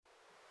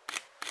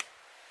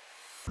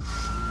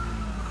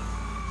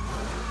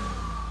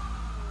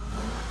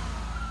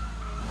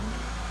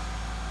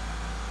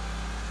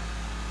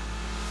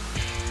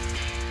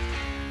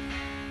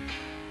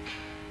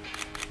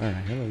All right,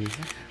 hello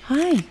Lisa.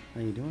 Hi. How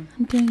you doing?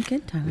 I'm doing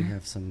good, Tyler. We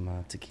have some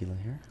tequila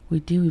here.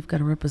 We do. We've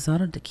got a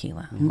reposado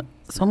tequila. Yeah.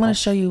 So I'm going to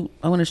show you.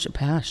 I want to show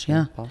Pash.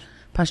 Yeah.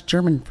 Pash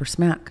German for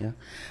smack. Yeah.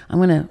 I'm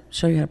going to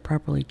show you how to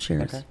properly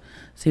cheers. Okay.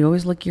 So you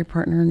always look your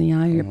partner in the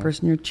eye, your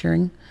person you're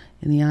cheering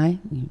in the eye.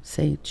 You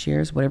say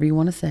cheers, whatever you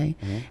want to say,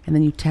 and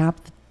then you tap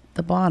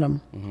the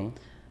bottom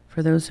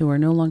for those who are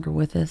no longer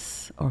with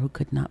us or who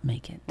could not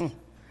make it,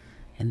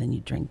 and then you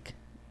drink.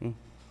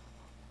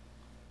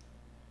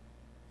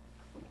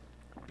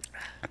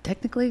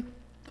 Technically,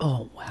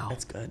 oh wow,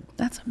 That's good.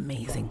 That's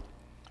amazing.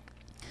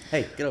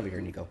 Hey, get over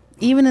here, Nico.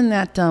 Even in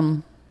that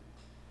the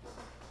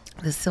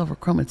silver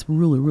chrome, it's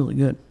really, really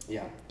good.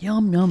 Yeah.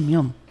 Yum, yum,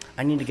 yum.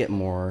 I need to get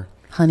more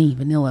Honey,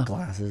 vanilla.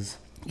 glasses.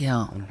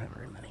 Yeah. I don't have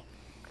very many.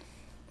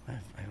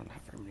 I don't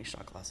have very many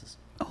shot glasses.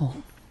 Oh,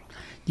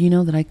 do you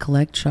know that I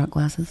collect shot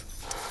glasses?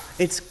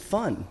 It's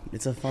fun.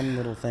 It's a fun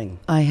little thing.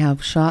 I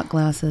have shot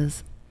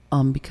glasses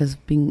because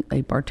being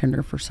a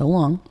bartender for so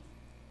long,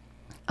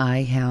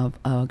 I have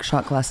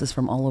shot glasses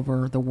from all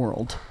over the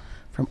world,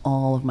 from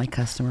all of my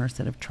customers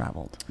that have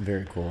traveled.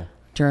 Very cool.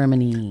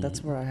 Germany.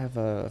 That's where I have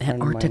a friend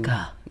Antarctica. of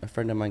mine. A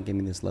friend of mine gave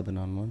me this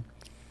Lebanon one.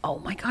 Oh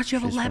my gosh, you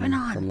have She's a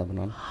Lebanon. From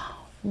Lebanon.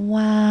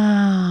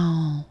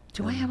 Wow.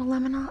 Do I have a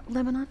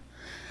Lebanon?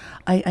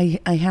 I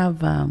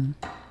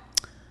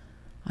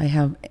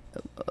have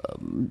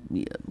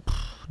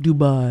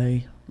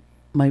Dubai.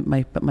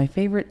 My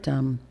favorite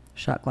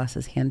shot glass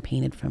is hand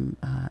painted from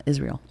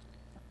Israel.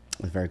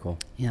 It's very cool.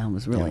 Yeah, it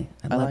was really.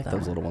 Yeah. I I love like that.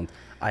 those little ones.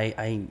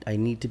 I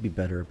need to be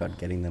better about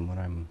getting them when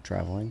I'm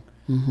traveling.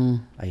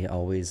 I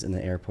always in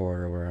the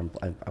airport or where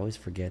I always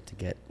forget to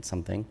get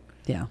something.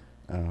 Yeah.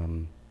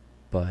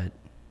 But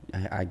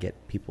I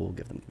get people will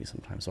give them to me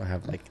sometimes. So I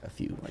have like a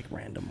few like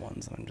random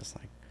ones, and I'm just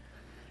like,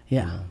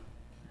 Yeah. you know,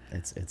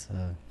 it's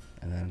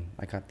and then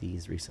I got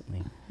these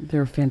recently.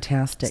 They're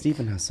fantastic.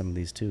 Stephen has some of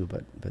these too,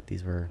 but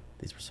these were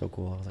so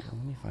cool. I was like, oh,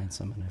 let me find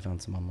some, and I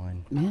found some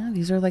online. Yeah,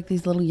 these are like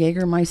these little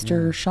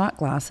Jägermeister shot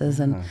glasses,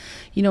 and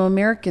you know,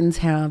 Americans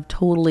have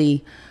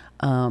totally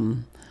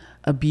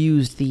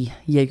abused the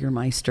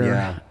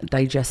Jägermeister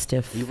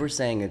digestive. You were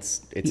saying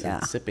it's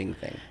a sipping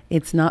thing.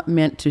 It's not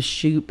meant to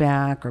shoot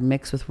back or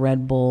mix with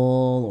Red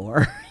Bull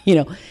or you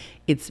know,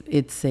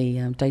 it's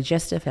a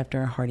digestive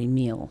after a hearty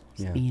meal.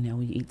 Yeah. You know,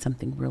 you eat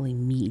something really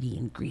meaty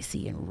and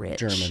greasy and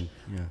rich.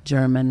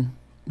 German.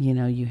 You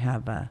know, you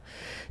have a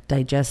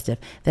digestive.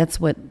 That's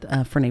what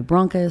Fernet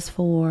Branca is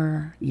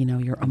for. You know,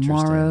 your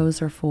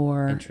Amaros are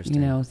for. You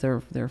know,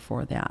 they're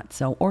for that.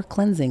 So, or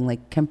cleansing,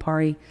 like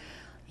Campari,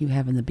 you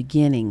have in the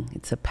beginning.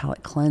 It's a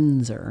palate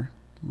cleanser,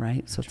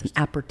 right? So it's an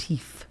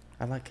aperitif.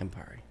 I like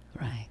Campari.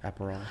 Right.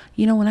 Aperol.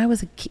 You know, when I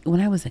was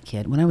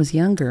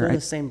younger, They're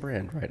the same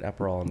brand, right?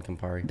 Aperol and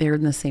Campari. they're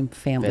in the same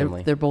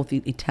family. They're both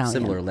Italian.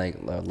 Similar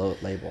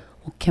label.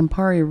 Well,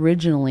 Campari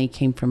originally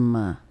came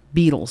from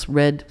beetles,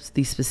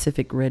 these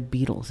specific red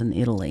beetles in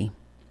Italy.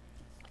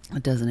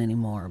 It doesn't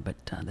anymore, but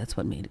that's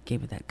what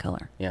gave it that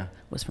color. Yeah.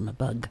 It was from a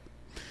bug.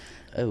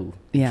 Oh,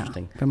 Yeah,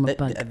 interesting. from a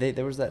bug.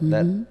 There was that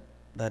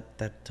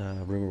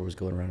rumor was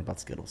going around about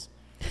Skittles.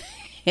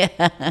 Yeah.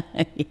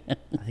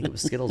 I think it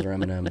was Skittles or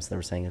M&Ms. They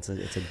were saying it's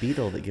a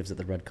beetle that gives it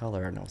the red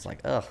color, and I was like,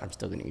 ugh, I'm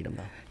still gonna eat them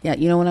though. Yeah,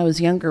 you know, when I was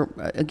younger,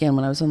 again,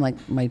 when I was in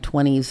like my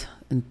 20s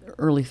and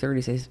early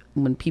 30s,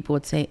 when people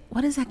would say,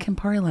 "What is that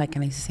Campari like?"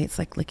 and I used to say, "It's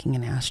like licking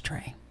an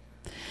ashtray."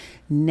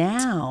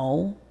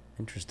 Now,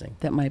 Interesting.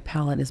 that my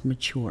palate is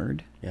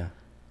matured, Yeah.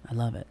 I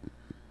love it.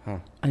 Huh.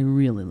 I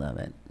really love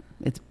it.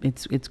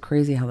 It's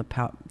crazy how the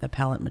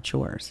palate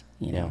matures.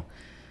 You know, Yeah.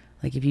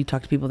 like if you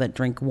talk to people that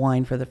drink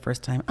wine for the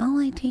first time, all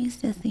I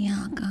taste is the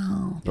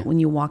alcohol. But when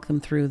you walk them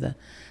through the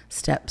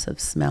steps of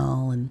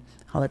smell and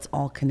how it's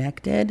all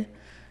connected,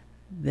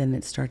 then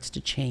it starts to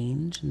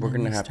change. And We're then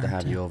gonna they have to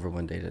start have you over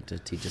one day to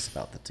teach us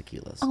about the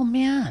tequilas. Oh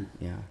man.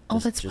 Yeah. Oh,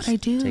 that's what I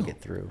do. Take it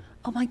through.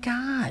 Oh my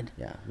God.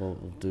 Yeah, we'll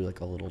do like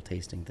a little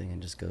tasting thing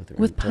and just go through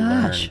With to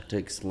learn, Pash. to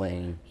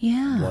explain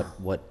Yeah.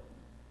 what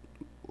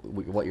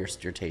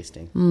you're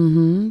tasting.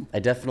 Mm-hmm. I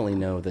definitely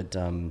know that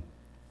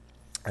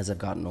as I've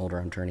gotten older,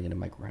 I'm turning into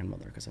my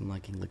grandmother because I'm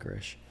liking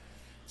licorice.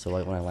 So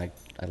like when I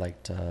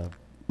liked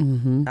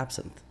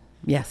absinthe.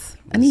 Yes.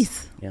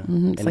 Anise. Yeah,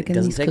 Mm-hmm. It's and like it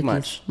doesn't anise take cookies.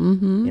 much.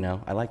 Mm-hmm. You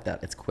know, I like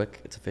that. It's quick.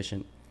 It's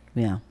efficient.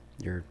 Yeah.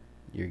 You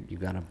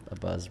got a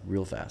buzz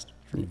real fast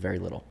from very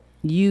little.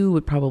 You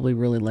would probably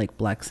really like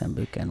black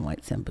Sambuca and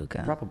white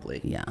Sambuca.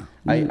 Probably. Yeah.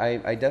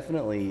 I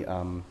definitely,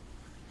 I'm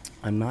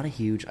not a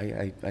huge,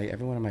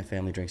 everyone in my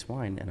family drinks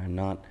wine, and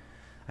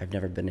I've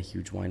never been a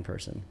huge wine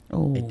person.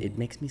 Oh. It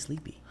makes me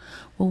sleepy.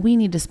 Well, we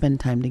need to spend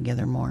time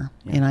together more,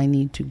 and I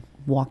need to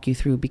walk you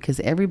through because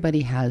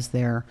everybody has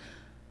their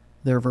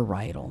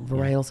varietal.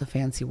 Varietal's a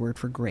fancy word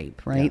for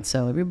grape, right? Yeah.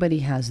 So everybody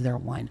has their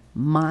wine.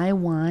 My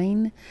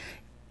wine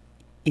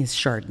is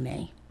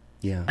Chardonnay.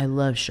 Yeah. I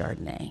love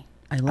Chardonnay.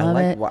 I love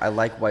it. I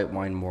like white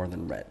wine more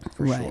than red,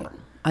 for sure.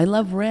 I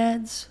love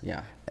reds.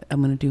 Yeah.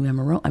 I'm going to do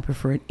Amarone. I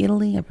prefer it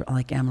Italy. I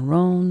like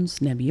Amarones,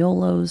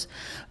 Nebbiolos.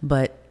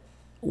 But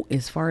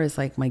as far as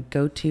like my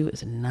go-to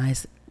is a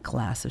nice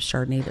glass of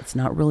Chardonnay that's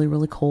not really,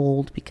 really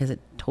cold, because it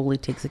totally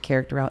takes the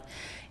character out.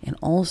 And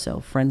also,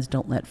 friends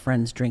don't let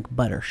friends drink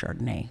butter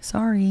Chardonnay.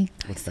 Sorry,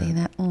 What's I say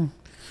that.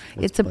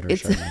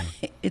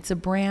 It's a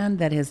brand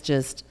that has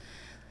just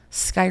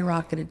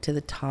skyrocketed to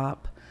the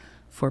top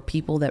for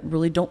people that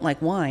really don't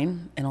like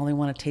wine and all they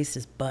want to taste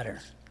is butter.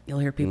 You'll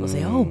hear people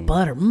say, "Oh,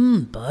 butter,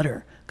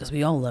 butter," because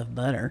we all love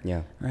butter.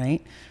 Yeah.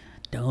 Right?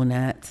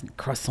 Donuts and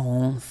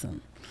croissants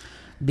and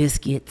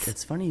biscuits.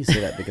 It's funny you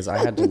say that, because I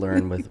had to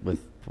learn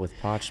with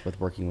Potch, with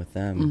working with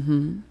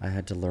them. I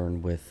had to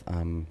learn with,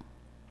 and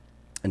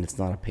it's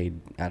not a paid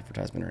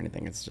advertisement or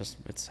anything. It's just,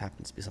 it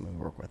happens to be something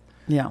we work with.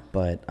 Yeah.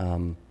 But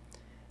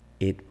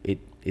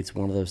it's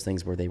one of those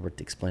things where they were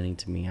explaining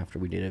to me after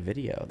we did a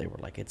video. They were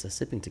like, it's a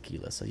sipping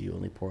tequila, so you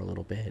only pour a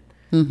little bit.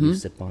 You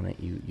sip on it,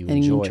 you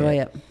enjoy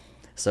it.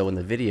 So in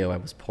the video, I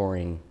was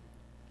pouring.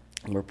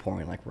 We're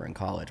pouring like we're in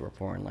college. We're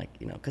pouring like,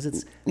 because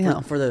it's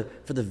for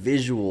the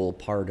visual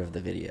part of the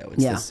video.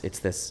 It's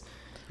this,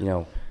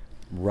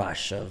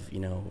 rush of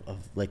of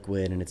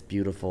liquid, and it's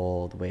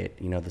beautiful the way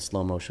it, the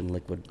slow motion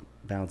liquid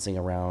bouncing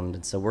around.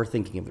 And so we're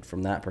thinking of it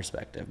from that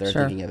perspective. They're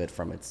thinking of it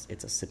from it's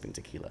a sipping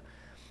tequila,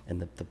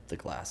 and the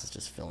glass is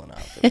just filling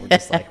up. And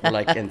we're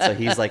like, and so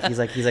he's like,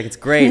 it's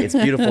great, it's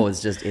beautiful.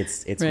 It's just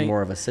it's right.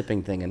 More of a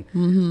sipping thing,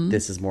 and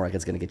this is more like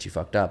it's gonna get you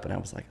fucked up. And I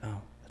was like,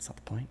 oh, that's not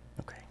the point.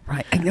 Okay.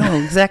 Right, I know,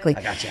 exactly.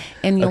 I gotcha.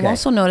 And you'll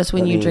also notice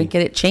when you drink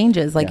it, it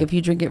changes. Like if you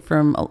drink it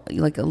from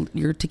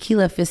your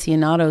tequila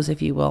aficionados,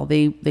 if you will,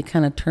 they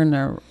kind of turn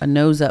a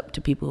nose up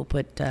to people who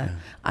put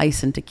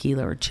ice in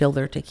tequila or chill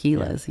their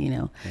tequilas.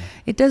 Yeah.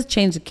 It does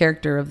change the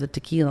character of the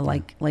tequila,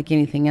 like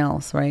anything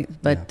else, right?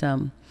 But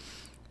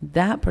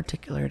that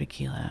particular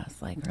tequila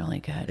is like really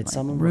good. It's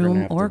like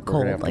room or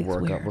cold. Like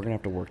we're gonna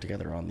have to work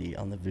together on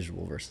the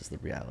visual versus the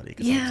reality.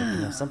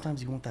 Like,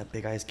 sometimes you want that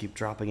big ice cube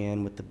dropping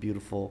in with the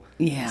beautiful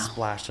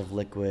splash of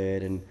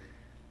liquid, and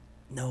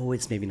no,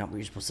 it's maybe not what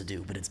you're supposed to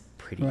do, but it's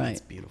pretty. Right. It's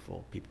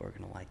beautiful. People are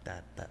gonna like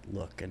that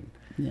look, and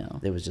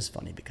it was just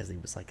funny because he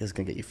was like, "This is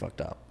gonna get you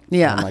fucked up."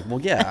 Yeah. And I'm like, well,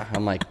 yeah.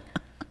 I'm like,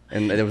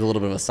 and there was a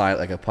little bit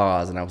of a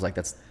pause, and I was like,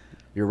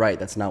 you're right.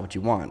 That's not what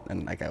you want.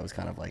 And like I was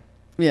kind of like.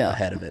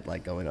 Ahead of it,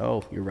 like going,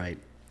 oh, you're right.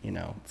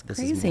 It's this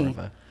crazy. is more of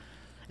a.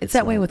 It's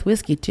that way with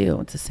whiskey too.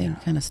 It's the same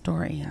kind of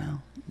story,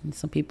 And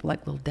some people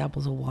like little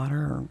dabbles of water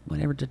or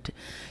whatever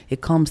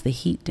it calms the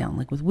heat down.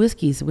 Like with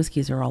whiskeys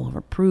are all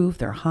overproof.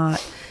 They're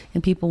hot,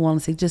 and people want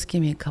to say, just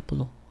give me a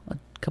couple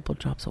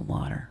drops of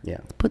water.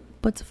 Yeah,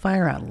 puts the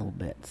fire out a little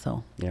bit.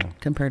 So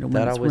compared to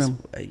when it's room.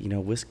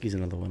 Whiskey's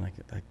another one.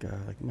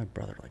 Like my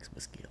brother likes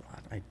whiskey a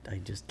lot. I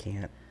just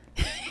can't.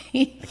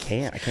 I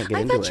can't get into it.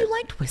 I thought you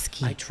liked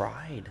whiskey. I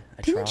tried.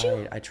 Didn't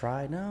you? I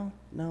tried. No.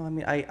 I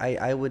mean,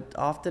 I would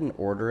often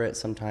order it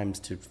sometimes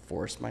to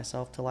force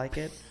myself to like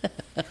it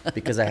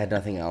because I had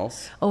nothing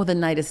else. Oh, the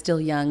night is still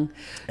young.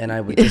 And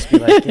I would just be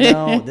like,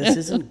 this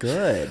isn't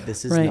good.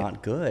 This is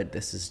not good.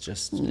 This is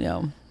just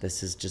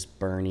This is just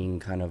burning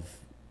kind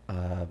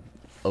of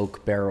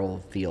oak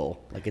barrel feel.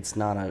 Like it's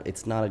not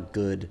a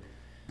good,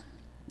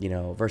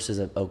 versus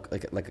a oak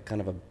like a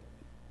kind of a.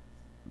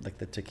 Like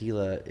the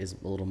tequila is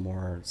a little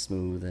more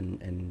smooth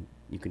and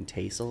you can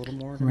taste a little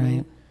more.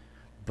 Right.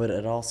 But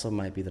it also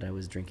might be that I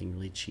was drinking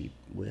really cheap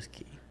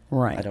whiskey.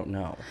 Right. I don't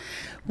know.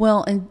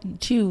 Well,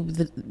 and two,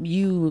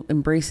 you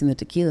embracing the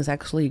tequila is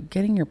actually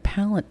getting your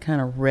palate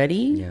kind of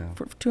ready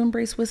to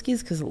embrace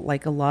whiskeys, because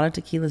like a lot of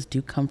tequilas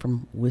do come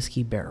from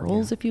whiskey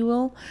barrels, if you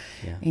will.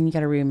 Yeah. And you got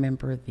to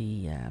remember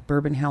the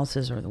bourbon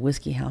houses or the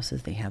whiskey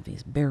houses, they have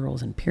these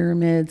barrels and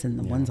pyramids, and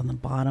the ones on the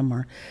bottom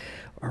are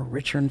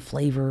richer in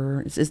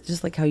flavor. It's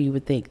just like how you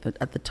would think. But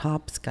at the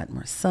top, it's got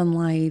more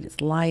sunlight. It's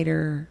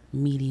lighter,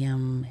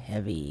 medium,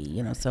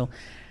 heavy. So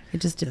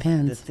it just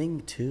depends. The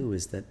thing too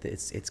is that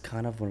it's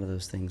kind of one of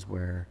those things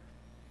where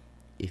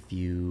if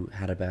you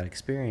had a bad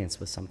experience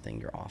with something,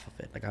 you're off of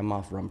it. Like I'm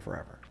off rum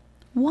forever.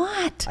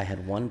 What? I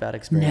had one bad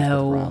experience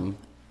with rum.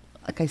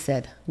 Like I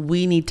said,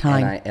 we need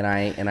time.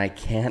 And I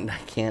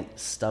can't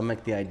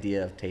stomach the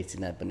idea of tasting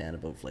that banana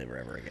boat flavor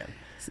ever again.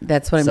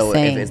 That's what I'm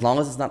saying. As long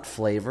as it's not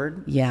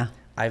flavored. Yeah.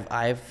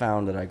 I've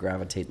found that I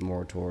gravitate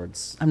more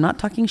towards. I'm not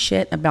talking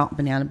shit about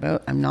banana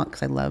boat. I'm not,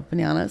 because I love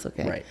bananas.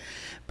 Okay. Right.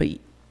 But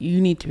you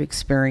need to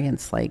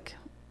experience like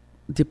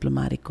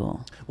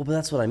diplomatico. Well, but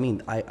that's what I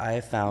mean.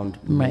 I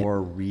found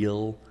more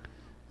real.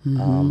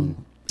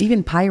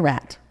 Even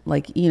pirate,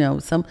 like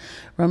some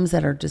rums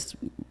that are just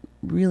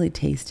really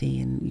tasty,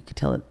 and you could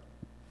tell it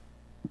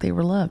they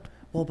were loved.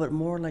 Well, but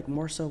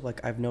more so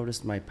like I've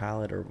noticed my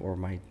palate or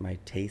my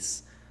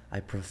tastes. I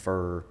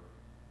prefer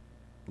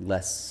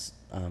less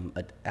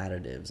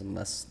additives and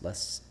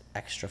less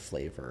extra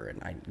flavor,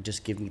 and I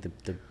just give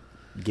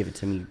it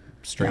to me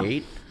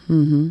straight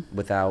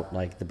without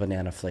like the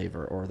banana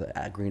flavor or the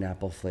green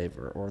apple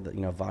flavor or the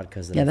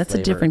vodkas. That's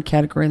a different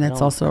category, and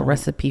that's also a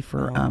recipe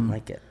for I don't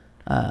like it.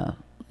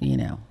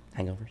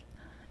 Hangovers.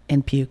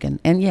 and puke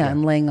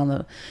and laying on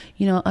the,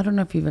 I don't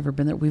know if you've ever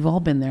been there. We've all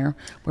been there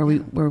where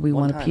we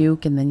want to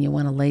puke, and then you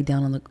want to lay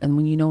down on and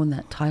when in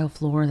that tile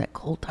floor, that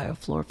cold tile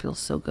floor feels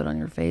so good on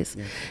your face.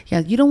 Yeah,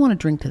 you don't want to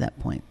drink to that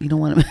point. You don't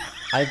want to.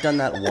 I've done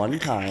that one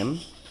time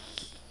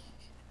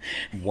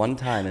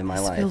in my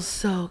life. Feels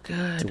so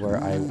good. To where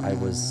I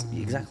was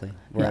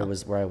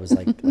I was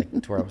like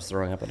to where I was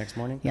throwing up the next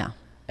morning. Yeah.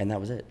 And that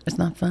was it. It's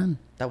not fun.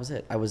 That was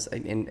it. I was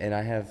and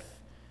I have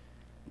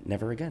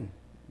never again.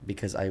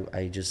 Because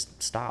I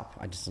just stop.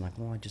 I'm like,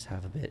 well, I just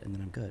have a bit and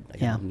then I'm good. I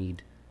don't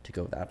need to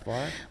go that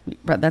far.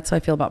 But that's how I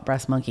feel about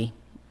breast monkey.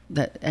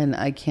 And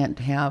I can't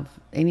have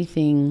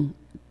anything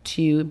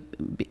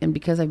and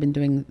because I've been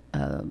doing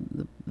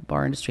the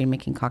bar industry,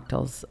 making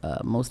cocktails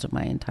most of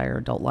my entire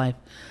adult life,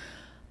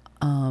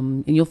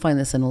 and you'll find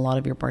this in a lot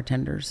of your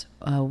bartenders,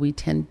 we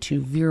tend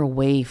to veer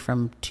away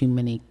from too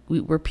many.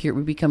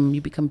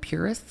 You become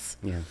purists.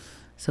 Yeah.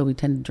 So we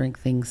tend to drink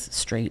things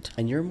straight.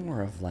 And you're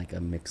more of like a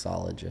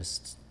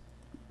mixologist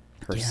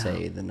per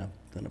se than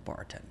a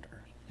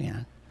bartender.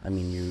 Yeah. I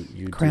mean,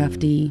 you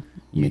crafty,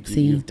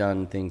 mixy. You've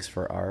done things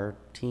for our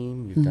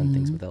team. You've done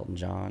things with Elton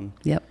John.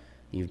 Yep.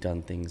 You've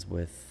done things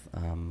with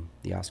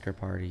the Oscar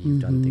party.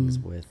 You've done things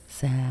with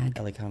SAG.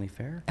 LA County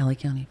Fair. LA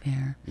County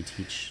Fair. You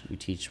teach.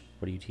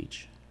 What do you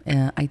teach?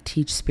 I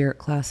teach spirit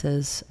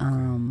classes,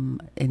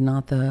 and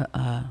not the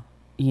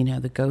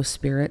the ghost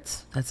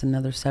spirits. That's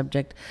another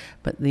subject,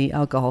 but the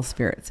alcohol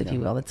spirits, if you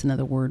will. That's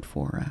another word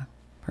for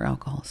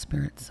alcohol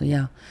spirits. So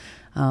yeah,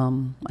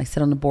 I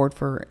sit on the board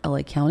for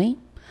LA County,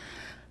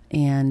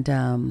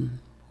 and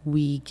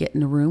we get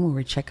in a room where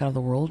we check out of the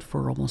world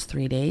for almost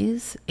 3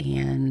 days,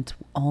 and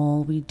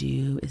all we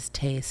do is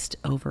taste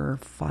over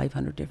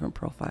 500 different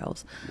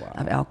profiles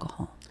of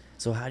alcohol.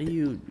 So how do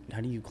you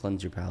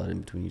cleanse your palate in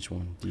between each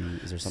one?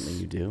 Is there something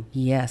you do?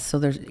 Yes. So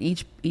there's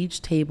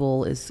each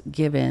table is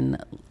given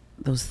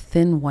those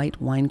thin white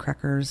wine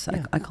crackers.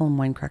 Yeah. I call them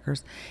wine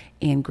crackers,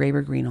 and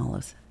Graber green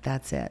olives.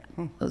 That's it.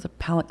 Those are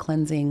palate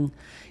cleansing.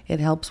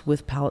 It helps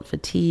with palate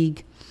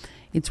fatigue.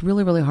 It's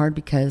really, really hard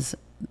because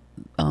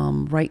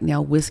right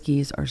now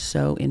whiskeys are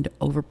so into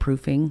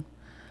overproofing.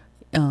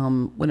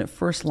 When it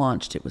first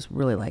launched, it was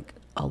really like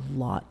a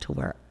lot to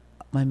where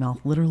my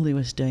mouth literally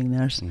was doing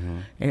this.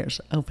 It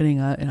was opening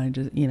up, and I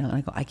just,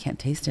 I go, I can't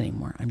taste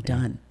anymore. I'm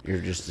done. You're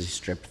just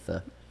stripped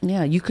the.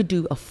 Yeah, you could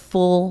do a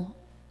full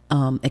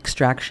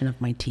extraction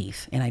of my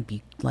teeth, and I'd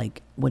be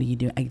like, "What are you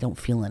doing? I don't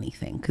feel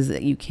anything," because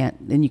you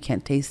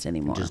can't taste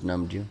anymore. It just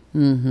numbed you.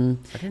 Mm-hmm.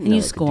 I didn't know you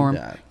it score could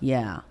do that.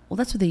 Yeah. Well,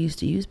 that's what they used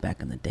to use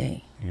back in the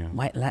day. Yeah.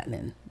 White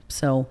Latin.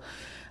 So,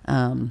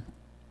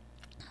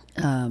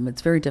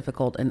 it's very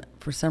difficult, and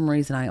for some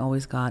reason, I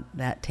always got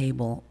that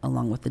table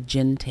along with the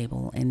gin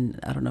table. And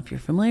I don't know if you're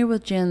familiar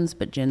with gins,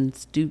 but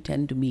gins do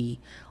tend to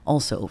be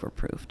also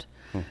overproofed.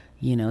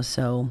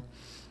 So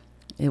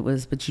it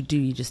was. But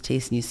you just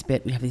taste and you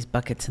spit. We have these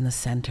buckets in the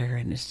center,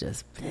 and it's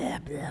just blah,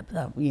 blah,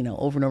 blah,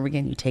 over and over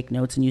again. You take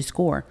notes and you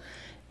score.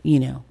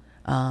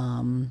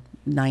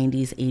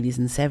 90s, 80s,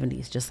 and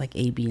 70s, just like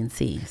A, B, and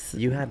C.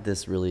 You had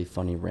this really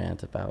funny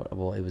rant about,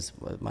 well, it was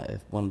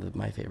one of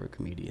my favorite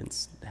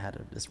comedians had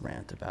this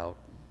rant about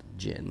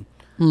gin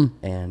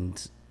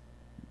and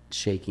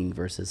shaking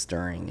versus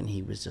stirring, and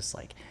he was just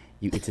like,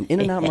 it's an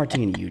in and out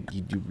martini.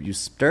 You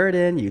stir it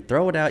in, you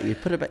throw it out, you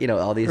put it back,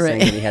 all these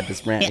things. And he had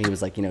this rant. And he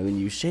was like, when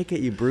you shake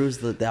it, you bruise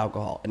the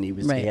alcohol, and it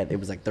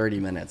was like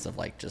 30 minutes of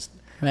like just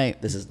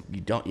this is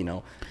you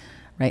don't.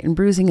 Right, and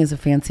bruising is a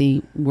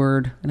fancy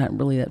word, not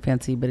really that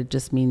fancy, but it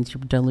just means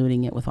you're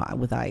diluting it with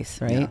ice,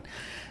 right? Yeah.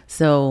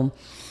 So,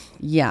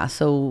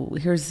 so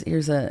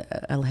here's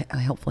a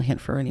helpful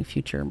hint for any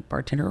future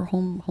bartender or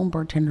home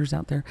bartenders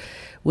out there.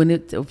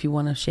 If you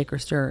want to shake or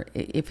stir,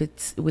 if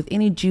it's with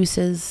any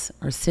juices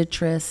or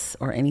citrus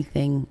or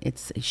anything,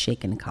 it's a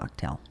shaken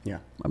cocktail. Yeah,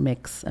 a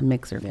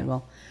mixer, if you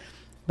will.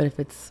 But if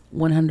it's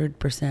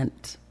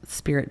 100%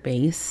 spirit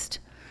based,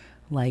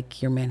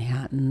 like your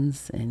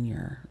Manhattans and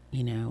your,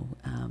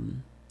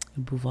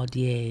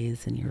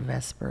 Boulevardiers and your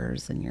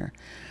Vespers and your,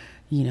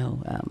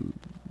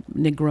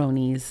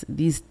 Negronis,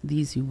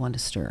 these you want to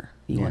stir.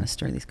 You want to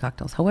stir these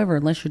cocktails. However,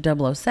 unless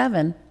you're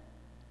 007,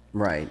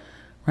 right,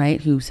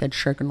 who said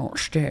shaken or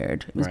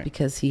stirred, it was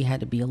because he had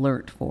to be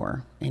alert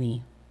for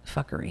any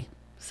fuckery.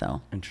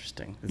 So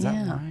interesting. Is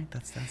that why?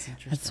 That's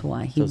interesting. That's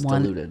why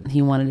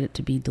he wanted it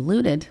to be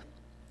diluted.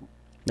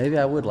 Maybe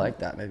I would like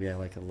that. Maybe I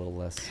like it a little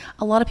less.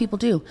 A lot of people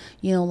do.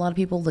 A lot of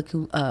people like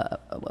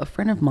a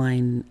friend of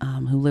mine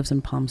who lives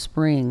in Palm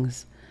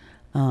Springs,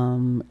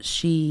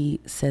 she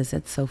says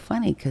it's so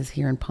funny because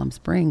here in Palm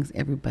Springs,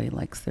 everybody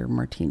likes their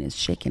martinis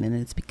shaken, and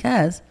it's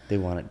because they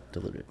want it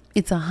diluted.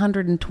 It's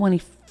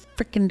 120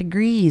 freaking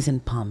degrees in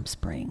Palm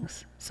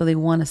Springs, so they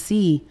want to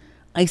see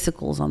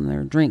icicles on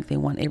their drink. They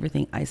want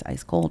everything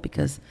ice cold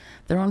because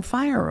they're on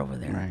fire over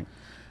there.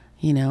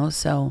 Right.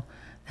 So.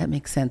 That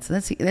makes sense.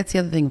 That's the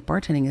other thing with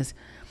bartending is,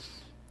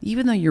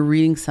 even though you're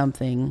reading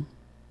something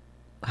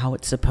how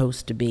it's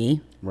supposed to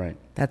be, right?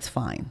 That's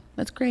fine.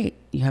 That's great.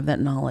 You have that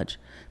knowledge,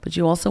 but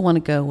you also want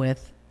to go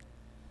with,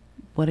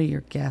 what are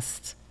your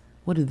guests?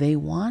 What do they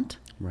want?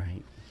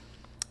 Right.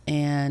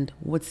 And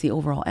what's the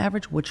overall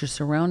average? What's your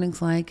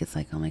surroundings like? It's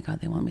like, oh my God,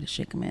 they want me to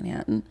shake a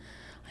Manhattan.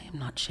 I am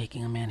not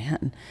shaking a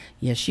Manhattan.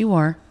 Yes, you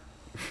are.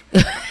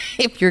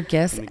 If your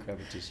guest,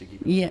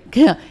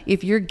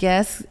 if your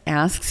guest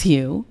asks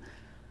you,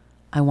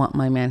 I want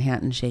my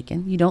Manhattan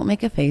shaken, you don't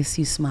make a face,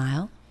 you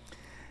smile,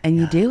 and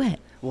you do it.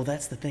 Well,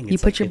 that's the thing. You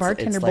put your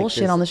bartender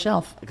bullshit on the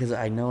shelf. Because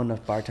I know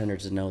enough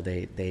bartenders to know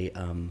they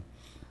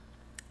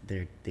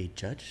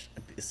judge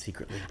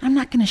secretly. I'm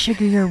not going to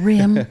sugar your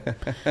rim.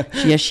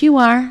 Yes, you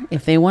are.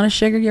 If they want to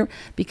sugar your,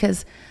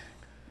 because,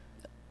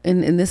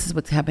 and this is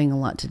what's happening a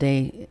lot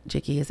today,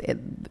 Jicky, is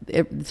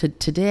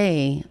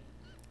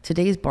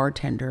today's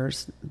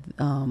bartenders,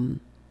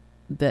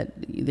 that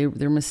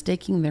they're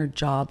mistaking their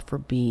job for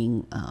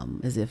being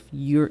as if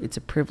it's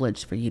a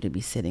privilege for you to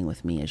be sitting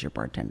with me as your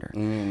bartender.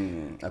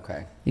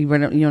 Okay. You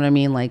know what I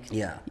mean? Like,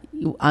 yeah.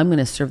 I'm going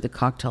to serve the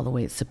cocktail the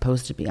way it's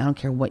supposed to be. I don't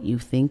care what you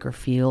think or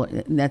feel.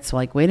 And that's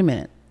like, wait a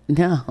minute.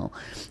 No,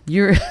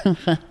 you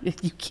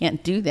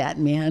can't do that,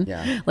 man.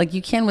 Yeah. Like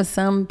you can with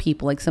some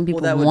people. Like some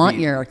people want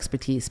your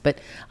expertise, but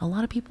a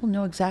lot of people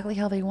know exactly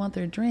how they want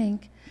their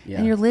drink,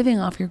 and you're living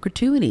off your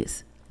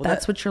gratuities. Well,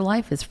 that's what your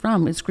life is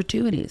from. It's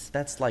gratuities.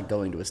 That's like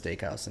going to a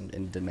steakhouse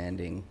and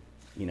demanding,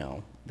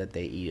 that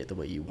they eat it the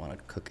way you want to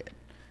cook it.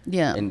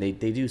 Yeah. And they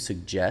do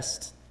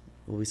suggest,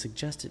 we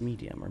suggest it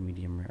medium or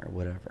medium rare or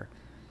whatever.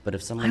 But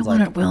if someone's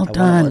like, it well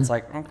done, it's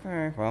like,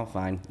 okay, well,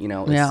 fine.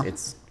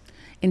 It's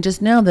and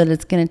just know that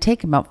it's going to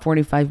take about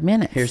 45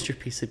 minutes. Here's your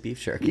piece of beef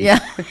jerky. Yeah.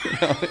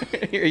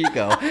 Here you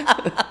go.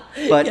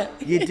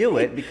 But you do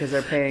it because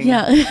they're paying,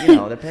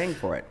 they're paying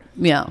for it.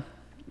 Yeah.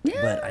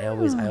 But I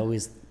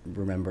always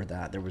remember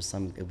that there was I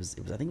think it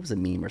was a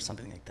meme or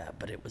something like that,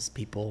 but it was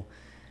people,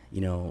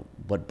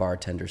 what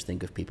bartenders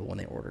think of people when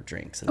they order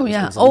drinks. And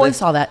I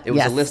saw that. It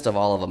was a list of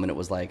all of them, and it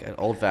was like an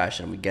old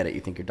fashioned, we get it, you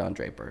think you're Don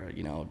Draper,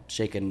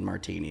 shaken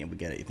martini, and we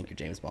get it, you think you're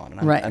James Bond.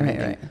 And I'm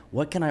thinking,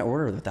 what can I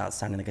order without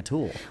sounding like a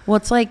tool? Well,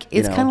 it's like,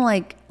 it's kind of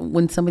like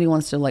when somebody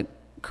wants to like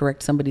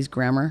correct somebody's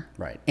grammar.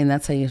 Right. And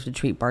that's how you have to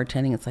treat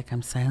bartending. It's like,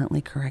 I'm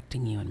silently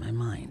correcting you in my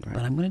mind, right.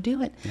 But I'm going to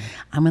do it. Yeah.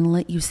 I'm going to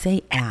let you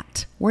say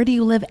at. Where do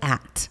you live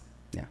at?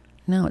 Yeah.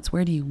 No, it's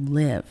where do you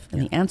live?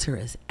 And the answer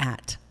is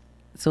at.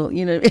 So,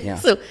 and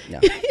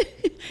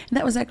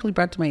that was actually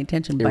brought to my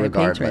attention by a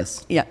patron.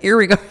 Yeah,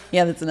 irregardless.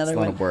 Yeah, that's another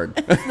one. It's not a word.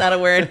 It's not a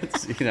word.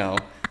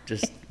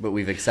 It's, but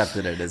we've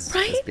accepted it as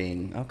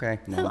being, okay.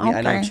 No, okay.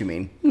 I know what you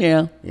mean.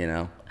 Yeah.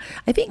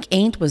 I think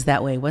ain't was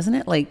that way, wasn't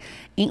it? Like,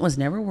 ain't was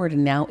never a word,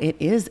 and now it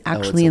is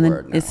actually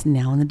it's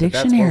now in the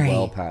dictionary. But that's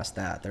well past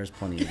that. There's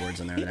plenty of words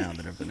in there now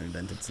that have been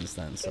invented since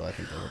then, so I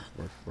think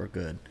we're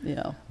good.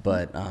 Yeah.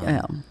 But,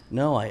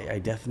 no, I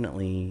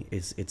definitely,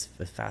 it's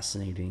a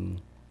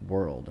fascinating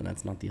world, and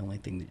that's not the only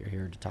thing that you're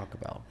here to talk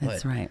about.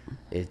 That's right.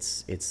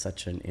 It's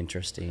such an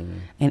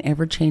interesting and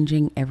ever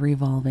changing, ever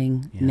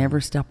evolving. Never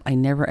stop. I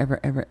never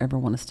ever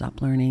want to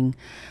stop learning.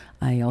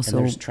 And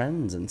there's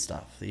trends and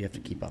stuff that you have to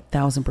keep up.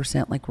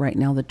 1000%. Like right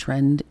now, the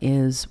trend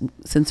is,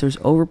 since there's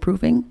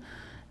overproofing,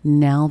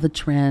 now the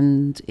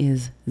trend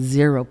is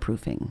zero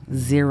proofing,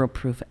 zero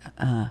proof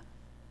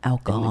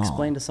alcohol. And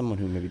explain to someone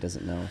who maybe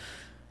doesnol know.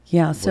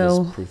 Yeah, so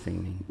what does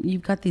proofing mean?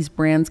 You've got these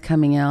brands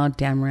coming out,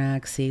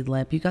 Damrack,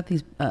 Seedlip. You've got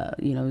these, they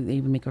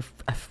even make a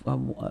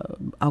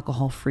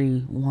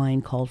alcohol-free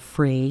wine called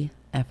Free,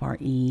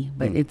 F-R-E,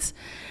 but it's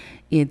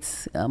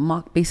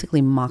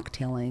basically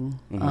mocktailing,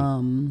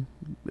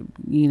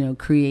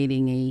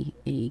 creating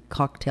a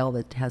cocktail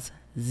that has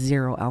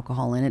zero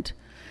alcohol in it.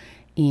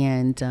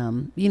 And,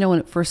 when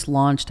it first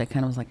launched, I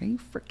kind of was like, are you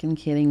freaking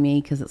kidding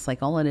me? Because it's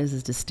like all it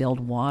is distilled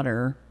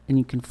water, and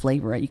you can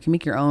flavor it. You can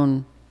make your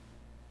own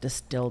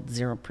distilled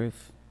zero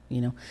proof,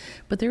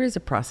 but there is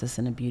a process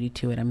and a beauty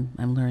to it.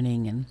 I'm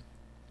learning, and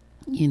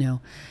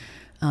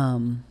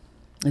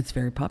it's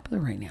very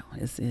popular right now.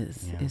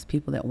 Is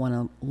people that want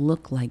to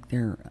look like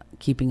they're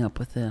keeping up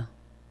with the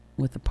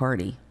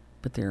party,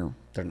 but they're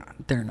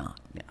not. They're not.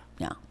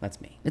 Yeah,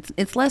 that's me.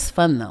 It's less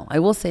fun though. I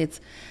will say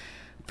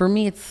for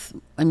me. It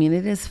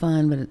is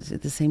fun, but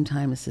at the same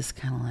time, it's just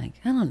kind of like,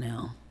 I don't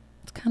know.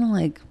 It's kind of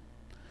like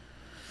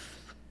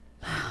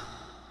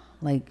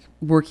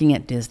working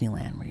at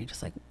Disneyland, where you're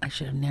just like, I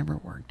should have never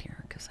worked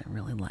here because I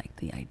really like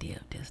the idea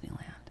of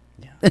Disneyland.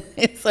 Yeah.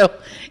 So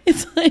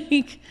it's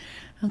like,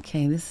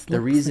 okay, this.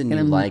 The reason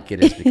you like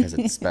it is because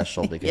it's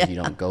special, because you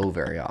don't go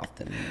very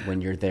often.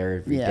 When you're there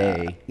every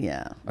day.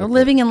 Yeah. Or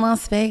living in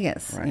Las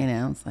Vegas, right.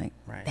 It's like,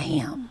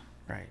 damn.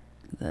 Right.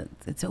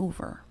 It's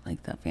over.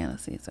 Like that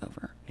fantasy is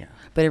over. Yeah.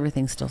 But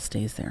everything still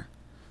stays there.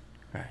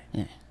 Right.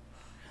 Yeah.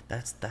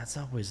 That's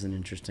always an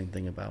interesting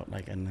thing about,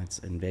 and that's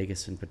in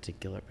Vegas in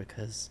particular,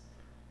 because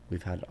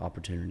we've had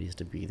opportunities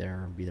to be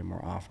there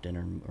more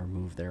often, or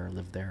move there, or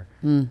live there.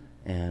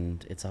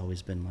 And it's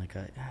always been like, do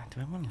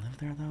I want to live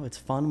there though? It's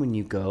fun when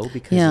you go,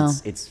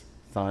 because it's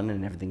fun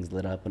and everything's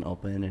lit up and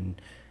open,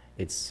 and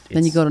it's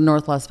then you go to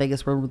North Las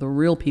Vegas where the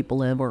real people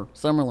live, or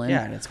Summerlin.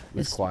 Yeah, and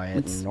it's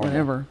quiet and normal.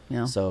 Whatever.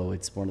 Yeah. So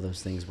it's one of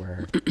those things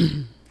where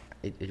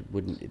it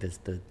wouldn't,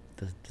 the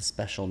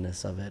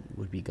specialness of it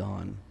would be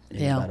gone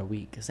in about a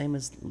week. Same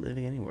as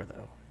living anywhere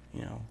though.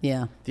 you know?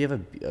 Yeah. If you have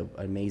an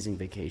amazing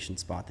vacation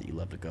spot that you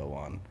love to go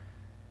on,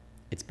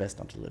 it's best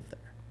not to live there.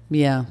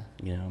 Yeah.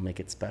 You know, make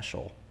it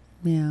special.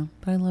 Yeah,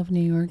 but I love New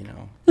York. You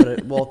know,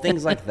 but well,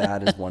 things like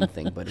that is one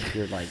thing. But if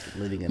you're like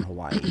living in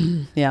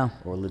Hawaii, yeah,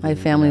 or living, my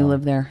family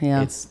lived there.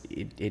 Yeah,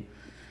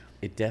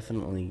 it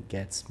definitely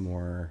gets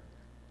more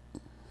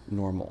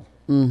normal.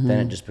 Mm-hmm.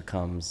 Then it just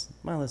becomes,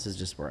 well, this is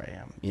just where I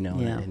am, you know,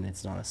 yeah. and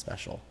it's not as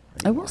special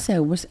anymore. I will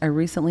say, I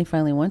recently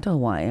finally went to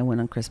Hawaii. I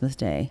went on Christmas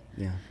Day.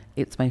 Yeah,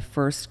 it's my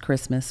first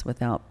Christmas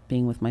without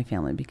being with my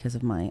family because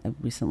of I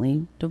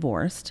recently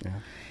divorced,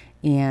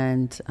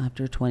 and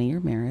after a 20-year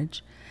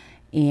marriage.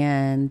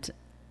 And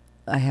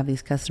I have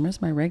these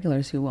customers, my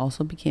regulars, who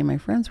also became my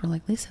friends, were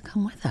like, Lisa,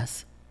 come with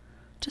us.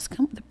 Just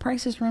come. The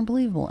prices were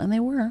unbelievable. And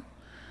they were.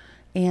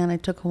 And I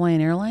took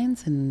Hawaiian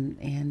Airlines, and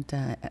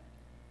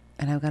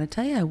I've got to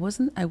tell you, I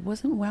wasn't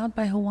wowed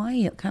by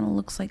Hawaii. It kind of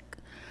looks like,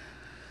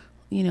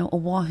 you know,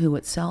 Oahu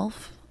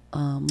itself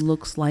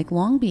looks like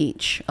Long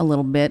Beach a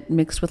little bit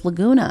mixed with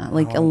Laguna.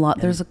 Like a lot,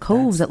 there's a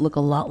coves that look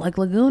a lot like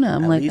Laguna.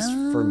 I'm like, at least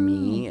for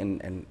me,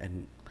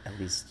 and at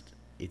least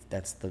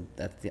that's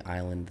the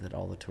island that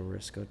all the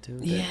tourists go to.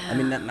 Yeah. I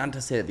mean, not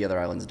to say that the other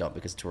islands don't,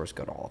 because tourists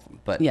go to all of them.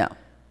 But yeah.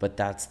 But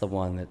that's the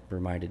one that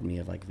reminded me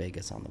of like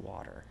Vegas on the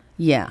water.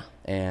 Yeah.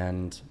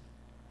 And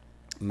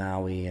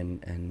Maui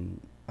and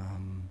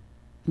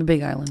the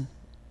Big Island.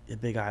 A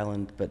big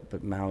island,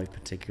 but Maui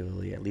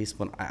particularly. At least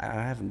when I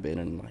haven't been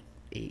in like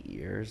 8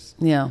 years.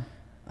 Yeah.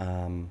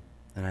 And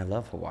I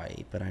love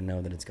Hawaii, but I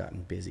know that it's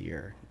gotten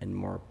busier and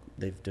more.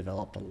 They've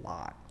developed a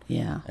lot.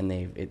 Yeah. And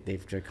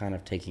they're kind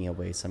of taking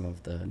away some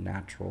of the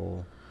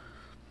natural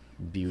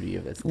beauty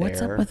of it.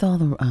 What's up with all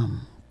the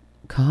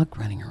cog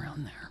running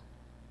around there?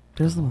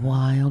 There's the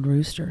wild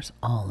roosters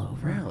all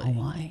over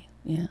Hawaii.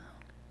 Yeah.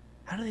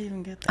 How do they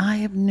even get there? I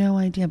have no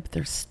idea, but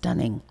they're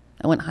stunning.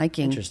 I went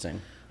hiking.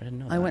 Interesting. I didn't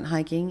know that. I went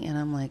hiking, and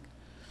I'm like,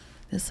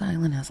 this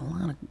island has a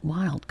lot of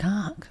wild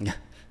cog.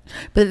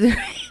 But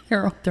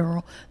they're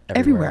all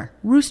everywhere.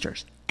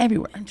 Roosters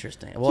everywhere.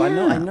 Interesting. Well,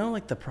 I know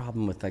like the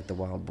problem with like the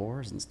wild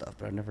boars and stuff,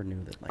 but I never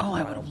knew that. Like,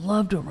 I would have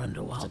loved to run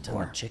to a wild boar. A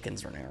ton of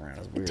chickens running around.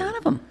 It's weird. A ton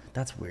of them.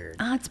 That's weird.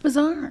 It's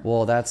bizarre.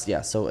 Well,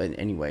 so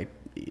anyway,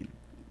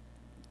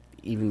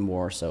 even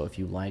more so if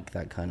you like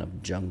that kind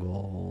of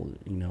jungle,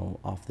 you know,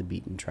 off the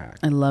beaten track.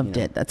 I loved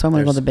it. That's why I'm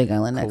going to go to the Big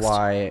Island next.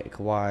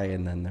 Kauai,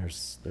 and then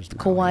there's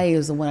Kauai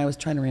is the one I was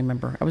trying to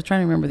remember. I was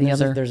trying to remember the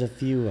other. There's a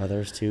few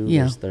others too.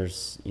 Yeah.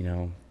 There's you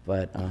know,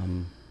 but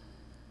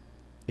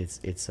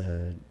it's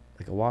a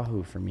like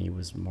Oahu for me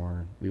was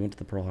more. We went to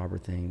the Pearl Harbor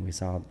thing. We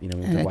saw, you know,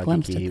 we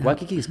went to Waikiki.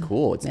 Waikiki is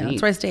cool. It's neat.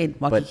 That's where I stayed.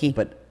 Waikiki.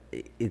 But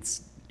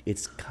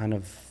it's kind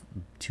of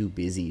too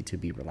busy to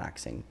be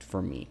relaxing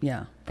for me.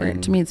 Yeah.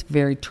 To me, it's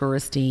very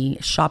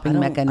touristy, shopping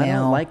mecca now. I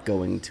don't like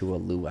going to a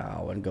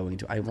luau and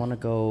I want to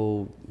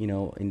go, you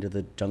know, into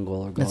the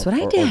jungle or go. That's what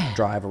I did. Or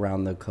drive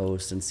around the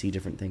coast and see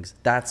different things.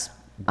 That's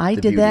I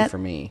the did beauty that for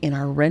me. In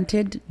our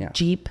rented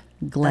Jeep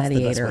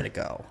Gladiator. That's the best way to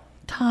go.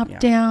 Top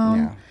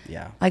down.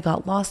 Yeah. I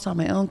got lost on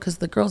my own because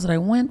the girls that I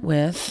went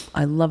with,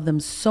 I love them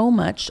so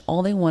much.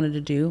 All they wanted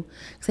to do,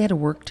 because they had to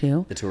work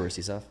too. The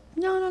touristy stuff?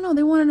 No.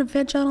 They wanted to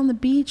veg out on the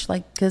beach.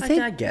 Like, cause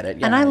I get it.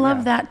 Yeah, and I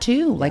love that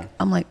too. Like,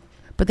 I'm like,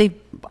 but they've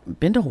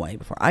been to Hawaii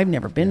before. I've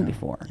never been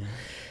before. Yeah.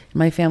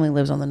 My family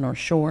lives on the North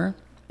Shore,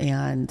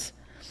 and,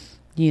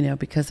 you know,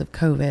 because of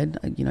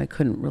COVID, you know, I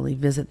couldn't really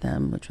visit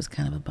them, which was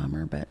kind of a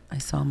bummer, but I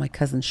saw my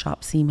cousin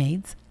shop sea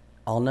maids.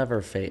 I'll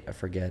never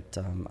forget,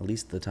 at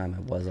least the time I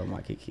was on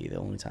Waikiki, the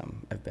only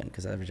time I've been,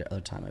 because every other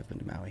time I've been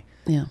to Maui.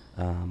 Yeah.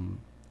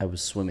 I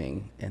was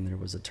swimming, and there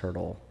was a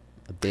turtle,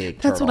 a big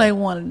That's turtle. what I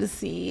wanted to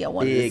see. I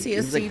wanted to see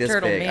a sea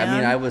turtle, big. man. I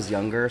mean, I was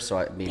younger, so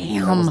I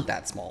wasn't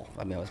that small.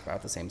 I mean, I was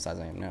about the same size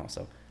I am now,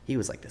 so he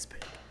was like this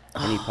big.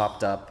 And he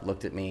popped up,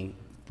 looked at me,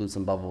 blew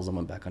some bubbles, and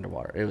went back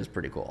underwater. It was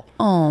pretty cool.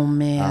 Oh,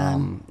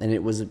 man. And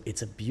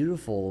it's a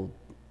beautiful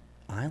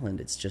island.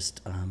 It's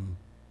just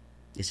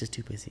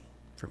too busy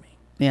for me.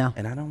 Yeah.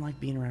 And I don't like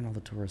being around all the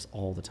tourists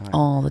all the time.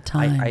 All the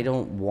time. I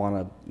don't want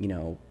to, you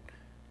know,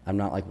 I'm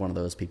not like one of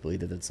those people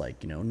either that's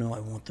like, you know, no, I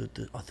want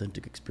the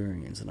authentic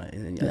experience.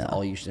 And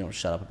all you should, you know,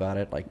 shut up about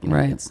it. Like, you know,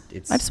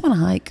 it's I just want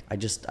to hike.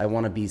 I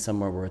want to be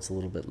somewhere where it's a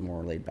little bit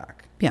more laid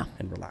back. Yeah.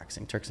 And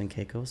relaxing. Turks and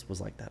Caicos was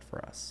like that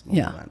for us.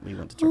 We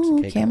went to Turks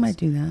and Caicos. Okay, I might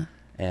do that.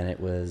 And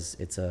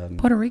it's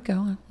Puerto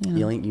Rico. You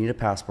know. You need a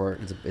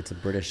passport. It's a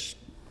British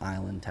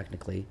island,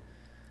 technically.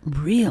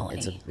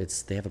 Really?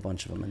 They have a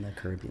bunch of them in the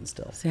Caribbean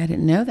still. See, I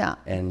didn't know that.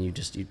 And you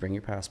bring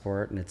your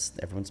passport, and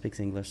everyone speaks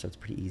English, so it's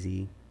pretty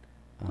easy.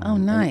 Oh,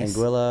 nice.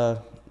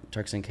 Anguilla,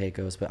 Turks and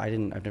Caicos, but I've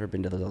never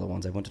been to those other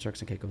ones. I went to Turks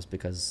and Caicos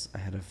because I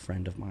had a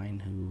friend of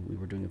mine who we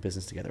were doing a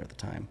business together at the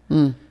time.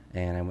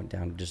 And I went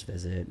down to just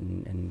visit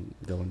and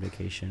go on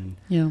vacation.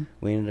 Yeah.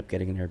 We ended up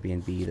getting an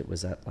Airbnb that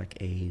was at like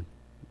a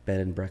bed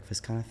and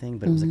breakfast kind of thing,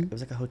 but it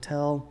was like a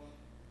hotel,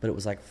 but it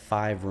was like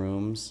 5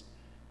 rooms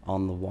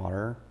on the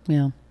water.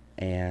 Yeah.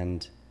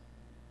 And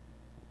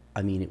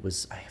I mean,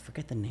 I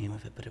forget the name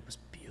of it, but it was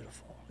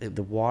beautiful.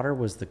 The water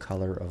was the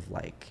color of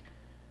like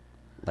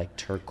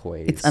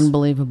turquoise. It's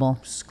unbelievable.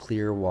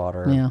 Clear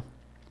water. Yeah.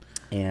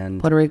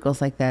 And Puerto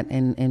Rico's like that,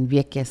 and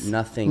Vieques.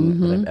 Nothing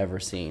that I've ever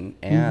seen.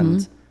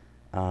 And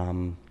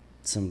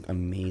some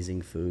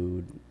amazing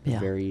food. Yeah.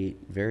 Very,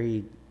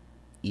 very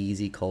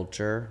easy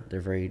culture. They're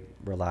very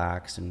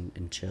relaxed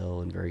and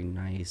chill and very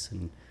nice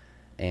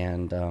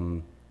and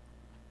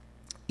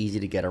easy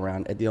to get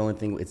around. The only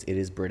thing, it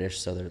is British,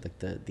 so they're like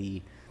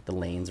the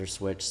lanes are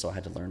switched, so I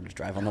had to learn to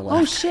drive on the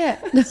left. Oh, shit.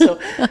 So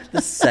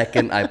the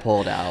second I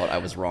pulled out, I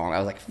was wrong. I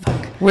was like,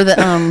 fuck. Were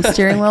the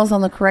steering wheels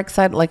on the correct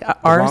side, like ours?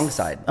 The wrong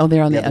side. Oh,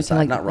 they're on the other side,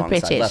 like not wrong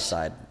British side, left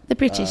side. The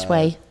British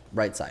way.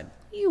 Right side.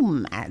 You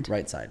mad?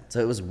 Right side. So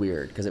it was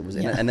weird because it was,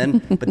 and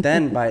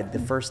then by the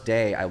first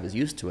day I was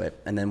used to it,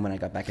 and then when I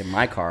got back in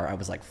my car, I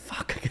was like,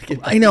 fuck, I gotta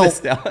get back I know. to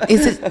this now.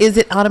 Is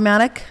it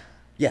automatic?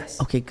 Yes.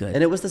 Okay, good.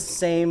 And it was the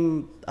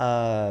same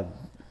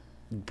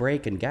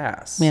brake and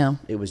gas. Yeah.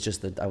 It was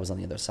just that I was on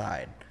the other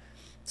side,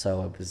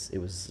 so it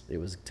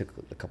was took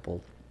a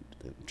couple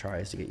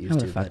tries to get used I would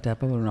to. have fucked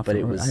up. I would have. But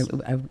it was.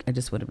 I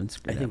just would have been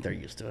screwed I up. think they're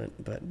used to it,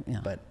 but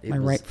it my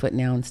was, right foot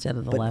now instead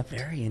of the but left.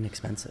 very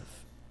inexpensive.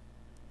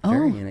 Oh.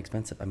 Very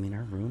inexpensive. I mean,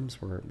 our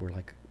rooms were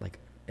like,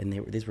 and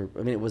these were.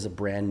 I mean, it was a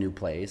brand new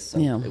place, so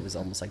it was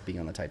almost like being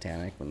on the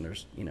Titanic when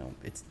there's,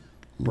 it's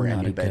brand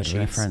Not new a bed good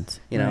sheets, reference.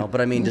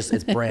 But I mean, just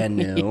it's brand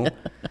new,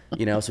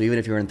 So even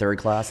if you're in third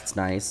class, it's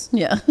nice.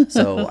 Yeah.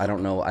 So I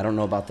don't know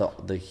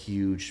about the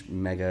huge,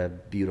 mega,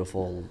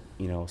 beautiful,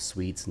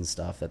 suites and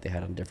stuff that they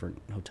had on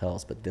different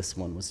hotels, but this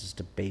one was just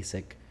a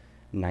basic,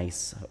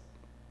 nice.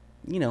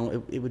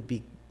 It would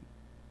be.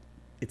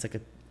 It's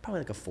like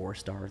probably like a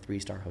 4-star,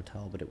 3-star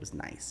hotel, but it was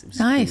nice. It was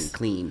nice,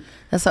 clean.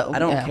 That's I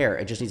don't care.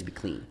 It just needs to be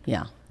clean.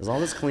 Yeah. As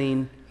long as it's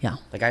clean. Yeah.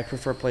 Like I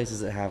prefer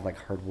places that have like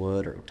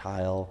hardwood or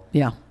tile.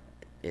 Yeah.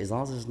 As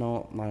long as there's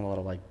not a lot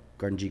of like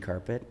grungy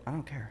carpet, I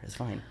don't care. It's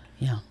fine.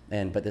 Yeah.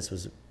 But this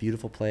was a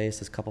beautiful place.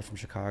 This couple from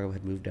Chicago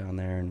had moved down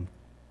there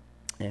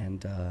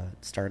and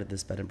started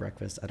this bed and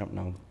breakfast. I don't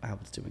know how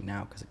it's doing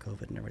now because of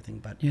COVID and everything,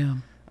 but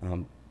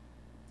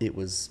it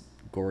was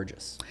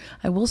gorgeous.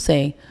 I will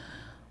say,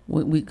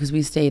 because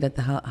we stayed at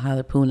the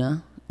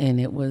Halipuna, and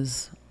it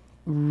was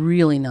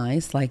really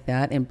nice like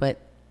that. But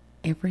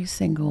every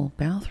single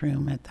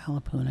bathroom at the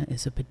Halipuna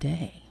is a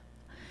bidet.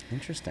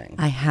 Interesting.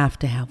 I have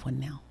to have one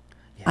now.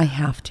 Yeah. I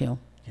have to.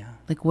 Yeah.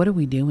 Like, what are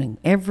we doing?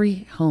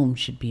 Every home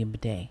should be a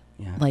bidet.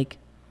 Yeah. Like,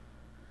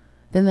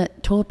 then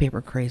that toilet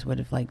paper craze would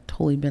have like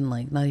totally been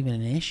like not even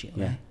an issue.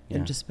 Yeah. Right? Yeah.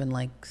 It'd just been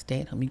like,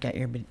 stay at home. You got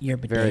your bidet.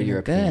 Very you're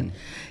European. good.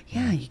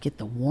 Yeah. You get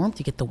the warmth.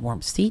 You get the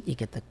warm seat. You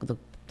get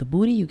the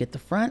booty. You get the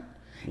front.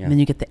 Yeah. And then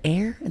you get the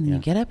air, and then you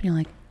get up, and you're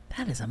like,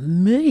 "That is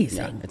amazing."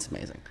 Yeah, it's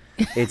amazing.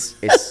 It's.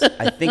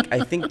 I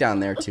think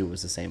down there too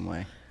was the same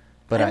way.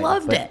 But I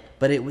loved it.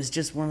 But it was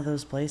just one of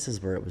those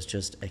places where it was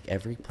just like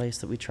every place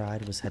that we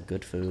tried had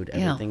good food.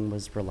 Everything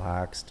was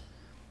relaxed.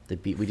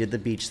 We did the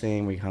beach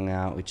thing. We hung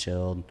out. We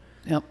chilled.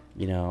 Yep.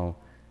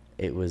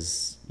 It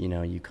was.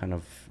 You kind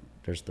of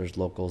there's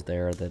locals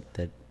there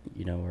that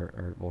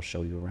or will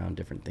show you around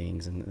different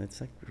things, and it's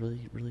like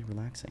really really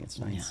relaxing. It's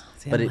nice.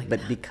 Yeah. See,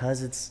 but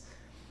because it's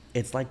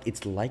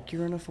like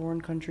you're in a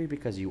foreign country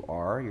because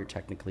you're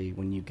technically,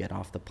 when you get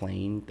off the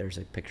plane, there's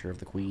a picture of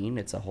the Queen.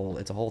 It's a whole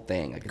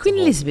thing. Like Queen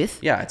Elizabeth.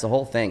 Yeah, it's a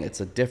whole thing.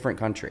 It's a different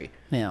country.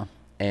 Yeah.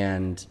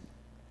 And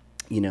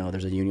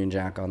there's a Union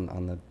Jack on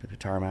the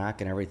tarmac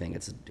and everything.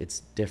 It's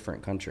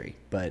different country.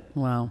 But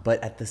wow.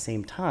 But at the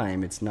same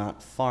time, it's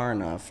not far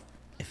enough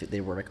if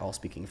they were like all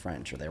speaking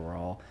French, or they were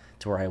all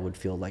to where I would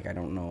feel like I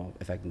don't know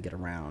if I can get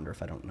around, or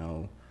if I don't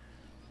know,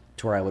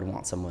 to where I would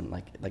want someone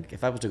like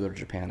if I was to go to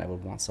Japan, I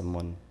would want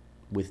someone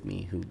with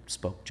me who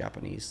spoke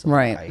Japanese, so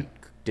right. I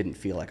didn't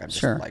feel like I'm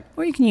just like.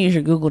 Or you can use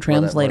your Google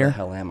Translator. Where the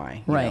hell am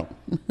I? Right.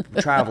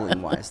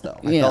 Traveling wise, though,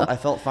 I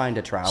felt fine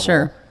to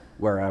travel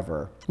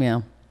wherever.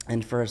 Yeah.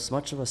 And for as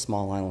much of a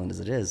small island as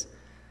it is,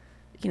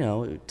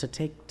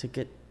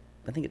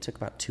 I think it took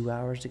about 2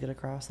 hours to get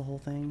across the whole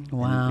thing.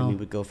 Wow. And we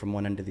would go from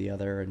one end to the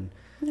other and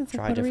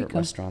try different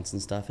restaurants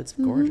and stuff. It's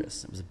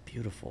gorgeous. It was a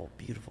beautiful,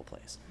 beautiful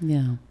place.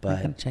 Yeah. But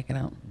I gotta check it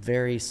out.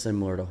 Very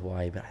similar to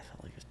Hawaii, but I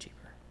felt like it was cheaper.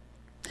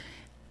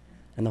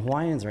 And the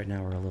Hawaiians right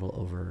now are a little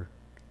over,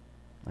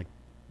 like,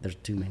 there's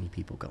too many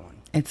people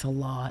going. It's a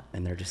lot.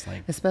 And they're just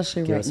like,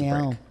 especially right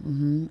now.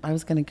 Mm-hmm. I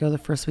was going to go the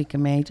first week of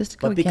May just to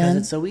go again. But because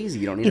it's so easy.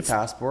 You don't need a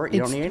passport.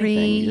 You don't need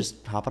anything. You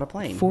just hop on a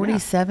plane.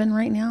 47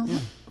 right now. Yeah.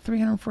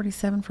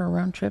 347 for a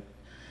round trip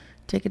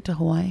ticket to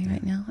Hawaii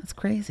right now. It's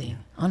crazy.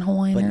 On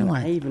Hawaiian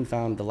Airlines. I even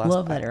found the last.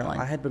 Love that airline.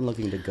 I had been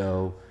looking to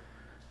go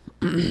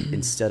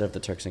instead of the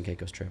Turks and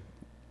Caicos trip,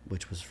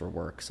 which was for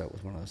work. So it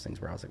was one of those things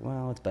where I was like,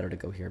 well, it's better to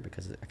go here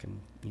because I can,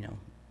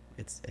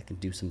 I can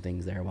do some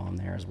things there while I'm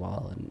there as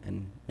well,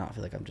 and not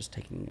feel like I'm just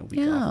taking a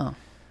week off.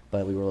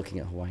 But we were looking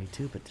at Hawaii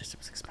too, but it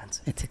was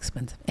expensive. It's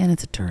expensive, and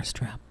it's a tourist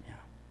trap. Yeah,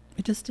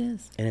 it just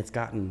is. And it's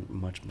gotten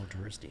much more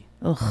touristy.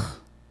 Ugh.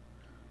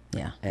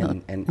 Yeah.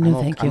 And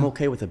I'm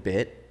okay with a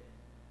bit.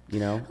 A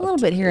little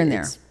bit here and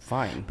there. It's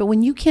fine. But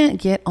when you can't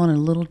get on a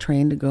little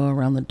train to go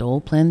around the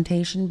Dole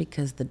Plantation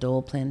because the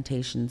Dole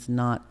Plantation's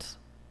not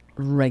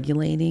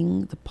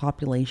regulating the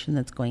population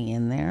that's going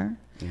in there,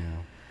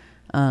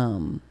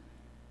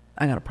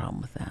 I got a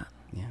problem with that.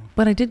 Yeah.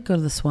 But I did go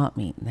to the swap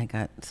meet, and I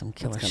got some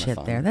killer shit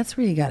fun. there. That's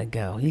where you got to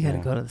go. You got to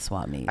go to the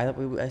swap meet.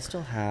 I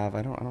still have.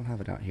 I don't have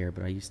it out here,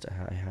 but I used to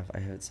have. I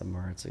have it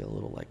somewhere. It's like a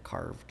little like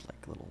carved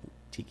like little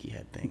tiki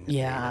head thing.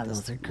 Yeah,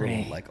 those are great.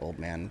 Little, like old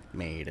man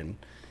made, and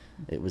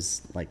it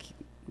was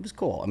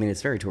cool. I mean,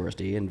 it's very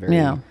touristy and very.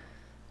 Yeah.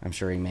 I'm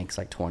sure he makes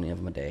like 20 of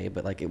them a day,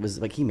 but like it was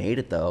like he made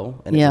it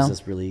though, and it was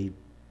this really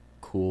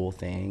cool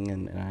thing,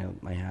 and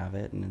I have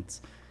it, and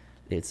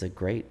it's a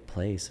great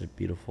place, a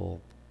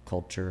beautiful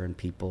culture and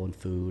people and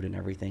food and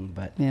everything,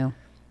 but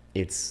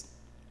it's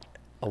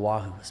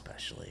Oahu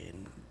especially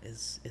and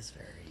is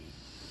very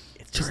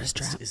tourist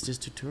trap. It's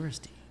just too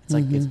touristy. It's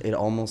like it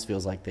almost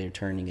feels like they're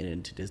turning it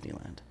into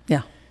Disneyland.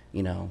 Yeah,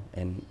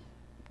 and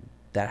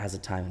that has a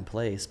time and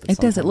place. But it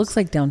does. It looks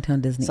like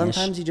downtown Disney.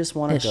 Sometimes you just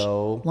want to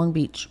go Long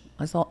Beach.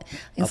 I saw up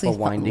a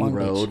winding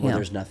road where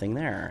there's nothing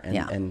there,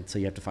 and so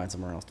you have to find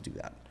somewhere else to do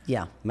that.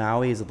 Yeah,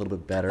 Maui is a little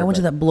bit better. I went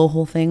to that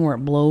blowhole thing where it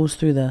blows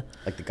through the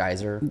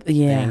geyser.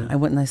 Yeah, thing. I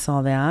went and I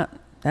saw that.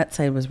 That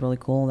side was really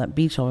cool. That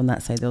beach over on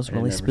that side, that was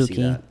really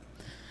spooky.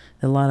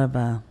 A lot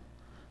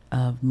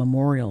of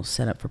memorials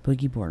set up for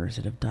boogie boarders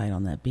that have died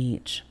on that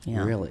beach.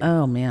 Yeah. Really?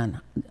 Oh man,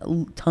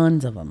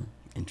 tons of them.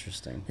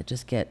 Interesting. That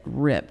just get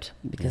ripped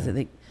because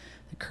the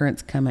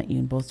currents come at you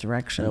in both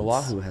directions. And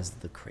Oahu has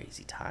the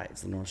crazy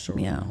tides, the North Shore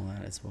and all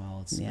that as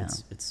well.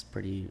 It's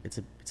pretty.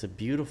 It's a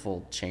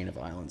beautiful chain of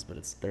islands,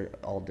 but they're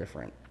all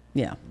different.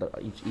 Yeah.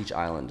 But each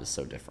island is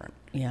so different.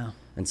 Yeah.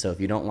 And so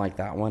if you don't like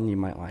that one, you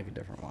might like a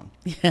different one.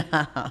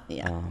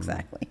 Yeah.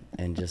 Exactly.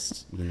 And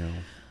just you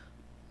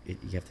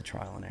have to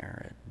trial and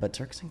error it. But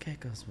Turks and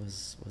Caicos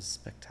was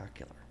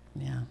spectacular.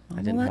 Yeah.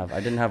 I didn't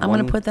have. I'm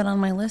going to put that on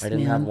my list. I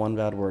didn't have one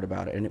bad word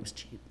about it, and it was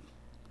cheap.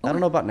 I don't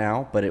know about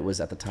now, but it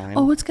was at the time.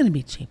 Oh, it's going to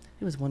be cheap.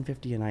 It was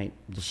 $150 a night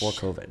before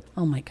COVID.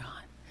 Oh my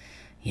God.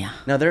 Yeah.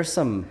 Now there's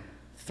some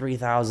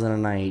 $3,000 a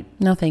night.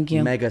 No, thank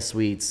you. Mega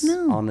suites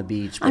on the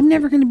beach. I'm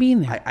never going to be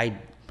in there.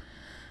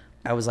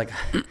 I was like,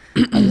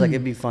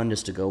 it'd be fun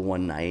just to go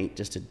one night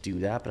just to do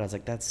that, but I was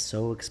like, that's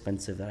so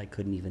expensive that I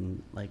couldn't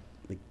even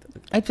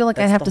I feel like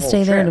I have to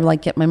stay there to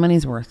get my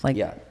money's worth.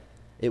 Yeah.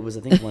 It was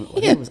I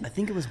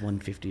think it was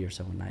 $150 or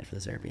so a night for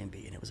this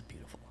Airbnb, and it was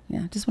beautiful.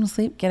 Yeah, just want to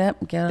sleep, get up.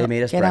 They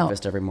made us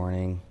breakfast every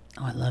morning.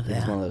 Oh, I love that. It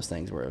was one of those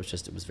things where it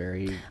was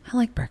very I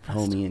like breakfast.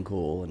 Homey and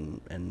cool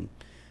and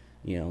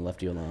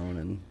left you alone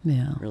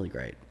and really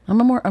great. I'm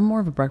more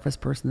of a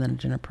breakfast person than a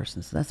dinner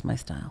person, so that's my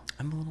style.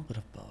 I'm a little bit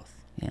of both.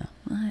 Yeah.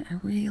 I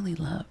really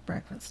love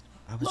breakfast.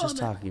 I was just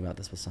talking about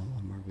this with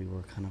someone where we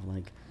were kind of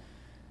like,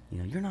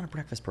 you're not a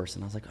breakfast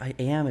person. I was like, I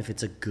am if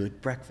it's a good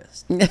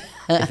breakfast.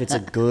 If it's a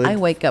good I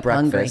wake up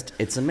breakfast, hungry.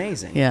 It's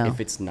amazing. Yeah. If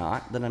it's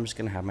not, then I'm just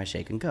going to have my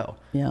shake and go.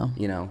 Yeah.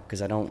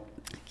 Because I can't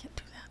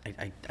do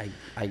that.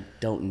 I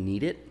don't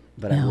need it,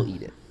 but I will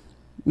eat it.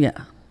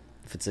 Yeah.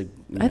 If it's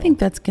I think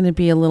that's going to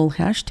be a little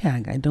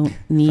hashtag. I don't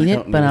need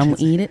it, but I'll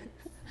eat it.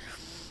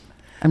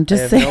 I'm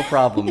just saying. I have no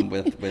problem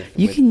with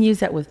you can use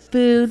that with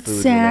food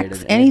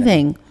sex,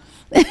 anything.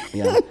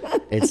 Yeah.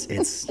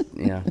 It's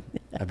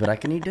but I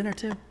can eat dinner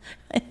too.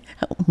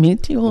 Me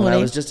too. When I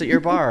was just at your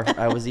bar,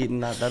 I was eating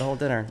that whole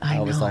dinner.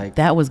 I was like,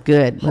 that was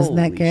good. Wasn't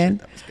that good? Shit,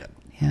 that was good.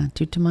 Yeah,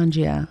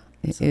 Tutamangia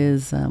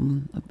is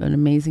an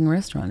amazing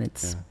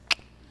restaurant.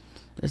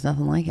 There's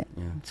nothing like it.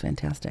 Yeah. It's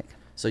fantastic.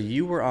 So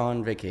you were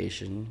on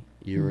vacation.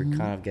 You were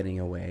kind of getting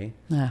away.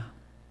 Yeah.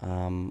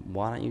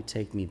 Why don't you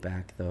take me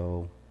back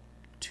though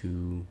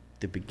to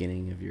the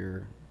beginning of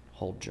your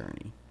whole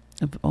journey?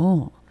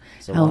 Oh.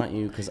 So why don't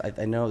you? Because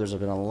I know there's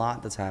been a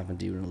lot that's happened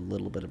to you in a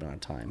little bit amount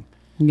of time.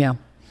 Yeah.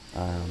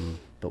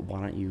 But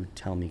why don't you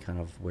tell me kind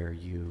of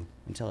and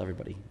tell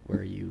everybody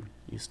where you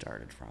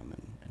started from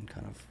and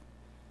kind of,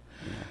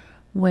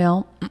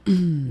 well,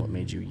 what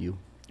made you?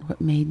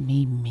 What made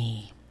me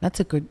me?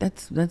 That's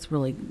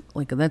really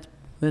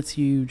that's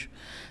huge.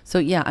 So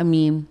yeah, I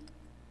mean,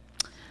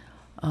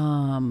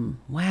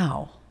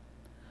 wow,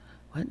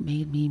 what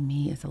made me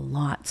me is a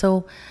lot.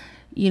 So,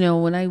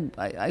 when I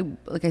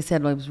like I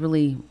said, I was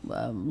really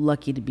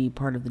lucky to be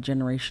part of the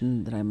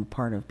generation that I'm a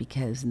part of,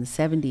 because in the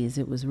 70s,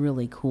 it was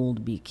really cool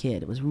to be a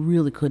kid. It was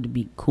really cool to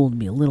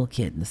be a little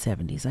kid in the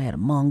 70s. I had a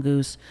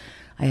mongoose.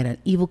 I had an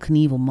Evel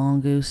Knievel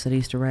mongoose that I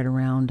used to ride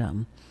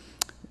around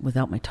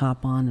without my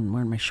top on and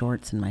wearing my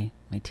shorts and my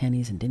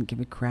tennies and didn't give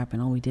a crap.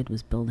 And all we did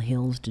was build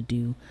hills to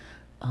do,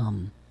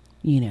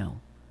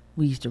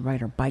 we used to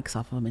ride our bikes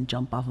off of them and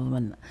jump off of them.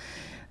 And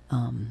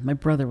my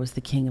brother was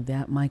the king of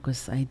that.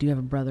 I do have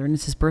a brother, and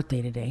it's his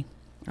birthday today.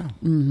 Oh,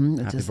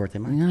 happy birthday,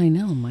 Mike. I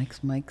know. Mike's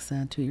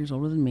 2 years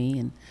older than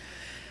me,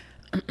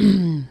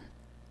 and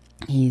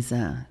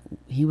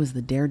he was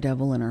the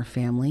daredevil in our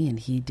family, and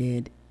he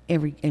did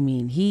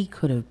he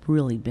could have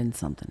really been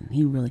something.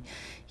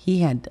 He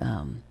had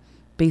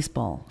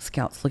baseball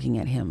scouts looking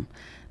at him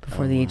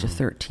before the age of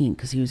 13,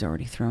 because he was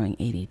already throwing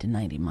 80 to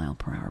 90 mile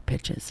per hour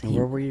pitches. And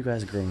where were you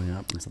guys growing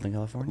up? In Southern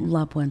California?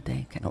 La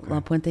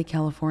Puente,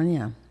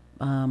 California.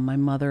 My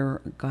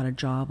mother got a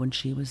job when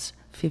she was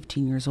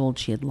 15 years old.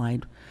 She had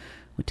lied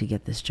to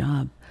get this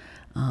job.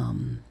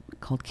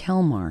 called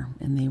Kalmar,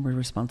 and they were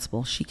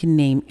responsible. She can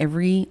name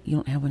you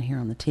don't have one here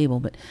on the table,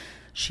 but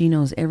she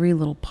knows every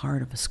little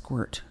part of a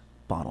squirt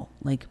bottle,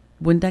 like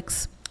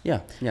Windex.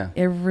 Yeah.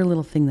 Every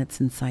little thing that's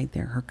inside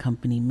there, her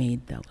company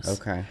made those.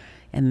 Okay.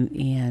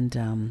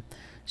 And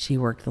she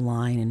worked the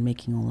line and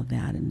making all of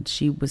that, and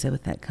she was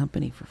with that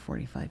company for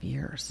 45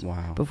 years.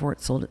 Wow. Before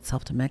it sold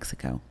itself to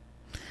Mexico.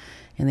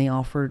 And they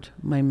offered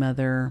my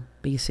mother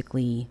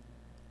basically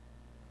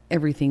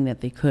everything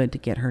that they could to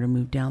get her to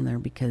move down there,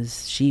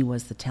 because she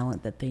was the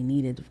talent that they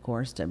needed, of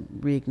course, to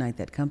reignite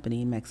that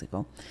company in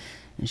Mexico.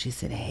 And she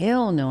said,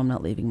 hell no, I'm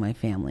not leaving my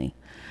family.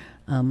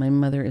 My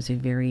mother is a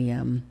very,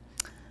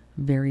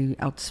 very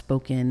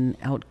outspoken,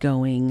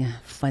 outgoing,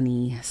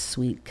 funny,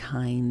 sweet,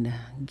 kind,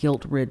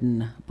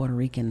 guilt-ridden Puerto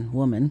Rican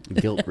woman.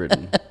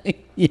 Guilt-ridden.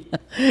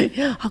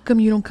 Yeah. How come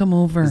you don't come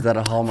over? Is that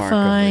a hallmark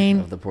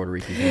of the Puerto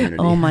Rican community?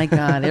 Oh my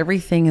God,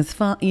 everything is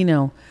fun. You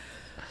know,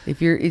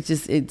 if you're, it's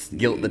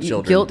guilt the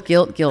children.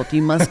 Guilt.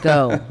 You must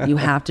go. You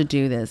have to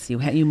do this.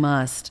 You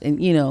must,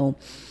 and you know,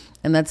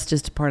 and that's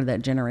just part of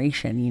that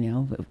generation. You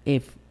know,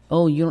 if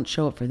you don't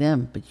show up for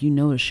them, but you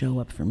know to show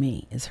up for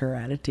me, is her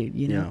attitude.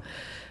 You know. Yeah.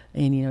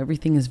 And, you know,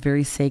 everything is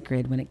very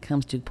sacred when it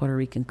comes to Puerto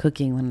Rican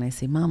cooking. When I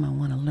say, Mom, I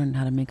want to learn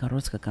how to make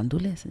arroz con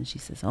gandules. And she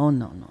says, oh,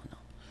 no.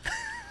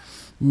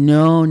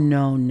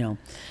 No.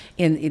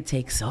 And it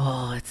takes,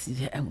 Mom,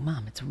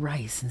 it's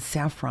rice and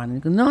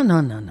saffron. And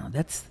no.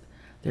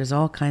 There's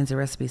all kinds of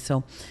recipes.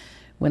 So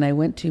when I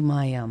went to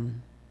my,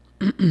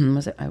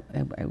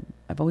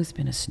 I've always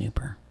been a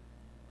snooper.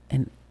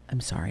 And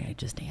I'm sorry, I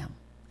just am.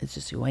 It's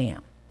just who I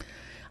am.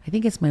 I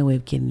think it's my way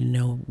of getting to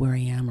know where I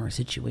am or a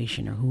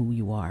situation or who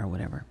you are or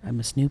whatever. I'm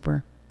a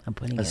snooper. I'm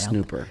putting it out. A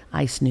snooper.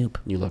 I snoop.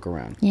 You look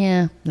around.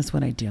 Yeah, that's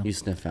what I do. You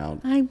sniff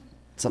out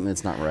something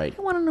that's not right.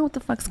 I want to know what the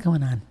fuck's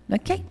going on.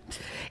 Okay.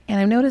 And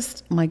I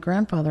noticed my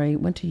grandfather, I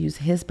went to use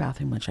his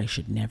bathroom, which I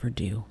should never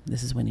do.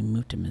 This is when he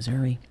moved to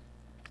Missouri.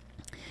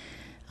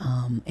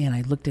 And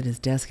I looked at his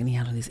desk and he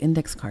had all these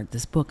index cards,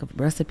 this book of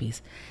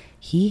recipes.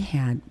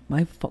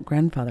 My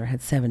grandfather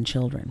had 7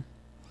 children.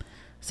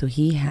 So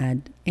he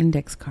had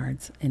index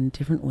cards in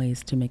different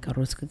ways to make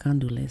arroz con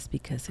gandules,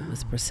 because it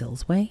was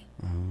Priscilla's way,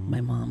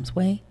 my mom's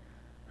way,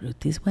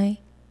 Ruthie's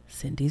way,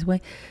 Cindy's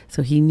way.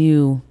 So he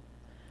knew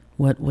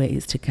what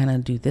ways to kind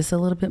of do this a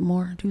little bit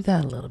more, do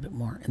that a little bit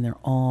more. And they're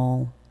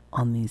all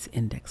on these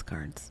index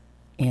cards.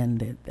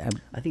 And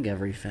I think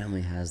every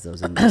family has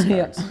those index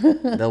cards.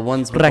 The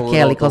ones with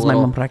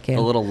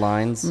the little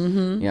lines.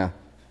 Mm-hmm. Yeah.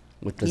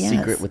 With the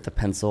secret, with the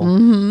pencil.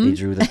 Mm-hmm. They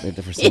drew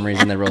for some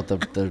reason they wrote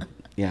the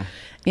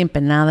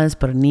empanadas,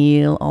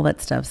 pernil, all that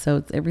stuff.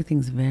 So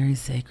everything's very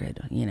sacred,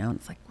 you know.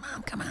 It's like,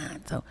 Mom, come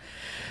on. So,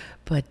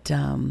 but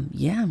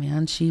yeah,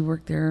 man, she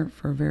worked there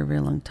for a very, very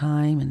long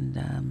time,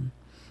 and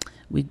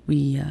we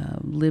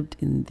lived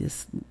in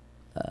this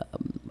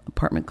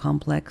apartment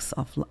complex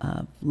off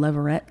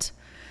Leverett,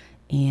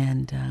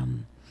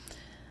 and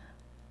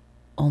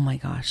oh my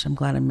gosh, I'm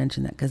glad I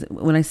mentioned that, because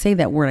when I say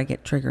that word, I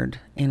get triggered,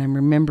 and I'm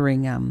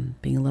remembering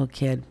being a little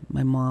kid.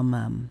 My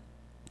mom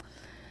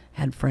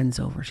had friends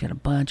over. She had a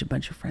bunch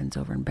of friends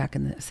over. And back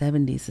in the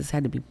 70s, this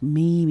had to be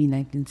maybe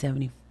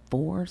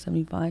 1974,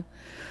 75.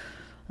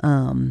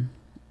 And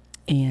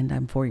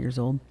I'm 4 years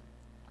old.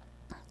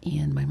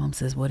 And my mom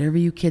says, whatever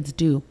you kids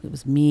do, it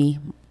was me,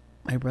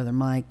 my brother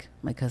Mike,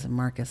 my cousin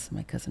Marcus, and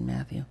my cousin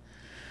Matthew.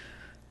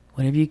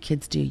 Whatever you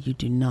kids do, you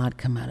do not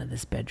come out of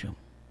this bedroom.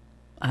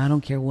 I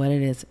don't care what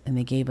it is. And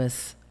they gave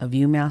us a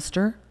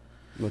Viewmaster.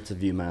 What's a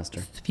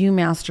Viewmaster?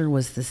 Viewmaster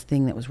was this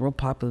thing that was real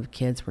popular with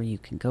kids, where you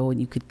can go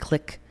and you could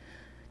click.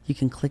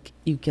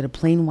 You get a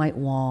plain white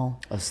wall.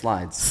 Of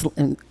slides.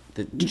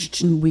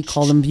 We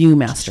call them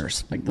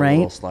Viewmasters, like the right?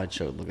 little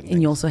slideshow looking things.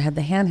 And you also had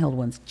the handheld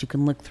ones that you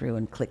can look through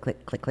and click.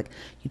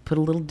 You'd put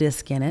a little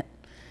disc in it,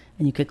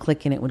 and you could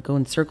click, and it would go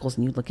in circles,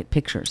 and you'd look at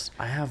pictures.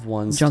 I have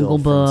one Jungle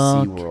still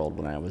Book. from SeaWorld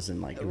when I was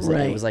in it was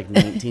like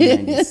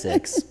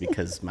 1996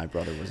 because my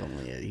brother was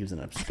he was in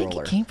a stroller. I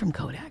think it came from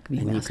Kodak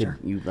Viewmaster.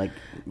 And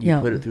you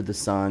put it through the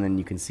sun and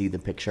you can see the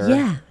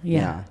picture.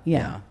 Yeah.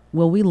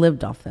 Well, we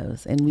lived off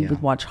those, and we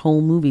would watch whole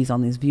movies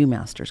on these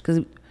Viewmasters, because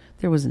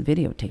there wasn't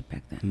videotape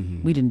back then.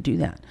 Mm-hmm. We didn't do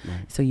that.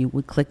 Right. So you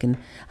would click and,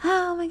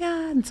 oh my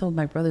God. And so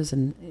my brothers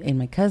and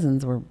my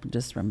cousins were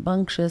just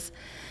rambunctious.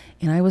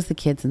 And I was the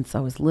kid since I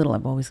was little.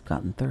 I've always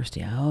gotten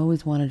thirsty. I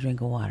always want a drink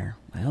of water.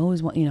 I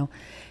always want, and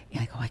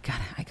I go, I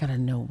gotta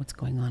know what's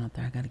going on out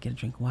there. I gotta get a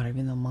drink of water,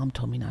 even though Mom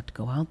told me not to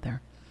go out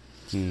there.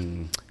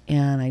 And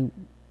I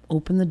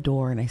opened the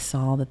door and I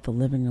saw that the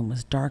living room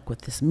was dark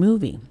with this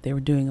movie. They were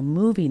doing a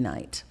movie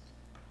night.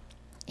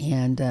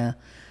 And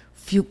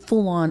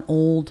full on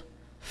old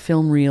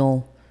film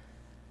reel,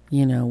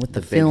 with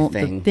the film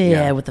thing.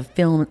 With the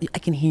film. I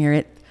can hear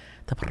it.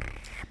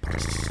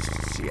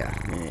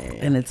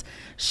 And it's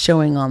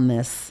showing on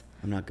this.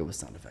 I'm not good with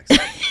sound effects.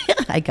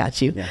 I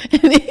got you. Yeah.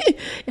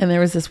 And there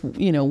was this,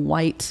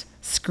 white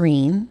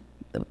screen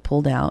that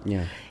pulled out.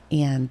 Yeah.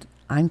 And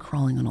I'm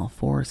crawling on all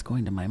fours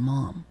going to my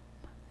mom,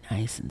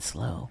 nice and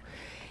slow.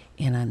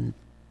 And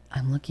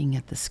I'm looking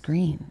at the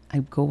screen. I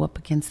go up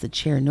against the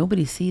chair.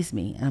 Nobody sees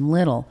me. I'm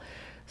little.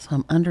 So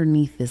I'm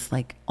underneath this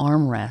like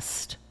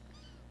armrest,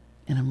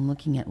 and I'm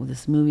looking at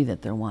this movie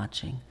that they're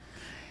watching.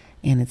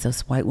 And it's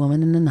this white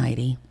woman in a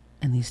nightie,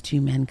 and these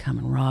two men come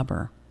and rob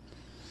her.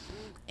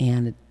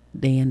 And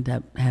they end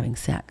up having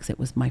sex. It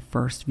was my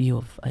first view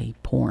of a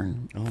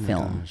porn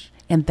film. Gosh.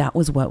 And that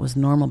was what was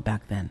normal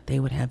back then. They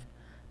would have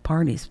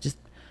parties, just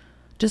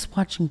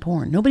watching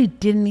porn. Nobody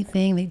did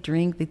anything. They'd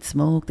drink, they'd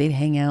smoke, they'd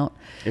hang out.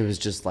 It was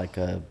just like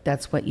a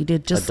That's what you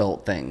did. Just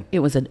adult thing.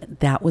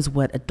 That was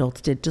what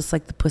adults did, just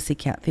like the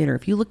Pussycat Theater.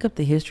 If you look up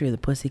the history of the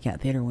Pussycat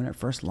Theater when it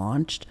first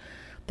launched,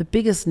 the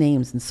biggest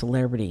names in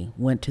celebrity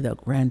went to the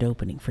grand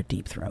opening for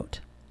Deep Throat.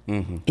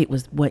 Mm-hmm. It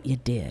was what you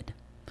did.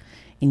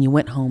 And you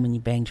went home and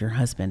you banged your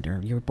husband or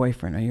your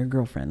boyfriend or your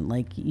girlfriend.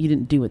 Like, you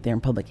didn't do it there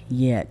in public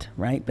yet,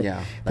 right? But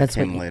yeah, that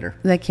came later.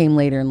 That came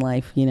later in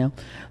life, you know.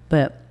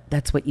 But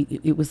that's what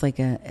it was like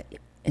an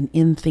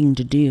in thing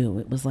to do.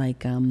 It was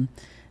like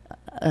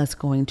us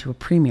going to a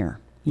premiere.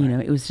 You know,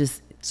 it was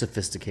just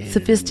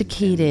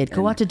sophisticated. And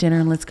go out to dinner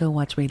and let's go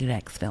watch rated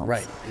X films.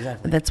 Right,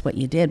 exactly. That's what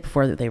you did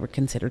before they were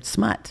considered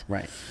smut.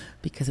 Right.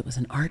 Because it was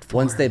an art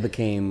form. Once they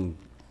became,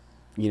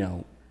 you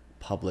know,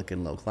 public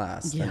and low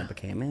class, then it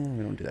became,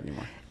 we don't do that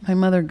anymore. My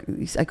mother,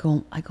 I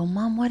go,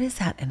 Mom, what is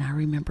that? And I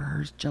remember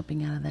her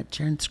jumping out of that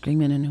chair and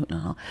screaming and hooting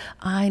and hollering.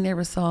 I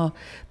never saw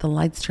the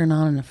lights turn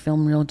on and a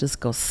film reel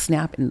just go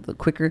snap and the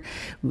quicker.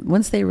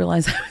 Once they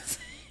realized I was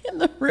in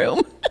the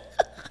room,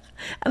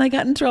 and I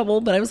got in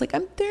trouble, but I was like,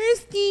 I'm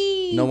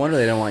thirsty. No wonder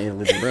they don't want you to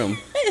leave the room.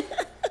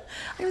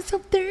 I was so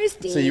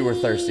thirsty. So you were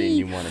thirsty and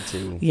you wanted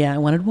to. Yeah, I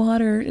wanted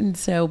water. And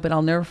so, but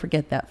I'll never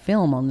forget that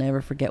film. I'll never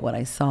forget what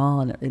I saw.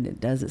 And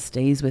it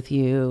stays with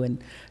you.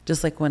 And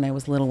just like when I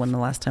was little, when the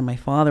last time my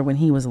father, when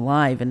he was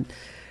alive, and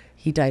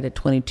he died at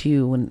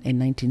 22 in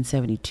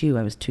 1972,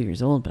 I was 2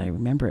 years old, but I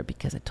remember it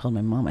because I told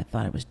my mom I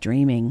thought I was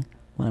dreaming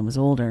when I was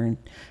older. And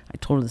I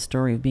told her the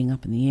story of being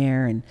up in the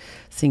air and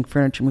seeing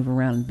furniture move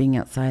around and being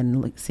outside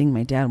and seeing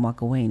my dad walk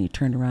away. And he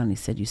turned around and he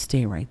said, "You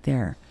stay right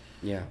there.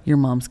 Yeah. Your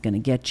mom's going to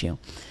get you."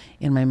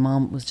 And my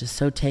mom was just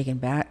so taken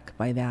back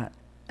by that.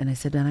 And I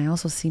said, and I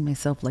also see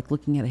myself like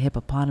looking at a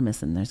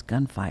hippopotamus and there's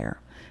gunfire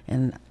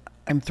and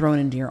I'm thrown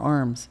into your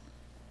arms.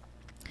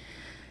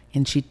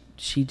 And she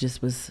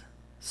just was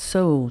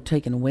so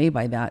taken away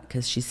by that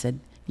because she said,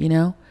 you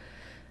know,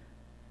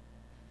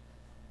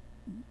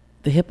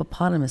 the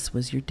hippopotamus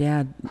was your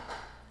dad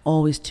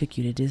always took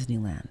you to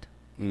Disneyland.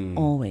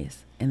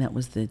 Always. And that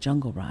was the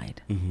jungle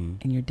ride. Mm-hmm.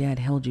 And your dad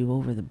held you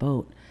over the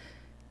boat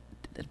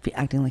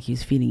acting like he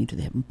was feeding you to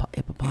the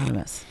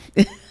hippopotamus.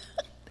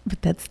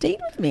 But that stayed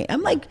with me.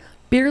 I'm like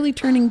barely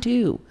turning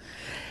 2.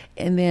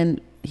 And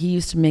then he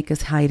used to make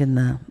us hide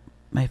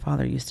my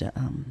father used to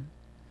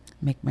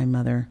make my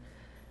mother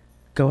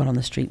go out on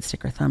the street and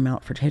stick her thumb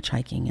out for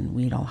hitchhiking, and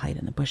we'd all hide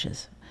in the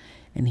bushes.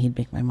 And he'd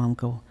make my mom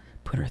go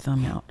put her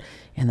thumb out,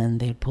 and then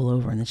they'd pull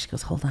over, and then she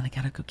goes, "Hold on, I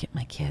gotta go get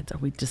my kids," or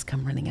we'd just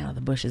come running out of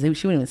the bushes.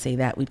 She wouldn't even say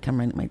that.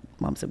 My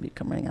mom said we'd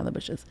come running out of the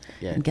bushes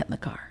and get in the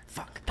car.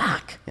 Fuck.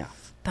 Yeah.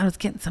 Thought I was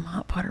getting some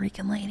hot Puerto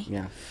Rican lady.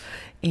 Yeah.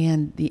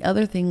 And the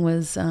other thing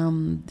was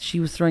she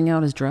was throwing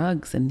out his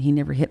drugs, and he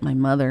never hit my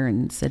mother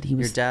and said he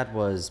was... Your dad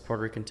was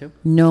Puerto Rican too?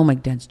 No, my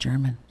dad's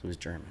German. He was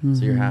German. Mm-hmm.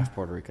 So you're half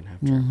Puerto Rican,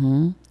 half German.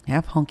 Mm-hmm.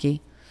 Half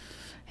honky.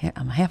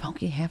 I'm half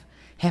honky, half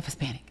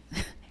Hispanic.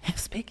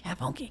 Half Spig, half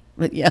honky.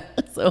 But yeah,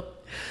 so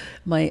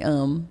my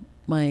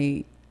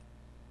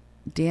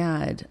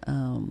dad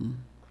and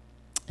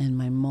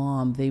my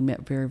mom, they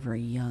met very,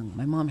 very young.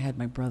 My mom had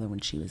my brother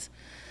when she was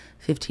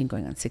 15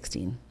 going on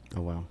 16.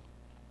 Oh, wow.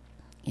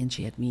 And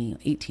she had me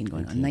 18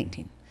 going on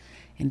 19.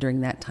 And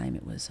during that time,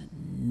 it was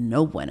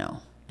no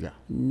bueno. Yeah.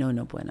 No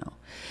bueno.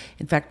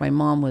 In fact, my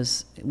mom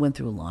went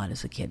through a lot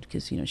as a kid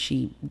because, you know,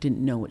 she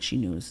didn't know what she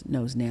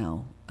knows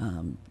now.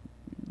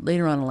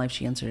 Later on in life,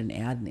 she answered an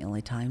ad in the LA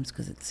Times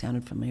because it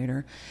sounded familiar to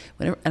her.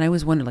 Whatever. And I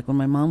always wondered, like, when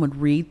my mom would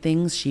read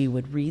things, she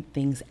would read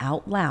things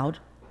out loud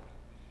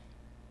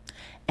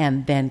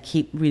and then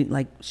keep reading,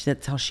 like,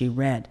 that's how she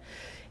read.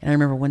 And I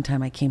remember one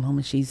time I came home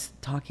and she's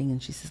talking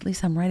and she says,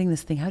 "Lisa, I'm writing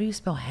this thing. How do you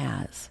spell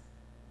has?"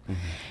 Mm-hmm.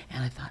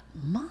 And I thought,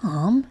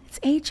 Mom, it's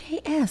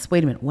H-A-S.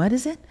 Wait a minute, what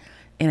is it?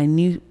 And I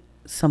knew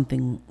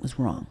something was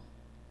wrong.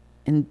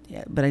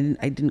 But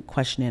I didn't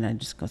question it. I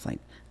just was like,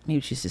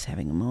 maybe she's just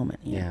having a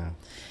moment. You know?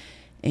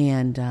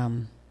 And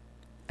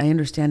I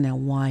understand now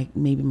why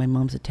maybe my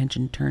mom's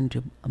attention turned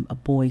to a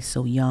boy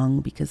so young,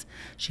 because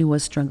she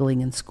was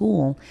struggling in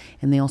school,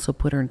 and they also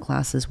put her in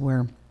classes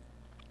where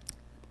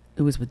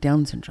it was with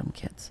Down syndrome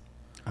kids.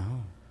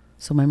 Oh.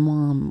 So my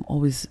mom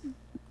always,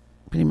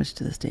 pretty much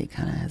to this day,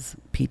 kind of has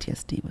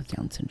PTSD with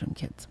Down syndrome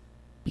kids.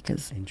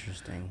 Because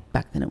interesting.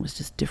 Back then it was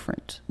just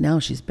different. Now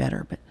she's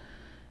better, but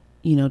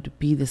you know, to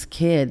be this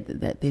kid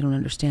that they don't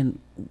understand,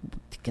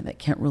 that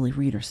can't really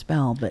read or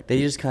spell, but they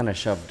just kind of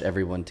shoved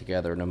everyone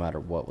together, no matter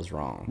what was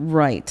wrong.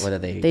 Right. Whether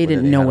they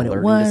didn't know what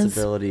it was,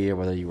 disability, or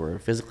whether you were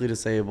physically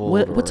disabled.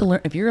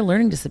 If you're a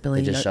learning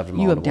disability, they just shoved them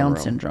you all have Down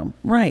syndrome,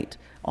 right?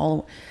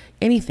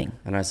 Anything.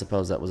 And I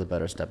suppose that was a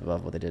better step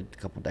above what they did a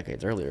couple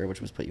decades earlier,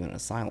 which was put you in an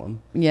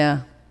asylum.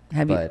 Yeah.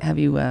 Have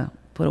you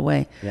put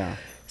away? Yeah.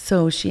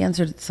 So she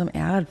answered some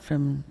ad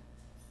from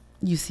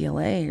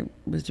UCLA,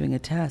 was doing a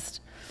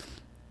test.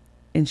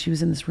 And she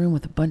was in this room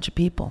with a bunch of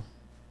people.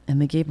 And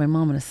they gave my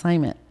mom an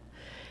assignment.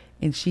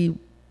 And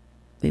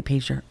they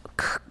paged her,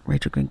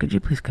 Rachel Green, could you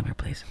please come here,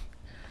 please?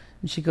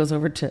 And she goes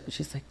over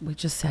she's like, we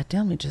just sat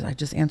down. I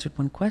just answered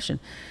one question.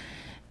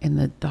 And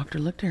the doctor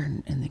looked at her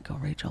and they go,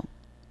 Rachel.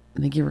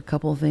 And they gave her a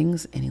couple of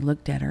things. And he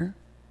looked at her.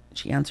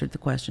 She answered the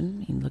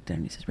question. He looked at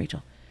her and he says,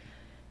 Rachel,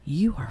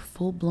 you are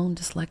full-blown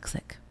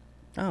dyslexic.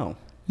 Oh.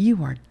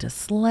 You are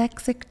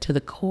dyslexic to the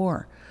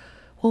core.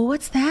 Well,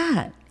 what's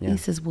that? Yeah. He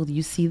says, well,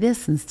 you see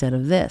this instead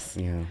of this.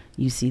 Yeah.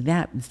 You see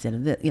that instead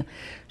of this. Yeah.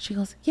 She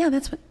goes, yeah,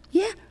 that's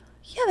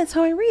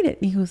how I read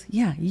it. And he goes,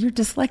 yeah, you're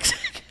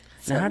dyslexic.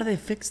 So how do they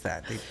fix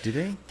that? Do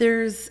they?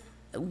 There's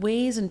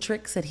ways and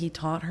tricks that he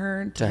taught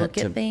her to look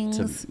at things.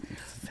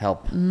 To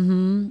help.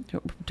 Mm-hmm.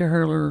 To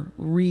her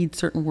read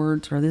certain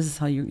words, or this is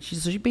how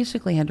so she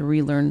basically had to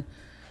relearn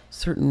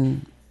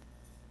certain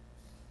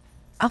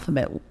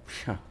alphabet,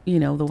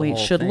 the way it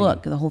should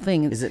look, the whole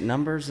thing. Is it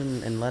numbers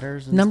and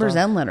letters? Numbers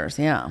and letters,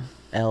 yeah.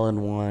 L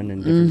and 1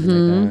 and different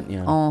things like that.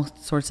 Yeah. All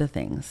sorts of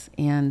things.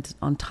 And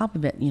on top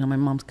of it, my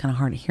mom's kind of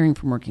hard of hearing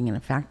from working in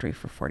a factory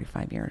for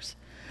 45 years.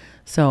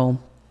 So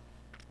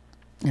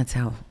that's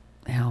how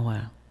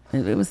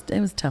it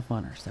was tough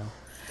on her. So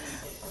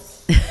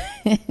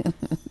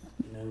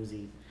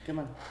nosy. Come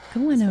on.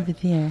 Go on over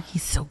there.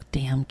 He's so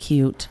damn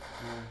cute.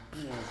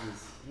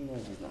 He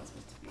knows he's not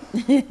supposed to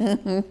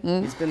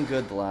be. He's been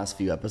good the last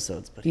few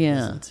episodes, but he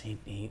doesn't.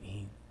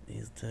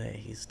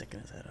 He's sticking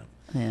his head up.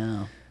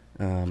 Yeah.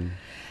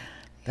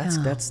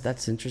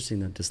 That's interesting.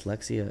 That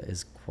dyslexia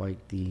is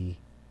quite the.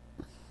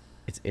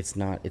 It's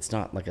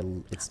not like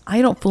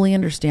I don't fully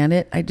understand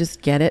it. I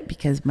just get it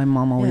because my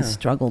mom always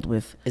struggled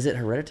with. Is it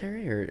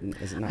hereditary or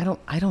is it not?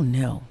 I don't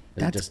know.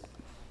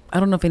 I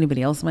don't know if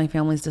anybody else in my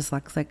family is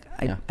dyslexic.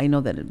 I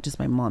know that just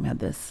my mom had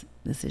this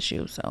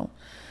issue. So,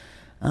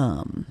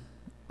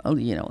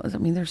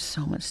 there's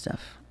so much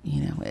stuff.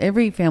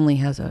 Every family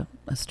has a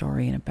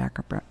story and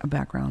a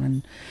background,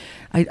 and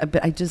I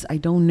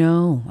don't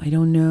know. I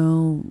don't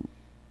know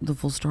the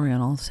full story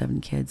on all 7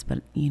 kids,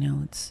 but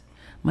it's.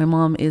 My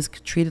mom is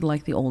treated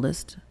like the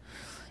oldest.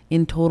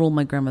 In total,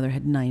 my grandmother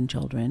had 9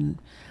 children,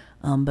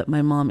 but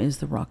my mom is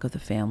the rock of the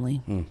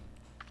family.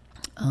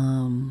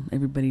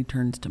 Everybody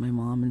turns to my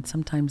mom, and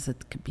sometimes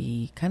it could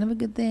be kind of a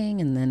good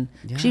thing, and then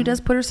she does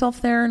put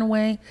herself there in a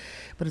way,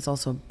 but it's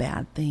also a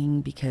bad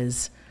thing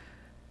because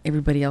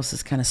everybody else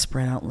is kind of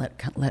spread out.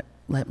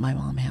 Let my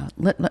mom have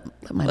let my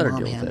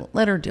mom handle it.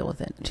 Let her deal with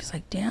it. And she's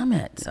like, damn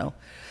it. So,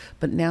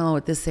 but now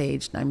at this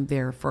age, I'm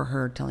there for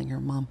her, telling her,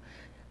 Mom,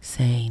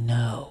 say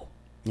no.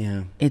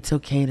 Yeah. It's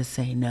okay to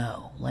say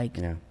no.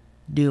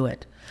 Do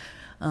it.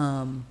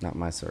 Not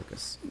my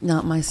circus.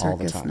 Not my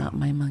circus. Not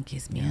my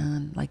monkeys,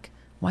 man.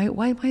 Why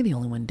am I the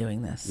only one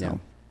doing this?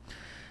 So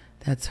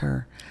that's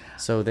her.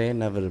 So they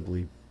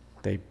inevitably,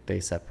 they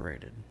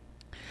separated.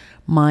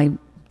 My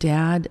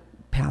dad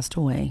passed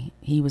away.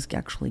 He was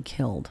actually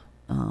killed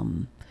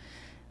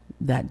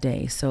that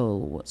day.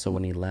 So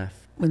when he left.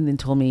 When they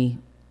told me,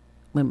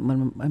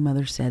 when my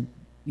mother said,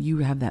 you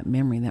have that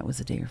memory, that was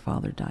the day your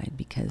father died,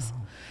 because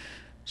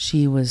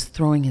she was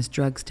throwing his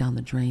drugs down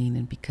the drain,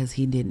 and because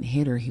he didn't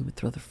hit her, he would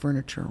throw the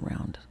furniture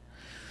around.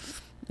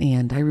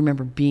 And I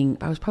remember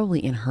I was probably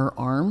in her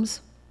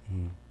arms.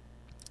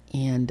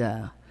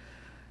 And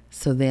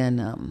so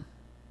then,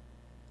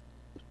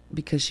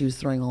 because she was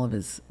throwing all of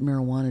his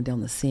marijuana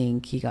down the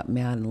sink, he got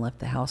mad and left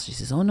the house. She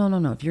says, oh,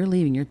 no, if you're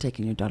leaving, you're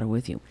taking your daughter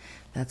with you.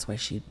 That's why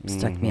she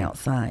stuck me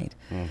outside.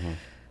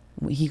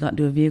 He got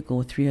into a vehicle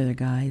with 3 other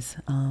guys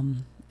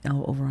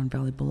over on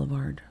Valley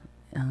Boulevard.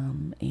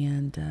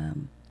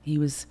 And he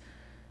was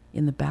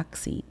in the back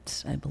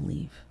seat, I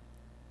believe.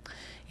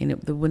 And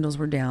the windows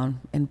were down.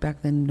 And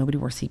back then, nobody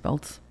wore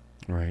seatbelts.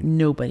 Right.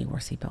 Nobody wore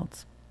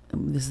seatbelts.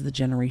 This is the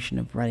generation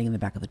of riding in the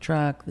back of the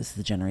truck. This is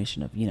the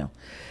generation of,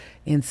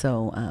 And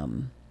so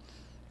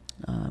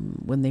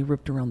when they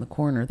ripped around the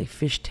corner, they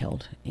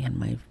fishtailed. And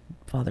my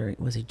father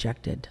was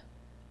ejected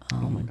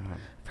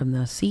from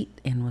the seat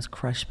and was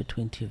crushed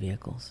between 2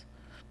 vehicles.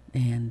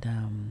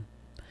 And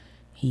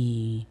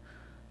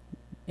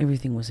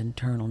everything was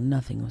internal.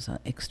 Nothing was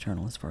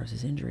external as far as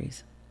his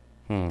injuries.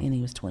 And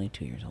he was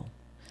 22 years old.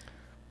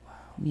 Wow.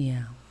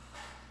 Yeah.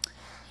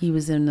 He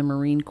was in the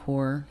Marine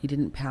Corps. He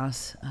didn't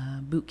pass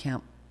boot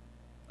camp.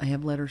 I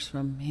have letters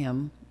from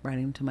him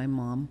writing to my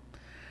mom.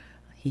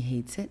 He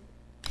hates it.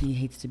 He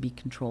hates to be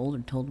controlled or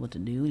told what to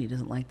do. He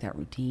doesn't like that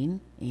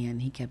routine.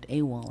 And he kept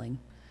AWOLing.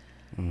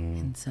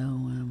 And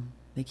so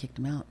they kicked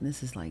him out. And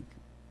this is like...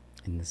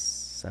 In the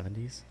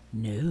 70s?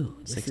 No.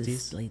 60s?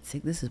 Is late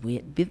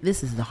 60s.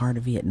 This is the heart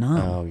of Vietnam.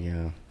 Oh,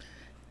 yeah.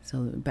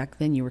 So back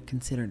then you were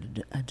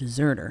considered a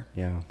deserter.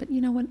 Yeah. But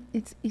you know what?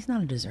 He's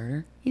not a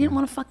deserter. He didn't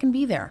want to fucking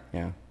be there.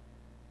 Yeah.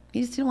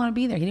 He just didn't want to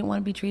be there. He didn't want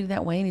to be treated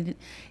that way. And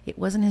it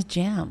wasn't his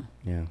jam.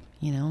 Yeah.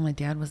 My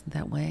dad wasn't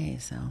that way.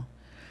 So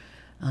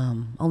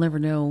I'll never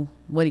know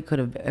what he could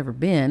have ever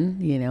been,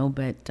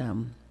 but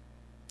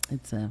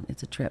it's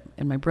a trip.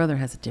 And my brother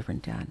has a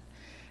different dad.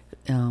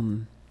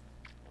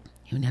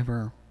 who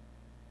never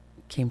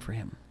came for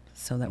him.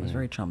 So that was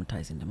very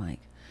traumatizing to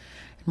Mike.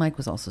 And Mike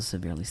was also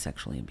severely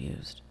sexually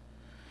abused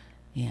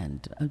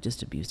and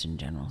just abused in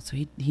general. So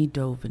he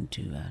dove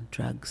into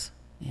drugs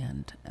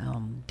and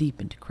deep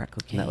into crack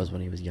cocaine. And that was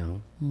when he was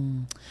young?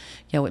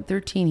 Yeah, at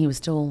 13, he was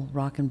still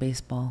rocking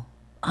baseball.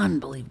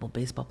 Unbelievable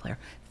baseball player.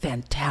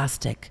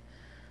 Fantastic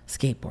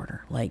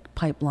skateboarder. Like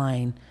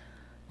pipeline.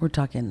 We're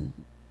talking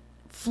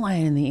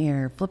flying in the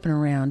air, flipping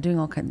around, doing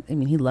all kinds. I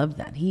mean, he loved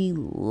that. He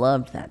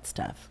loved that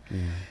stuff.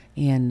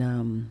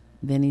 And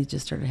then he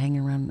just started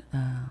hanging around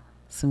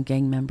some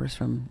gang members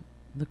from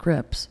the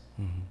Crips.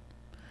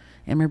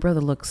 And my brother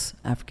looks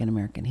African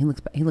American. He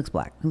looks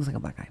black. He looks like a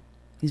black guy.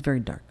 He's very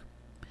dark.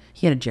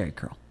 He had a Jerry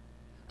curl.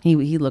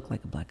 He looked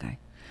like a black guy.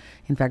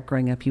 In fact,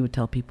 growing up, he would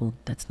tell people,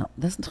 that's not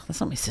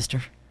my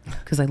sister,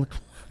 because I look.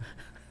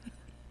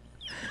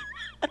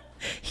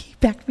 He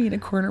backed me in a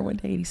corner one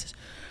day and he says,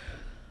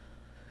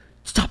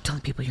 "Stop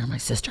telling people you're my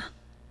sister."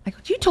 I go,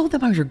 "You told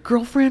them I was your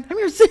girlfriend? I'm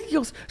your sister." He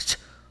goes,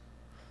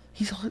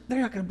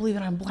 "They're not going to believe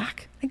that I'm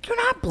black." I go,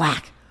 "You're not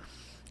black.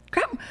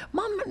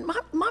 Mom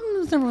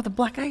was never with a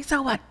black guy.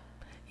 So what?"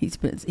 He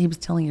was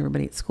telling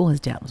everybody at school his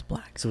dad was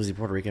black. So was he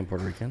Puerto Rican?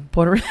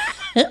 Puerto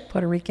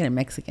Rican and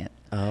Mexican.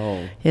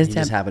 Oh, he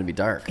just happened to be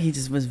dark. He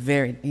just was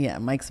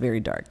Mike's very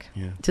dark.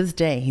 Yeah. To this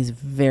day, he's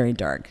very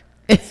dark.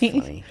 That's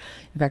funny.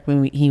 In fact,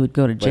 when he would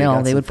go to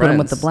jail, they would put him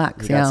with the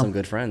blacks. He got some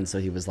good friends, so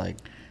he was like,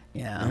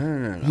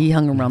 no. He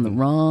hung around the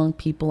wrong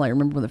people. I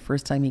remember the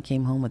first time he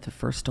came home with the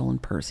first stolen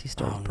purse. He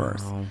stole a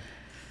purse. No.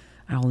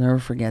 I'll never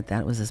forget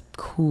that. It was this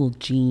cool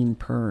jean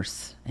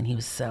purse, and he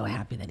was so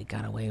happy that he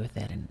got away with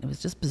it, and it was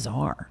just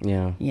bizarre.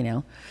 Yeah. You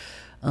know?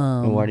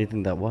 And why do you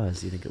think that was?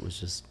 Do you think it was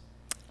just...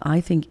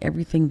 I think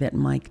everything that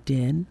Mike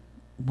did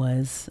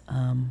was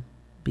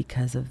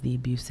because of the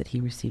abuse that he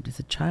received as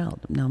a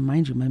child. Now,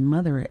 mind you, my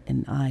mother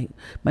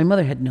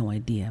had no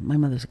idea. My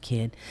mother's a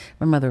kid.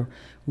 My mother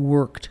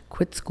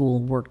quit school,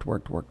 worked.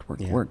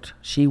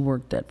 She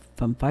worked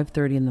from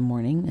 5:30 in the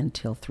morning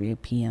until 3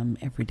 p.m.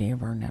 every day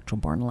of our natural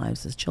born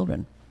lives as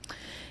children.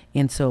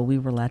 And so we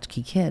were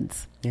latchkey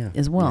kids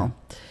as well.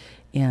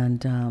 Yeah.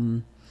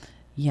 And,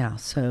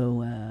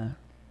 so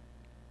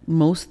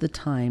most of the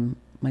time,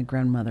 my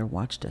grandmother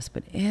watched us,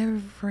 but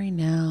every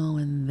now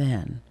and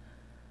then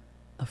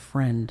a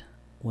friend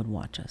would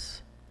watch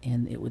us,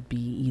 and it would be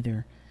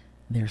either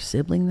their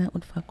sibling that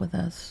would fuck with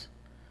us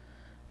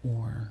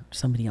or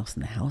somebody else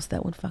in the house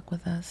that would fuck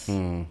with us,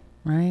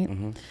 right?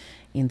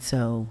 And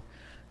so,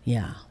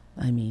 I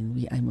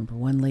remember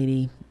one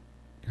lady,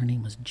 her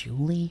name was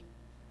Julie,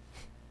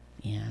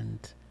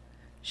 and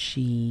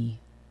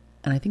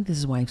I think this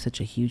is why I have such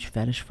a huge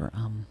fetish for,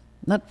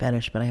 not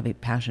fetish, but I have a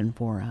passion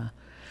for,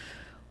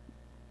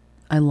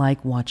 I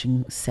like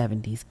watching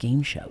 70s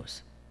game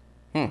shows.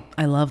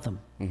 I love them.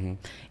 And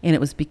it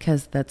was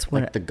because that's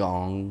what... Like the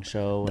Gong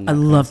Show? And I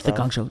loved the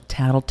Gong Show.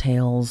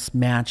 Tattletales,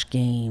 Match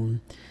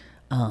Game,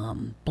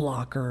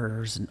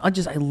 Blockers. And I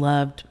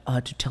loved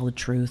To Tell the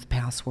Truth,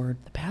 Password.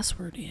 The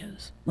password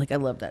is... I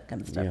love that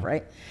kind of stuff,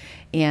 right?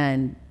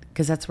 And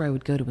because that's where I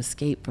would go to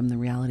escape from the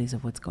realities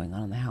of what's going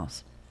on in the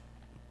house.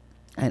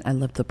 And I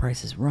loved The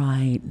Price is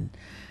Right, and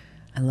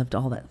I loved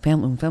all that.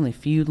 Family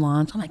Feud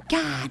launched. Oh my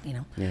God,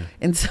 Yeah.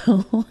 And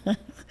so I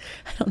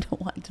don't know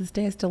why. To this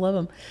day, I still love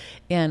them.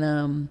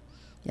 And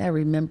I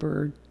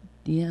remember,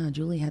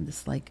 Julie had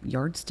this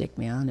yardstick,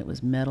 man. It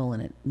was metal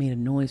and it made a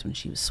noise when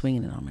she was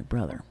swinging it on my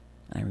brother.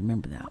 And I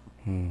remember that.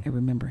 I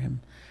remember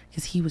him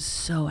because he was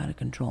so out of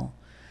control.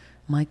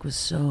 Mike was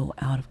so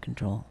out of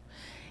control,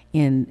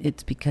 and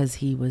it's because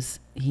he was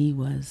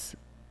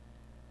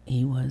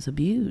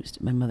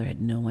abused. My mother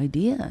had no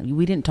idea.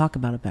 We didn't talk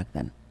about it back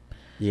then.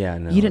 Yeah,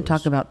 no. You didn't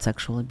talk about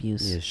sexual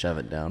abuse. You just shove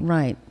it down.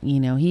 Right. He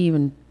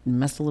even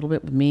messed a little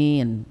bit with me,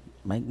 and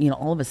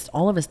all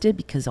of us did,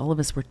 because all of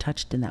us were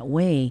touched in that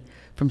way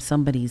from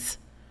somebody's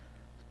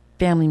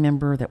family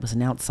member that was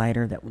an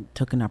outsider that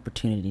took an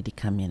opportunity to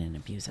come in and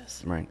abuse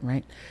us. Right.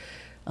 Right.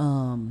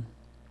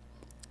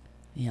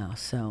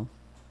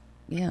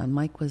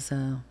 Mike was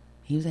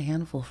he was a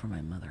handful for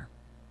my mother.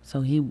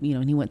 So he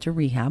went to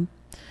rehab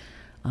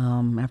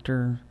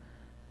after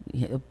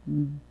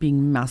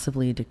being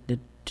massively addicted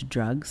to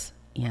drugs,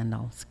 and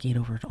I'll skate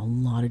over a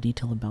lot of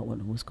detail about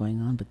what was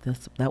going on, but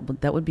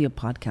that would be a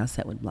podcast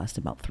that would last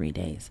about 3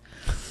 days.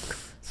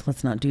 So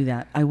let's not do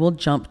that. I will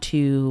jump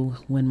to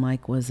when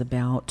Mike was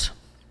about,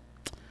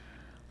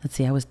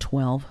 I was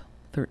 12,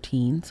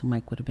 13, so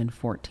Mike would have been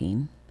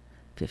 14,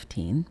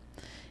 15,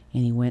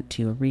 and he went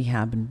to a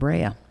rehab in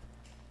Brea,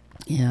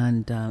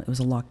 and it was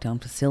a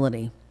lockdown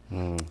facility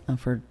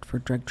for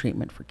drug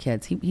treatment for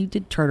kids. He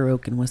did Charter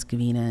Oak and West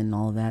Covina and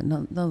all of that.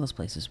 None of those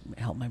places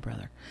helped my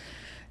brother.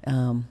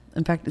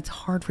 In fact, it's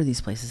hard for these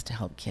places to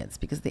help kids,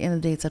 because at the end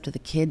of the day, it's up to the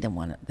kid that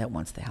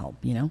wants the help,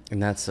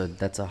 And that's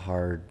a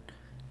hard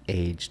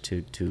age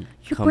to your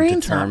come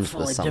brain's to terms not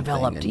fully with something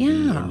developed,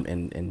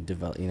 and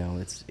develop.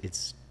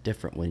 It's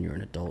different when you're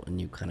an adult and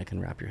you kind of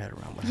can wrap your head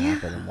around what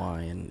happened and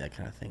why and that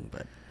kind of thing.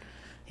 But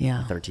a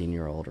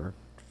 13-year-old or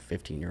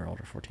 15-year-old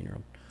or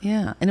 14-year-old.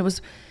 Yeah, and it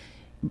was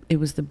it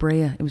was the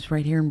Brea. It was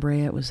right here in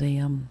Brea. It was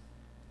a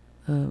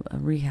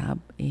rehab,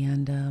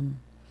 and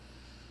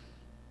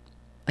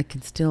I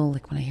can still,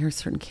 like, when I hear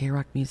certain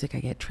K-Rock music, I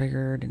get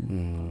triggered,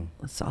 and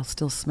I'll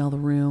still smell the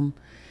room.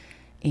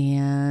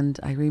 And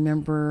I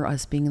remember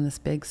us being in this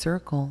big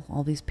circle,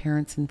 all these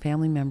parents and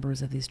family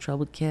members of these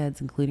troubled kids,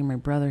 including my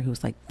brother, who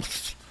was like,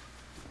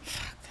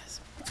 fuck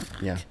this.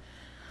 Yeah.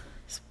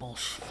 This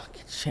bullshit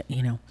fucking shit,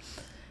 you know.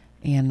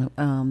 And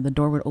the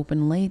door would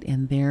open late,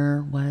 and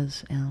there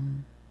was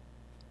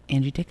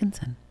Angie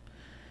Dickinson.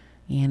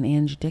 And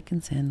Angie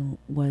Dickinson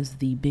was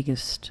the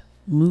biggest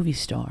movie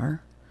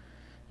star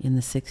in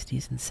the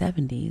 60s and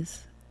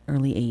 70s,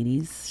 early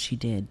 80s. She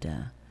did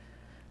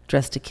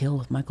Dressed to Kill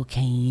with Michael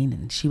Caine,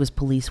 and she was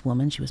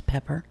policewoman. She was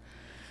Pepper.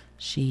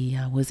 She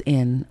was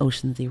in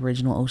the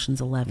original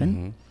Ocean's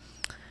 11.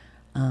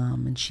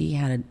 And she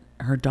had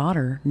her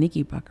daughter,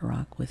 Nikki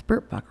Bacharach, with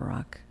Burt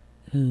Bacharach,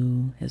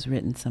 who has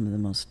written some of the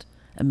most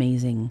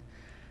amazing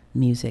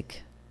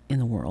music in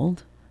the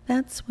world.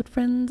 That's what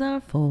friends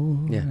are for.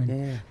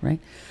 Yeah. Right?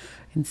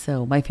 And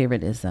so my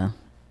favorite is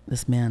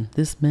this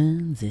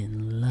man's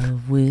in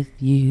love with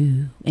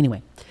you.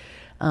 Anyway,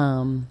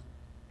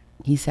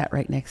 he sat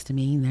right next to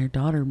me, and their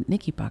daughter,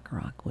 Nikki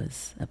Bacharach,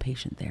 was a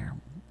patient there.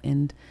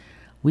 And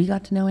we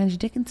got to know Angie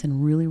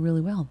Dickinson really,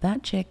 really well.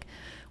 That chick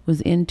was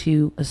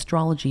into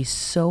astrology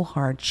so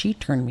hard, she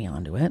turned me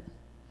onto it.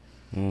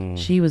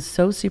 She was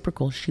so super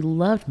cool. She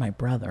loved my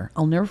brother.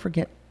 I'll never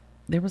forget,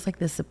 there was like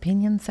this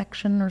opinion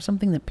section or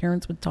something that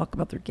parents would talk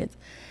about their kids.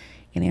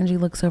 And Angie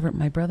looks over at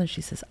my brother.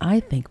 She says,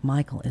 I think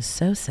Michael is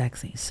so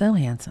sexy, so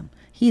handsome.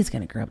 He's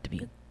going to grow up to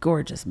be a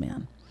gorgeous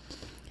man.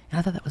 And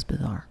I thought that was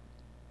bizarre.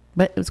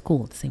 But it was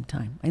cool at the same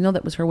time. I know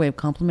that was her way of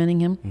complimenting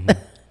him.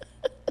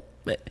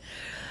 But,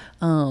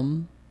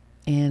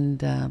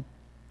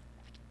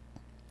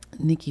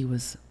 Nikki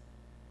was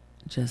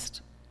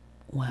just,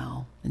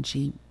 wow.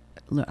 And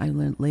I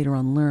later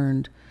on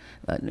learned,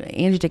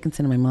 Angie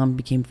Dickinson and my mom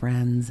became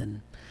friends,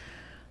 and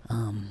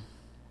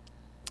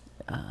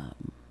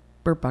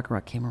Burt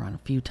Bacharach came around a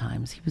few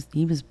times.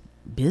 He was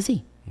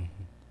busy,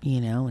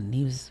 you know, and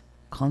he was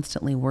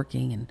constantly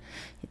working. And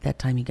at that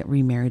time, he got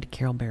remarried to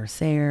Carol Bear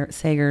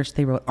Sager.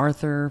 They wrote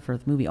Arthur for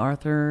the movie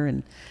Arthur,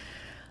 and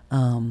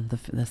the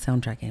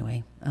soundtrack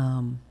anyway.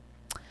 And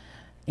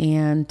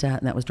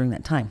that was during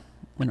that time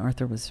when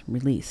Arthur was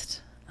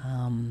released.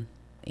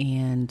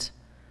 And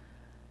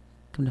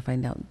come to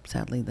find out,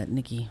 sadly, that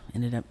Nikki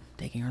ended up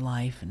taking her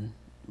life, and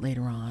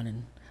later on,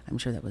 and I'm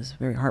sure that was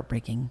very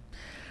heartbreaking.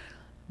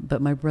 But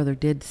my brother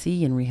did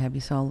see in rehab, he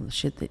saw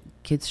shit that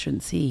kids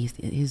shouldn't see.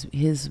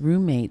 His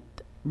roommate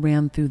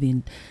ran through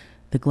the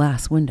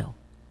glass window.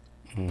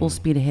 Full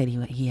speed ahead,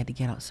 he had to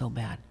get out so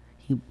bad.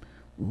 He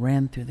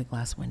ran through the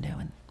glass window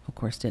and, of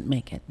course, didn't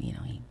make it. You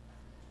know,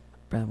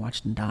 brother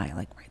watched him die,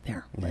 like, right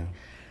there. Yeah. But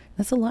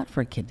that's a lot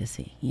for a kid to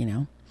see, you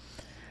know.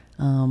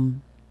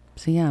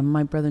 So, yeah,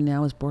 my brother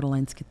now is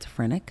borderline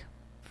schizophrenic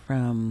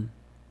from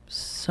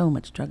so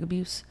much drug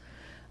abuse,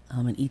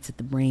 and eats at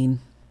the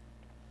brain.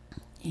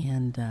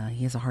 And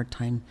he has a hard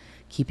time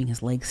keeping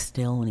his legs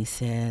still when he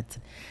sits.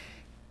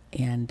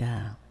 And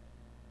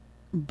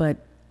but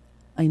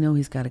I know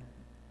he's got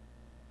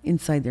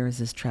inside there is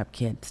this trapped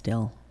kid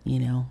still, you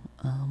know.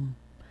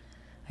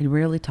 I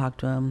rarely talk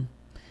to him.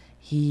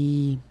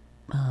 He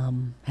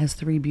has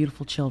 3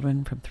 beautiful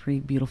children from 3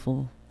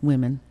 beautiful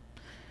women.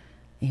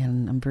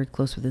 And I'm very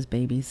close with his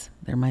babies.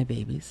 They're my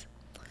babies.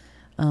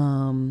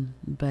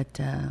 But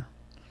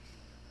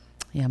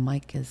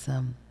Mike is,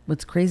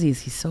 what's crazy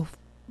is he's so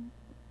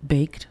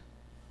baked,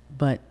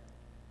 but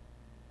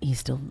he's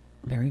still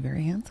very,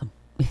 very handsome.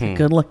 He's a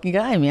good-looking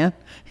guy, man.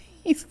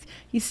 He's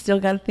still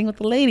got a thing with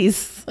the ladies.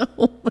 So,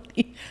 but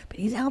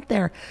he's out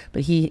there.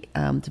 But he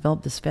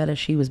developed this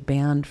fetish. He was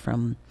banned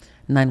from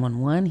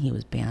 911. He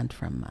was banned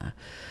from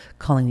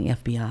calling the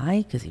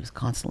FBI because he was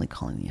constantly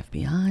calling the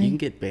FBI. You can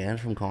get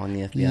banned from calling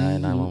the FBI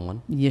at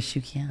 911? Yes,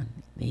 you can.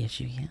 Yes,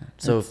 you can.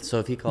 So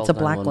if he calls 911... It's a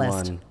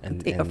blacklist.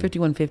 And a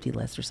 5150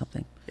 list or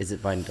something. Is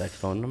it by like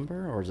phone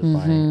number or is it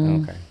by...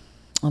 Oh, okay.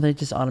 Well, they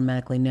just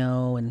automatically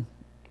know, and...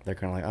 They're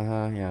kind of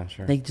like, yeah,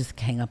 sure. They just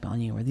hang up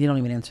on you, or you don't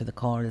even answer the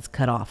call, or it's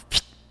cut off.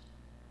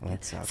 Well,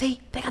 that sucks. See,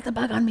 they got the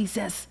bug on me,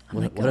 sis.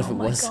 What if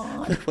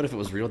it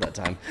was real that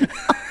time?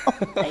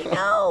 I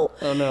know.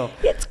 Oh no,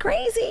 it's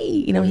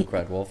crazy. You know, he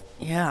cried wolf.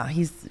 Yeah,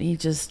 he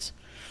just.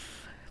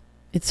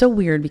 It's so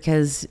weird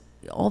because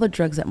all the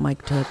drugs that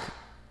Mike took,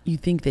 you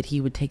think that he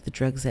would take the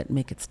drugs that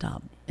make it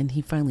stop, and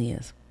he finally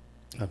is.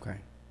 Okay.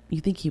 You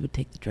think he would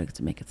take the drugs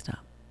to make it stop?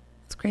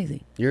 It's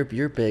crazy. You're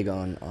big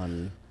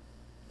on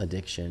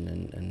addiction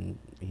and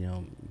you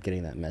know,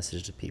 getting that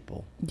message to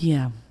people.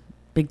 Yeah,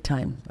 big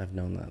time. I've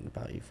known that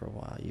about you for a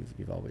while.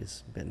 You've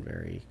always been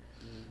very,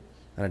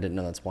 and I didn't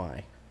know that's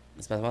why.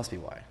 That must be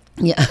why.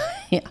 Yeah,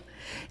 yeah,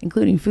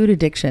 including food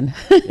addiction,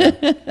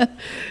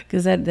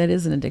 because that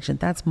is an addiction.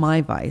 That's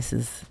my vice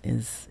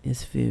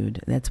is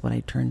food. That's what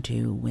I turn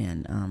to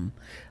when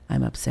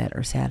I'm upset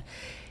or sad,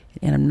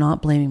 and I'm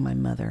not blaming my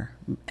mother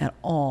at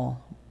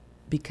all,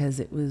 because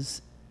it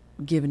was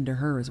given to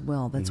her as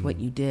well. That's what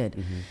you did.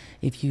 Mm-hmm.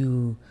 If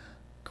you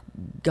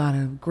got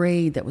a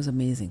grade that was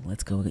amazing,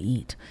 let's go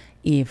eat.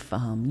 If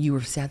you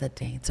were sad that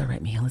day, it's all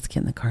right, Mia, let's get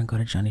in the car and go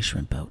to Johnny's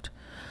Shrimp Boat.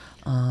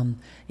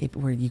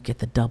 Where you get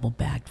the double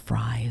bagged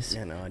fries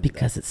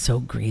because it's so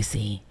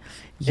greasy.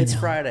 It's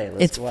Friday.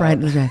 It's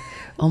Friday.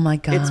 Oh my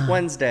God. It's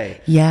Wednesday.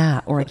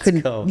 Yeah. Or Let's I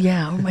couldn't. go.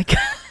 Yeah. Oh my God.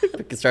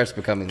 It starts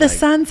becoming the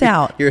sun's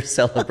out. You're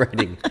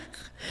celebrating.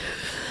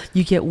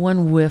 You get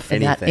one whiff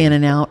of that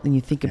In-N-Out and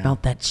you think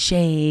about that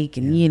shake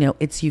and,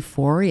 it's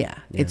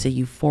euphoria. Yeah. It's a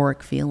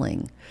euphoric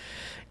feeling.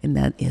 And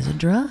that is a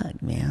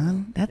drug,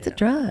 man. That's a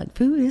drug.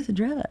 Food is a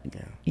drug.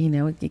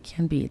 Yeah. It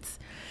can be.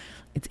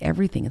 It's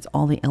everything. It's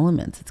all the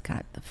elements. It's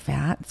got the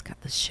fat. It's got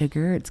the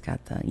sugar. It's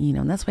got the,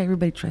 and that's why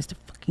everybody tries to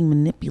fucking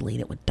manipulate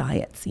it with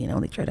diets. They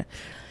try to,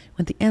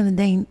 at the end of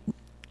the day,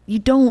 you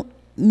don't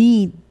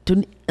need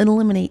to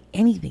eliminate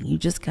anything. You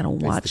just got to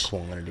watch the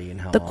quantity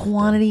and how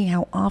often.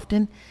 How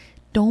often.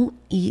 Don't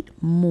eat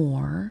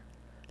more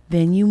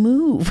than you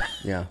move.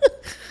 Yeah.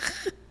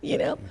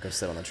 Go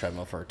sit on the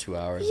treadmill for 2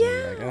 hours Yeah.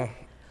 and be like, oh,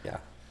 yeah.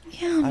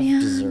 Yeah,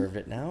 I've deserved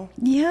it now.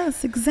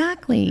 Yes,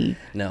 exactly.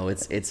 No,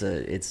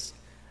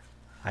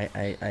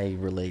 I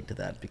relate to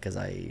that because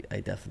I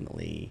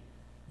definitely,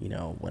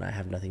 when I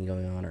have nothing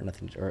going on or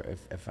nothing, or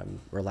if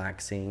I'm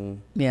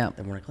relaxing, then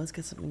we're like, let's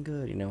get something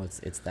good.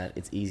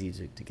 It's easy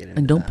to get into.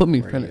 And don't put me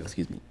in front of,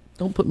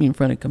 don't put me in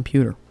front of a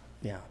computer.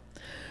 Yeah.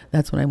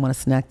 That's when I want to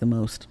snack the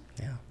most.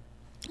 Yeah.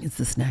 It's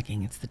the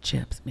snacking. It's the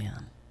chips,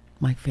 man.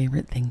 My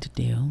favorite thing to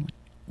do,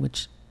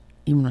 which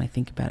even when I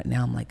think about it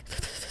now, I'm like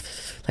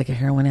a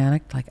heroin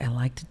addict. Like I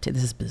like to,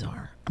 this is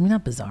bizarre. I mean,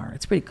 not bizarre.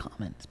 It's pretty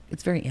common.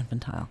 It's very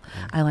infantile.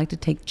 Mm. I like to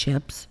take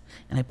chips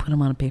and I put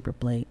them on a paper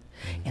plate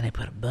and I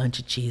put a bunch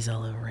of cheese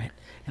all over it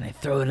and I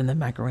throw it in the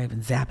microwave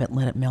and zap it and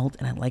let it melt.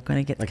 And I like when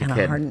it gets kind of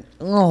hardened.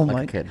 Oh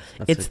my God.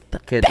 It's the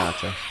kid best.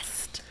 Nacho.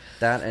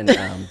 That and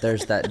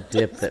there's that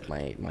dip that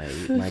my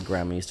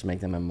grandma used to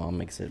make. That my mom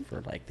makes it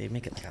for they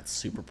make it like at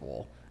Super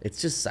Bowl.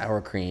 It's just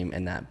sour cream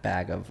and that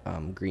bag of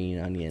green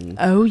onion.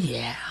 Oh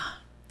yeah.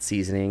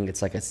 Seasoning.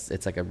 It's like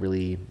a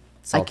really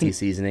salty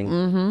seasoning.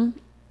 Mm-hmm.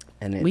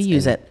 And we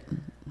use it.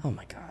 Oh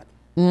my God.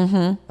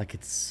 Mm-hmm. Like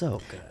it's so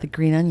good. The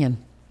green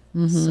onion.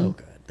 Mm-hmm. So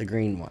good. The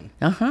green one.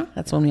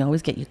 That's one we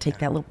always get. You take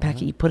that little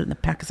packet, you put it in the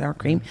pack of sour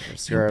cream,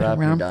 stir it up,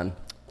 you're done.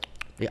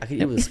 Yeah, I could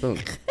eat it with a spoon.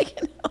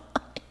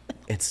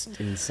 It's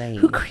insane.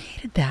 Who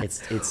created that?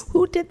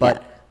 Who did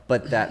that?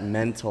 But that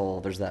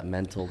mental, there's that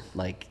mental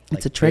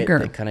it's a trigger.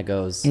 It kind of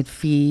goes. It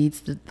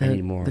feeds the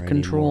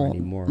control. I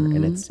need more.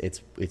 Mm-hmm. And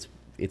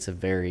it's a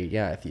very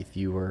if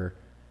you were,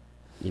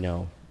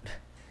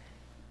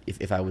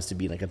 if I was to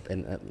be like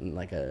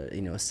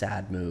a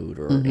sad mood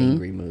or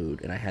angry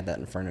mood and I had that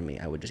in front of me,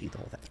 I would just eat the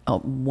whole thing.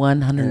 Oh,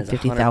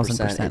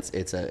 150,000%.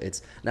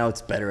 It's now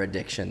it's better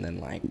addiction than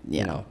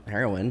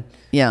heroin.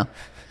 Yeah.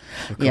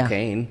 Or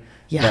cocaine.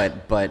 Yeah.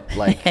 But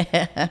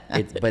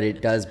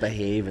it does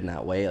behave in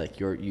that way. Like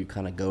you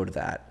kind of go to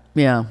that.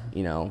 Yeah.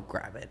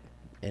 Grab it.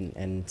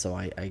 And so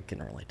I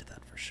can relate to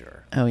that for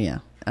sure. Oh yeah,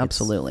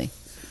 absolutely.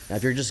 Now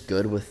if you're just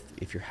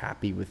if you're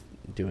happy with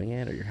doing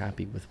it or you're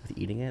happy with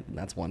eating it,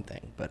 that's one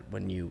thing. But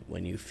when you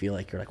feel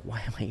like you're like,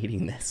 why am I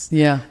eating this?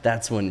 Yeah.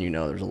 That's when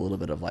there's a little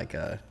bit of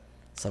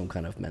some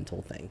kind of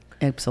mental thing.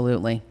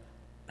 Absolutely.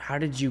 How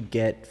did you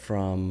get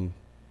from,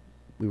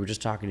 we were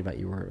just talking about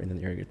you were in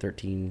the area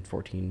 13,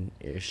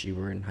 14-ish, you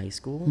were in high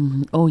school?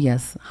 Mm-hmm. Oh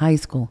yes, high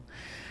school.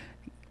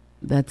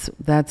 That's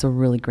a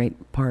really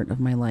great part of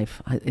my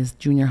life is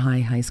junior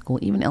high school,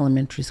 even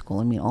elementary school.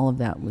 I mean, all of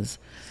that's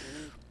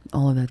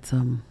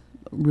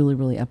really,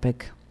 really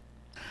epic.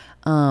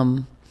 But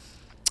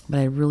I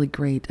had a really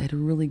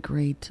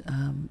great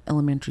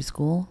elementary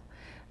school.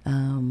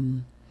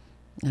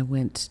 I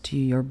went to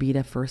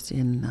Yorbita first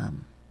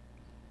in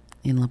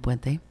La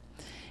Puente,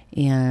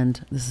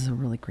 and this is a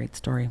really great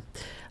story.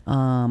 They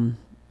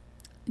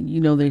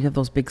have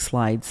those big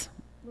slides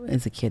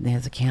as a kid. It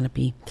has a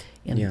canopy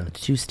and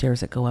 2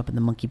 stairs that go up and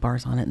the monkey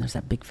bars on it, and there's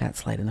that big fat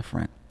slide in the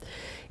front.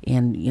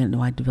 And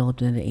I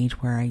developed at an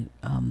age where I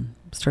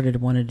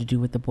wanted to do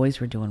what the boys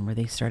were doing, where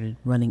they started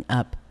running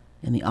up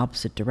in the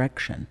opposite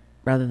direction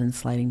rather than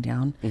sliding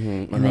down.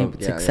 Mm-hmm. And they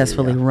would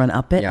successfully run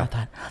up it. Yeah. I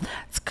thought,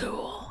 that's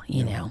cool,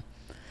 you know.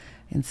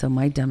 And so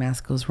my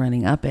dumbass goes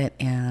running up it,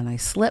 and I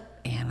slip,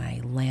 and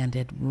I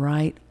landed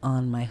right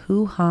on my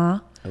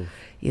hoo-ha,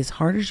 as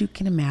hard as you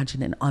can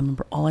imagine. And I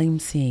remember all I'm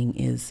seeing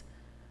is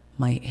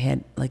my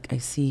head, like I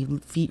see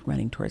feet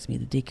running towards me,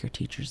 the daycare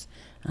teachers.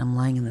 And I'm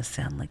lying in the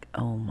sand like,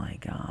 oh my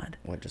God.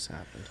 What just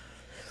happened?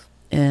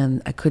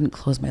 And I couldn't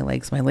close my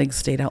legs. My legs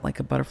stayed out like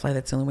a butterfly.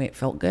 That's the only way it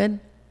felt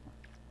good.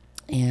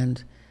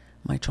 And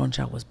my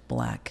choncha was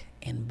black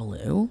and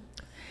blue.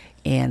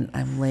 And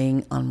I'm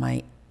laying on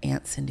my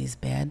Aunt Cindy's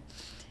bed.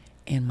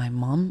 And my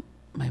mom,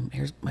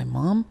 here's my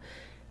mom,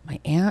 my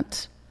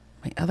aunt,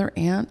 my other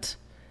aunt.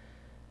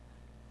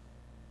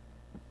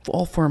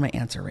 All 4 of my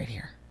aunts are right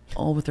here.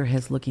 All with their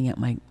heads looking at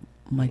my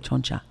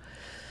choncha.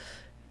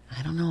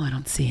 I don't know. I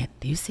don't see it.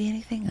 Do you see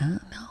anything? No,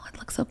 it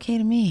looks okay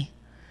to me.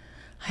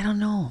 I don't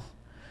know.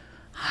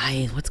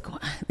 Hi, what's going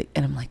on?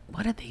 And I'm like,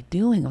 what are they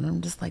doing? And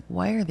I'm just like,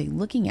 why are they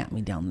looking at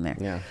me down there?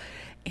 Yeah.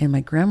 And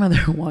my grandmother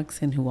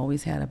walks in, who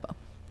always had a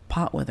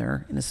pot with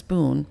her and a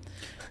spoon.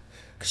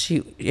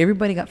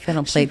 Everybody got fed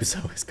on plates. She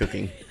was always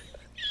cooking.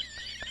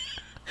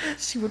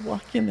 She would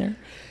walk in there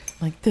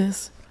like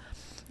this.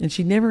 And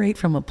she never ate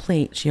from a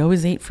plate. She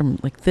always ate from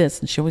like this.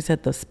 And she always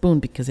had the spoon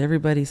because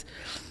everybody's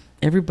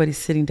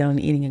sitting down and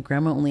eating. And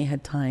Grandma only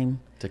had time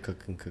to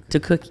cook and cook. To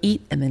cook,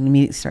 eat, and then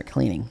immediately start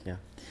cleaning. Yeah.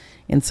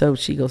 And so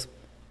she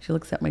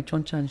looks at my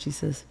choncha and she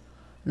says,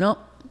 no,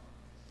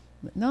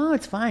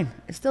 it's fine.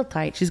 It's still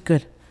tight. She's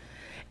good.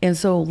 And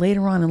so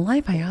later on in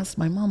life, I asked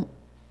my mom,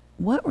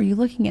 what were you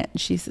looking at? And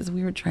she says,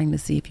 we were trying to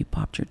see if you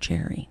popped your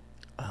cherry.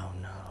 Oh,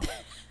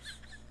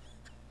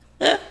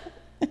 no.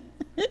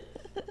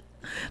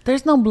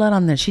 There's no blood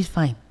on there. She's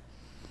fine.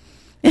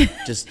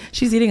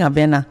 She's eating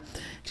avena.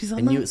 She's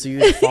and no. So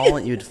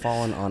you'd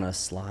fallen on a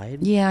slide?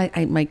 Yeah,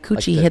 my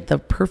coochie hit the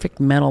perfect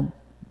metal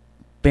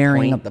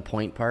bearing. The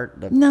point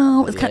part?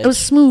 It was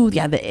smooth.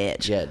 Yeah, the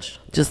edge. The edge.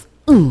 Just,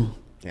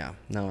 Yeah.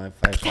 No, I've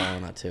fallen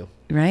on that too.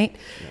 Right?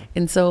 Yeah.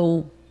 And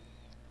so,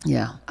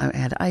 yeah, I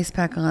had ice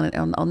pack on it.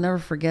 I'll never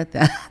forget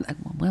that.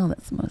 Well,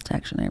 that's the most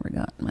action I ever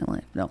got in my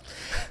life. No.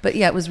 But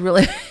yeah, it was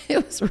really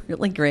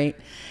great.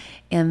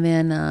 And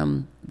then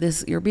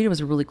Yerbita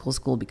was a really cool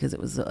school because it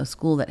was a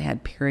school that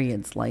had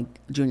periods like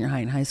junior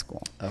high and high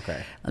school.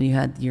 Okay. You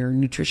had your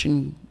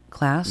nutrition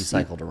class. You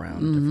cycled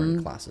around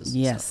different classes.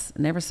 Yes.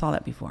 I never saw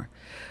that before.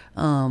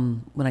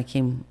 When I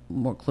came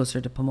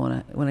closer to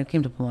Pomona. When I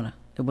came to Pomona,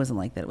 it wasn't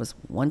like that. It was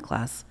one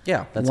class.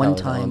 Yeah, that's one how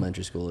time.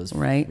 Elementary school is,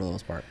 right? For the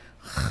most part.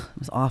 It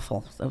was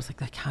awful. I was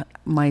like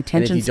my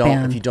attention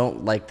span. If you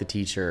don't like the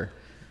teacher,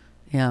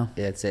 yeah,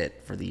 it's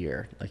it for the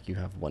year. Like you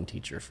have one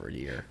teacher for a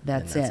year.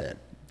 That's it.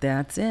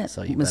 That's it.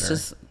 So you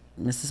Mrs.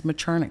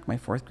 Machernik, my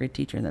 4th grade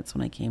teacher, and that's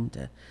when I came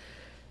to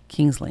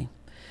Kingsley.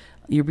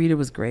 Yerbita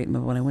was great,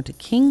 but when I went to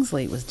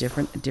Kingsley, it was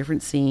different, a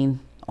different scene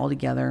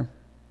altogether.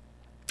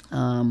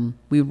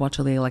 We would watch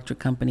The Electric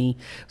Company.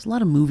 There was a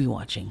lot of movie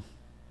watching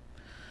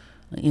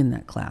in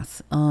that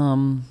class.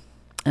 And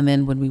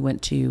then when we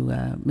went to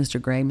Mr.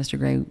 Gray,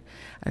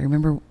 I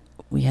remember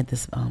we had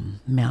this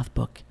math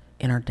book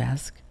in our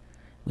desk.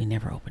 We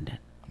never opened it.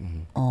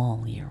 Mm-hmm.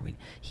 All year.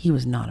 He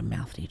was not a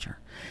math teacher.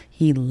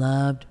 He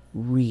loved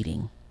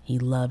reading. He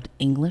loved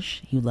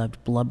English. He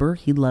loved blubber.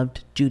 He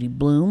loved Judy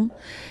Blume.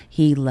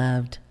 He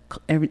loved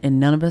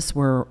and none of us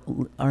were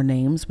our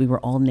names. We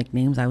were all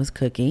nicknames. I was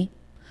Cookie.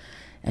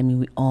 I mean,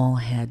 we all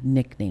had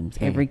nicknames.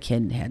 Mm. Every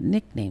kid had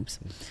nicknames.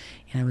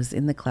 And I was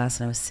in the class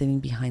and I was sitting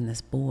behind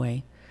this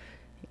boy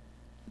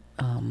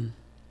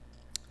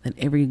that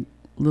every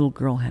little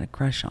girl had a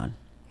crush on.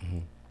 Mm-hmm.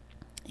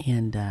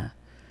 And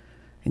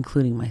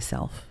including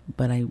myself,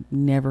 but I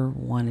never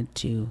wanted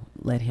to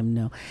let him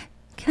know.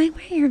 Can I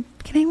wear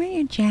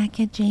your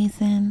jacket,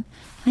 Jason?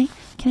 Can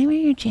I wear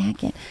your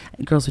jacket?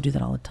 And girls would do that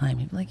all the time.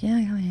 He'd be like, yeah.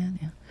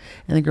 And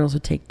the girls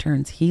would take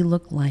turns. He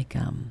looked like,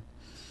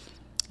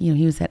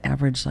 he was that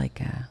average,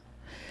 like,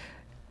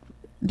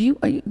 do you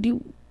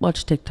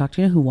watch TikTok?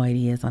 Do you know who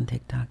Whitey is on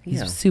TikTok?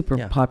 He's super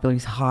popular.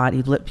 He's hot.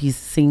 He's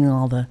singing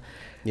all the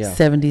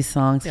 70s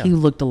songs. Yeah. He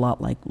looked a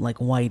lot like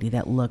Whitey,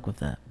 that look with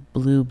the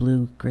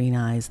blue, green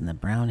eyes and the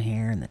brown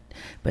hair.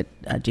 But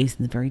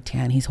Jason's very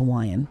tan. He's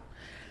Hawaiian.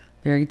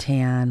 Very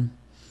tan.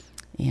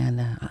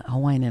 And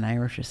Hawaiian and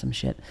Irish or some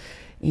shit.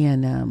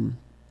 And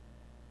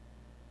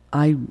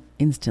I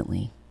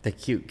instantly... The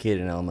cute kid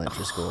in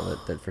elementary school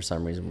that for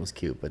some reason was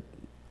cute, but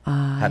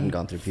hadn't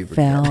gone through puberty.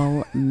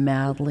 Fell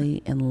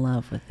madly in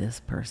love with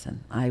this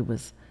person. I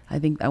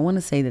want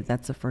to say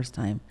that's the first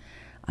time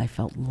I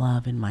felt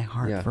love in my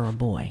heart for a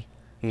boy.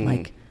 Mm.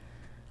 Like,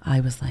 I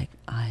was like,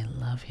 I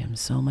love him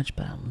so much,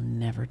 but I'll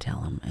never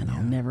tell him, and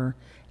I'll never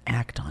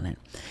act on it.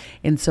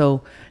 And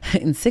so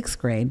in 6th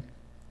grade,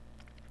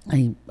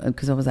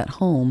 because I was at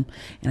home,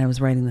 and I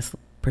was writing this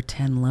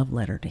pretend love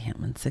letter to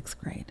him in 6th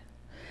grade.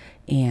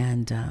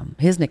 And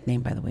his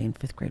nickname, by the way, in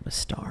 5th grade was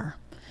Star.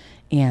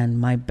 And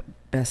my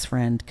best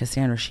friend,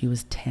 Cassandra, she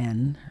was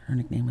 10. Her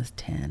nickname was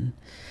 10.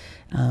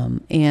 I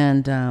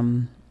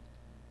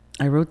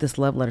wrote this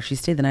love letter. She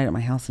stayed the night at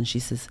my house, and she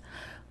says,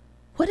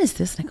 what is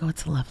this? And I go,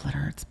 it's a love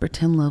letter. It's a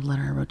pretend love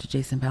letter I wrote to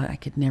Jason Ballard. I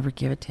could never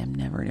give it to him.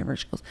 Never, never.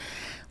 She goes,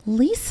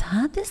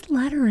 Lisa, this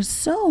letter is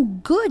so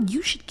good.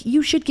 You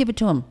should give it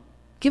to him.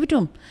 Give it to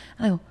him.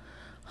 And I go,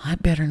 I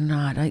better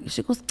not.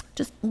 She goes,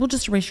 we'll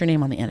just erase your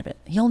name on the end of it.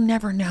 He'll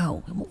never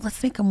know.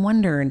 Let's make him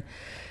wonder. And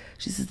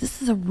she says,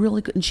 this is a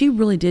really good, and she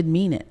really did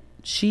mean it.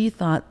 She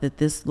thought that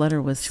this letter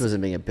was. She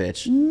wasn't being a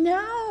bitch.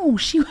 No,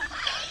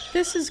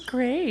 This is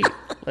great.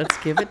 Let's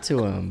give it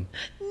to him.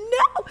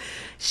 No,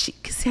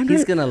 Cassandra.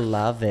 He's gonna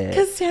love it.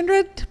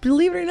 Cassandra,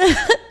 believe it or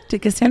not, to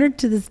Cassandra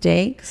to this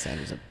day.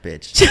 Cassandra's a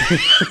bitch.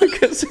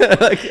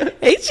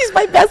 Hey, she's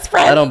my best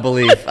friend. I don't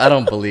believe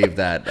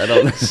that. I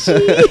don't.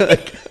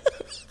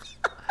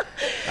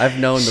 I've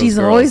known those girls. She's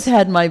always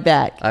had my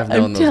back. I've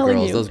known those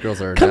girls. Those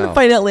girls are. Come to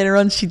find out later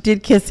on, she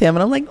did kiss him,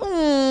 and I'm like,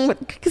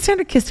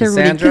 Cassandra kissed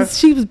her because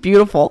she was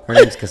beautiful. Her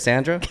name's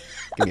Cassandra.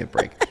 Give me a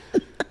break.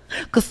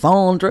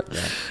 Cassandra.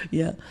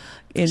 Yeah.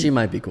 And she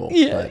might be cool.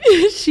 Yeah,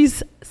 But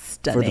she's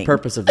stunning. for the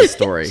purpose of this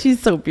story.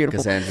 She's so beautiful.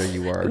 Cassandra,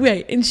 you are.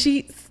 Right. And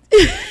she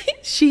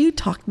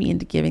talked me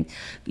into giving,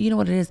 you know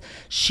what it is?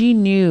 She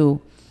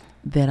knew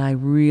that I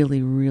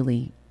really,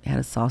 really had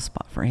a soft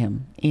spot for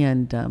him.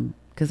 And,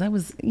 cause I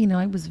was pretty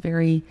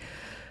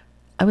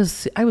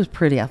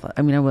athletic.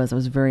 I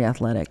was very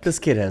athletic. This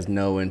kid has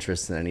no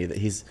interest in any of that.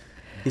 He's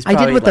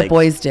I did what the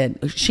boys did.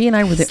 She and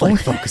I were the only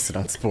focusing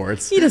on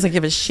sports. He doesn't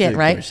give a shit,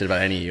 right? Give a shit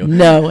about any of you.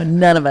 No,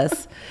 none of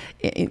us.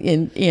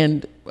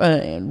 And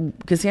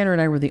Cassandra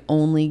and I were the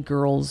only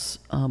girls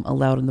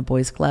allowed in the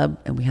boys' club,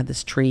 and we had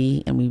this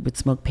tree, and we would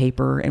smoke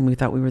paper, and we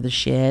thought we were the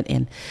shit.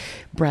 And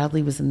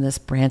Bradley was in this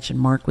branch, and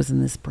Mark was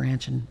in this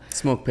branch, and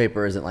smoke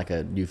paper isn't like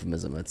a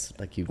euphemism. It's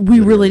like you. We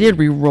really did.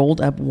 We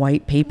rolled up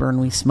white paper and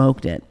we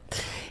smoked it,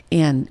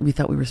 and we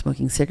thought we were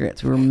smoking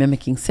cigarettes. We were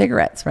mimicking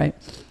cigarettes, right?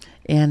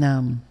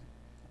 And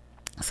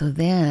so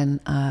then,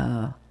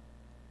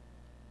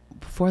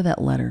 before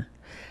that letter,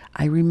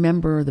 I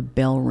remember the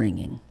bell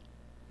ringing.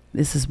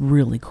 This is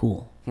really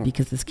cool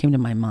because this came to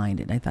my mind,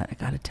 and I thought, I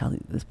got to tell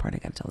you this part.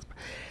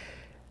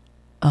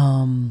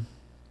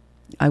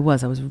 I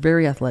was a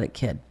very athletic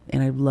kid,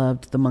 and I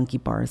loved the monkey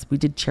bars. We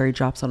did cherry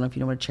drops. I don't know if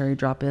you know what a cherry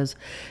drop is.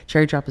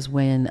 Cherry drop is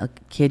when a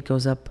kid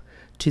goes up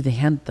to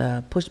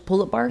the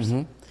pull-up bars.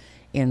 Mm-hmm.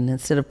 And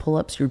instead of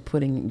pull-ups, you're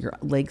putting your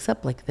legs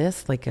up like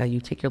this. Like you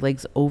take your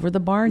legs over the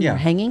bar and you're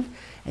hanging.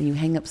 And you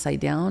hang upside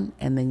down.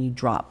 And then you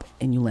drop.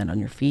 And you land on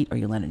your feet. Or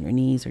you land on your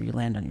knees. Or you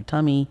land on your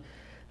tummy.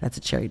 That's a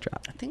cherry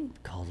drop. I think we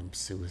called them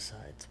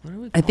suicides. What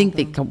do we call them? I think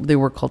they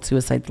were called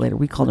suicides later.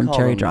 We called them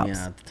cherry drops.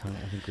 Yeah, at the time.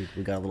 I think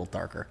we got a little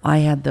darker. I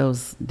had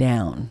those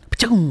down.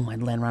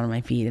 I'd land around on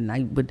my feet. And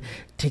I would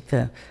take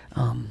the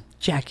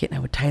jacket and I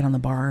would tie it on the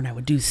bar and I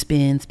would do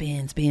spins.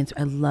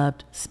 I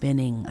loved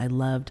spinning.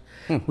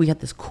 We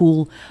had this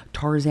cool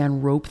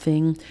Tarzan rope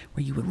thing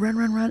where you would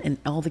run and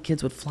all the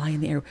kids would fly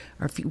in the air.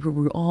 We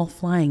were all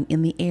flying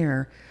in the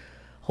air,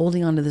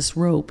 holding onto this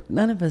rope.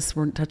 None of us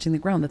were touching the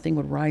ground. The thing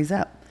would rise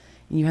up.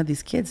 And you had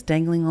these kids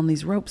dangling on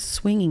these ropes,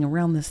 swinging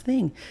around this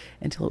thing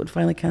until it would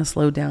finally kind of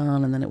slow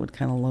down, and then it would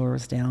kind of lower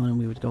us down, and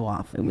we would go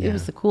off. It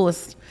was the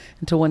coolest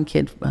until one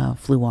kid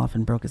flew off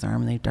and broke his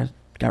arm, and they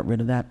got rid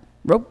of that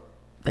rope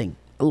thing.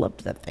 I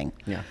loved that thing.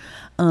 Yeah.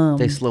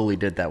 They slowly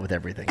did that with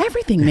everything.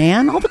 Everything,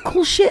 man. All the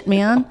cool shit,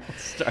 man.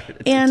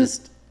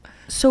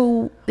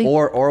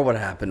 Or what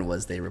happened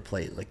was they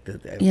replaced,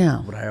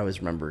 what I always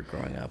remember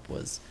growing up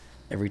was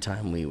every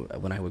time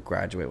when I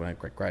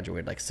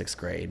graduated like 6th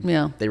grade,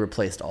 they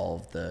replaced all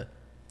of the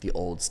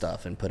old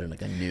stuff and put in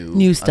like a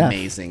new stuff.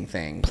 Amazing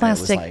thing.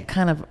 Plastic, like,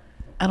 kind of,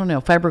 I don't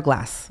know,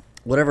 fiberglass.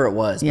 Whatever it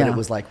was, but it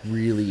was like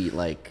really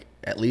like,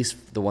 at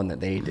least the one that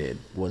they did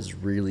was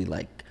really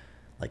like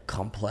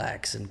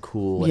complex and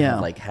cool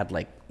and had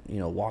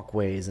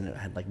walkways, and it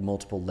had like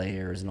multiple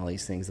layers and all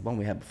these things. The one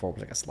we had before was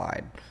like a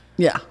slide.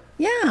 Yeah.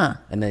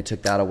 And they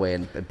took that away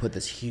and put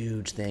this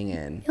huge thing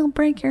in. You'll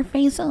break your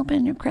face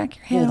open. You'll crack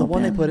your head open. open. The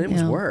one they put in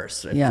was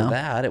worse. For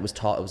that, it was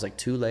tall. It was like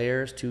 2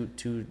 layers, two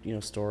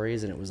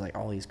stories, and it was like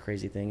all these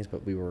crazy things.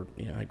 But we were,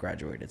 I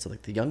graduated, so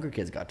like the younger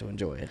kids got to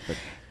enjoy it.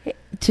 But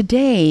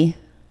today,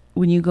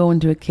 when you go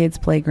into a kid's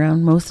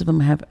playground, most of them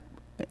have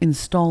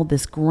installed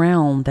this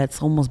ground that's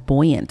almost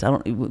buoyant.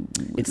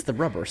 It's the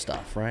rubber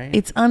stuff,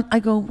 right? I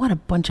go, what a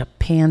bunch of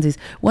pansies.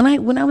 When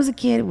I was a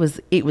kid,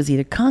 it was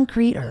either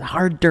concrete or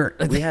hard dirt.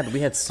 We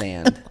had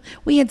sand.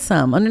 We had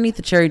some underneath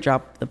the cherry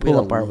drop, the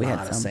pull-up bar. We had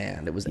some of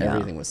sand. It was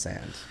everything was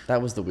sand.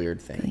 That was the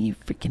weird thing. You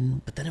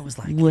freaking. But then it was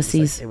like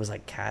wussies. It was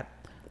like cat.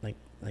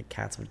 Like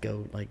cats would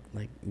go like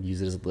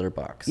use it as a litter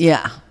box.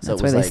 Yeah, so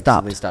that's why they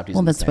stopped. So they stopped using.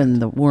 Well, that's when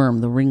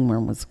the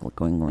ringworm was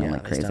going around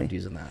like crazy. They stopped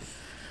using that.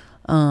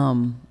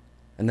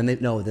 And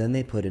then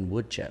they put in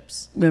wood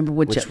chips. Remember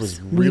wood chips?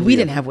 Was really we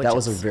didn't have wood chips. That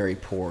was a very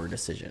poor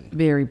decision.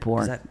 Very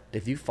poor.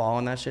 If you fall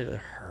on that shit, it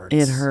hurts.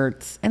 It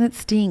hurts and it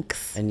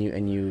stinks. And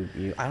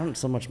you I don't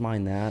so much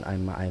mind that.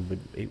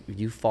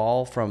 You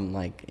fall from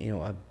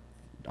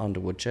onto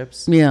wood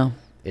chips. Yeah.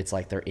 It's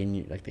like they're in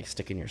you, like they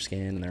stick in your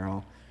skin and they're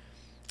all.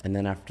 And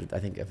then after, I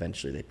think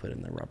eventually they put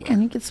in the rubber. Yeah,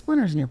 and you get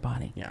splinters in your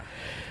body. Yeah.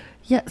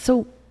 Yeah.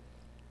 So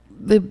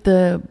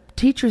the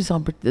teachers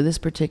on this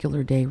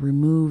particular day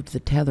removed the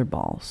tether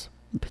balls.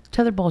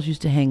 Tether balls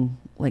used to hang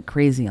like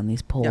crazy on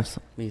these poles.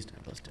 Yeah, we used to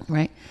have those too.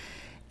 Right.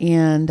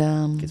 And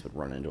kids would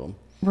run into them.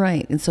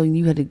 Right. And so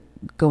you had to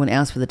go and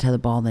ask for the tether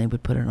ball, and they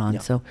would put it on.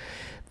 Yep. So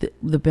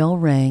the bell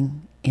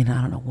rang, and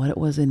I don't know what it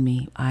was in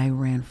me. I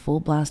ran full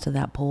blast to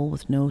that pole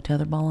with no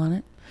tether ball on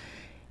it,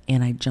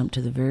 and I jumped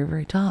to the very,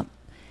 very top,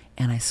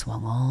 and I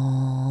swung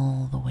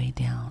all the way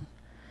down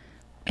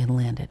and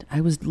landed.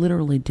 I was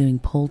literally doing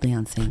pole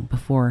dancing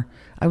before.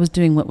 I was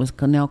doing what was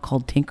now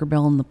called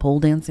Tinkerbell in the pole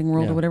dancing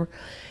world or whatever.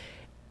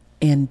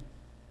 And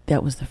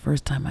that was the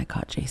first time I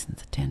caught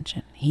Jason's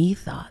attention. He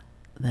thought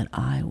that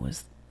I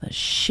was the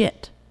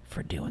shit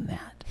for doing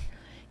that.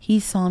 He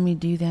saw me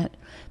do that.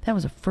 That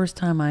was the first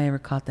time I ever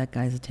caught that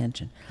guy's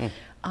attention.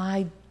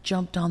 I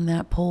jumped on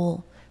that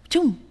pole,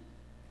 and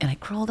I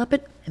crawled up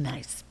it, and then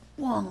I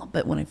swung.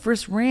 But when I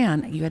first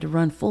ran, you had to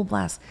run full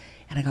blast.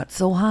 And I got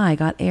so high, I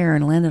got air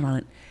and landed on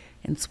it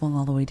and swung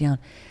all the way down.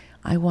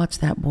 I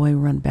watched that boy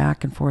run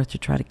back and forth to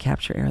try to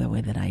capture air the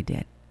way that I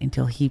did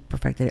until he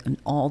perfected it. And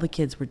all the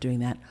kids were doing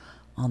that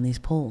on these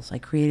poles. I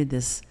created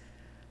this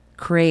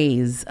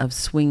craze of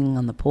swinging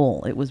on the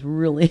pole. It was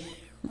really,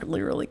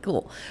 really, really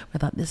cool. I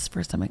thought this is the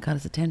first time I caught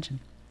his attention.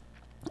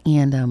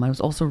 And I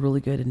was also really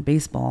good in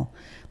baseball,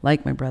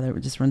 like my brother.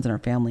 It just runs in our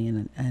family,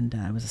 and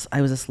I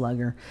was a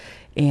slugger.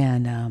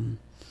 And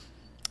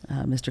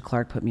Mr.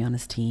 Clark put me on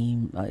his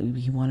team.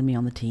 He wanted me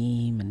on the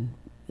team,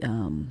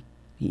 and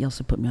he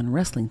also put me on a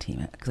wrestling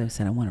team because I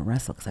said I want to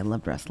wrestle because I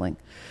loved wrestling.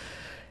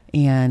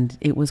 And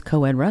it was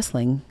co-ed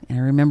wrestling, and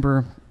I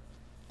remember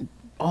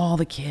all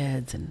the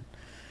kids, and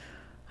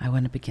I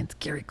went up against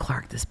Gary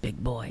Clark, this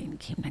big boy, and he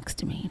came next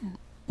to me, and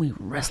we were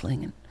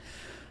wrestling, and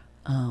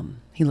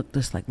he looked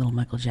just like little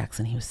Michael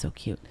Jackson. He was so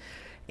cute.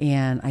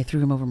 And I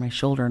threw him over my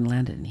shoulder and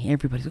landed, and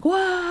everybody's like,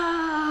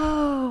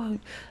 whoa!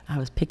 I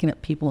was picking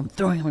up people and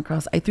throwing them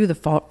across. I threw the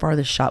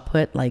farthest shot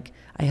put. Like,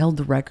 I held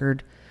the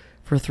record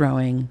for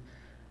throwing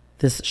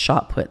this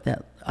shot put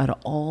that out of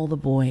all the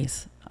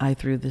boys, I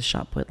threw this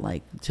shot put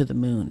like to the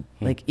moon.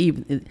 Like,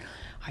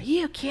 are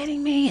you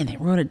kidding me? And they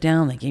wrote it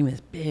down. They gave me this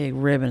big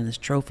ribbon and this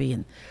trophy,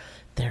 and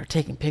they were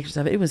taking pictures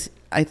of it.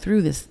 I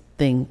threw this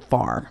thing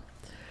far.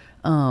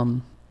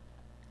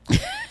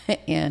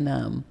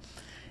 And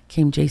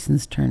came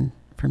Jason's turn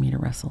for me to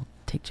wrestle,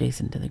 take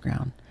Jason to the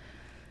ground.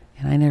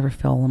 And I never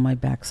fell on my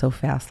back so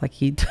fast like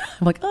he.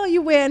 I'm like, oh,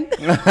 you win.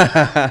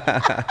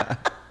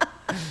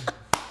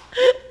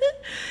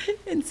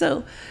 And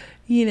so,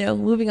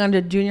 moving on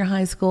to junior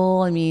high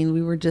school,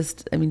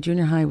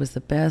 junior high was the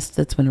best.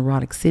 That's when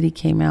Erotic City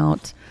came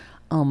out.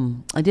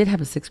 I did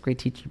have a 6th grade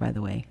teacher, by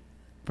the way,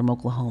 from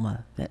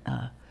Oklahoma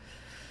that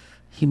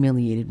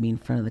humiliated me in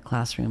front of the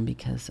classroom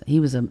because he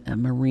was a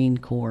Marine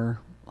Corps,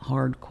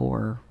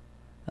 hardcore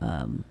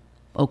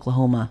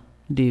Oklahoma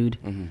dude.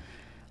 Mm-hmm.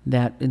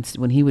 That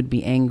when he would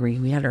be angry,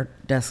 we had our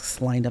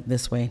desks lined up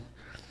this way.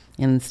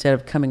 And instead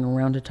of coming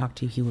around to talk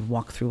to you, he would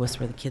walk through us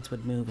where the kids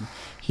would move. And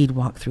he'd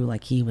walk through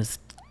like he was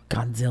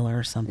Godzilla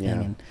or something.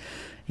 Yeah. And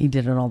he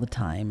did it all the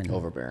time. And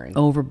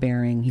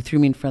overbearing. He threw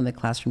me in front of the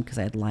classroom because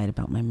I had lied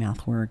about my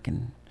math work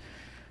and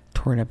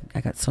tore it up.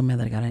 I got so mad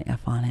that I got an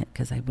F on it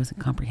because I wasn't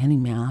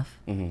comprehending math.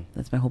 Mm-hmm.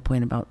 That's my whole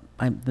point about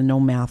the no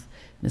math.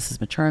 Mrs.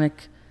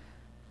 Macharnik,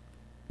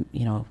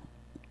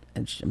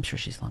 I'm sure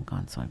she's long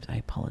gone, so I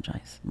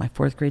apologize. My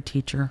 4th grade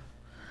teacher,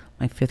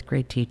 my 5th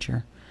grade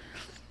teacher.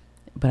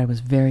 But I was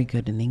very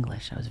good in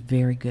English. I was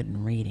very good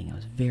in reading. I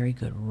was very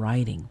good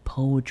writing,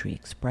 poetry,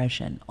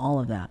 expression,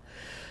 all of that.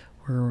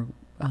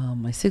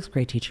 My 6th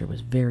grade teacher was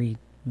very,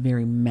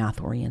 very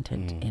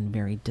math-oriented and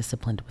very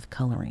disciplined with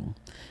coloring.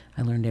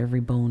 I learned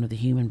every bone of the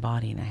human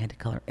body, and I had to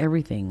color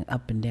everything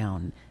up and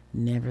down,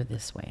 never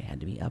this way. It had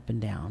to be up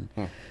and down,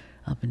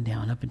 up and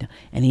down, up and down.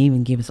 And he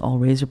even gave us all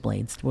razor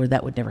blades, where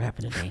that would never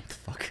happen today.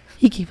 Fuck.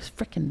 He gave us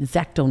frickin'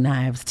 X-Acto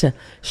knives to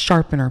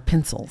sharpen our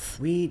pencils.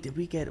 We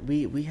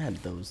had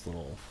those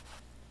little,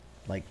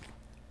 like,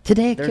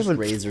 today there's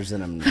razors in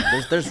them.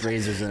 There's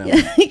razors in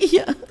them.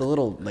 Yeah. The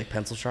little like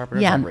pencil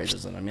sharpeners have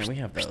razors in them. Yeah, we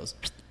have those.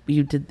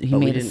 We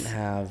didn't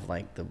have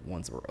like the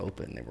ones that were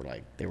open.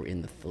 They were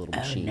in the little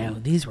machine. No,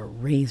 these were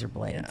razor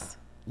blades.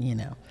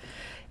 Yeah.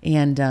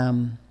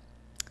 And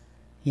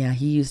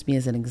he used me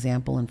as an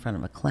example in front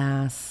of a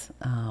class.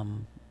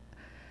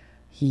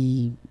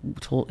 He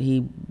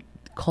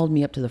called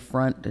me up to the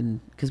front, and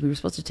because we were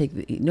supposed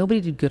to nobody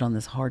did good on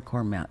this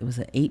hardcore math. It was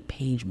an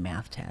 8-page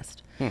math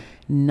test.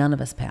 None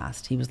of us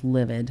passed. He was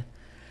livid,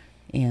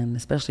 and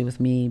especially with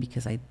me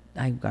because I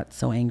got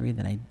so angry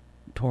that I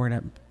tore it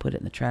up, put it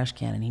in the trash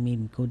can, and he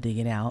made me go dig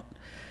it out.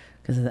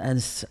 Because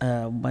as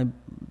my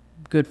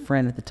good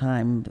friend at the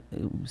time,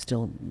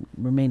 still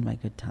remained my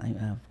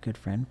good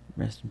friend,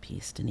 rest in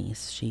peace,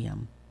 Denise. She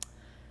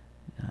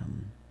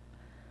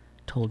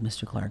told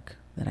Mr. Clark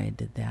that I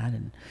did that,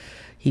 and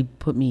he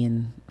put me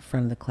in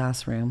front of the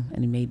classroom,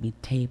 and he made me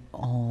tape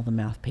all the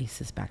math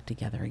pieces back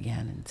together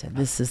again, and said,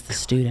 "This is the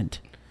student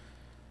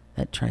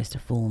that tries to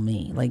fool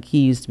me." Like, he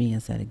used me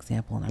as that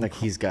example, and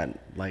he's got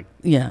like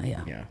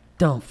yeah.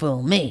 Don't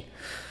fool me.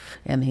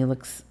 And he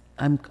looks.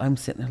 I'm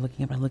sitting there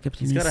looking up. I look up.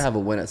 He's got to have a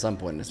win at some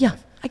point in his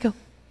life. I go,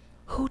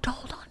 "Who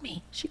told on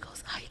me?" She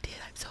goes, "I did.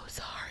 I'm so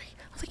sorry."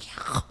 I was like,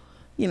 "Yeah."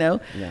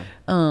 Yeah.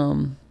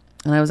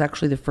 And I was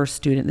actually the first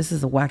student. This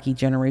is a wacky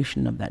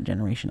generation of that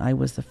generation. I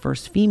was the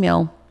first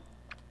female.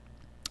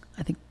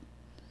 I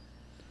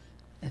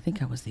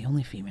think I was the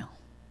only female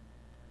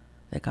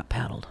that got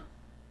paddled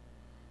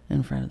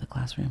in front of the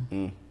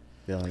classroom.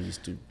 They only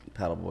used to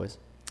paddle boys.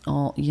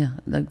 Oh yeah.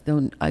 I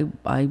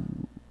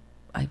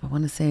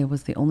want to say I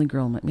was the only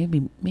girl.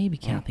 Maybe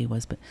Kathy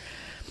was, but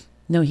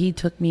no. He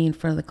took me in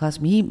front of the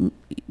classroom.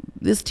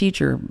 This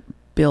teacher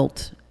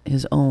built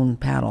his own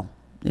paddle.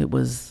 It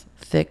was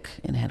thick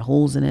and had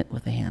holes in it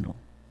with a handle.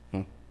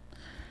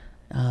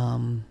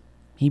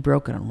 He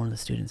broke it on one of the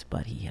students'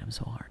 butt. He hit him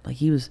so hard. Like,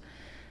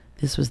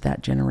 this was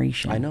that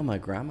generation. I know my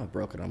grandma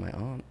broke it on my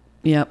aunt.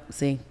 Yep.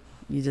 See,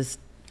 you just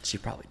She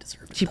probably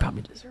deserved it. She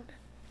probably deserved it.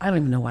 I don't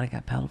even know what I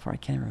got paddled for. I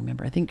can't even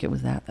remember. I think it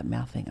was that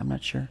mouth thing. I'm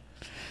not sure.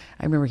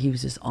 I remember he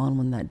was just on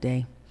one that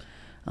day.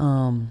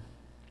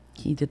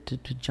 He did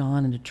to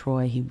John and to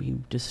Troy. He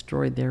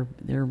destroyed their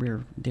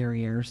rear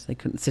derrieres. They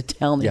couldn't sit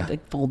down. They had to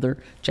fold their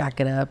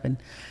jacket up. And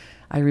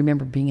I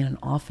remember being in an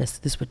office.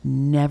 This would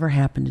never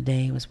happen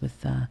today. It was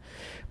with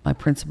my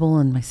principal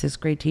and my 6th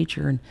grade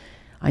teacher. And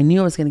I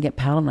knew I was going to get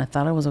paddled, and I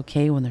thought I was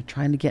okay when they're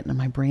trying to get into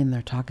my brain and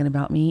they're talking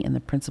about me. And the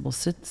principal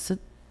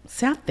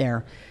sat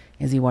there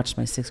as he watched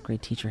my 6th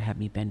grade teacher have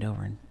me bend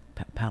over and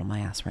paddle my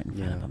ass right in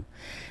front of him.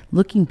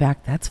 Looking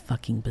back, that's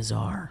fucking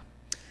bizarre.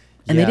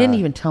 And they didn't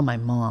even tell my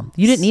mom.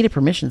 You didn't need a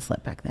permission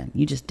slip back then.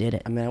 You just did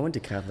it. I mean, I went to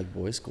Catholic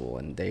boys' school,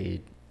 and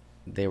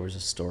there was a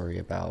story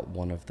about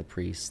one of the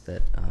priests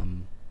that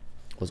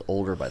was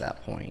older by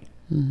that point.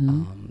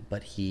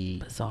 But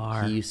he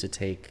used to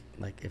take,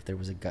 like, if there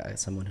was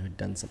someone who had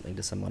done something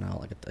to someone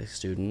else, like a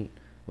student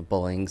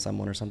bullying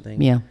someone or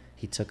something. Yeah.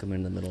 He took him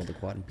in the middle of the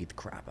quad and beat the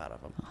crap out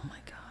of him. Oh my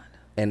God.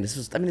 And this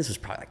was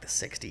probably like the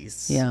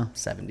 60s,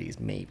 70s,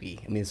 maybe.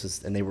 I mean,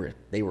 and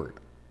they were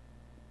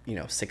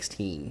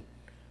 16.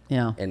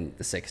 Yeah. In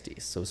the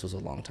 60s. So this was a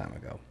long time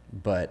ago.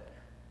 But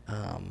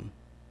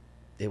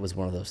it was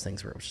one of those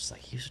things where it was just like,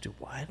 he used to do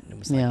what? And it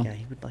was like,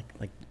 he would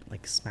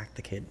like smack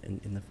the kid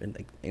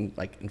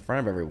in front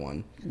of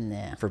everyone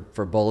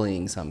for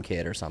bullying some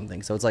kid or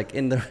something. So it's like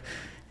the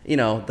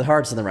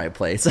heart's in the right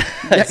place,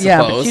 I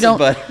suppose.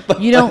 But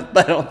you don't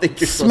I don't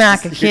think you're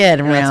smack a kid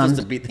you're around. Not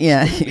supposed to beat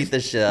the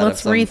shit out of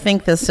Let's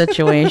rethink this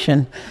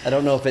situation. I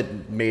don't know if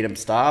it made him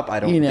stop. I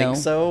don't think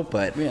so.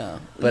 But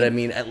I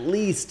mean, at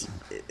least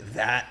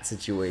that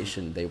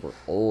situation, they were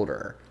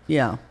older.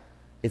 Yeah.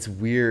 It's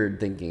weird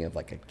thinking of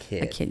like a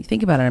kid. You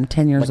think about it. I'm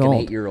 10 years old.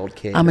 Like an 8-year-old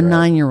kid. I'm a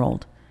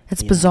 9-year-old.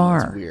 It's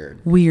bizarre.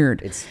 It's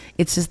weird.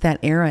 It's just that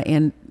era.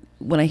 And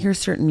when I hear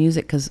certain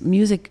music, because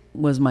music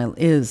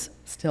is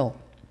still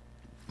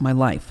my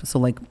life. So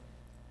like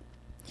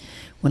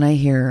when I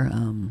hear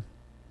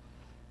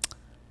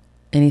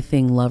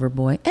anything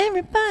Loverboy,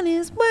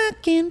 everybody's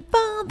working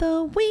for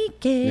the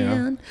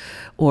weekend,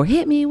 or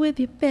hit me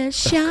with your best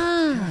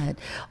shot.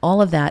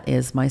 All of that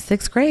is my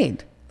 6th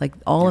grade. Like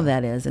all of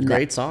that is. And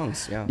great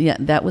songs. Yeah. Yeah.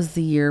 That was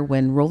the year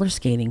when roller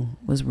skating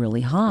was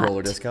really hot.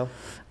 Roller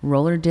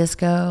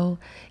disco.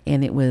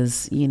 And it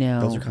was,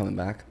 those are coming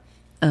back.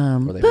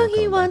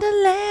 Boogie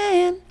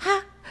Wonderland.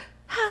 Ha,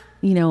 ha.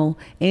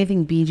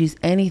 Anything Bee Gees,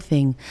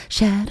 anything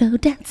Shadow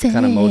Dancing.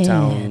 Kind of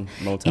Motown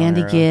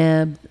Andy era.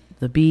 Gibb,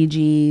 the Bee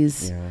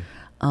Gees. Yeah.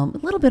 A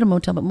little bit of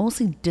Motown, but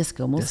mostly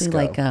disco. Mostly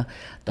like the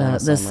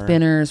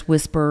Spinners,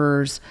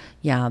 Whisperers.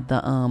 Yeah,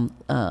 the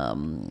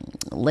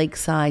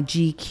Lakeside,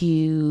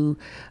 GQ,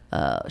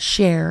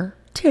 Cher.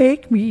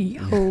 Take me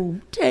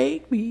home,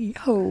 take me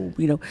home.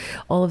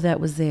 All of that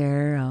was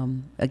there.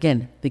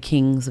 Again, the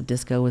kings of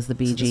disco was the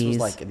Bee Gees.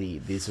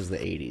 This was the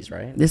 80s,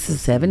 right? This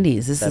is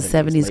 70s. This is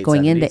 70s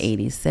going 70s. Into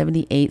 80s.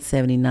 78,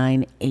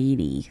 79,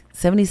 80.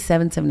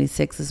 77,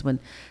 76 is when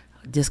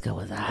disco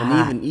was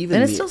hot. And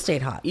it still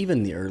stayed hot.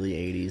 Even the early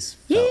 80s.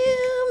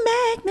 You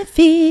make me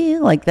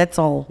feel like that's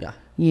all. Yeah.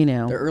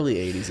 The early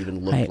 80s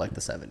even looked like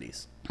the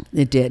 70s.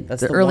 It did.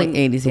 That's the early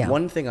 80s, The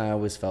one thing I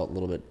always felt a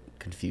little bit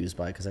confused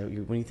by, because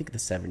when you think of the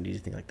 70s, you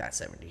think like that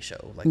 70s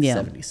show, like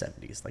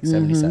 70s, like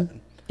 77.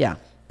 Yeah.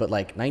 But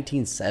like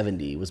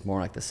 1970 was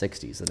more like the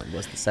 60s than it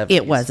was the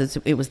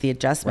 70s. It was the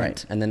adjustment.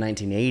 Right. And then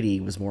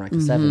 1980 was more like the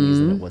 70s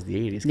than it was the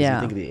 80s. Because you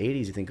think of the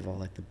 80s, you think of all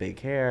like the big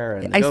hair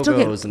and the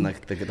go-go's and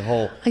like the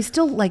whole... I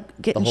still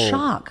like get in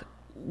shock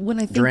when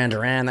I think...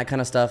 Duran, that kind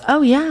of stuff.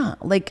 Oh, yeah.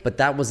 But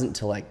that wasn't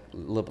until like a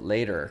little bit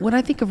later. When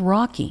I think of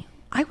Rocky,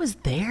 I was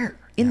there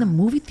in the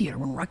movie theater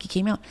when Rocky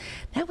came out.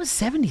 That was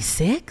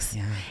 76.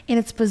 Yeah. And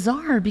it's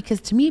bizarre because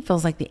to me it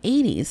feels like the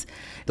 80s.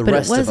 The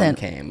rest of them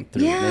came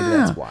through. Yeah. Maybe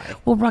that's why.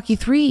 Well, Rocky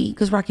 3,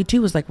 because Rocky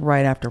 2 was like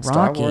right after Rocky.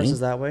 Star Wars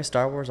is that way.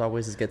 Star Wars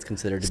always gets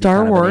considered to be Star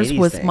kind Wars of an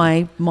 80s was thing.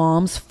 my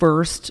mom's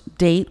first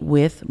date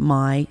with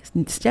my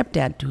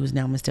stepdad, who's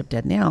now my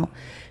stepdad now.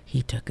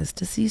 He took us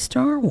to see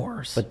Star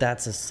Wars. But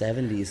that's a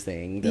 70s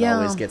thing that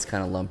always gets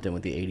kind of lumped in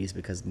with the 80s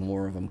because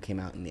more of them came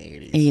out in the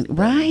 80s.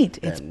 Right.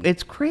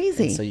 It's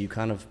crazy. And so you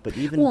kind of, but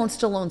even... Well, and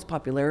Stallone's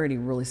popularity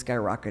really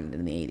skyrocketed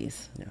in the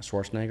 80s. Yeah,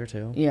 Schwarzenegger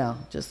too. Yeah,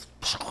 just...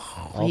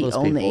 All those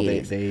people,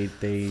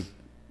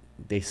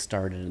 they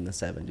started in the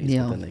 70s,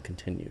 but then they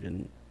continued.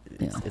 And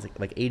it's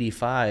like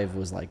 85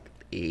 was like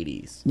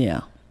 80s.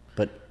 Yeah.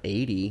 But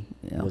 80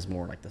 was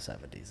more like the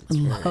 70s. It's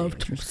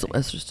loved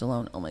Sylvester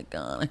Stallone. Oh my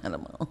God, I had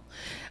him all.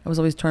 I was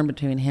always torn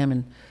between him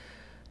and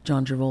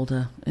John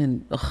Travolta,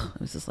 and it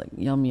was just like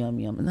yum, yum,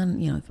 yum. And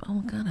then oh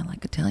my God, I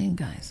like Italian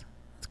guys.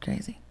 It's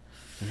crazy.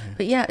 Yeah.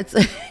 But yeah, it's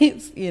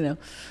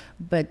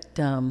but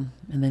and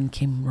then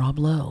came Rob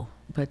Lowe,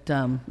 but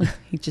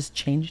he just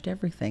changed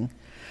everything.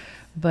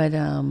 But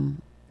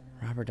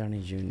Robert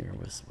Downey Jr.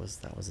 was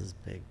his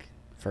big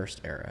first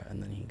era,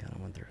 and then he kind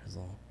of went through his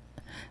little.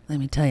 Let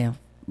me tell you.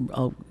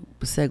 I'll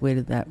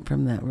segue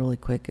from that really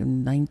quick.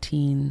 In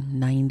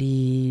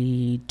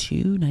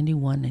 1992,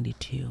 91,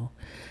 92,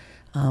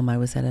 I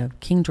was at a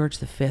King George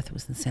V. It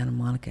was in Santa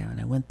Monica, and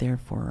I went there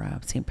for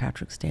St.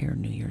 Patrick's Day or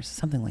New Year's,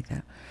 something like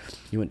that.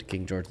 You went to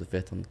King George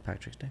V on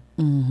Patrick's Day?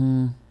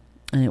 Mm-hmm.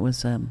 And it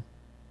was,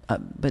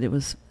 but it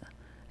was,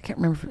 I can't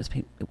remember if it was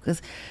people,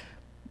 because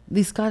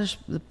these Scottish,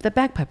 the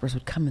bagpipers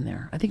would come in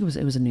there. I think it was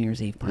a New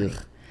Year's Eve party.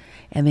 Ugh.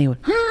 And they would,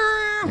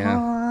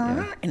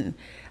 and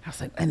I was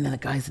like, and then the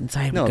guys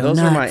inside would go those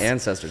nuts. are my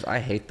ancestors. I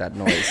hate that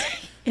noise.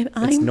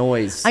 It's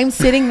noise. I'm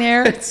sitting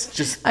there. It's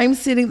just. I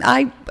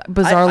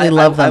bizarrely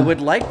love them. I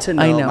would like to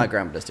know. My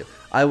grandma does too.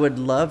 I would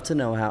love to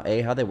know how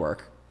they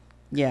work.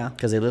 Yeah.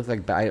 Because they look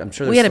like. I'm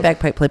sure we had a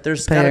bagpipe player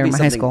in my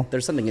high school.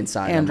 There's something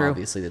inside Andrew. them,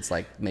 obviously, that's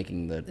like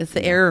making the. It's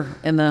the air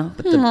in the.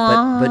 But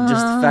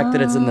just the fact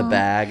that it's in the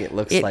bag, it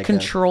looks like. It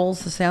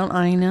controls the sound.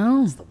 I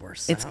know. It's the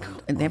worst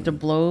sound. They have to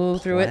blow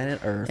through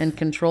it Earth. and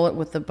control it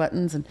with the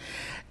buttons. And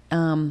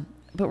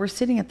but we're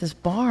sitting at this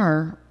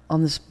bar.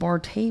 On this bar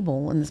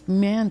table, and this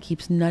man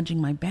keeps nudging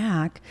my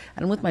back,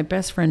 and I'm with my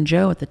best friend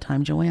Joe at the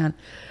time, Joanne,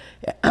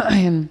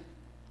 and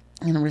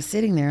we're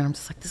sitting there, and I'm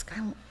just like, this guy,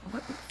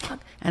 what the fuck?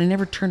 And I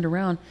never turned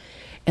around,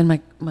 and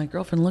my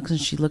girlfriend looks,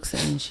 and she looks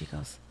at me, and she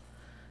goes,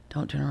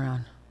 don't turn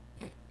around.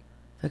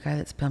 The guy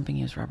that's pumping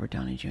you is Robert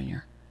Downey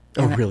Jr.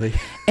 Oh, really?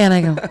 And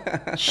I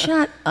go,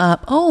 shut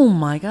up. Oh,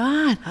 my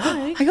God.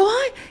 Hi. I go,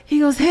 hi. He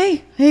goes,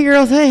 hey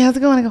girls, hey, how's it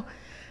going? I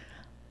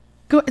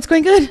go, it's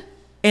going good.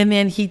 And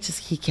then he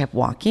kept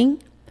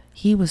walking.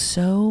 He was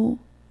so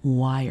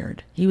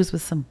wired. He was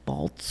with some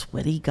bald,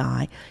 sweaty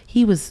guy.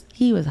 He was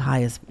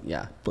high as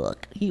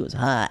fuck. He was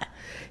high.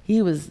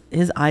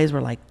 His eyes were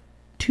like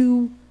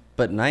two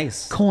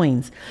nice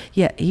coins.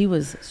 Yeah, he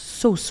was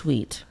so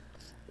sweet.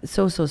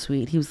 So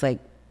sweet. He was like,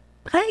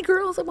 hi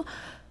girls.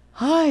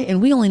 Hi.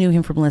 And we only knew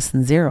him from Less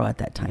Than Zero at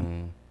that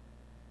time.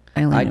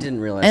 I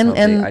didn't realize how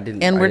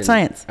big. Weird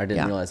Science. I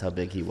didn't realize how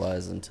big he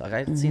was until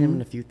I'd seen him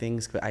in a few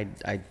things, but I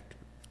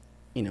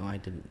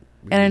didn't.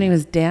 Really, and I knew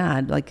his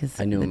dad, like his.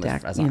 I knew him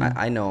as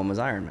I know him as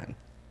Iron Man,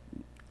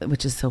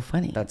 which is so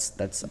funny.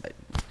 That's.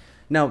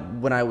 Now,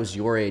 when I was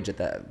your age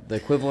the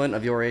equivalent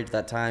of your age at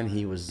that time,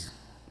 he was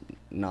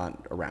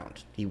not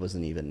around. He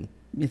wasn't even.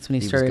 It's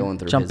when he started going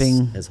through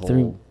jumping his whole,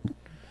 through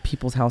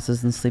people's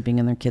houses and sleeping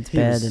in their kids'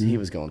 bed. He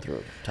was going through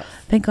it tough.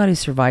 Thank God he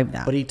survived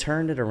that. But he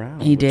turned it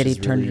around. He did. He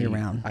turned it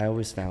around. I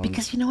always found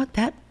because you know what,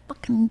 that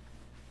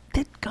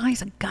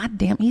guy's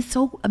he's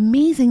so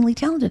amazingly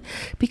talented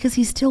because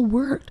he still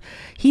worked.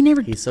 He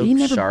never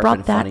sharp brought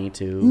and that. funny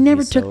too.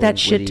 Never He's took so that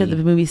shit to the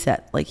movie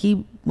set. Like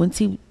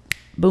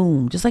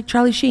boom, just like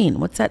Charlie Sheen.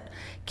 What's that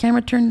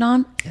camera turned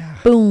on? Yeah.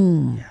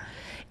 Boom. Yeah.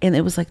 And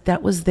it was like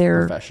that was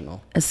their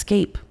professional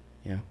escape.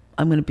 Yeah.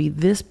 I'm going to be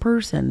this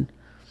person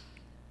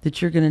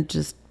that you're going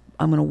to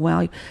I'm going to wow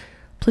you.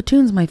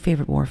 Platoon's my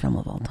favorite war film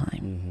of all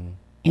time. Mm-hmm.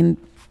 And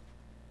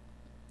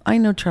I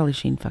know Charlie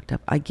Sheen fucked up.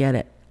 I get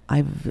it. I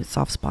have a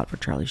soft spot for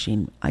Charlie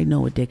Sheen. I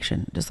know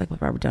addiction, just like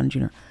with Robert Downey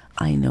Jr.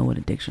 I know what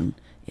addiction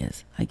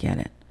is. I get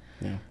it.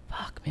 Yeah.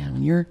 Fuck, man.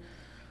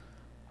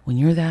 When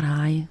you're that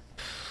high,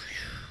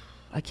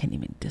 I can't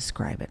even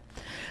describe it.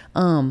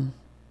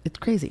 It's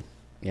crazy.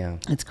 Yeah.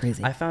 It's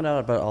crazy. I found out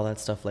about all that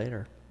stuff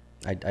later.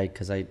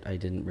 Because I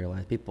didn't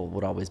realize people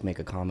would always make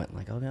a comment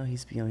like, oh no,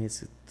 he's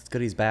it's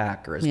good he's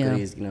back, or it's good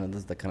he's this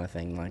is the kind of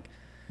thing like.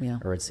 Yeah.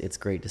 Or it's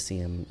great to see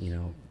him, and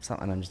you're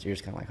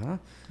just kind of like, huh?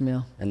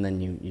 Yeah. And then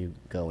you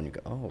go and you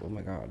go, oh my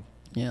God.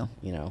 Yeah.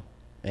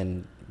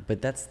 But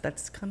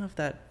that's kind of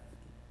that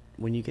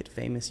when you get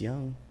famous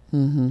young,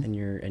 mm-hmm. and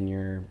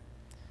you're,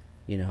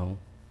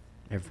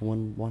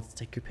 everyone wants to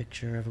take your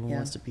picture. Everyone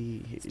wants to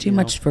be. It's too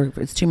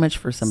much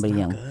for somebody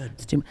young. Good.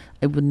 It's too.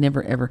 I would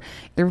never ever.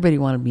 Everybody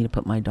wanted me to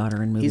put my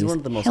daughter in movies. He's one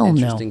of the most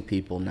interesting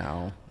people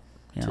now.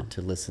 Yeah.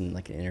 To listen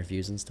like in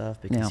interviews and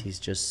stuff because he's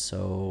just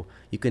so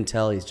you can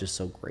tell he's just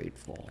so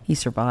grateful. He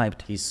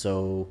survived. He's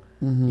so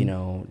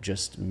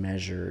just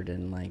measured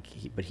and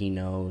but he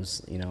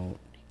knows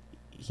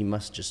he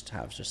must just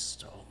have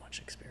so much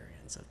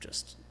experience of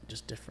just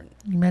different.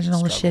 You imagine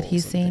all the shit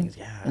he's seen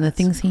and the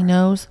things incredible. He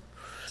knows.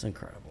 It's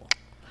incredible.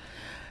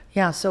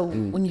 Yeah. So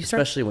when you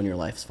start, especially when your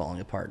life's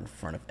falling apart in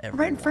front of everyone,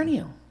 right in front of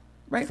you,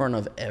 right in front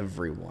of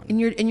everyone,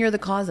 and you're the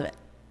cause of it,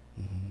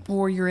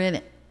 or you're in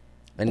it.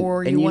 And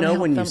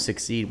when you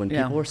succeed, when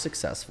people are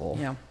successful,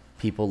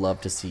 people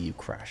love to see you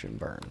crash and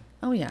burn.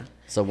 Oh, yeah.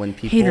 So when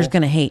people... Haters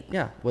going to hate.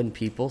 Yeah. When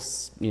people,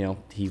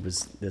 he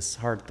was this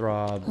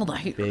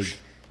heartthrob, big,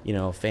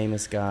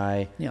 famous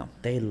guy. Yeah.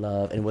 They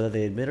love, and whether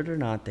they admit it or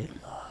not, they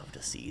love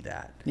to see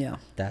that. Yeah.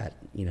 That,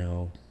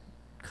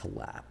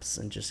 collapse.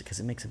 And just because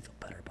it makes them feel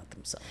better about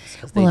themselves.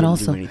 Because they didn't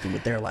do anything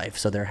with their life,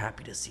 so they're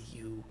happy to see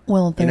you.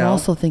 Well, they're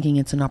also thinking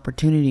it's an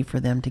opportunity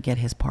for them to get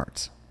his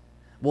parts.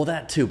 Well,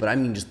 that too, but I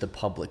mean just the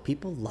public.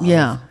 People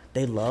love,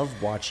 they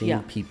love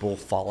watching people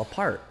fall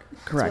apart.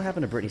 Correct. That's what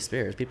happened to Britney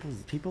Spears.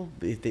 People,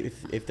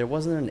 if there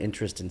wasn't an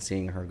interest in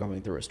seeing her going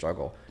through a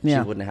struggle, she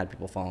wouldn't have had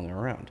people following her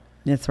around.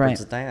 That's right.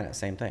 Princess Diana,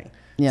 same thing.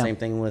 Yeah. Same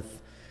thing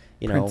with,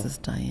 Princess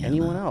Diana.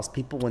 Anyone else.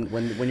 People,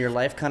 when your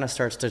life kind of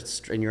starts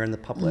to, and you're in the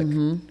public,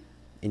 and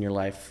your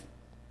life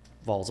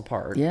falls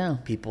apart,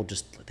 people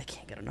just, they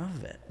can't get enough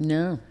of it.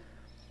 No.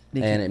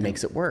 and it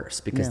makes it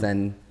worse because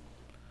then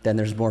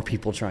there's more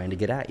people trying to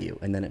get at you,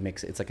 and then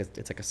it's like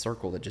a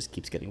circle that just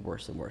keeps getting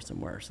worse and worse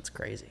and worse. It's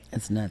crazy.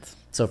 It's nuts.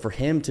 So for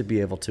him to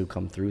be able to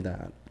come through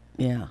that,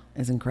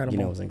 it's incredible.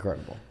 It was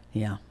incredible.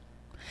 Yeah,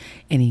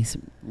 and he's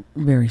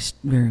very,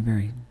 very,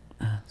 very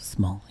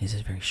small. He's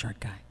a very short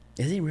guy.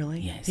 Is he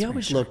really? Yeah, he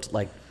always looked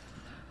like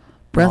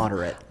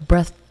moderate,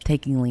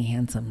 breathtakingly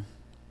handsome.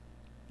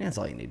 Yeah, that's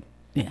all you need.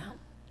 Yeah,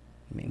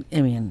 I mean,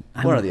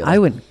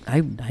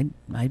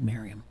 I'd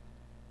marry him.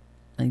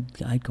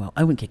 I'd go out.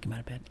 I wouldn't kick him out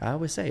of bed. I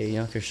always say,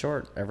 if you're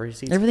short,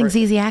 everything's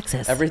easy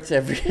access. Every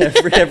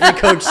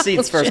coach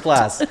seat's first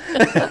class. You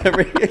want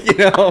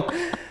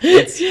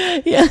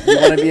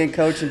to be in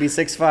coach and be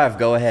 6'5",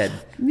 go ahead.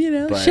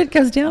 Shit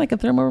goes down. I can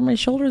throw him over my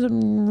shoulders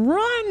and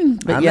run.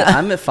 But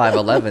I'm at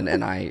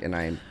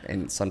 5'11",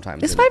 and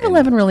sometimes is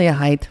 5'11" really a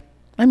height?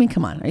 I mean,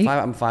 come on.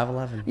 I'm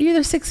 5'11". You're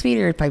either 6 feet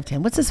or 5'10".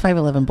 What's this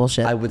 5'11"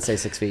 bullshit? I would say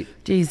 6 feet.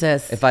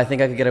 Jesus. If I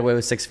think I could get away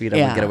with 6 feet,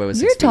 I would get away with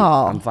 6 feet. You're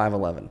tall. I'm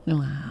 5'11".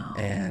 Wow.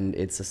 And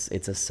it's a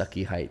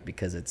sucky height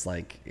because it's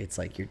like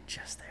you're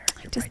just there.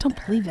 I just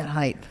don't believe that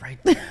height. Right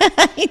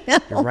there.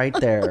 You're right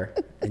there,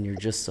 and you're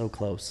just so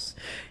close.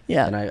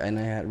 Yeah. And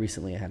I had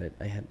recently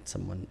I had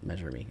someone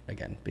measure me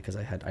again because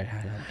I had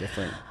a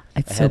different.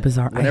 It's so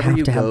bizarre. Whenever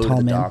you go to the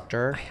men.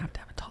 doctor, I have to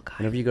have a tall guy.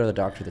 Whenever you go to the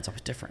doctor, that's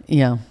always different.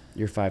 Yeah.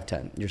 You're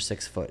 5'10". You're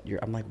 6 foot.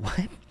 I'm like,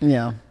 what?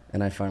 Yeah.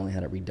 And I finally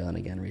had it redone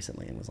again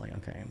recently, and was like,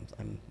 okay,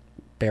 I'm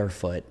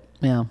barefoot.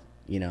 Yeah.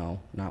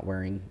 Not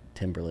wearing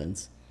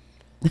Timberlands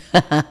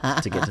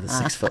to get to the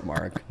 6 foot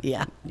mark.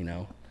 Yeah.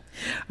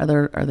 Are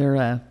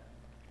there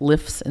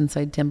lifts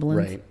inside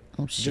Timberlands? Right.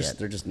 Oh shit.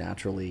 They're just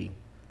naturally.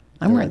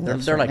 I'm wearing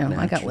lifts. They're right like now.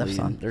 I got lifts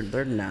on.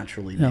 They're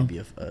naturally maybe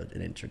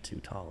an inch or two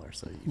taller.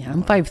 So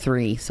I'm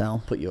 5'3",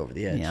 so put you over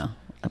the edge. Yeah.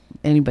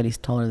 Anybody's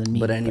taller than me,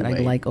 but anyway,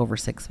 I'd like over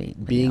 6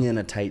 feet. Being in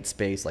a tight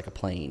space like a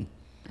plane.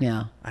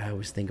 Yeah. I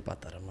always think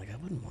about that. I'm like, I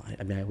wouldn't mind.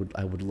 I mean,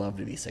 I would love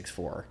to be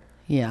 6'4".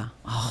 Yeah.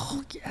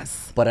 Oh,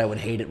 yes. But I would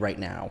hate it right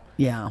now.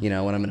 Yeah.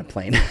 When I'm in a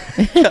plane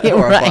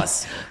or a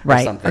bus or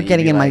something. Or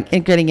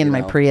getting in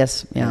my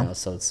Prius. Yeah.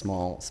 So it's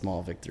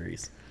small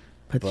victories.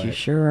 But you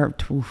sure are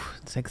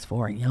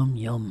 6'4". Yum,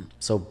 yum.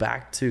 So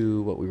back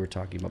to what we were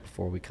talking about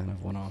before we kind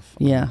of went off.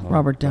 Yeah.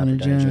 Robert Downey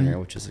Jr.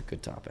 Which is a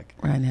good topic.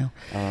 Right now.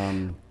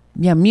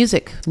 Yeah,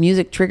 music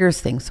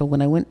triggers things. So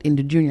when I went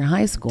into junior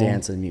high school,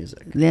 dance and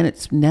music. Then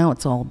it's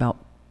all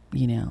about,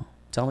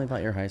 Tell me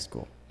about your high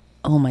school.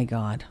 Oh my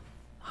God,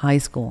 high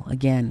school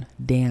again,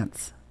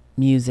 dance,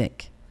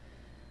 music.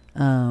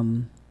 I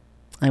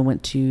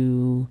went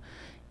to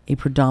a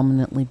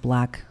predominantly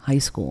black high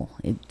school.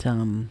 It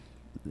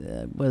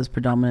was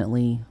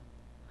predominantly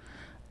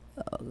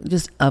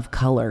just of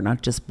color,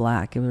 not just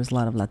black. There was a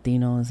lot of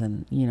Latinos,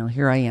 and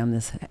here I am,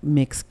 this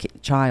mixed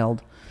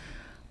child.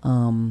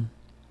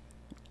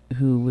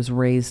 Who was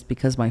raised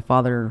because my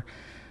father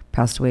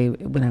passed away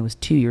when I was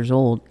 2 years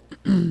old.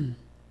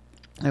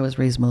 I was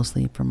raised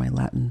mostly from my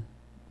Latin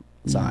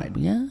side.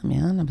 Yeah,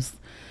 man. I was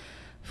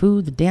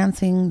food, the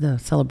dancing, the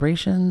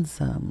celebrations,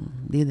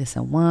 Dia de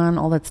San Juan,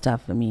 all that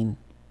stuff. I mean,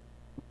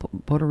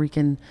 Puerto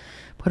Ricans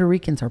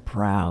are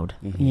proud,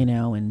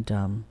 and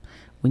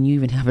when you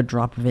even have a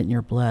drop of it in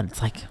your blood,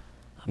 it's like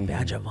a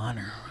badge of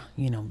honor,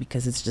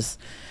 because it's just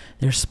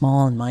they're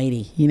small and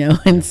mighty,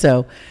 and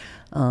so.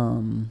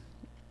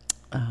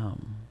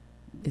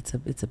 It's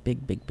a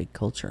big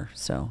culture.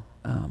 So,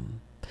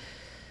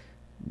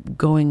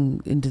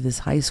 going into this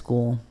high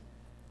school,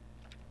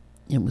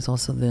 it was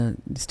also the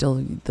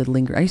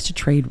linger. I used to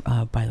trade,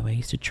 by the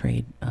way,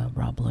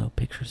 Rob Lowe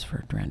pictures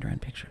for Duran Duran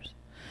Pictures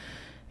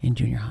in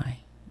junior high.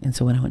 And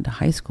so when I went to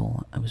high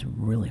school, I was a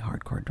really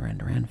hardcore Duran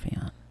Duran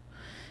fan.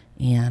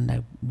 And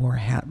I wore a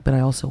hat, but I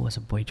also was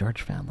a Boy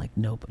George fan, like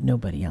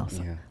nobody else.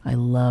 Yeah.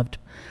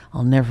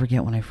 I'll never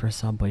forget when I first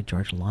saw Boy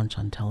George launch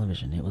on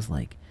television. It was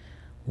like,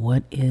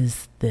 what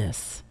is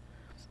this?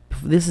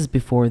 This is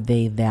before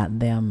they, that,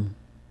 them,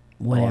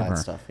 whatever. All that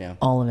stuff, yeah.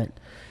 All of it.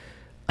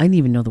 I didn't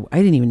even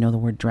know the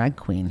word drag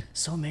queen.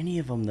 So many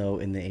of them, though,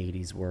 in the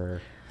 80s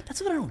were...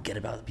 That's what I don't get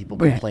about people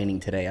complaining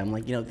today. I'm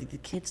like, the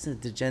kids, the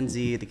Gen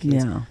Z, the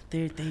kids,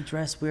 they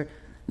dress weird.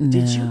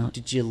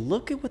 Did you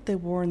look at what they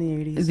wore in the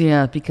 80s?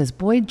 Yeah, because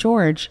Boy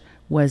George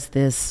was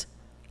this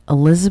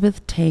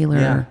Elizabeth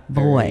Taylor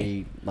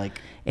boy.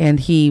 And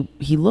he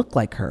looked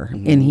like her.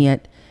 Mm-hmm. And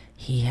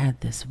he had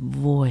this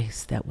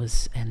voice that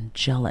was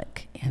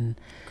angelic. And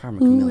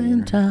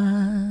in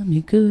time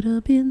you could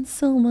have been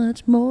so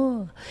much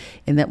more.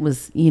 And that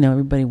was,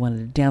 everybody wanted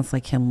to dance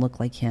like him, look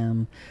like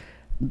him.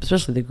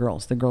 Especially the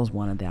girls. The girls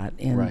wanted that.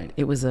 And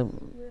it was oh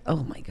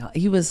my God.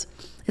 It's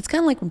kind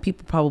of like when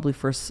people probably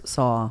first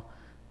saw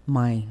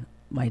my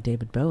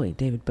David Bowie.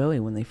 David Bowie,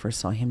 when they first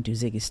saw him do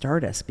Ziggy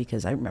Stardust,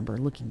 because I remember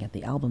looking at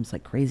the albums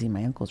like crazy in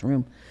my uncle's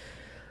room,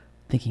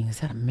 thinking, is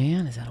that a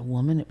man? Is that a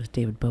woman? It was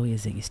David Bowie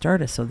as Ziggy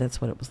Stardust. So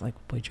that's what it was like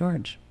with Boy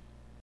George.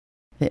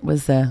 It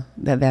was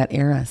that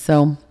era.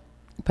 So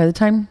by the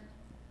time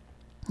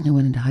I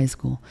went into high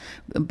school,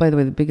 by the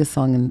way, the biggest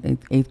song in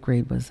eighth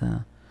grade was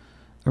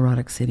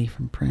Erotic City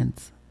from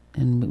Prince.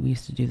 And we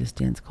used to do this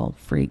dance called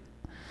Freak.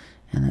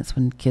 And that's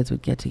when kids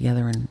would get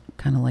together and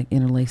kind of like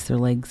interlace their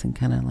legs and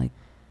kind of like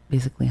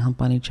basically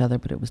hump on each other,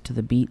 but it was to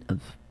the beat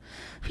of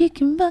 "We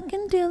can fuck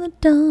until the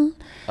dawn,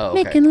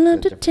 making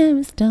love to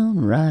Cherry Stone,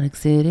 Roddick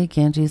City,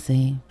 can't you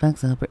see?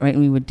 Fuck's up." Right?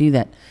 And we would do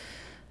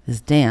this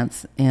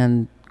dance,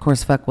 and of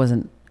course, fuck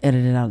wasn't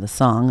edited out of the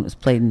song. It was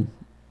played in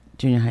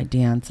junior high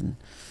dance, and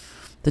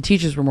the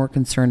teachers were more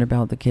concerned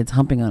about the kids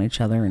humping on each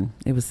other, and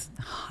it was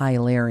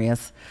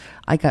hilarious.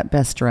 I got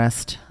best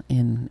dressed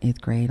in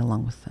 8th grade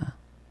along with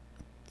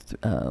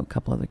a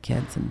couple other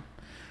kids, and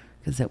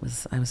because I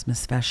was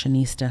Miss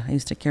Fashionista. I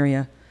used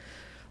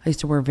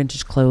to wear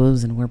vintage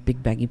clothes and wear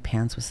big baggy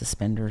pants with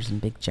suspenders and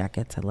big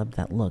jackets. I loved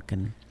that look,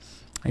 and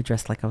I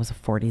dressed like I was a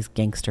 40s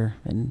gangster,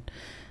 and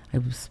I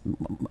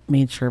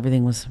made sure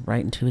everything was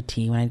right into a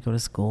T when I'd go to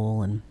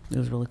school, and it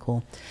was really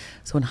cool.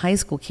 So when high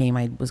school came,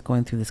 I was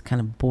going through this kind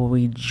of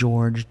Boy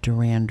George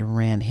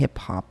Duran hip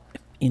hop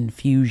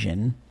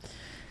infusion,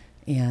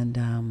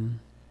 and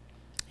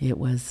it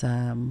was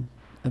a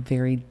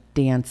very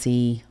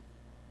dancey.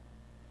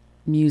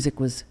 Music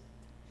was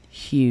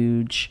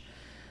huge,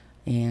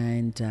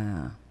 and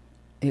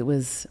it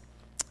was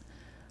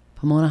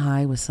Pomona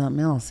High was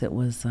something else. It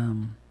was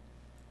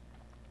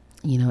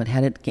it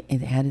had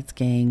its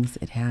gangs,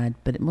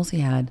 but it mostly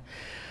had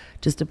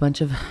just a bunch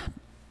of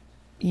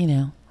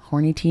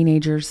horny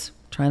teenagers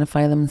trying to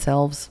find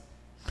themselves.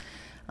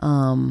 We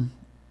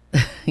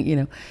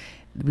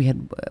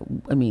had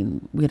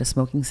a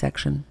smoking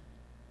section.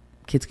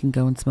 Kids can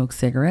go and smoke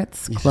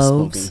cigarettes,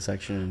 cloves. Smoking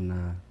section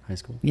in high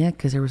school? Yeah,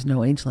 because there was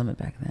no age limit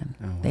back then.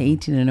 Oh, wow. The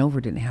 18 and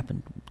over didn't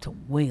happen till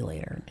way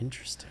later.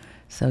 Interesting.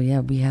 So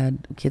yeah,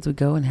 kids would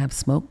go and have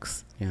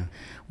smokes. Yeah.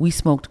 We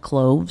smoked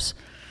cloves.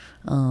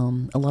 A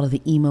lot of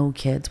the emo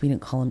kids, we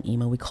didn't call them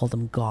emo, we called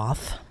them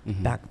goth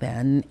back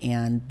then,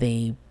 and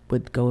they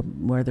would go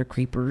wear their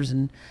creepers,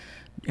 and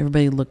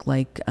everybody looked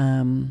like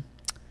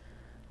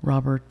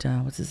Robert,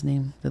 what's his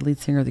name? The lead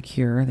singer of The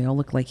Cure. They all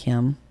looked like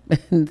him.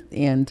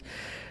 and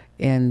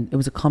it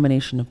was a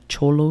combination of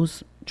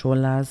cholas,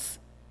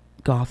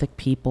 gothic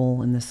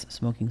people in this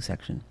smoking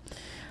section.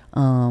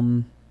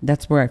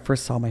 That's where I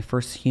first saw my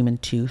first human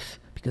tooth,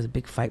 because a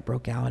big fight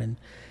broke out and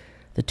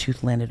the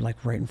tooth landed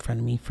like right in front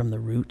of me from the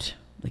root.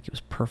 Like it was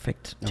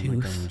perfect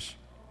tooth. My gosh.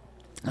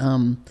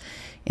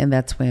 And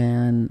that's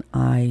when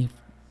I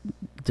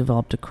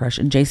developed a crush.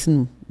 And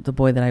Jason, the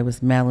boy that I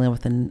was madly in love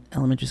with in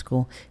elementary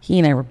school, he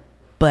and I were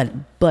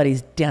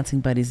buddies, dancing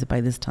buddies by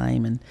this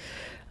time. And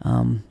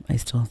I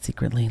still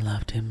secretly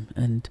loved him.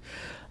 And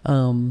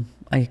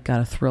I got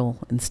a thrill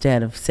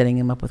instead of setting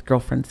him up with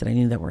girlfriends that I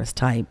knew that were his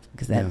type,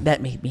 because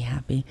that made me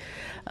happy.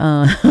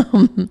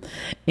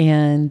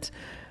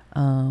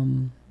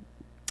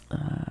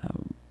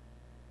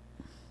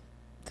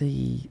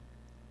 The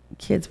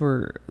kids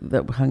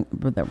that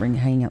were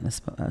hanging out in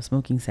the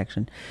smoking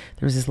section.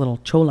 There was this little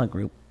chola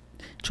group.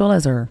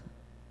 Cholas are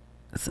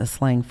a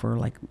slang for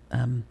like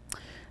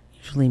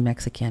usually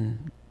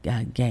Mexican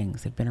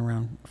gangs. They've been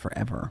around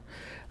forever.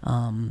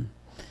 And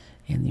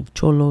you have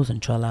cholos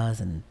and cholas,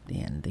 and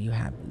you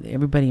have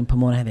everybody in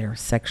Pomona had their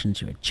sections.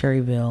 You had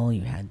Cherryville,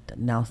 you had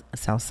now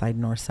South Side,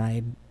 North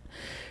Side.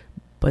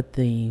 But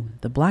the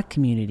black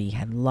community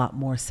had a lot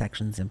more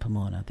sections in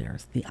Pomona.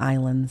 There's the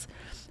Islands,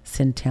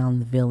 Sin Town,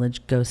 the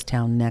Village, Ghost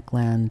Town,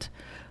 Neckland.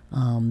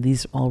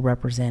 These all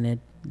represented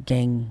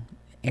gang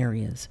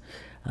areas.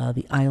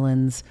 The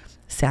Islands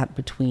sat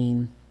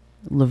between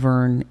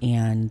Laverne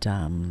and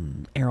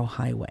Arrow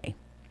Highway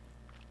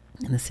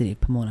in the city of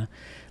Pomona.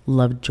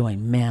 Lovejoy,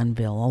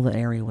 Manville, all that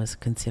area was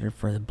considered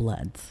for the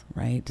Bloods,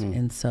 right?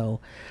 And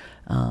so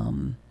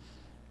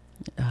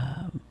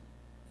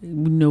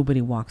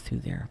nobody walked through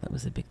there. That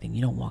was a big thing.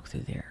 You don't walk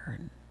through there,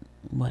 and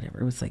whatever.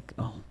 It was like,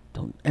 oh,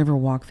 don't ever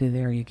walk through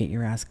there. You get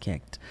your ass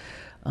kicked.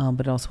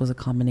 But it also was a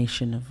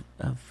combination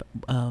of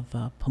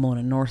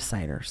Pomona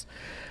Northsiders.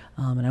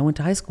 And I went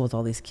to high school with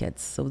all these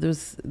kids. So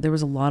there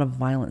was a lot of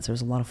violence. There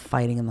was a lot of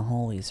fighting in the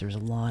hallways. There was a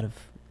lot of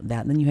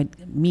that. And then you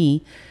had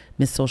me,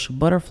 Miss Social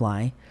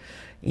Butterfly,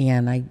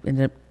 and I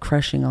ended up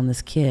crushing on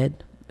this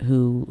kid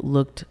who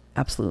looked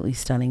absolutely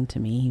stunning to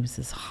me. He was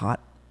this hot,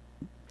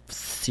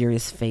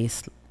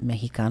 serious-faced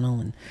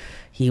Mexicano, and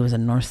he was a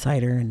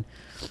Northsider, and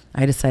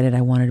I decided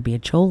I wanted to be a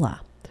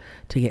chola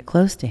to get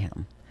close to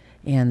him.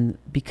 And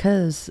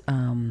because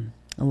a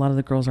lot of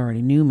the girls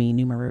already knew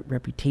my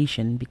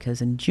reputation,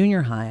 because in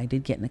junior high I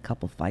did get in a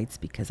couple fights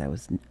because I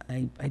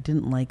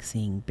didn't like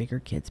seeing bigger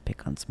kids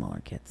pick on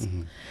smaller kids.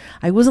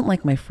 I wasn't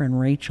like my friend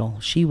Rachel.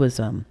 She was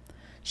an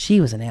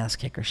ass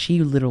kicker.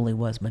 She literally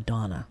was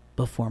Madonna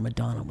before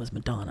Madonna was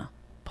Madonna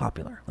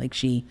popular. Like,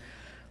 she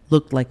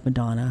looked like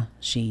Madonna.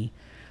 She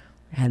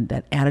had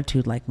that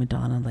attitude like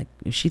Madonna. Like,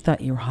 if she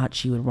thought you were hot,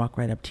 she would walk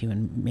right up to you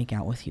and make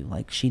out with you.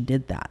 Like, she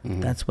did that.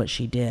 That's what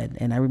she did.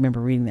 And I remember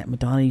reading that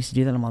Madonna used to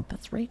do that. I'm like,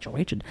 that's Rachel.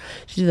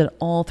 She did that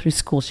all through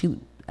school. She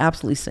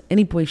absolutely,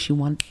 any boy she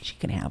wanted, she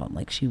could have him.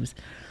 Like, she was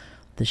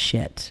the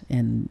shit.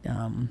 And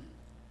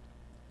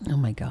oh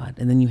my God.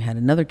 And then you had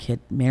another kid,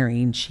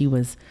 Mary, and she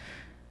was,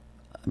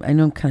 I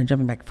know I'm kind of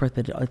jumping back and forth,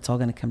 but it's all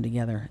going to come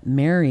together.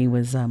 Mary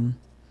was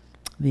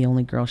the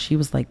only girl. She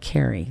was like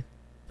Carrie,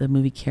 the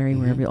movie Carrie,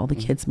 where all the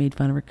kids made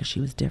fun of her because she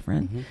was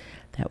different.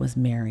 That was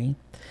Mary.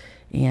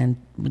 And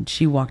when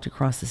she walked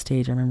across the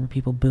stage, I remember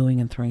people booing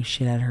and throwing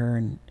shit at her,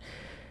 and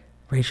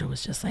Rachel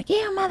was just like,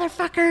 "Yeah,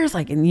 motherfuckers!"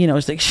 Like, and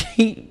it's like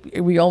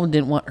we all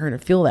didn't want her to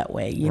feel that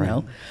way, you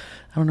know.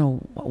 I don't know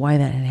why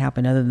that had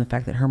happened, other than the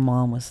fact that her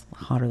mom was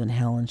hotter than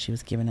hell and she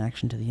was giving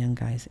action to the young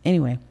guys.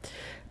 Anyway,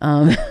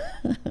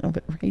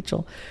 but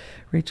Rachel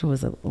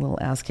was a little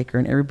ass kicker,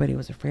 and everybody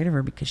was afraid of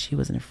her because she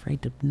wasn't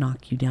afraid to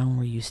knock you down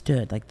where you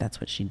stood. Like,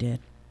 that's what she did.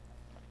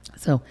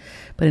 So,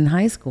 but in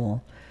high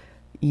school,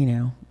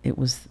 it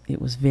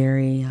was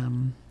very,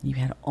 you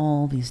had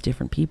all these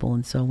different people.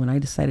 And so when I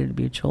decided to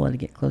be a chola to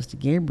get close to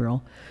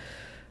Gabriel,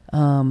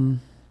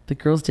 the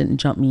girls didn't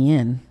jump me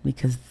in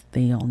because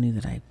they all knew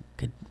that I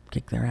could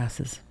kick their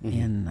asses,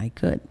 and I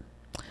could.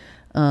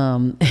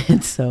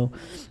 And so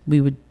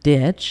we would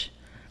ditch,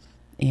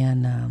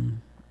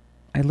 and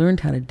I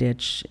learned how to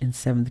ditch in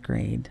 7th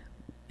grade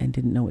and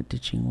didn't know what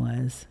ditching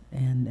was,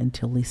 and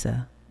until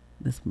Lisa,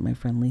 my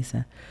friend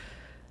Lisa,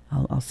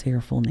 I'll say her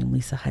full name,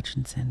 Lisa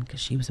Hutchinson, because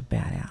she was a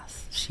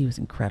badass. She was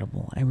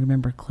incredible. I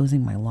remember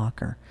closing my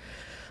locker,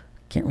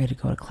 getting ready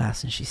to go to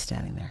class, and she's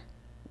standing there.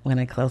 When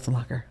I closed the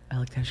locker, I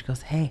looked at her, she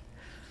goes, hey,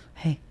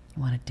 you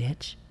want to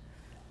ditch?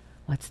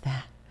 What's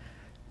that?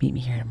 Meet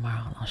me here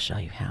tomorrow, and I'll show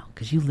you how,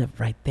 because you live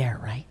right there,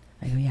 right?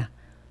 I go, yeah,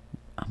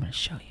 I'm going to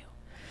show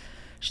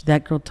you.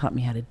 That girl taught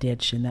me how to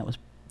ditch, and that was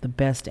the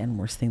best and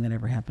worst thing that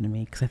ever happened to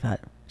me, because I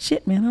thought,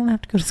 shit, man, I don't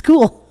have to go to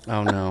school.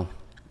 Oh, no.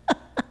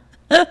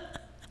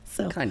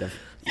 So, kind of.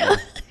 Yeah.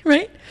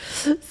 Right?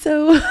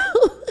 So,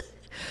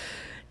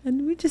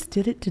 and we just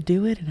did it to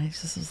do it, and I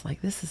just was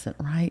like, this isn't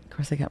right. Of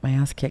course, I got my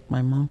ass kicked.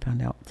 My mom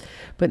found out.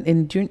 But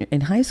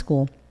in high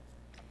school,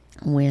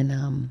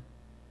 when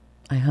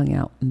I hung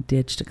out and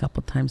ditched a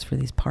couple times for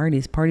these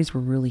parties were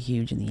really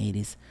huge in the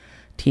 80s.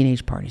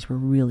 Teenage parties were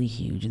really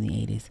huge in the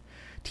 80s.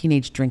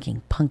 Teenage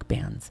drinking, punk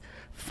bands,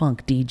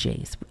 funk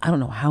DJs. I don't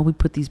know how we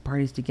put these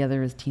parties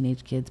together as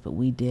teenage kids, but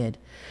we did.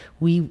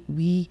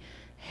 We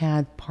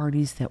had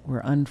parties that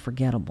were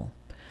unforgettable.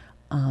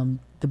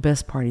 The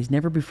best parties,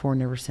 never before,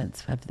 never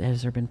since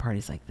has there been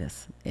parties like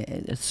this.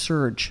 A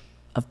surge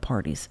of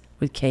parties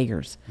with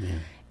kegers. Yeah.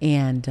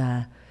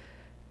 And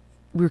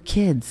we were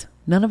kids.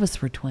 None of us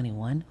were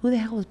 21. Who the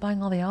hell was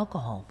buying all the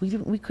alcohol?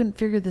 We couldn't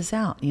figure this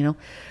out,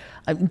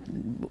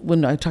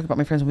 when I talk about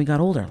my friends when we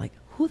got older, like,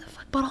 who the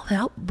fuck bought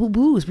all the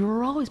booze? We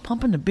were always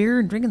pumping the beer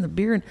and drinking the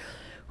beer, and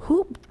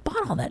who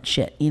bought all that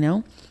shit,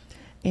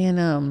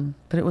 And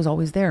but it was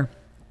always there.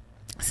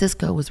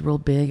 Cisco was real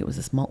big. It was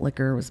this malt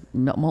liquor.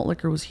 Malt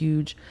liquor was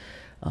huge.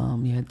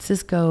 You had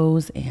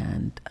Cisco's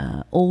and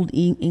old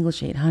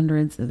English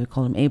 800s. They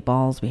called them 8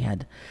 balls. We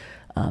had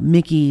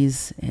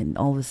Mickey's and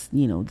all this.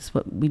 This is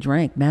what we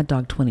drank. Mad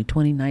Dog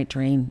 2020, Night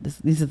Train.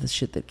 These are the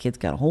shit that kids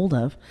got a hold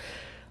of.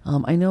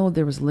 I know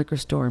there was a liquor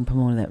store in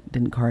Pomona that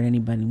didn't card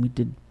anybody,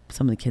 and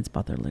some of the kids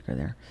bought their liquor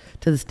there.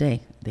 To this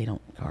day, they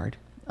don't card.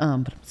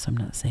 But so I'm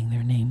not saying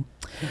their name.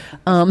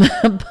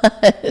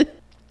 But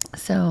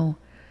so.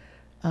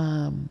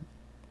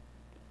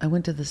 I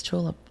went to this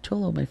cholo,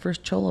 my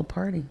first cholo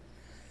party,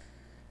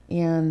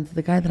 and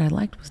the guy that I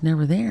liked was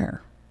never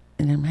there.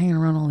 And I'm hanging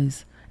around all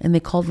these, and they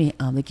called me,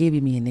 they gave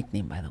me a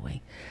nickname, by the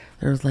way.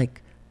 There was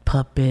like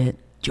Puppet,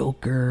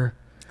 Joker,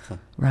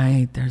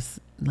 right? There's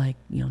like,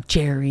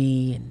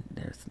 Jerry, and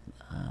there's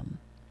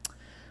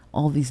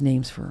all these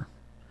names for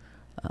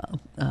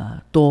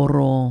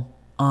Toro,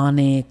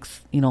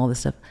 Onyx, all this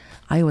stuff.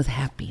 I was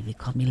Happy. They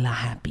called me La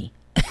Happy.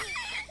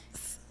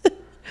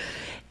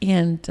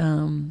 And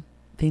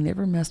they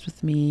never messed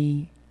with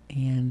me.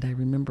 And I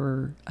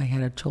remember I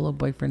had a cholo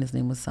boyfriend. His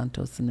name was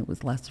Santos, and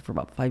it lasted for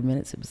about 5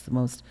 minutes. It was the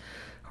most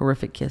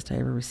horrific kiss I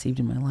ever received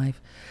in my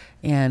life.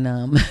 And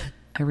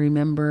I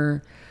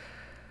remember,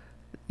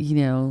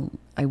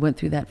 I went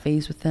through that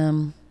phase with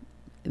them.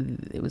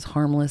 It was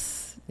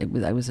harmless.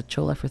 I was a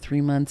chola for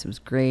 3 months. It was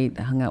great.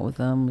 I hung out with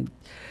them.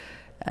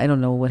 I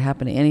don't know what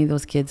happened to any of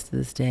those kids to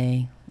this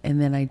day. And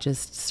then I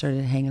just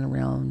started hanging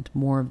around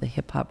more of the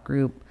hip hop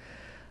group.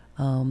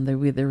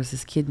 There was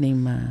this kid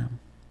named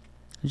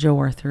Joe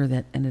Arthur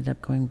that ended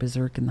up going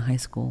berserk in the high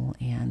school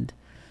and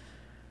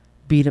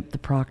beat up the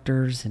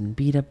proctors and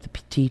beat up the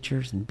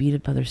teachers and beat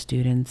up other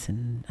students,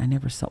 and none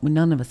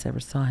of us ever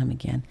saw him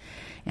again.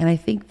 And I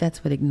think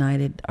that's what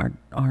ignited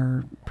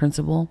our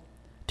principal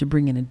to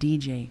bring in a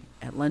DJ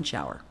at lunch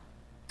hour.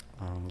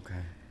 Oh,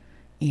 okay.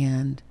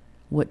 And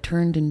what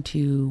turned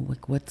into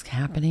what's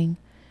happening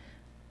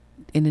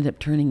ended up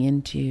turning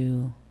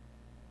into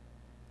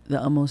the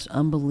almost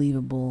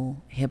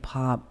unbelievable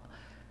hip-hop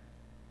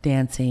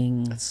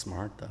dancing. That's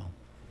smart, though.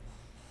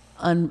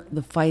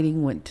 The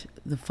fighting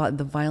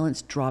the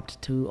violence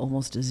dropped to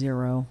almost a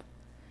zero.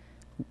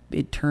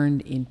 It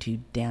turned into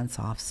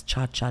dance-offs,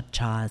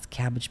 cha-cha-chas,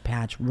 Cabbage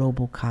Patch,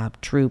 RoboCop,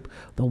 Troop,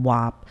 the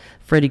WAP,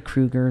 Freddy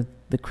Krueger,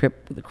 the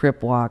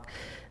Crip Walk,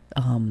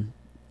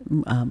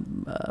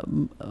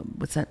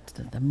 what's that?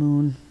 The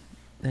Moon,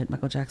 that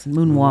Michael Jackson,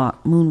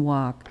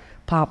 Moonwalk,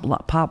 pop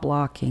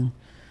locking,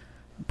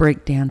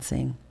 break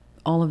dancing,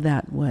 all of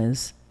that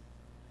was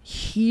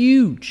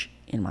huge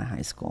in my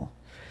high school.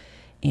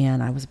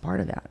 And I was a part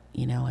of that.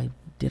 I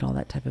did all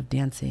that type of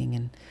dancing,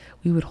 and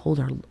we would hold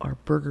our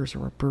burgers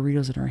or our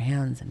burritos in our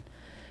hands, and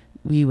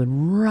we would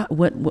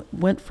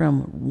went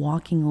from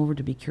walking over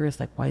to be curious,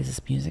 like, why is this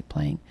music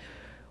playing?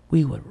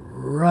 We would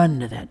run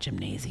to that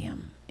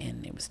gymnasium,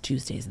 and it was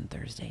Tuesdays and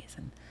Thursdays,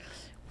 and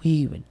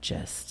we would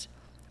just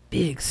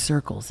big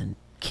circles and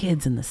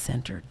kids in the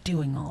center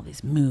doing all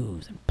these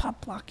moves and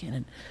pop blocking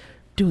and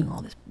doing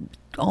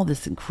all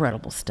this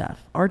incredible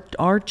stuff. Our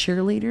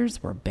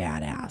cheerleaders were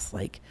badass.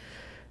 Like,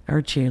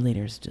 our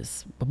cheerleaders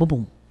just boom,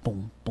 boom,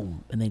 boom,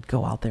 boom, and they'd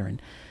go out there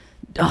and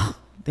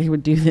they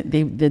would do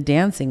the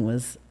dancing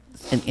was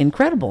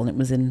incredible, and it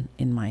was in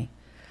my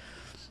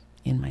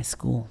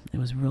school. It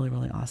was really,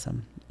 really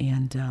awesome.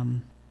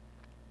 And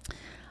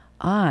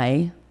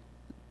I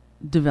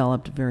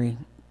developed very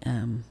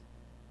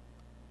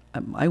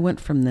I went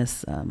from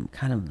this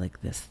kind of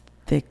like this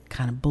thick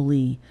kind of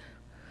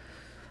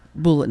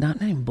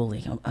not even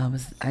bully. I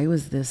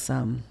was this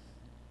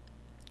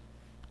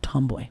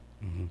tomboy.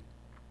 Mm-hmm.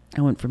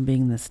 I went from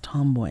being this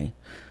tomboy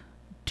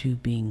to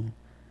being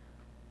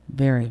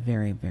very,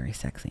 very, very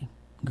sexy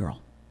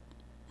girl.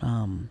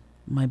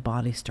 My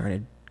body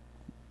started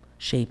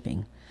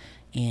shaping,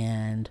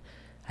 and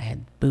I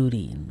had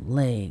booty and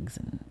legs,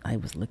 and I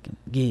was looking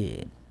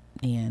good.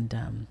 And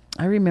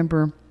I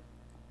remember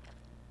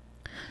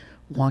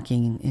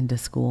walking into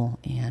school,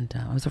 and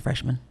I was a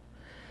freshman,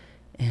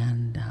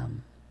 and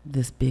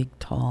this big,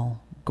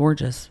 tall,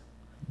 gorgeous,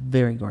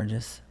 very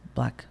gorgeous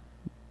black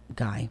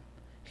guy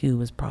who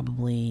was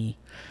probably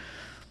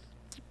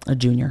a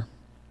junior.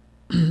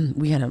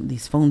 We had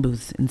these phone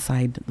booths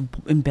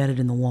embedded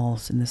in the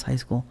walls in this high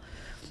school,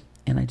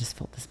 and I just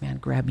felt this boy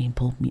grabbed me and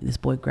pulled me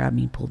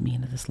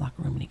into this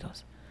locker room, and he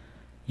goes,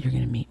 "You're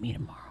going to meet me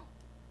tomorrow."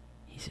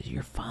 He says,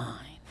 "You're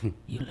fine.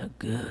 You look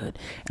good."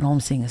 And all I'm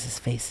seeing is his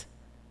face.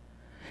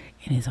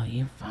 And he's like,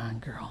 "You're fine,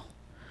 girl."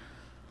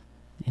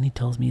 And he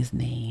tells me his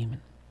name,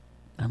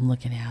 and I'm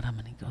looking at him,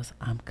 and he goes,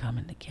 "I'm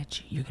coming to get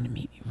you. You're going to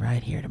meet me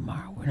right here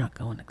tomorrow. We're not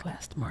going to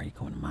class tomorrow. You're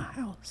going to my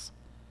house."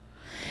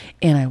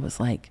 And I was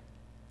like,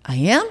 "I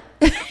am?"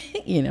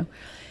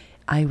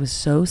 I was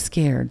so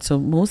scared. So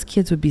most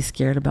kids would be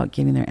scared about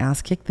getting their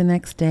ass kicked the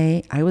next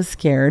day. I was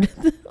scared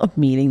of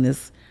meeting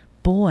this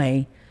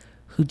boy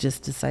who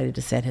just decided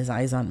to set his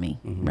eyes on me,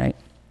 mm-hmm. right?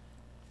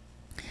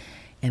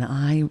 And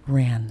I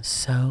ran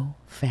so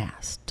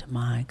fast to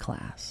my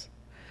class,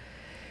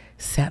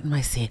 sat in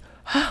my seat.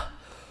 Oh,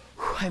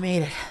 I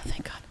made it.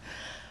 Thank God.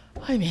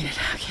 I made it.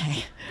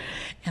 Okay.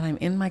 And I'm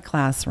in my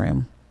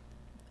classroom,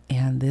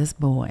 and this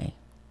boy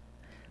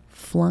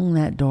flung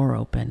that door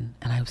open,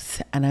 and I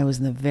was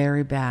in the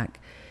very back,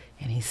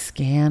 and he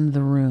scanned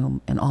the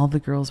room, and all the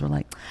girls were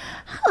like,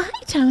 "Oh,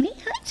 hi, Tony.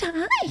 Hi,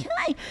 Tony.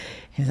 Hi."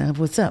 He's like,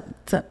 "What's up?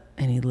 What's up?"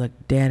 And he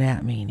looked dead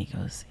at me, and he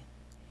goes,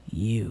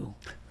 "You."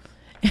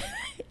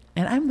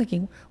 And I'm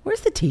thinking,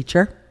 where's the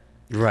teacher?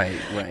 Right.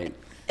 And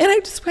I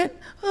just went,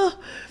 "Oh."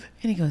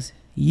 And he goes,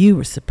 "You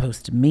were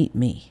supposed to meet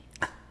me."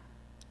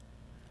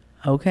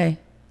 Okay,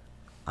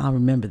 I'll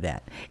remember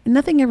that. And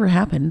nothing ever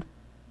happened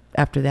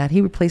after that.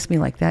 He replaced me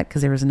like that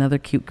because there was another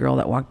cute girl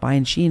that walked by,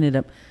 and she ended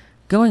up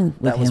going with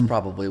him. That was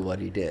probably what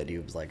he did. He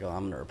was like, "Oh,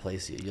 I'm going to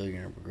replace you. You're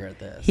going to regret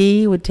this."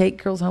 He would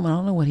take girls home. I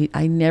don't know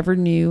I never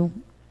knew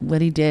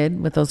what he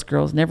did with those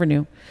girls. Never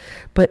knew.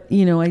 But,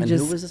 who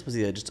was this? Was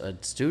he just a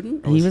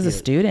student? He was a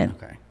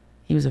student. Okay.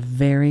 He was a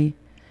very,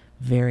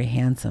 very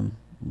handsome,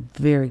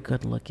 very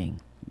good looking.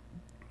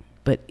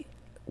 But,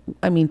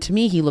 I mean, to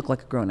me, he looked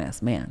like a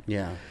grown-ass man.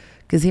 Yeah.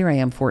 Because here I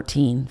am,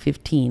 14,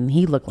 15.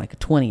 He looked like a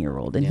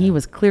 20-year-old. And he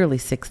was clearly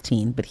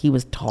 16, but he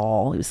was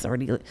tall. He was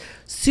already a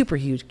super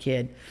huge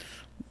kid,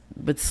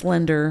 but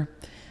slender.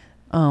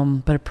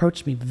 But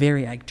approached me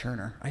very Ike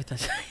Turner. I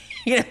thought,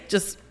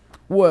 just,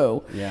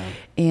 whoa. Yeah.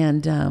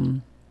 And,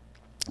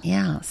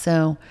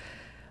 so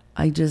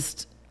I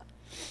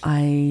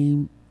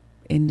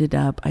ended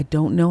up, I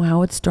don't know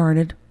how it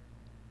started,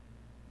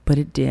 but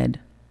it did.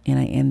 And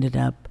I ended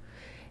up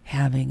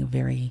having a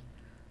very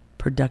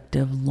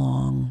productive,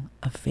 long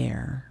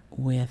affair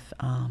with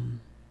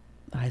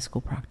the high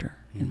school proctor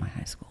in my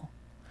high school.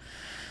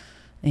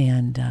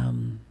 And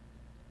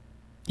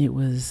it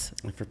was...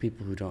 And for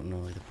people who don't know,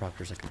 like, the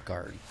proctor's like a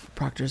guard.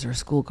 Proctors are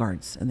school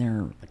guards, and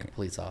they're... Like a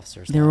police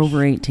officer. They're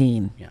over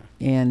 18. Yeah.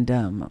 And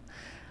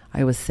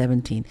I was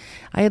 17.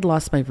 I had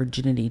lost my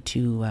virginity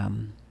to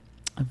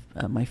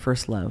my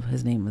first love.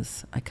 His name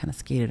was... I kind of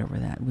skated over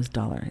that. It was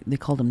Dollar. They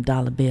called him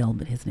Dollar Bill,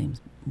 but his name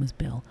was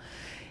Bill.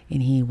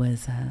 And he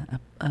was a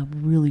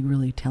really,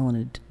 really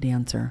talented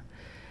dancer.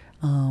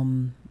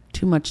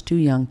 Too much, too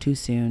young, too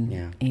soon.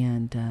 Yeah.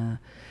 And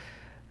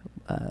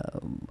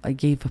I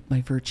gave up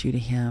my virtue to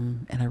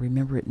him, and I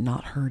remember it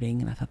not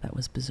hurting, and I thought that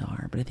was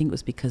bizarre. But I think it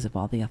was because of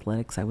all the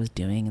athletics I was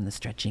doing, and the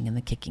stretching, and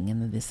the kicking,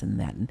 and the this and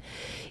that. And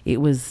it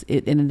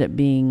ended up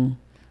being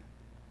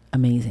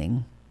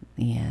amazing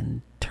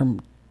and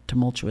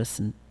tumultuous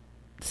and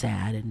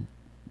sad and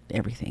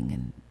everything.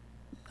 And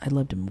I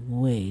loved him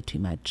way too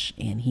much,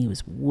 and he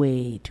was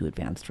way too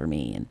advanced for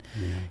me, and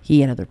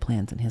he had other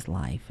plans in his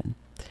life. And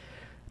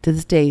to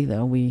this day,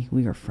 though, we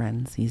are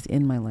friends. He's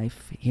in my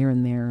life here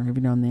and there.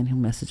 Every now and then he'll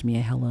message me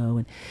a hello,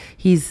 and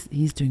he's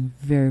doing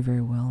very,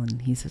 very well,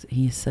 and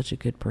he's such a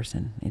good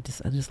person. I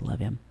just love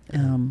him.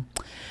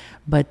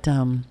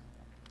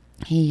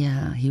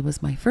 He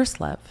was my first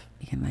love,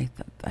 and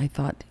I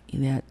thought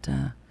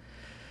that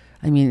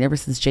ever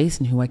since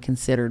Jason, who I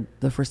considered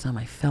the first time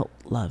I felt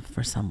love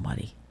for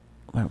somebody,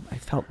 I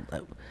felt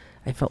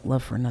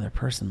love for another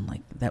person,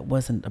 like that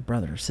wasn't a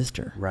brother or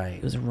sister. Right.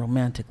 It was a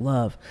romantic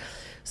love.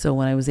 So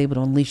when I was able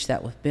to unleash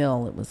that with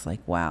Bill, it was like,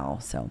 wow.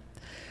 So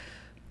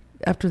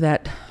after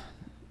that,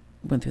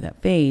 went through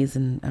that phase,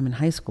 and I'm in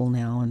high school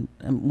now, and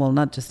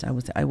not just, I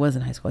was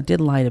in high school. I did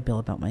lie to Bill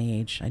about my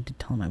age. I did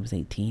tell him I was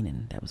 18,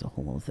 and that was a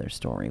whole other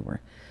story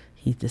where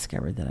he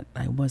discovered that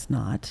I was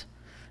not.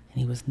 And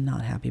he was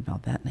not happy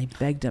about that. And I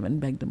begged him,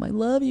 I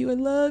love you.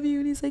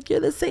 And he's like, you're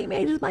the same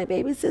age as my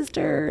baby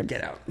sister.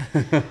 Get out.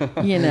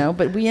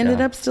 But we ended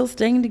up still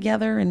staying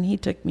together. And he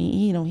took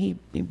me,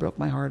 he broke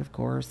my heart, of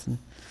course. And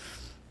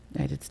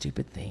I did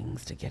stupid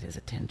things to get his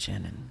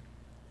attention and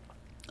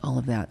all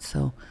of that.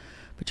 So,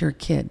 but you're a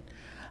kid.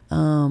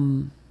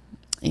 And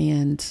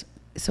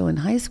so in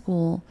high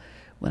school,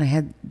 when I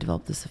had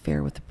developed this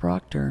affair with the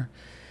proctor,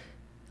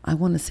 I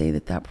want to say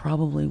that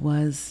probably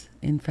was,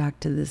 in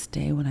fact, to this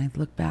day, when I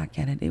look back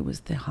at it, it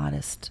was the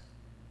hottest,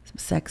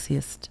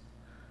 sexiest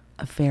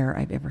affair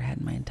I've ever had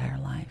in my entire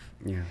life.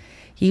 Yeah.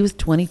 He was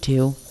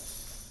 22.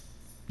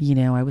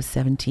 I was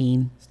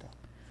 17. Stop.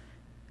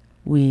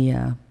 We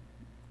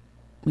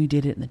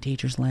did it in the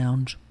teacher's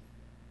lounge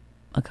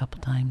a couple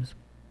times.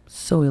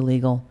 So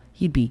illegal.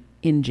 He'd be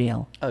in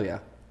jail. Oh, yeah.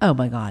 Oh,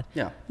 my God.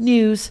 Yeah.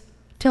 News,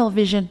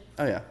 television.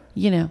 Oh,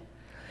 yeah.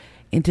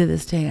 And to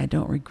this day, I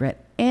don't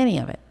regret any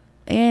of it.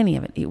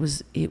 He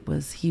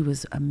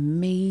was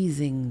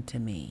amazing to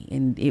me.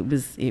 And it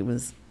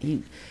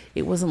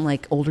wasn't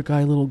like older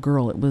guy, little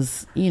girl. It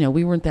was,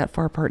 we weren't that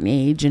far apart in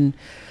age, and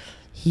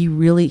he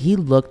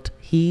looked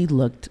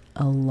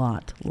a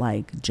lot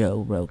like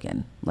Joe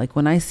Rogan. Like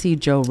when I see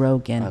Joe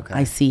Rogan, okay,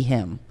 I see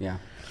him. Yeah.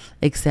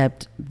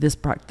 Except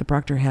the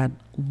proctor had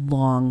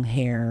long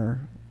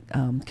hair,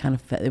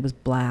 it was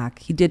black.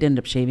 He did end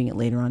up shaving it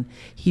later on.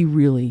 He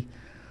really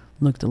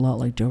looked a lot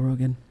like Joe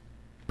Rogan,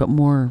 but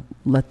more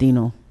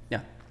Latino.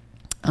 Yeah.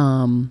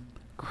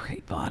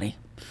 Great body.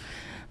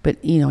 But,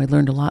 I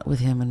learned a lot with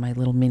him in my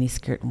little mini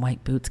skirt and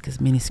white boots,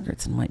 because mini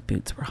skirts and white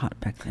boots were hot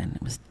back then.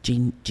 It was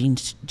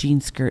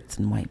jean skirts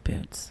and white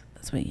boots.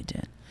 That's what you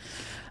did.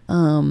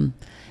 And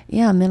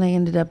then I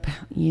ended up,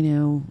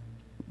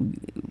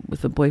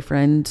 with a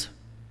boyfriend.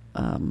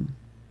 I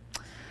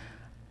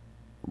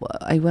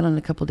went on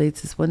a couple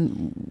dates. I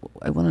went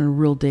on a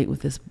real date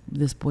with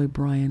this boy,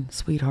 Brian,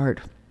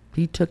 sweetheart.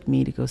 He took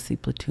me to go see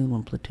Platoon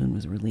when Platoon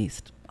was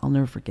released. I'll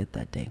never forget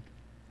that day.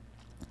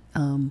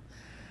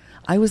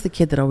 I was the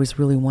kid that always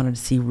really wanted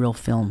to see real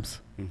films.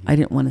 Mm-hmm. I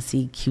didn't want to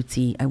see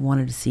cutesy. I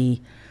wanted to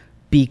see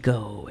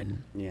Biko,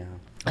 and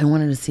I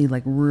wanted to see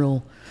like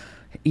real,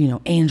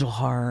 Angel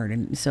Heart,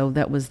 and so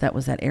that was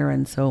that era.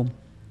 And so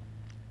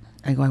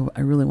I go,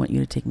 I really want you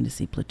to take me to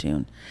see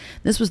Platoon.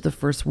 This was the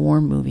first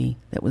war movie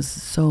that was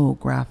so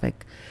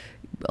graphic.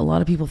 A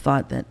lot of people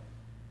thought that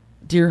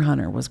Deer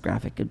Hunter was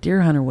graphic.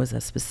 Deer Hunter was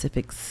a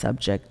specific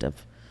subject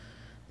of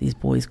these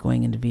boys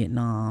going into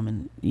Vietnam,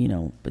 and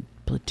but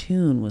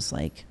Platoon was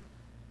like,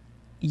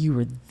 you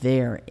were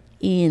there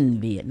in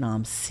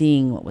Vietnam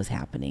seeing what was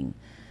happening.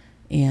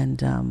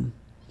 And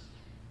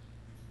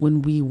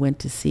when we went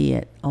to see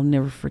it, I'll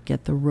never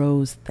forget the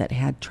rows that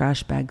had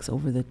trash bags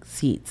over the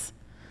seats.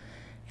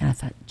 And I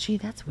thought, gee,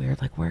 that's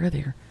weird. Like, why are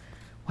there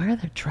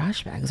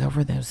trash bags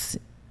over those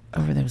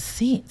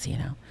seats,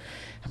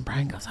 And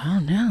Brian goes, I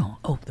don't know.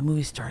 Oh, the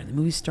movie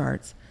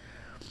starts.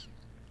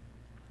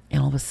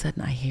 And all of a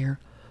sudden I hear,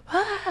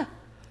 ah,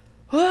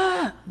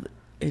 ah.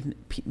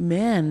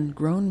 And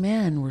grown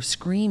men were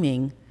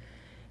screaming.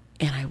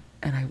 And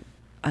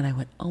I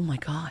went, oh my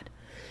God.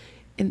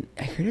 And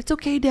I heard, it's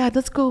okay, Dad,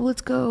 let's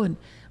go. And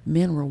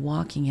men were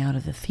walking out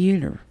of the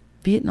theater.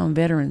 Vietnam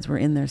veterans were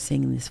in there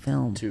seeing this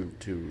film. Too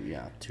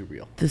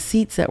real. The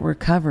seats that were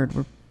covered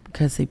were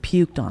because they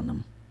puked on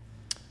them.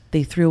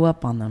 They threw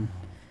up on them.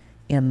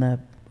 And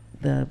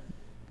the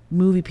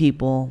movie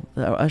people,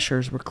 the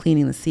ushers, were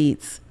cleaning the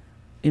seats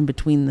in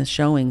between the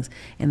showings,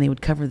 and they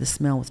would cover the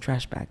smell with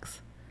trash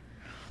bags.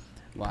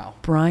 Wow.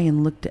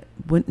 Brian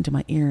went into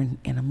my ear,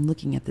 and I'm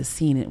looking at this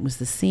scene. And it was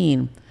the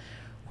scene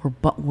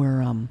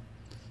where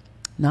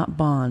not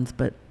Bonds,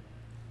 but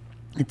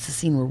it's the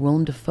scene where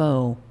Willem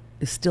Dafoe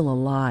is still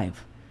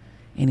alive,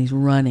 and he's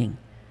running,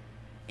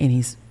 and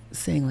he's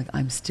saying like,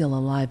 I'm still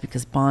alive,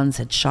 because Bonds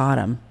had shot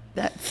him.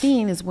 That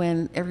scene is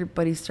when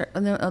everybody started,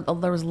 and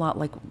there was a lot,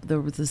 like there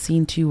was a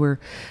scene too where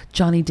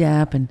Johnny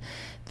Depp and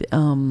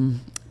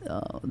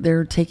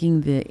they're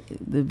taking the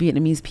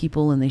Vietnamese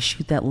people, and they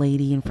shoot that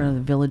lady in front of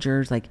the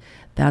villagers. Like,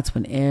 that's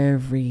when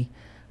every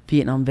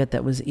Vietnam vet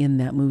that was in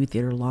that movie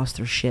theater lost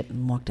their shit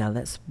and walked out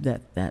of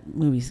that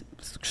movie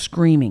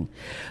screaming.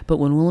 But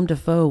when Willem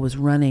Dafoe was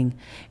running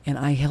and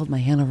I held my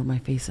hand over my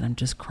face and I'm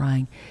just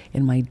crying,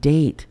 and my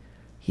date,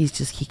 he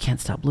can't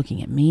stop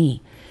looking at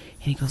me.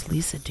 And he goes,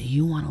 Lisa, do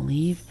you want to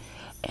leave?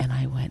 And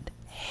I went,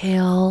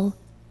 hell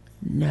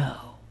no.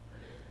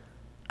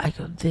 I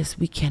go,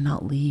 we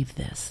cannot leave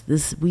this.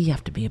 We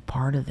have to be a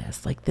part of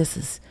this. Like,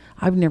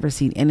 I've never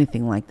seen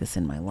anything like this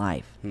in my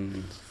life.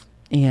 Mm-hmm.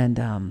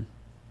 And,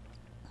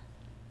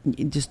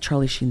 just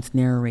Charlie Sheen's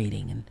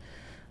narrating, and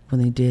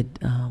when they did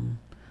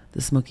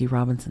the Smokey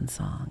Robinson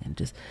song, and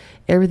just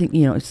everything,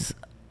 it's just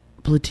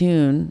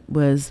Platoon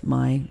was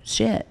my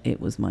shit. It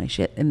was my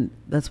shit. And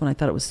that's when I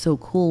thought it was so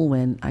cool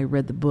when I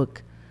read the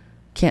book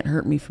Can't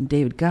Hurt Me from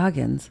David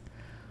Goggins.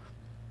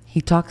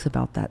 He talks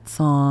about that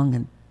song,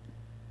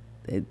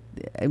 and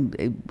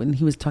when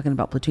he was talking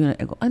about Platoon,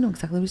 I go, I know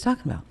exactly what he's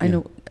talking about. I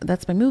know,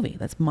 that's my movie.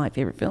 That's my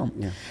favorite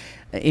film,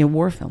 a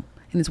war film.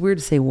 And it's weird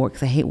to say war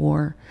because I hate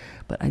war,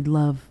 but I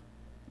love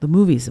the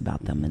movies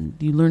about them, and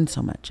you learn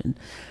so much. And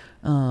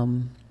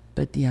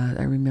but yeah,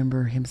 I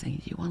remember him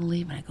saying, "Do you want to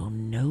leave?" And I go,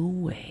 "No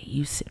way.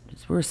 You sit.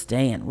 We're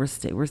staying. We're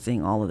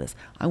seeing all of this.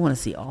 I want to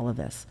see all of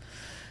this."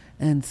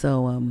 And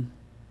so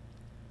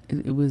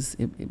it was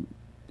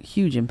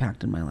huge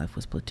impact in my life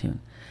was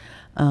Platoon.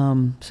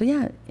 So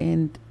yeah,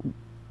 and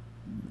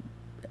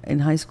in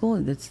high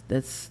school,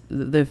 that's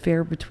the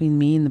affair between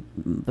me and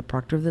the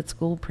proctor of that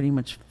school pretty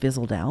much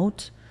fizzled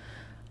out.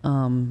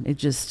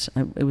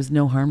 It was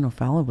no harm, no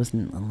foul. I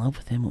wasn't in love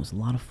with him. It was a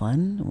lot of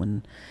fun.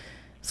 When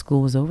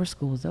school was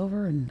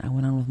over, and I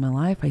went on with my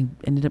life. I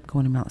ended up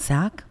going to Mount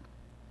SAC.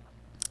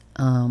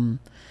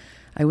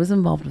 I was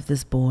involved with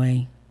this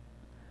boy.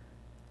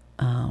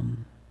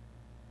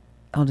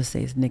 I'll just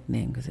say his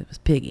nickname because it was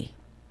Piggy.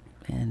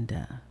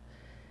 And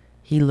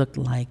he looked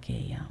like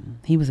he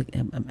was a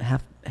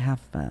half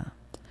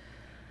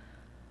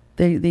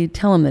they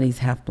tell him that he's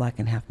half black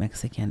and half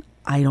Mexican.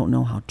 I don't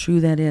know how true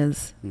that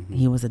is. Mm-hmm.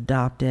 He was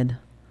adopted.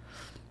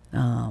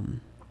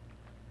 I'm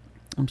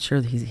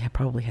sure that he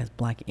probably has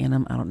black in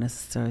him. I don't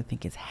necessarily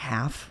think it's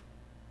half.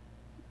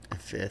 A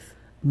fifth.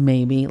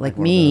 Maybe. Like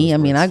me. I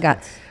mean,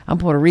 I'm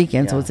Puerto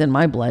Rican, so it's in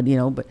my blood,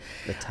 but.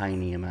 The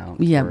tiny amount.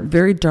 Yeah,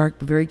 very dark,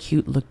 but very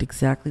cute. Looked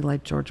exactly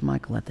like George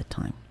Michael at the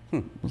time.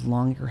 With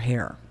longer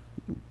hair.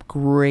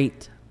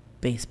 Great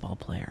baseball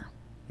player.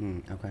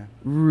 Okay.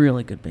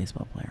 Really good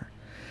baseball player.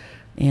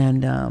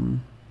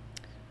 And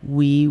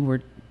we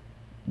were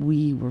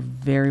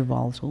very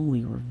volatile.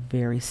 We were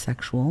very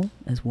sexual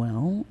as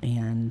well.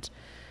 And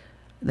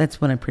that's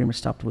when I pretty much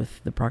stopped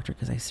with the proctor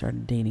because I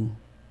started dating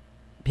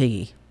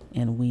Piggy.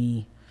 And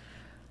we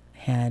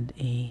had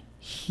a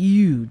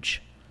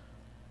huge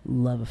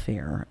love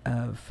affair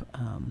of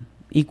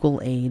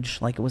equal age.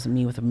 Like it wasn't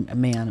me with a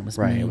man. It was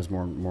me. Right, it was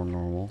more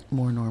normal.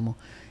 More normal.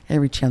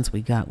 Every chance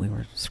we got, we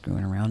were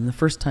screwing around. And the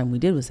first time we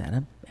did was at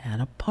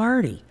a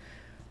party.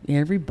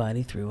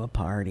 Everybody threw a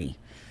party.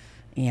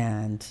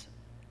 And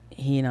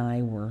he and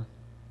I were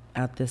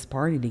at this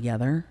party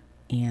together,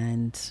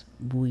 and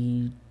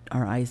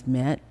our eyes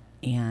met,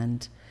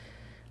 and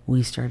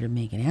we started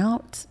making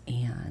out,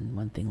 and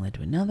one thing led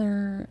to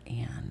another,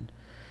 and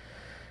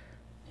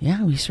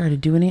yeah, we started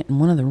doing it in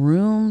one of the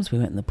rooms. We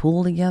went in the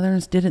pool together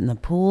and did it in the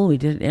pool. We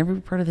did it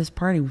every part of this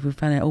party. We would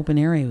find an open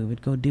area. We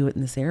would go do it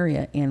in this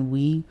area, and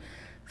we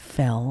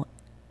fell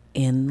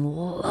in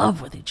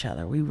love with each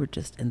other. We were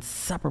just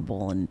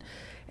inseparable, and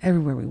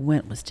everywhere we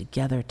went was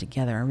together.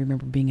 I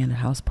remember being at a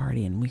house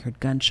party, and we heard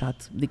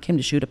gunshots. They came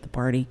to shoot up the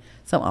party.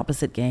 Some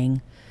opposite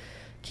gang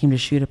came to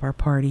shoot up our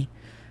party.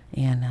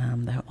 And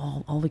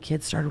all the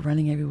kids started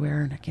running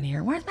everywhere, and I can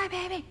hear, "Where's my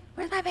baby?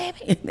 Where's my baby?"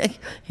 And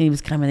he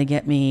was coming to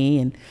get me,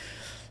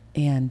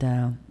 and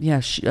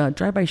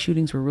drive-by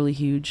shootings were really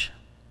huge.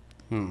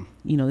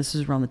 This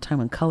was around the time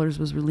when Colors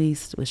was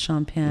released with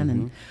Sean Penn,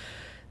 and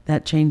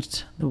that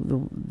changed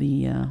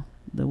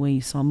the way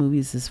you saw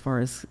movies as far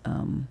as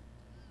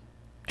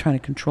trying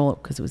to control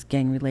it because it was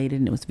gang related,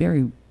 and it was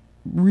very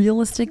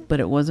realistic, but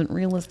it wasn't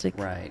realistic.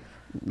 Right.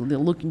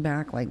 Looking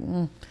back,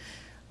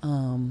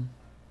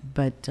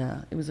 but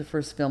it was the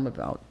first film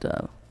about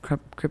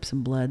Crips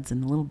and Bloods,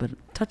 and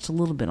touched a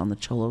little bit on the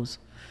Cholos,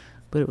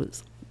 but it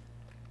was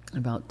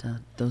about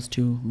those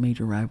two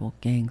major rival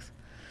gangs.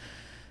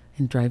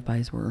 And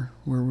drive-bys were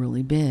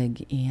really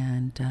big,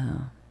 and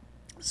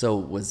so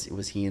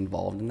was he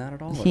involved in that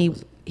at all?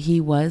 He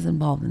was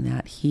involved in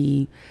that.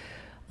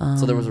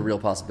 So there was a real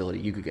possibility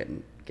you could get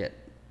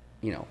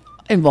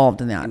involved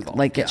in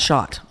that, get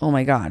shot. Oh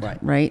my God!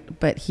 Right.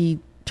 But he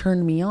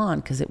turned me on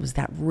because it was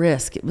that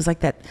risk. It was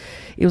like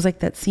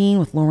that scene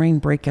with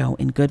Lorraine Bracco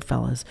in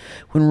Goodfellas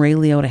when Ray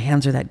Liotta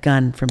hands her that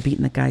gun from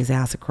beating the guy's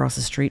ass across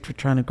the street for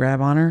trying to grab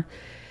on her.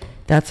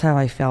 That's how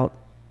I felt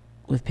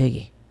with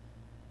Piggy.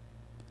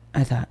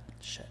 I thought,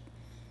 shit,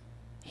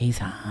 he's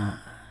hot.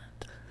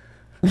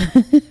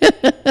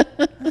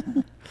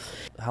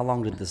 How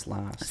long did this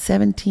last?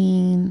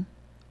 17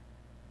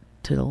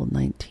 till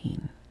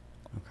 19.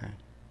 Okay.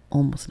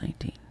 Almost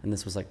 19. And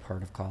this was like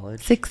part of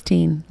college?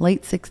 16,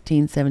 late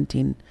 16,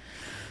 17.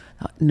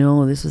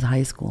 No, this was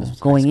high school.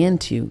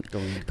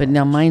 But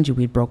now, mind you,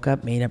 we broke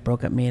up, made up.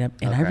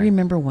 And I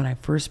remember when I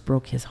first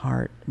broke his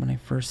heart,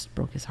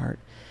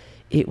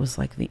 it was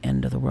like the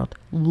end of the world.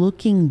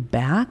 Looking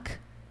back,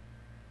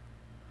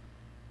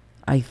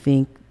 I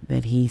think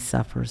that he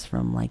suffers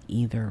from like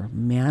either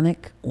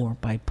manic or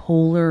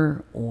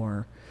bipolar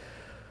or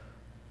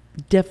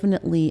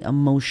definitely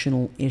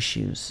emotional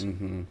issues.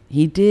 Mm-hmm.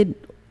 He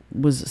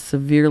was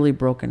severely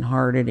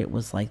brokenhearted. It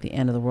was like the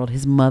end of the world.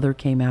 His mother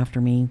came after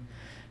me.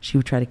 She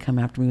would try to come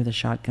after me with a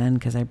shotgun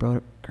because I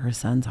broke her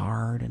son's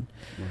heart. And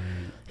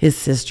his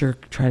sister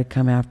tried to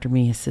come after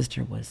me. His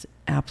sister was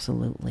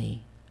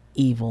absolutely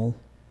evil,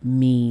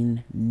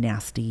 mean,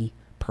 nasty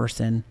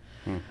person.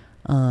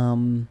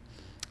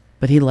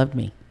 But he loved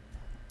me.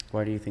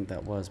 Why do you think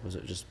that was? Was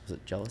it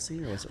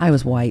jealousy, or was it? I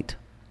was white.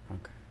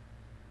 Okay.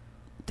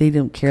 They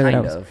don't care that I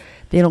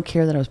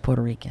was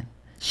Puerto Rican.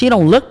 She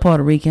don't look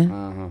Puerto Rican.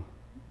 Uh-huh.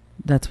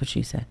 That's what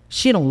she said.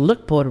 She don't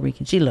look Puerto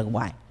Rican. She look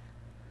white.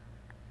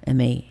 And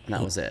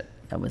that was it.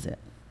 That was it.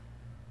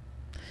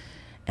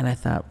 And I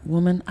thought,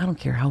 woman, I don't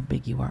care how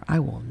big you are. I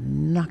will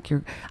knock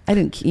your... I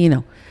didn't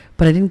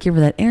give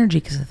her that energy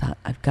because I thought,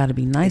 I've got to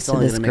be nice to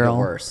this girl. It's only going to make it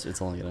worse.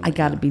 It's only going to I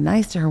got to be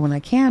nice to her when I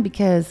can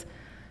because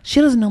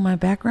she doesn't know my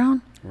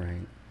background.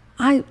 Right.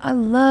 I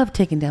love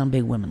taking down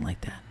big women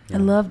like that. Yeah. I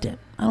loved it.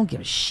 I don't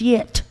give a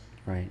shit.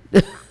 Right.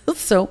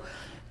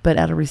 But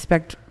out of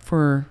respect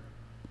for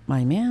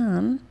my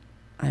man,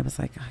 I was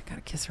like, I got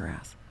to kiss her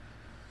ass.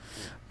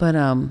 But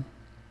I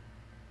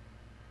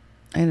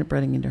ended up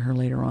running into her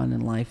later on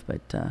in life,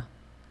 but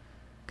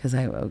because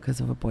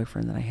of a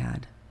boyfriend that I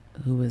had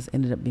who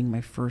ended up being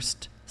my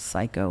first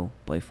psycho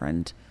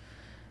boyfriend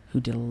who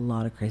did a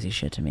lot of crazy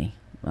shit to me.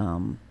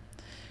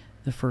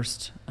 The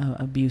first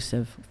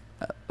abusive...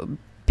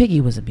 Piggy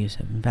was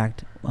abusive, in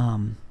fact.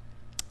 And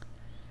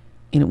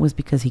it was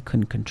because he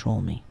couldn't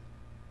control me.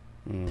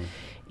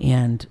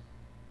 And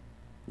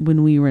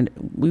when we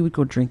would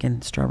go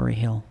drinking Strawberry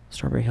Hill.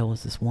 Strawberry Hill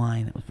was this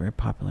wine that was very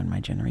popular in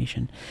my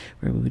generation,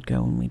 where we would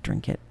go and we'd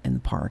drink it in the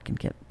park and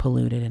get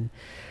polluted. And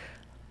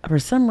for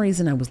some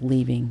reason I was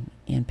leaving,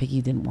 and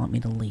Piggy didn't want me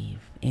to leave.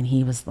 And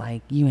he was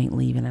like, you ain't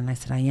leaving. And I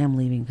said, I am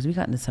leaving, because we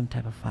got into some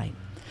type of fight.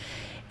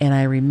 And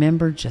I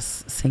remember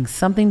just saying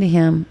something to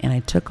him, and I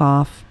took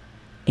off,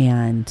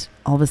 and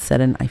all of a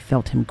sudden I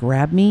felt him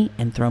grab me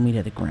and throw me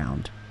to the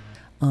ground.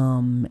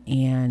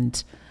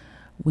 And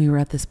we were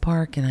at this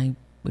park, and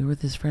we were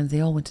with his friends.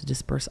 They all went to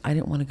disperse. I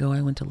didn't want to go.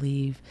 I went to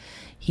leave.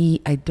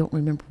 I don't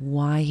remember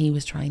why he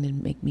was trying to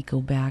make me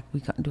go back.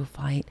 We got into a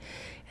fight,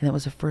 and that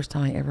was the first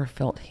time I ever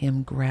felt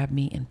him grab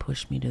me and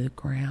push me to the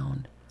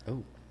ground.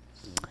 Oh.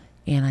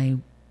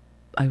 And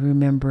I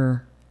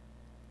remember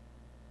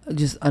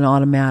just an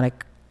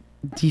automatic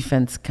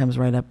defense comes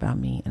right up at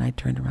me, and I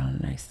turned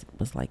around and I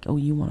was like, oh,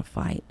 you want to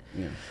fight?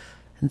 Yeah.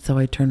 And so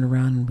I turned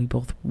around,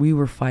 and we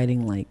were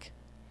fighting like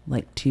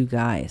two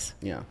guys.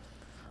 Yeah.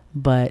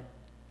 But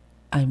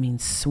I mean,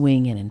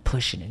 swinging and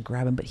pushing and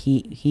grabbing, but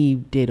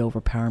he did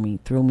overpower me,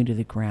 throw me to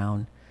the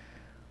ground,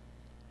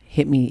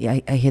 hit me.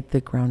 I hit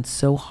the ground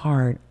so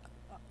hard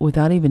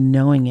without even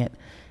knowing it.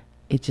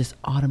 It just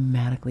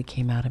automatically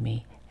came out of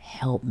me.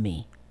 Help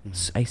me.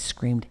 Mm-hmm. I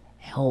screamed,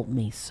 help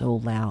me, so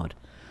loud,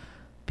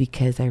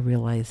 because I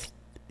realized,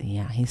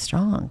 yeah, he's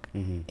strong.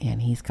 Mm-hmm.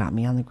 And he's got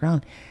me on the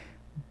ground,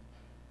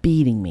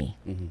 beating me.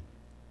 Mm-hmm.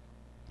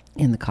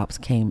 And the cops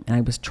came, and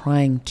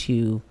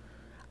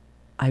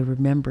I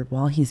remembered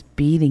while he's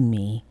beating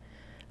me,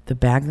 the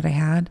bag that I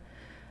had,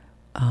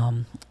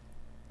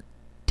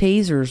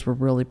 tasers were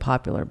really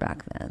popular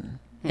back then.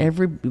 If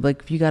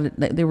you got it,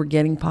 they were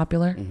getting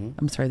popular. Mm-hmm.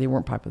 I'm sorry, they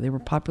weren't popular. They were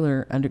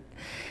popular under...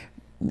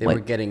 were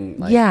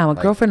getting... a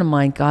girlfriend of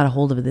mine got a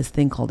hold of this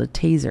thing called a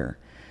taser.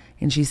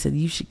 And she said,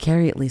 you should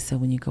carry it, Lisa,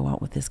 when you go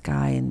out with this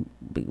guy and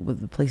with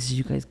the places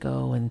you guys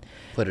go. And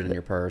put it in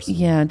your purse.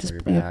 Yeah, just...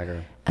 Your bag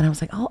and I was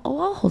like,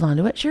 I'll hold on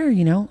to it. Sure,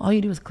 all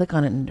you do is click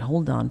on it and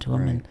hold on to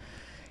him. Right.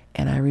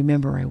 And I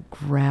remember I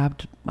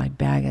grabbed my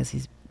bag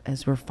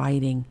as we're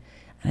fighting,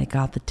 and I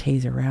got the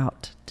taser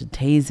out to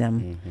tase him,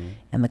 mm-hmm.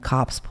 and the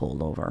cops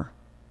pulled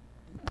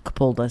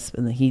us,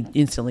 and he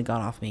instantly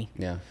got off me.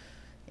 Yeah.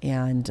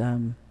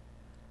 And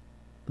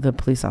the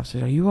police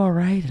officer, are you all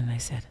right? And I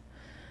said,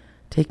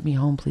 take me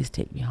home, please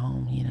take me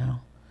home,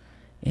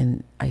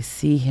 And I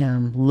see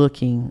him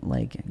looking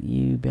like,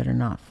 you better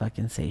not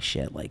fucking say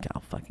shit, like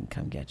I'll fucking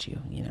come get you,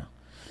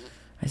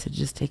 I said,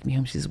 just take me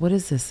home. She says, what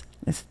is this?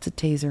 I said, it's a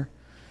taser.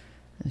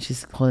 And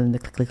she's holding the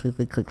click, click,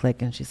 click, click,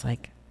 click. And she's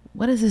like,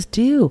 what does this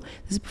do?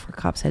 This is before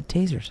cops had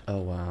tasers. Oh,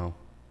 wow.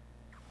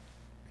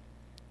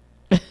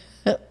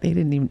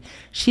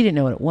 She didn't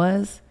know what it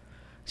was.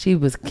 She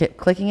was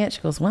clicking it.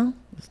 She goes, well,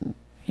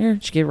 here.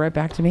 She gave it right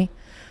back to me.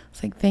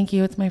 It's like, thank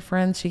you. It's my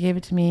friends. She gave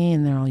it to me.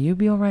 And they're all, you'll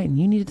be all right. And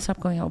you need to stop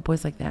going out with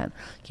boys like that.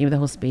 Gave me the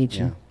whole speech.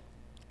 Yeah. And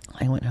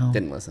I went home.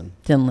 Didn't listen.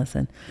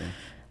 Yeah.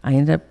 I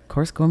ended up, of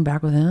course, going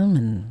back with him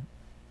and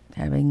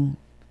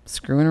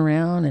screwing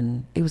around,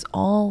 and it was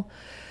all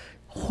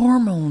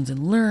hormones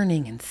and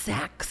learning and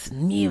sex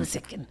and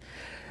music. And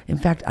in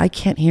fact, I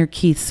can't hear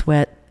Keith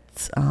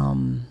Sweat's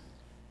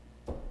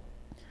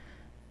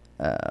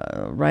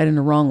Right and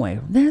a Wrong Way.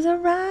 There's a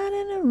right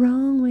and a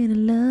wrong way to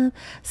love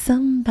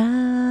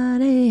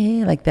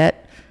somebody. Like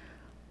that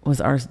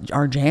was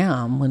our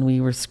jam when we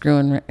were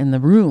screwing in the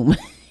room,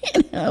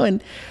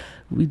 and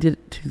we did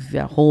it to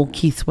that whole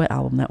Keith Sweat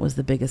album. That was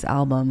the biggest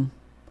album.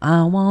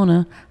 I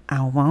want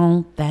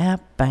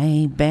that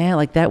baby.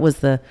 Like that was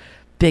the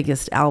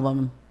biggest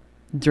album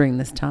during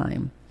this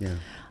time. Yeah.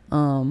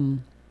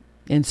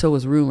 And so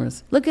was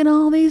Rumors. Look at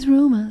all these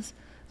rumors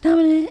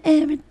coming in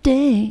every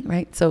day.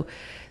 Right. So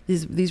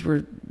these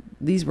were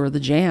the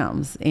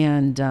jams,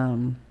 and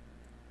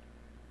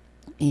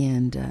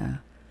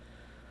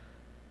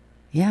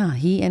yeah,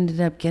 he ended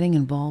up getting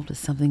involved with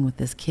something with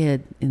this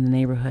kid in the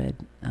neighborhood,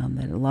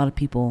 that a lot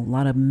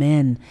of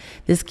men,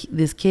 this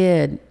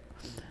kid,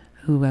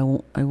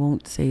 who I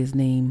won't say his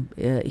name,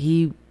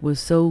 he's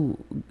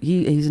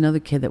another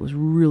kid that was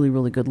really,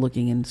 really good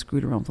looking and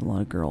screwed around with a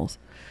lot of girls.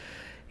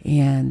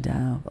 And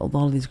a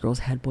lot of these girls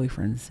had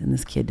boyfriends, and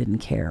this kid didn't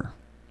care.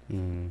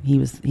 He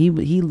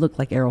looked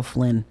like Errol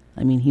Flynn.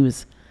 I mean, he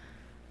was,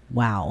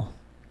 wow,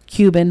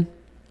 Cuban,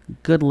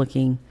 good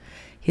looking.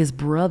 His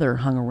brother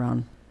hung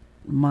around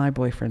my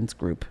boyfriend's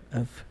group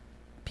of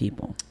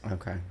people.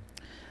 Okay.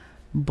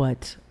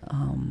 But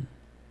I'm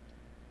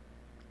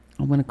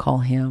going to call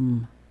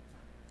him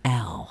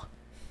Al.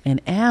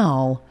 And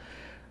Al,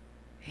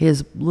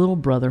 his little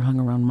brother hung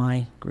around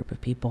my group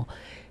of people.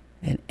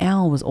 And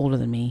Al was older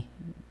than me.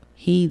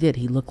 He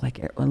looked like,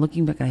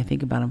 looking back, I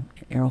think about him,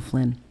 Errol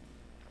Flynn.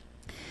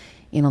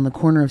 And on the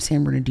corner of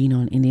San Bernardino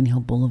and Indian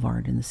Hill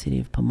Boulevard in the city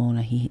of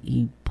Pomona,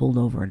 he pulled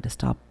over at a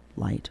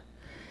stoplight.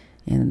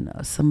 And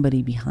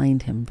somebody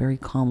behind him very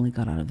calmly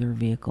got out of their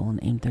vehicle and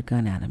aimed their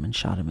gun at him and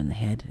shot him in the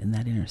head in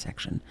that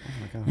intersection. Oh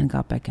my God. And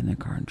got back in their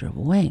car and drove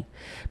away.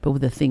 But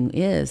what the thing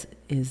is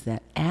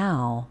that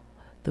Al,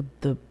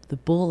 the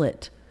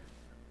bullet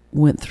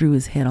went through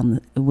his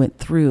head,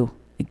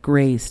 it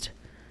grazed.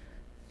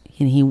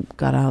 And he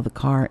got out of the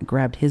car and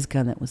grabbed his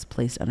gun that was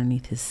placed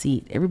underneath his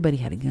seat. Everybody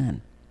had a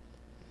gun.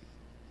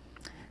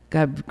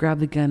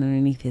 Grabbed the gun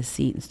underneath his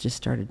seat and just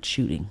started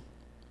shooting.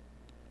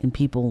 And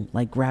people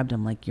like grabbed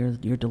him like, you're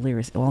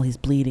delirious. While he's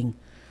bleeding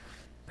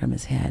from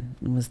his head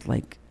and was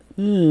like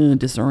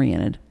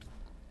disoriented.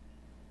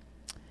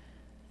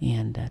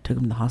 And took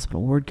him to the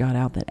hospital. Word got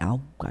out that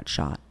Al got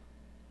shot.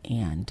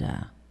 And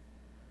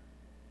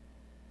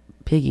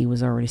Piggy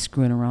was already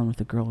screwing around with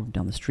a girl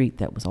down the street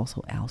that was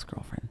also Al's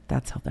girlfriend.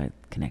 That's how that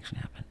connection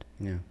happened.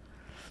 Yeah.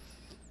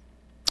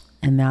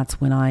 And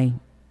that's when I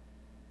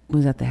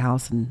was at the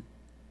house and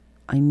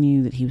I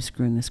knew that he was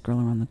screwing this girl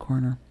around the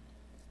corner.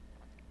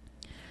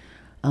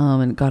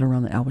 And got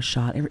around that Al was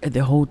shot.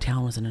 The whole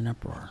town was in an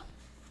uproar.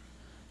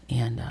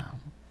 And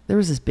there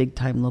was this big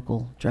time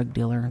local drug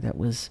dealer that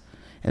was,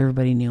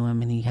 everybody knew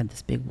him, and he had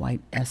this big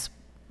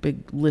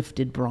big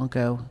lifted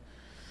Bronco.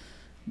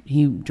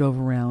 He drove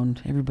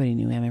around. Everybody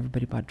knew him.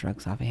 Everybody bought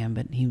drugs off of him.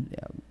 But he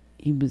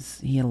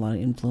had a lot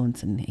of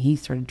influence, and he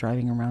started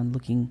driving around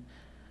looking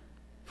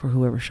for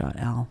whoever shot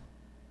Al.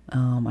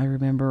 I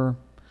remember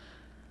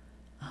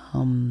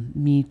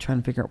me trying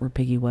to figure out where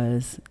Piggy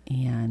was,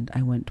 and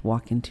I went to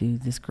walk into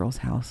this girl's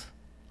house.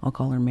 I'll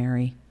call her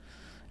Mary.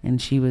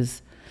 And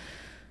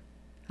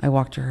I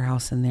walked to her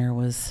house, and there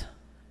was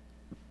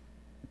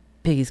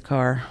Piggy's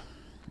car.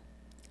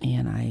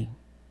 And I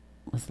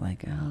was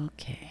like,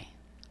 okay.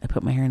 I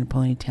put my hair in a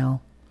ponytail,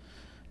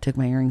 took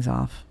my earrings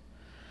off,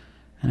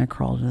 and I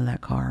crawled into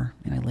that car,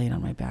 and I laid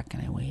on my back,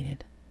 and I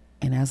waited.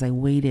 And as I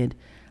waited,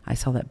 I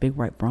saw that big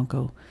white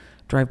Bronco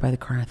drive by the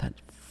car, and I thought,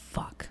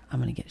 fuck, I'm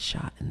going to get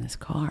shot in this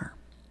car.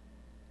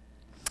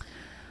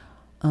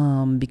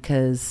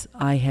 Because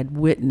I had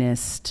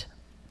witnessed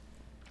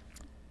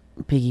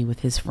Piggy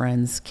with his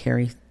friends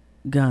carry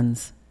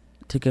guns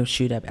to go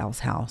shoot up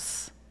Al's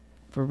house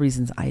for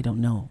reasons I don't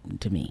know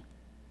to me.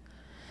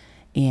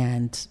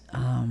 And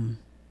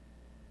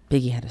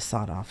Piggy had a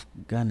sawed-off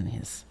gun in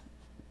his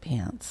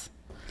pants.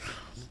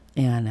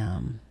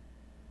 And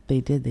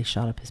they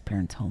shot up his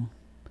parents' home.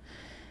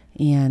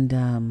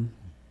 And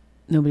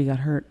nobody got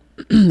hurt.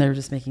 They were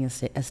just making a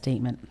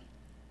statement.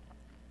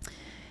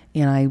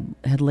 And I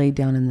had laid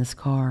down in this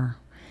car,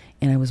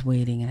 and I was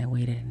waiting, and I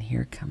waited, and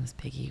here comes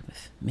Piggy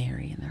with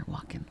Mary, and they're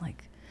walking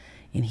like,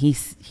 and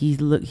his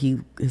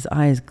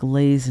eyes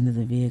glaze into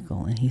the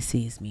vehicle, and he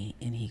sees me,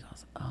 and he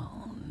goes,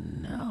 oh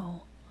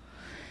no.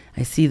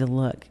 I see the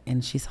look,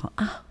 and she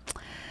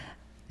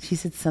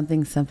said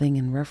something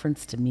in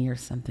reference to me or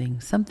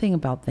something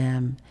about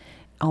them.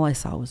 All I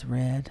saw was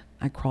red.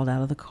 I crawled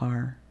out of the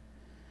car,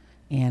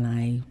 and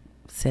I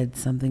said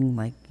something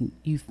like,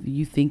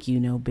 you think you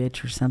know,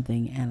 bitch, or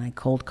something, and I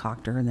cold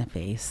cocked her in the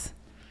face.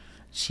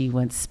 She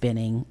went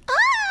spinning.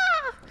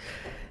 Ah!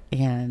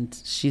 And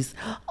she's,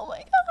 oh my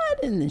God.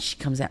 And then she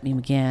comes at me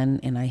again,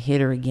 and I hit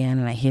her again,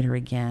 and I hit her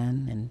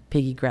again, and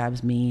Piggy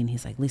grabs me, and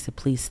he's like, Lisa,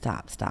 please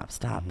stop.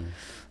 Mm-hmm.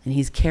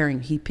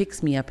 And he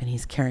picks me up, and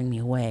he's carrying me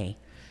away.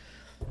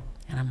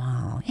 And I'm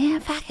all, yeah,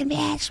 fucking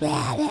bitch.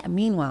 Blah, blah.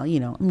 Meanwhile,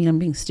 I'm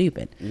being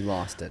stupid. You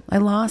lost it. I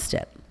lost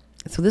it.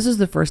 So this is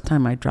the first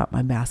time I dropped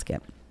my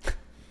basket.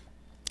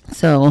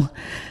 So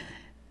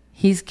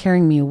he's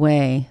carrying me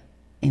away,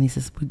 and he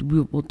says,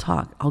 we'll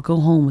talk. I'll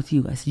go home with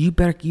you. I said, you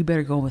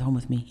better go home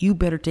with me. You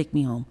better take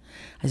me home.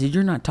 I said,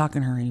 you're not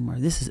talking to her anymore.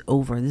 This is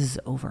over. This is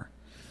over.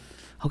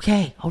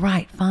 Okay, all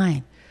right,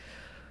 fine.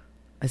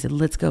 I said,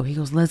 let's go. He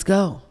goes, let's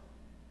go.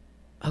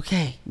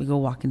 Okay, we go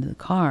walk into the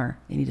car,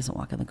 and he doesn't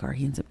walk in the car.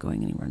 He ends up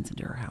going and he runs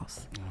into her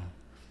house. Oh.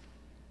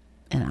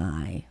 And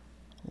I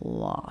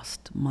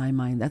lost my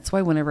mind. That's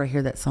why whenever I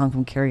hear that song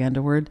from Carrie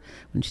Underwood,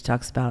 when she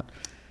talks about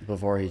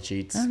before he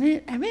cheats, I'm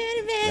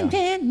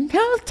in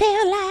those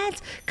tail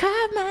lights,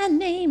 carve my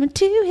name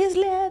into his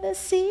leather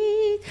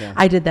seat. Yeah.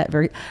 I did that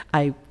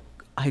I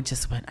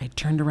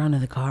turned around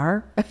in the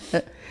car,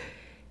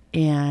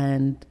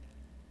 and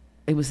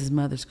it was his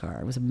mother's car.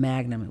 It was a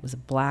Magnum. It was a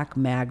black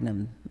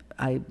Magnum.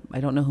 I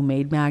don't know who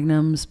made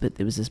Magnums, but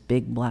it was this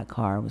big black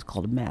car. It was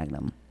called a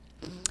Magnum.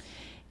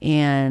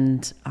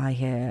 And I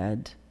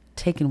had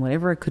taken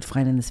whatever I could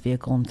find in this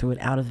vehicle and threw it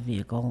out of the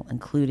vehicle,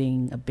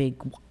 including a big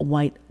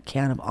white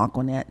can of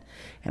Aquanet,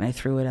 and I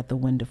threw it at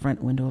the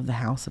front window of the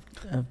house,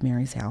 of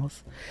Mary's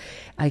house.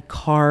 I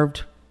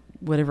carved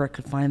whatever I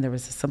could find. There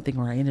was something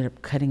where I ended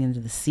up cutting into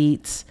the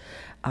seats.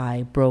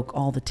 I broke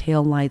all the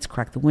tail lights,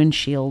 cracked the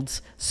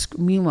windshields.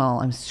 Meanwhile,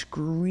 I'm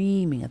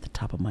screaming at the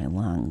top of my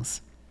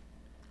lungs.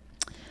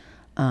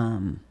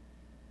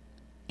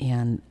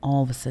 And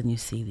all of a sudden you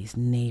see these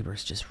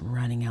neighbors just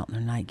running out in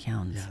their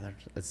nightgowns. Yeah,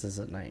 this is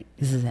at night.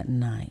 This is at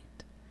night.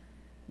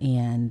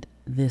 And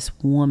this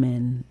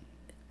woman,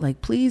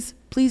 like, please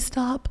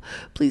stop.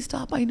 Please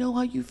stop. I know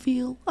how you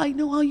feel. I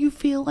know how you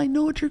feel. I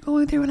know what you're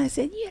going through. And I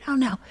said, you don't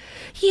know.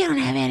 You don't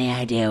have any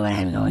idea what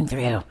I'm going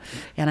through.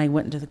 And I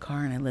went into the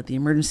car and I let the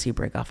emergency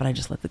brake off and I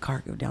just let the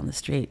car go down the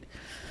street.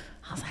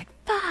 I was like,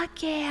 fuck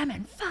him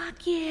and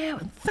fuck you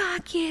and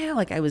fuck you.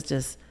 Like, I was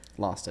just...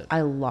 Lost it.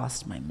 I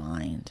lost my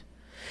mind.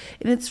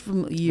 And it's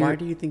from Why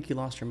do you think you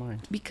lost your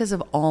mind? Because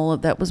of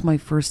that was my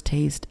first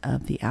taste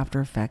of the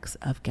after effects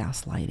of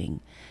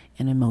gaslighting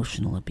and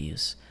emotional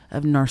abuse,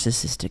 of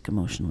narcissistic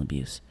emotional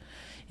abuse.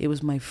 It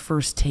was my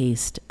first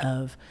taste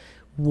of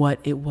what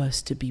it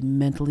was to be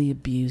mentally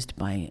abused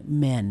by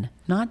men,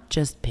 not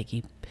just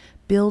Piggy,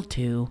 Bill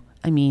too.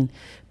 I mean,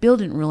 Bill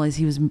didn't realize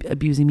he was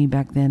abusing me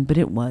back then, but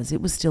it was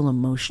still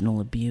emotional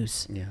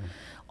abuse. Yeah.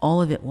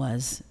 All of it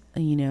was,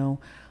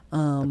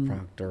 the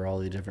proctor, all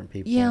the different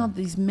people. Yeah,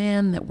 these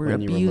men that were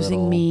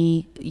abusing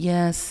me.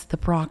 Yes, the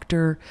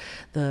proctor,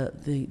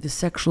 the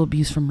sexual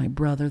abuse from my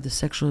brother, the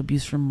sexual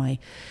abuse from my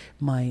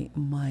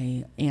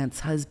aunt's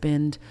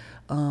husband,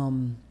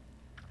 and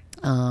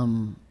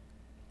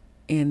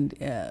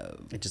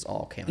it just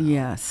all came out.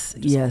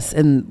 Yes.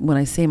 And when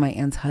I say my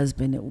aunt's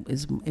husband,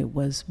 it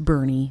was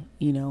Bernie.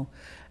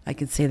 I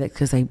could say that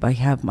because I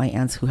have my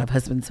aunts who have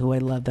husbands who I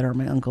love that are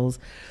my uncles,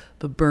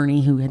 but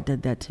Bernie, who had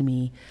did that to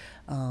me.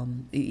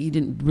 He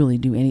didn't really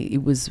do any.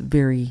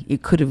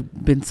 It could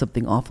have been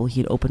something awful.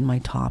 He had opened my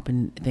top,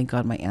 and thank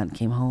God my aunt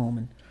came home,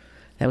 and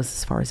that was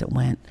as far as it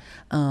went.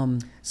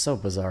 So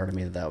bizarre to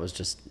me that was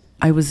just.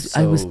 I was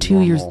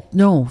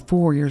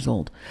 4 years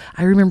old.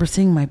 I remember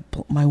seeing my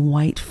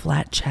white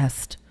flat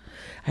chest.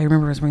 I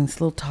remember I was wearing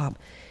this little top,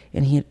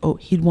 and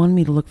he'd wanted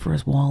me to look for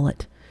his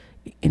wallet,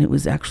 and it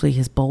was actually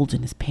his bulge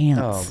in his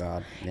pants. Oh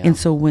God! Yeah. And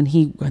so when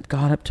he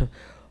got up to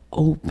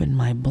open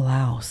my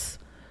blouse,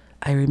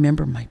 I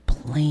remember my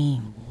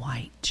plain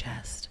white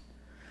chest.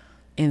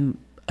 And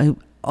all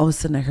of a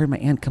sudden I heard my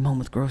aunt come home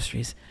with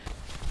groceries.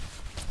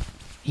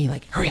 He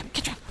hurry up,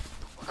 get up.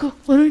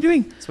 What are we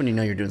doing? That's when you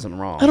know you're doing something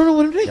wrong. I don't know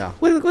what I'm doing. Yeah.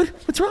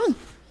 What's wrong?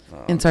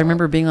 And so I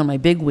remember being on my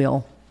big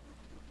wheel.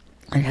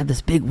 I had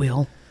this big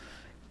wheel.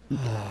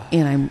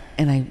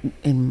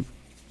 and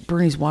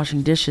Bernie's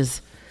washing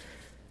dishes.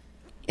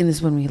 And this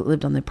is when we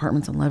lived on the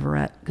apartments on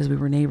Leverett because we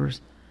were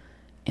neighbors.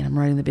 And I'm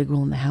riding the big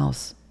wheel in the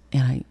house.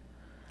 And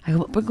I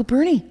go, Uncle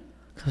Bernie,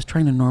 because I was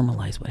trying to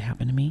normalize what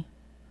happened to me.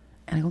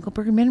 And I go, Uncle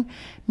Bernie,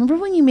 remember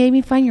when you made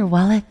me find your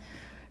wallet?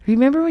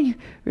 Remember when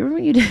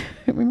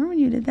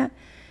you did that?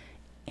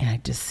 And I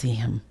just see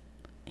him,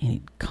 and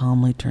he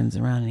calmly turns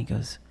around and he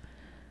goes,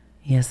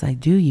 yes, I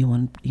do. You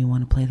want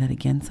to play that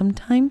again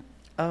sometime?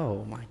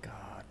 Oh my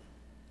God!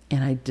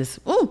 And I just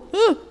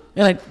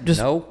and I just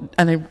nope.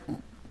 And I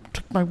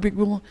took my big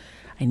wheel.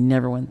 I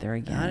never went there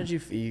again. How did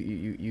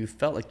you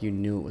felt like you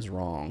knew it was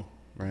wrong?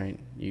 Right?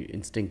 You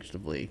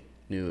instinctively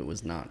knew it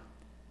was not.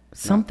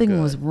 Something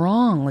was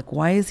wrong. Like,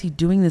 why is he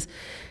doing this?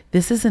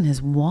 This isn't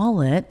his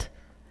wallet.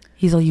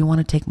 He's like, you want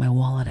to take my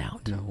wallet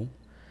out? No.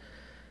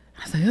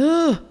 I was like,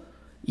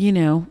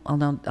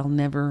 I'll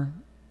never.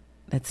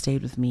 That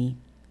stayed with me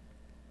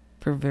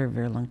for a very,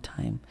 very long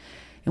time.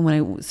 And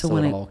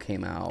it all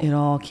came out. It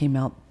all came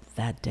out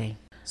that day.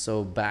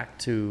 So back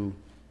to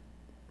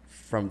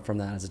from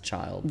that as a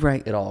child.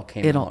 Right. It all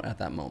came out at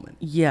that moment.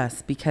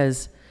 Yes,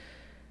 because.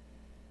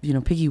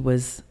 Piggy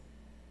was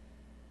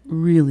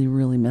really,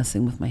 really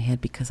messing with my head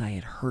because I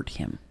had hurt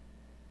him.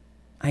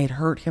 I had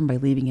hurt him by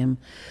leaving him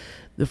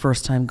the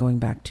first time going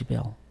back to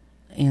Bill.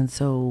 And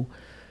so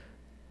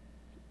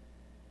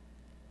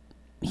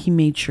he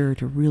made sure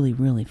to really,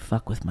 really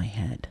fuck with my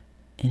head.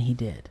 And he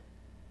did.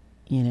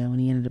 And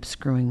he ended up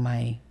screwing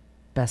my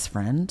best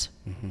friend.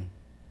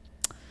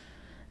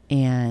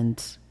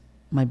 And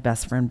my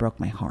best friend broke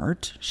my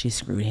heart. She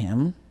screwed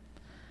him.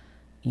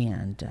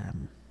 And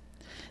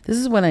this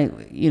is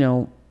when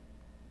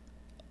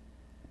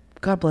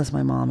God bless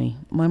my mommy.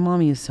 My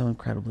mommy is so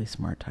incredibly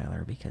smart,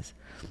 Tyler, because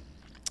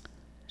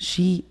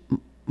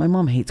my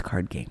mom hates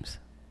card games.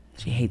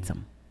 She hates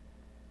them.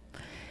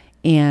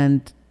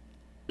 And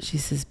she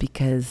says,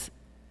 because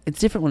it's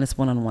different when it's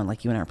one-on-one,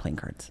 like you and I are playing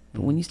cards.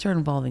 But when you start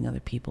involving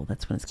other people,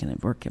 that's when it's going to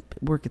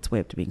work its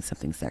way up to being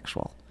something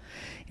sexual.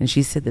 And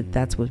she said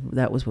that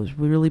was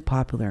really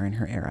popular in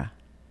her era.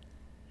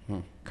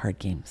 Card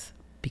games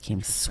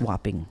became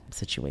swapping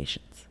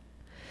situations.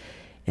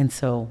 And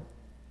so,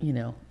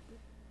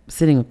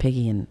 sitting with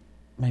Piggy and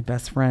my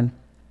best friend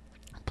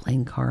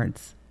playing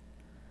cards,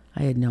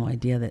 I had no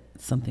idea that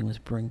something was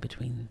brewing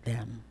between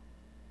them.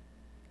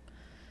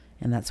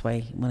 And that's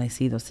why when I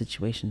see those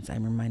situations,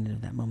 I'm reminded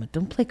of that moment.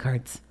 Don't play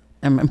cards.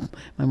 And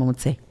my mom would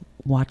say,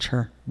 watch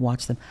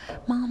them.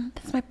 Mom,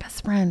 that's my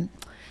best friend.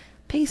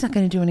 Peggy's not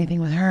going to do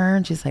anything with her.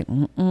 And she's like,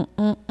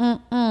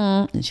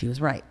 And she was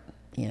right,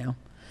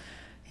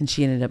 And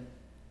she ended up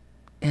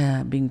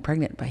being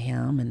pregnant by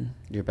him. And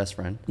your best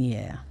friend?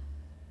 Yeah.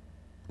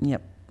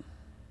 Yep.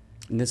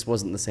 And this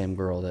wasn't the same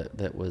girl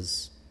that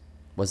was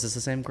this the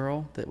same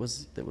girl that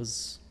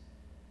was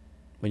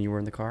when you were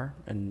in the car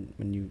and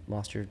when you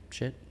lost your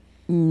shit?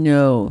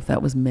 No,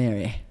 that was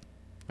Mary.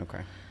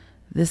 Okay.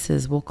 This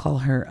is, we'll call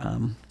her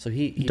so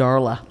he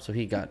Darla. So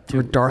he got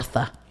or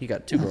Dartha. He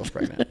got 2 girls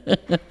pregnant.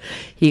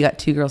 He got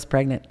 2 girls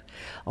pregnant.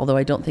 Although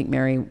I don't think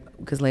Mary,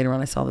 because later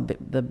on I saw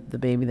the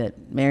baby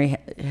that Mary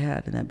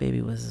had, and that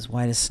baby was as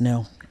white as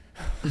snow.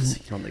 So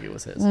you don't think it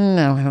was his?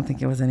 No, I don't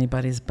think it was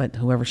anybody's, but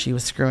whoever she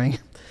was screwing.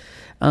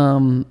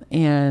 I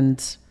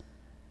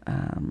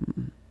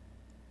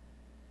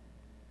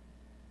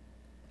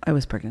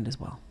was pregnant as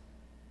well.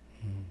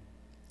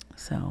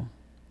 So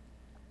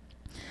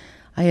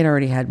I had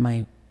already had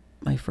my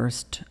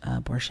first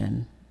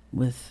abortion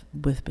with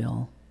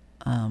Bill.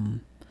 I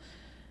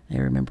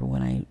remember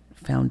when I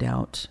found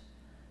out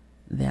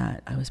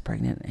that I was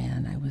pregnant,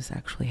 and I was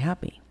actually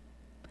happy.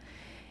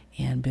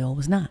 And Bill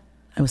was not.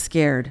 I was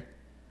scared.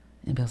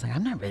 And Bill's like,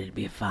 I'm not ready to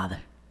be a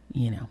father,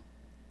 And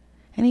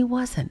he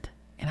wasn't.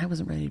 And I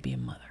wasn't ready to be a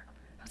mother.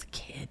 I was a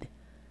kid. I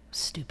was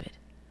stupid,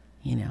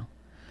 And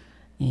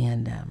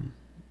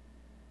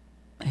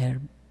I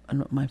had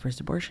my first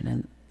abortion,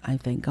 and I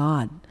thank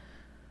God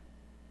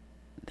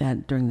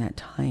that during that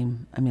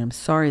time, I'm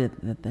sorry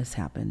that this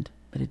happened,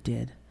 but it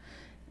did.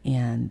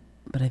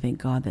 But I thank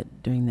God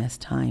that during this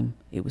time,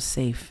 it was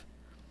safe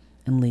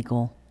and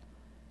legal,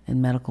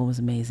 and medical was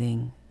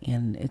amazing.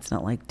 And it's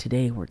not like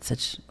today where it's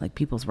such, like,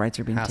 people's rights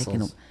are being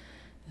taken.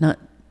 Not,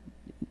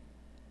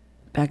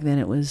 back then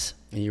it was.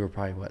 And you were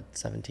probably, what,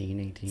 17,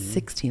 18?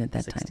 16 at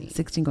that 16. Time.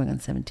 16 going on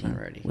 17. Not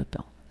ready. With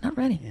Bill. Not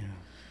ready. Yeah.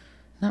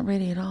 Not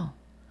ready at all.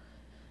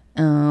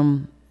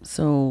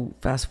 So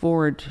fast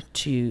forward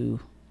to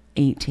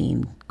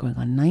 18, going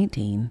on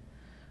 19,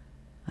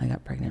 I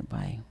got pregnant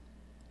by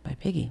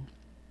Piggy.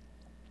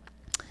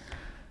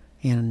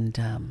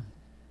 And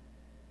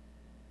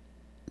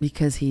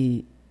because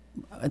he,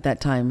 at that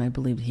time, I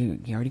believe he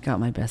already got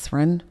my best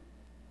friend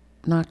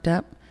knocked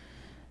up.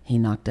 He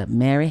knocked up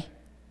Mary.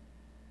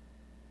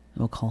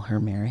 We'll call her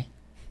Mary.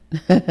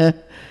 And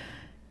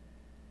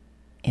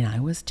I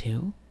was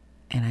too.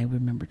 And I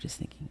remember just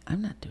thinking,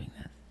 I'm not doing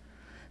this.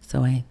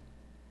 So I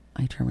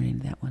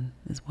terminated that one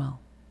as well.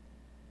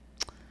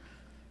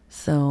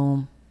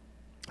 So.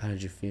 How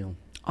did you feel?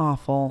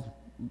 Awful.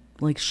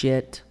 Like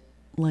shit.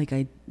 Like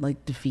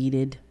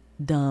defeated.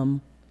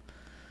 Dumb.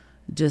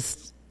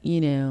 Just,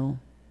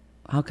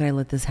 how could I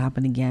let this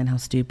happen again? How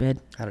stupid.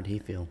 How did he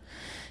feel?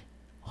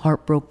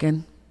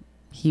 Heartbroken.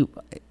 He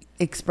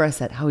expressed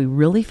that. How he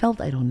really felt,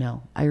 I don't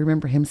know. I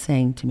remember him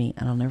saying to me,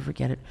 and I'll never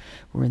forget it,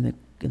 we're in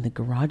the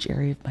garage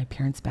area of my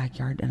parents'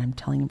 backyard, and I'm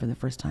telling him for the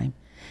first time,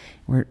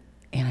 and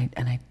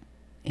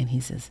he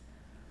says,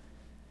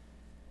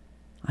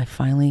 he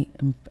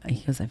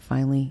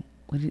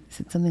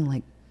said something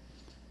like,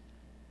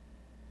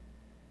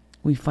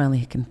 we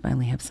can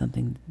finally have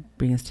something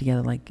bring us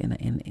together, like,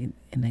 and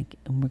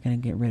we're gonna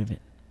get rid of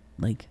it,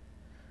 like,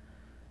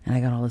 and I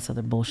got all this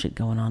other bullshit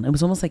going on. It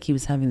was almost like he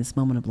was having this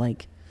moment of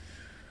like,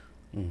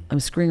 I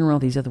was screwing around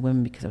with these other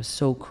women because I was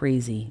so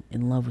crazy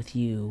in love with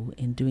you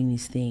and doing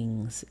these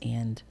things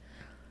and.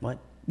 What?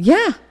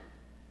 Yeah.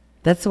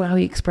 That's how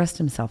he expressed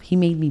himself. He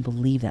made me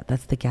believe that.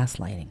 That's the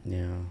gaslighting.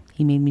 Yeah.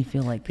 He made me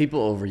feel like.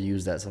 People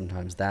overuse that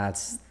sometimes.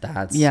 That's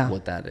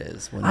what that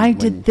is. I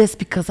did this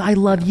because I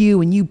love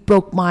you and you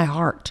broke my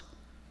heart.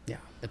 Yeah.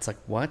 It's like,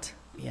 what?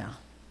 Yeah.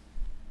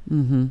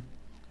 Mm-hmm.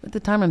 At the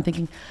time, I'm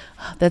thinking,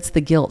 that's the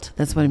guilt.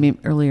 That's what I mean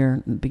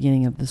earlier in the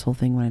beginning of this whole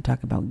thing when I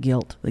talk about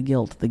guilt, the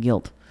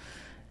guilt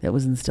that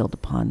was instilled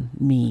upon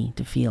me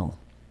to feel.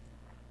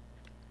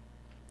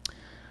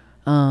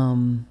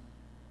 And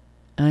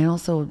I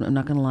also, I'm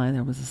not going to lie,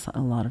 there was a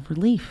lot of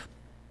relief.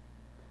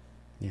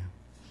 Yeah.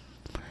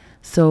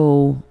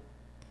 So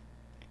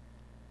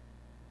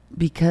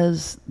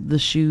because the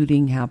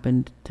shooting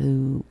happened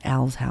to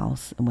Al's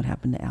house and what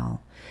happened to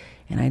Al,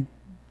 and I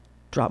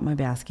dropped my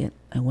basket,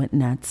 I went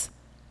nuts.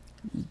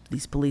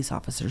 These police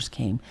officers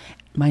came.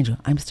 Mind you,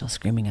 I'm still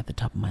screaming at the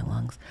top of my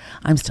lungs.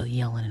 I'm still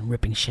yelling and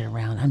ripping shit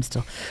around. I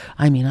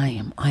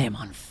am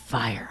on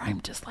fire.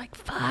 I'm just like,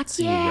 fuck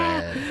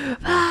yeah.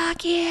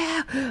 Fuck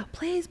yeah.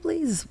 Please,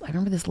 please. I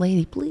remember this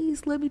lady,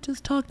 please let me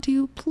just talk to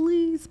you.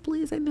 Please,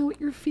 please. I know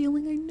what you're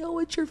feeling. I know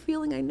what you're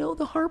feeling. I know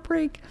the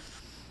heartbreak.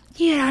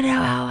 You don't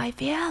know how I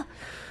feel.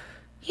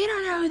 You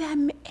don't know who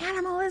that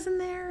animal is in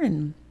there.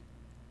 And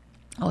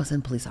all of a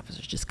sudden, police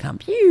officers just come.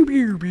 Pew,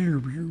 pew, pew,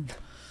 pew.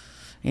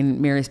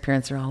 And Mary's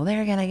parents are all,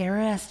 they're going to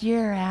arrest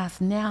your ass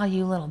now,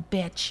 you little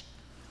bitch.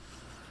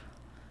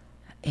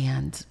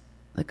 And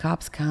the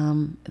cops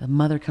come. The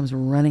mother comes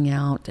running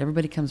out.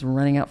 Everybody comes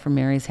running out from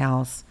Mary's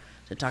house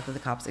to talk to the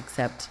cops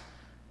except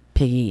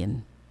Piggy,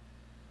 and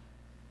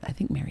I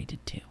think Mary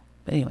did too.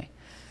 But anyway.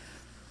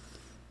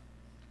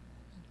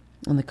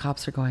 And the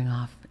cops are going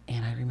off.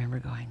 And I remember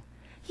going,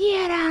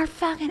 you don't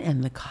fucking...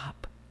 And the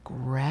cop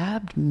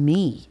grabbed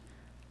me.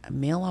 A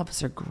male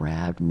officer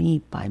grabbed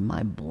me by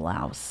my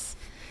blouse,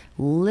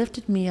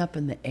 lifted me up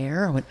in the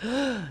air. I went,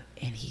 and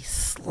he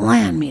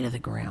slammed me to the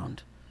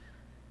ground.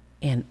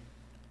 And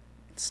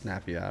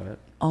snap you out of it.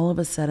 All of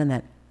a sudden,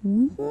 that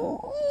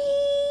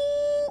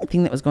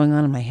thing that was going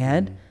on in my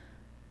head.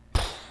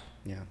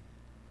 Yeah.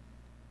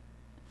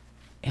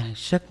 And I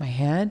shook my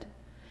head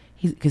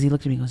because he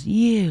looked at me and goes,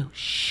 you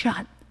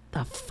shut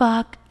the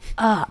fuck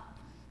up.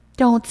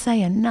 Don't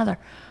say another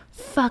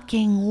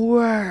fucking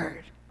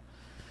word.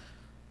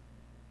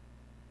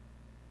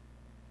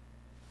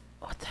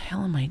 What the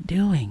hell am I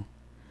doing?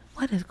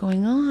 What is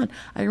going on?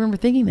 I remember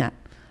thinking that.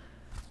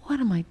 What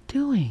am I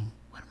doing?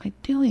 What am I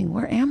doing?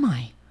 Where am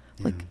I?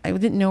 Yeah. Like, I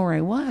didn't know where I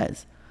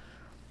was.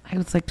 I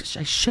was like,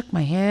 I shook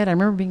my head. I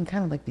remember being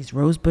kind of like these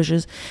rose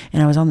bushes,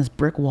 and I was on this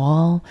brick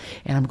wall,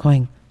 and I'm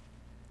going,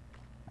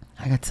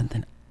 I got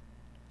something.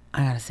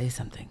 I got to say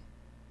something.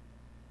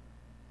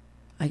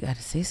 I got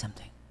to say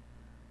something.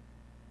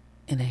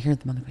 And I hear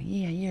the mother going,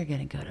 yeah, you're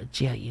going to go to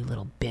jail, you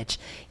little bitch.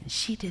 And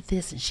she did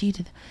this, and she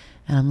did that.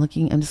 And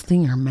I'm just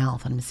seeing her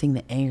mouth, and I'm seeing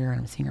the anger, and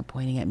I'm seeing her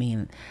pointing at me,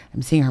 and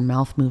I'm seeing her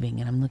mouth moving,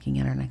 and I'm looking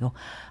at her, and I go,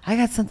 I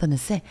got something to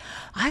say.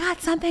 I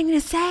got something to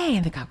say.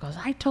 And the cop goes,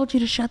 I told you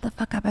to shut the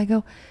fuck up. I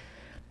go,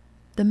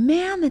 the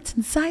man that's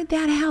inside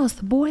that house,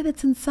 the boy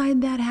that's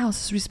inside that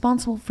house is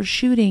responsible for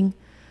shooting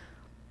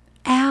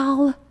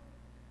Al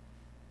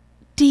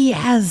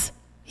Diaz.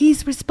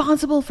 He's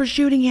responsible for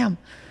shooting him.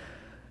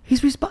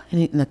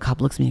 And the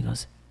cop looks at me and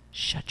goes,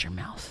 shut your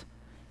mouth.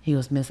 He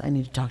goes, miss, I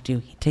need to talk to you.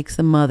 He takes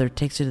the mother,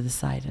 takes her to the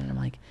side. And I'm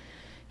like,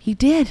 he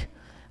did.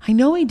 I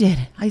know he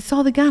did. I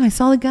saw the gun.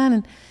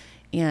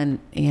 And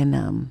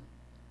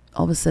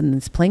all of a sudden,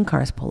 these plane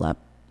cars pull up.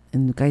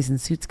 And the guys in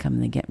suits come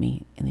and they get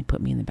me. And they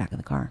put me in the back of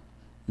the car.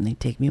 And they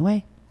take me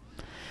away.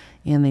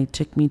 And they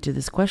took me to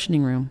this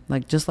questioning room.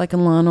 Just like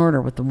in Law and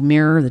Order with the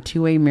mirror, the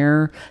two-way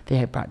mirror. They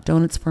had brought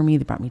donuts for me.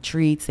 They brought me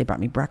treats. They brought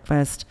me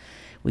breakfast.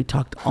 We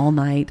talked all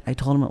night. I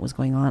told him what was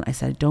going on. I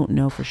said, I don't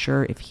know for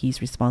sure if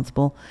he's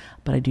responsible,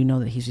 but I do know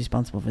that he's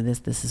responsible for this.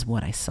 This is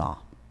what I saw.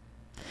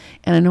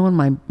 And I know in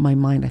my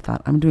mind, I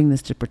thought, I'm doing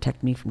this to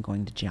protect me from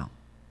going to jail.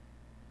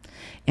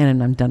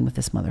 And I'm done with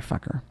this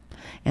motherfucker.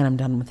 And I'm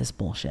done with this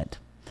bullshit.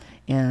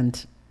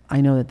 And I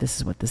know that this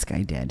is what this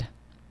guy did.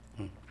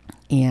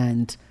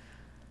 And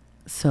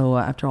so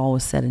after all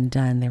was said and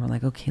done, they were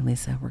like, okay,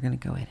 Lisa, we're going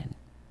to go ahead and,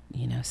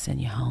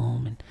 send you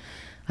home. And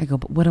I go,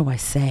 but what do I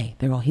say?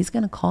 They're all, he's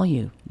going to call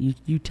you.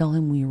 You tell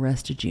him we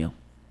arrested you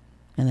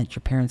and that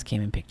your parents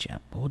came and picked you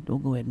up. We'll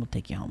go ahead and we'll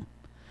take you home.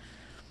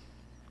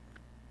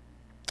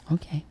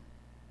 Okay.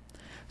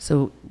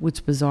 So what's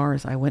bizarre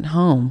is I went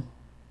home,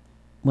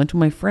 went to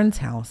my friend's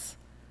house,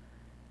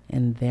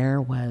 and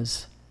there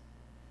was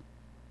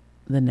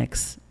the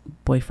next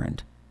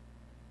boyfriend,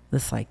 the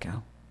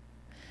psycho.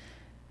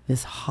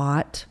 This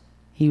hot,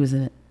 he was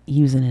in an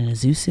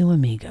Isuzu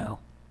Amigo.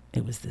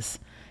 It was this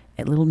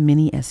little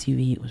mini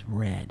SUV. It was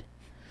red,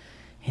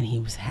 and he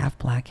was half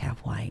black, half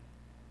white,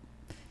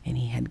 and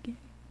he had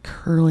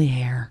curly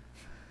hair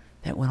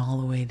that went all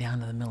the way down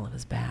to the middle of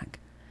his back.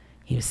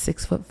 He was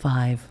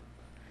 6'5".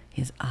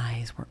 His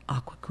eyes were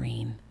aqua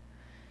green.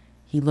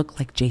 He looked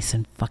like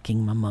Jason fucking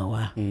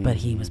Momoa, but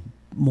he was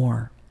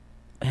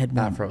had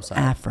more Afro side.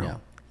 Afro.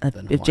 Yeah,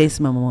 if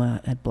Jason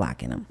Momoa had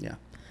black in him. Yeah.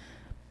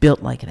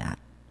 Built like that.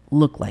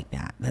 Looked like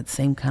that. That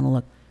same kind of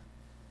look.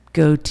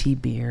 Goatee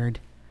beard.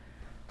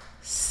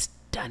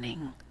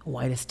 Stunning.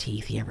 Whitest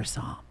teeth he ever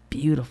saw.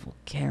 Beautiful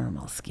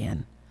caramel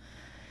skin.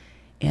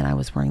 And I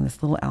was wearing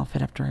this little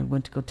outfit after I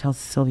went to go tell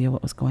Sylvia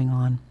what was going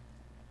on.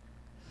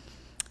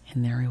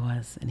 And there he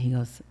was. And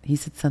he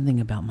said something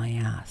about my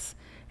ass.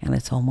 And I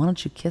told him, why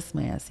don't you kiss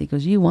my ass? He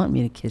goes, you want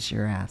me to kiss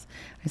your ass?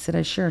 I said,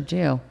 I sure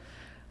do.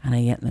 And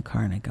I get in the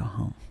car and I go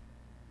home.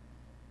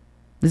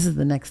 This is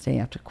the next day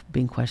after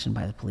being questioned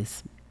by the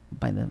police,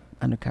 by the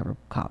undercover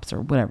cops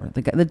or whatever,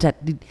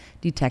 the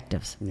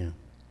detectives. Yeah.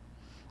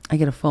 I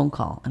get a phone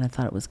call, and I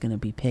thought it was going to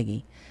be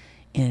Piggy.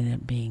 It ended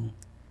up being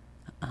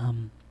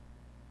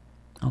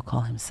I'll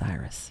call him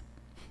Cyrus.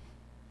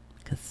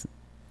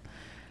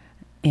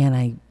 And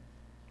I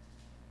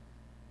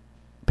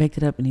picked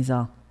it up, and he's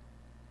all,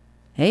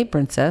 "Hey,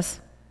 princess."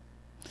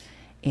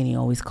 And he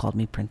always called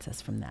me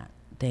princess from that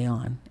day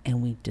on.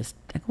 And we just,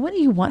 like, "What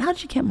do you want?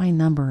 How'd you get my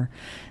number?"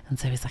 And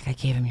so he's like, "I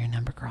gave him your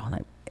number, girl."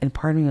 And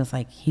part of me was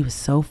like, he was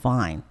so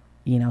fine,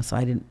 so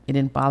it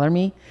didn't bother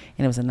me.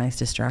 And it was a nice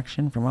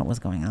distraction from what was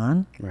going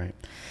on. Right.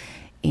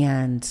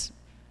 And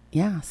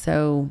yeah,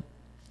 and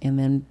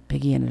then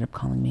Piggy ended up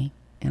calling me.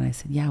 And I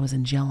said, "Yeah, I was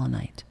in jail all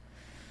night."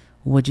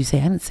 "What'd you say?"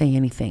 "I didn't say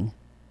anything."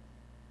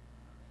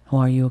 "Oh,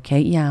 are you okay?"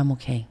 "Yeah, I'm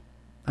okay.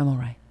 I'm all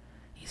right."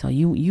 He's all,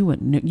 you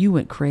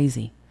went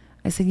crazy."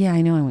 I said, "Yeah,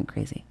 I know I went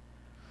crazy."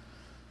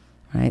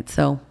 Right?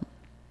 So,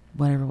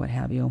 what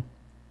have you.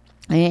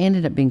 I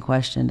ended up being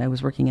questioned. I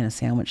was working in a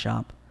sandwich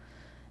shop,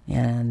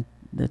 and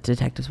the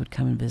detectives would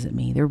come and visit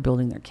me. They were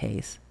building their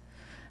case.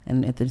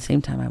 And at the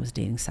same time, I was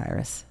dating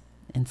Cyrus.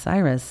 And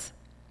Cyrus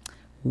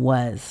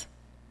was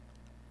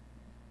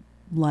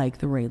like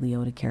the Ray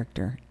Liotta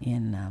character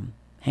in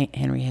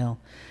Henry Hill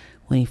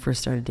when he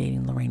first started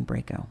dating Lorraine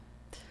Bracco.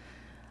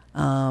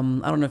 I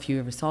don't know if you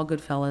ever saw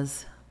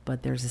Goodfellas,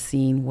 but there's a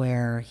scene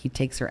where he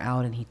takes her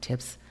out and he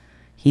tips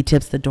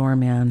the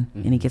doorman,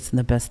 and he gets in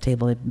the best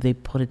table. They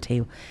put a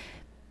table.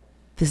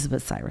 This is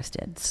what Cyrus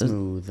did.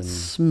 So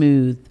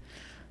smooth.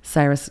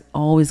 Cyrus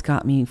always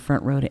got me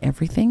front row to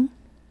everything.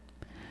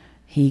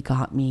 He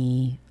got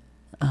me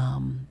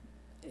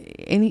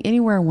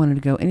anywhere I wanted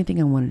to go, anything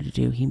I wanted to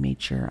do. He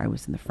made sure I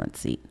was in the front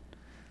seat.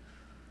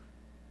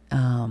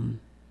 I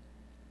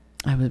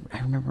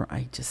remember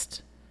I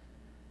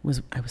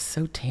was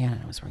so tan,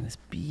 and I was wearing this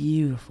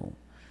beautiful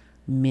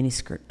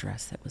miniskirt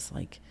dress that was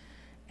like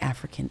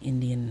African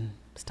Indian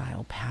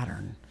style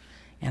pattern,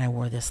 and I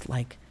wore this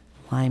like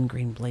lime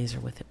green blazer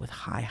with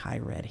high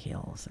red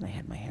heels, and I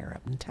had my hair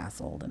up and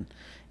tasseled, and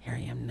here I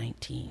am,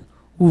 19.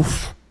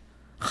 Oof,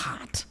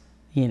 hot,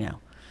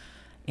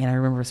 And I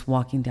remember us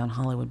walking down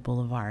Hollywood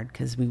Boulevard,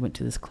 because we went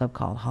to this club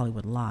called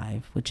Hollywood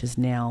Live, which is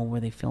now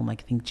where they film, I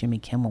think, Jimmy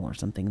Kimmel or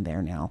something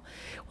there now.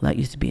 Well, that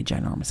used to be a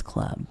ginormous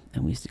club,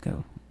 and we used to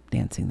go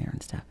dancing there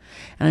and stuff.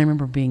 And I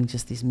remember being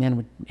just these men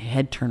with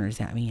head turners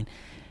at me, and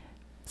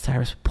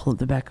Cyrus would pull at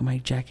the back of my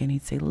jacket, and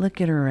he'd say, "Look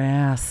at her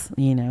ass,"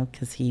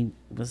 because he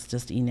was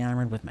just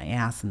enamored with my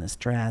ass in this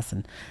dress.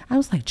 And I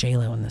was like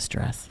J-Lo in this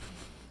dress.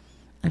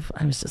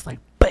 I was just like,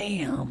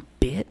 bam,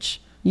 bitch,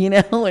 and I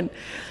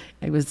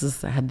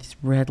had these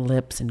red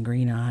lips and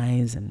green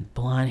eyes and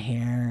blonde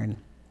hair, and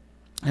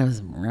I was,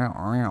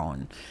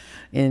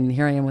 and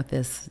here I am with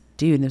this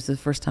dude. And this was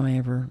the first time I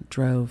ever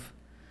drove.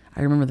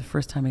 I remember the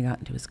first time I got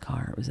into his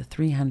car. It was a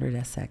 300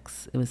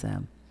 SX. It was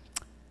a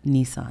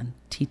Nissan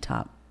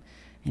T-top,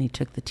 and he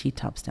took the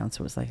T-tops down,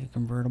 so it was like a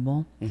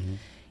convertible. Mm-hmm.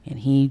 And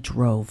he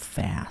drove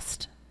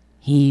fast.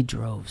 He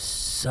drove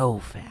so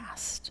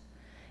fast.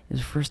 It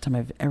was the first time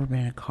I've ever been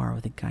in a car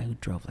with a guy who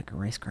drove like a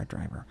race car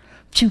driver.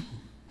 Choo,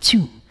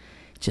 choo.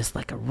 Just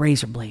like a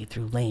razor blade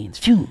through lanes.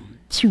 Choo,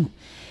 choo.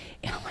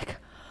 And I'm like,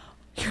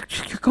 you're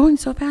going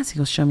so fast. He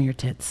goes, "Show me your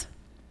tits."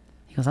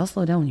 He goes, "I'll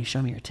slow down when you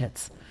show me your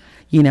tits."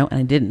 And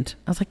I didn't.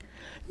 I was like,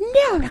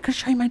 "No, I'm not going to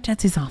show you my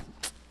tits." He's all,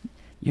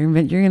 you're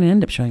going to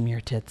end up showing me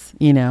your tits,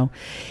 I'm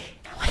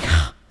like,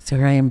 oh. So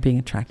here I am being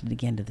attracted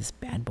again to this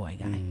bad boy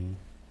guy. Mm.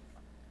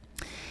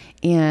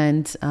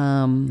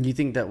 And you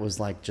think that was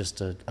like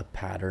just a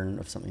pattern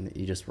of something that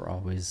you just were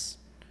always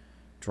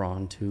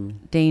drawn to?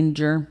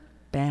 Danger,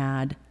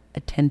 bad,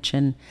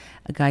 attention,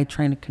 a guy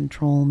trying to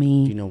control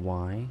me. Do you know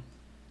why?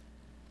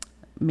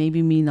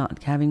 Maybe me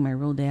not having my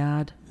real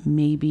dad.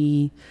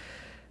 Maybe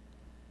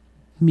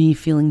me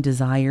feeling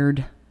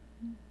desired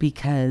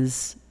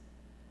because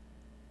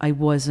I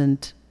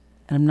wasn't,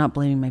 and I'm not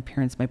blaming my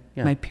parents.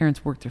 My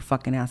parents worked their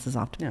fucking asses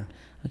off to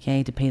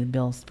pay the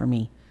bills for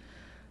me.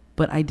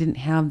 But I didn't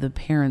have the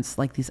parents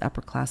like these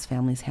upper class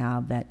families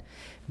have that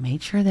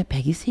made sure that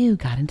Peggy Sue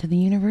got into the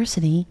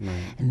university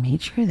and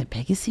made sure that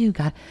Peggy Sue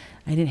got.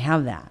 I didn't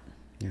have that.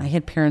 Yeah. I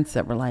had parents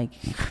that were like,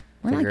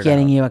 "We're not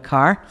getting you a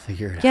car.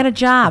 Get a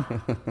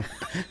job.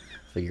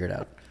 Figure it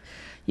out.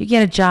 You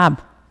get a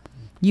job.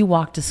 You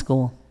walk to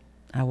school."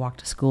 I walked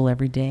to school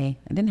every day.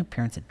 I didn't have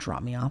parents that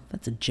dropped me off.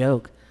 That's a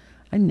joke.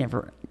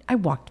 I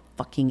walked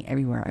fucking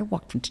everywhere. I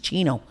walked from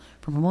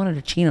Pomona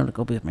to Chino to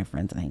go be with my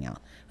friends and hang out.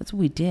 That's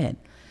what we did.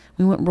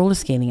 We went roller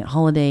skating at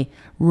Holiday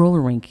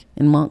Roller Rink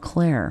in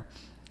Montclair,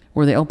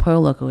 where the El Pollo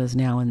Loco is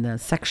now, in the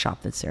sex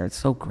shop that's there. It's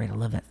so great. I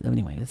love that.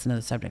 Anyway, that's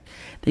another subject.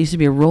 There used to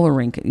be a roller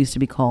rink. It used to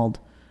be called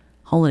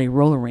Holiday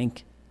Roller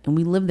Rink, and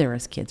we lived there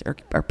as kids.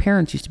 Our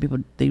parents used to be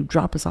able, they would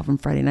drop us off on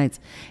Friday nights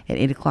at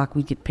 8 o'clock.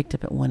 We'd get picked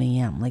up at 1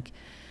 a.m. Like,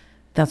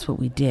 that's what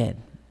we did.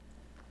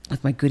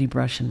 With my Goody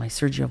Brush and my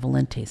Sergio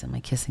Valentes and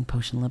my Kissing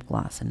Potion lip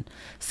gloss and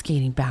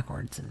skating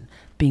backwards and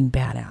being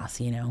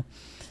badass,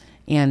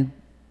 And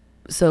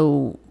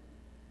so,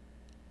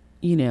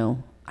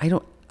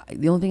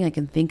 the only thing I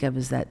can think of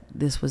is that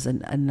this was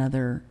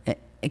another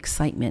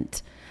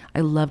excitement. I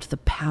loved the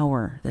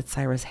power that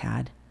Cyrus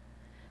had.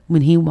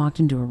 When he walked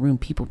into a room,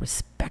 people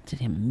respected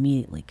him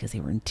immediately because they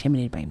were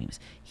intimidated by him. He was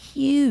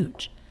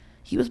huge.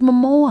 He was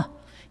Momoa.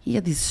 He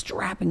had these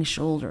strapping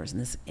shoulders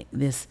and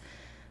this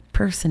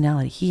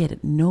personality. He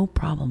had no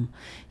problem.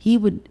 He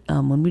would,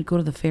 when we'd go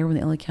to the fair, when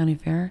the LA County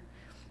Fair,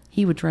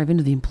 he would drive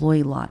into the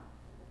employee lot.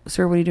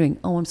 Sir, what are you doing?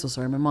 Oh, I'm so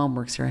sorry. My mom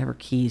works here. I have her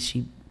keys.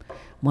 She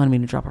wanted me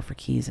to drop off her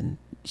keys, and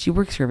she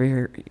works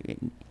here.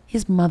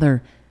 His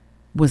mother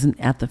wasn't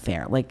at the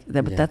fair, like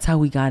that, but that's how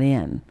we got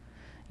in,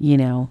 you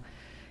know.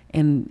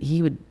 And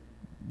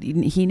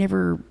he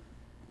never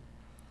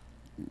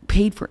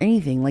paid for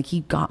anything. Like, he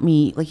got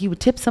me, like, he would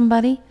tip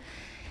somebody,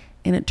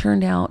 and it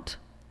turned out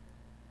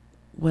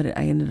what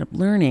I ended up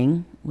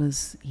learning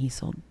was he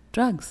sold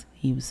drugs.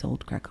 He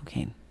sold crack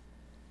cocaine,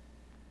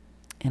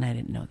 and I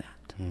didn't know that.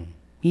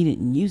 He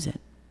didn't use it.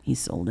 He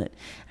sold it.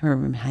 I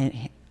remember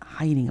him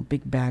hiding a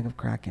big bag of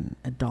crack in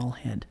a doll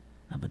head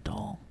of a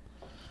doll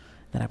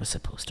that I was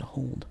supposed to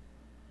hold.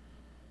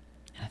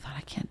 And I thought,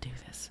 I can't do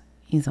this.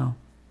 He's all,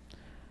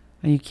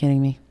 are you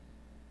kidding me?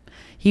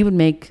 He would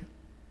make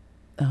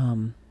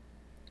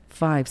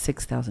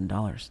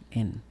 $5,000-$6,000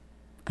 in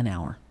an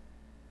hour.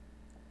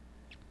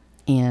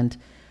 And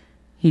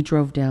he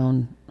drove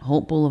down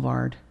Holt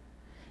Boulevard,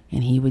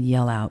 and he would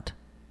yell out,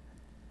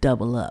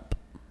 double up.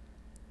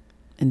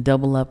 And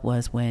double up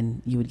was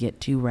when you would get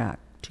two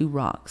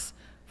rocks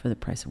for the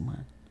price of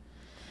one.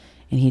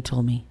 And he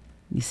told me,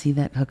 you see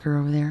that hooker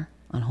over there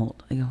on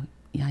Holt? I go,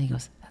 yeah. He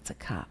goes, that's a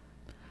cop.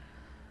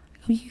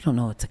 I go, you don't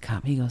know it's a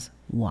cop. He goes,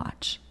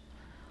 watch.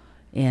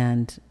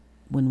 And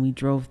when we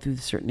drove through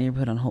the certain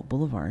neighborhood on Holt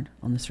Boulevard,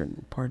 on the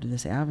certain part of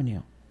this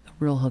avenue, the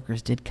real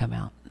hookers did come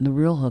out. And the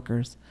real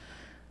hookers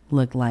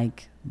looked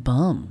like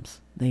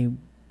bums. They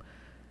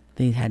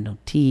had no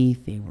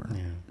teeth. They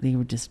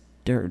were just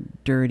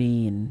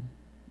dirty and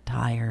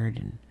tired,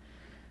 and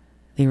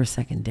they were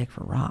sucking dick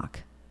for rock,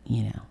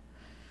 you know.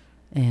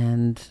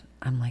 And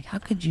I'm like, how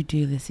could you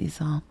do this?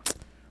 He's all,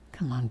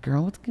 come on,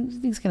 girl, what do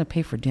you think's gonna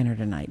pay for dinner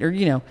tonight? Or,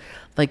 you know,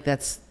 like,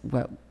 that's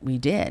what we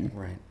did.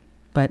 Right.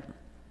 But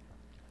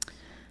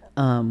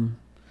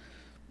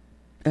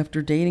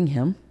after dating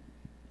him,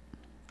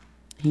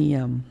 he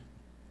had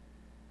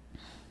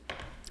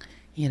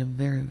a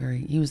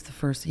he was the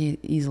first. He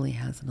easily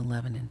has an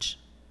 11-inch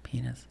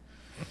penis.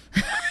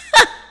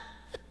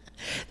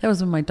 That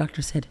was when my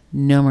doctor said,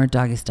 no more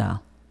doggy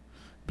style,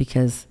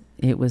 because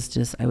it was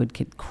just, I would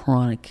get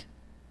chronic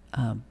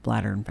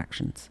bladder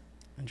infections.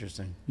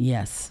 Interesting.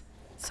 Yes.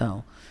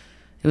 So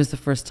it was the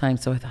first time.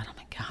 So I thought, oh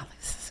my God,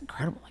 this is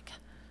incredible. Like,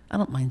 I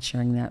don't mind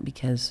sharing that,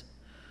 because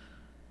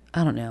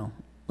I don't know.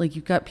 Like,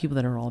 you've got people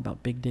that are all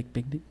about big dick,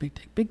 big dick, big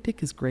dick. Big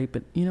dick is great,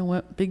 but you know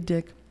what? Big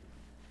dick,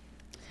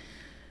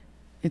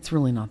 it's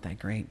really not that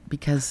great,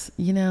 because,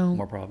 you know,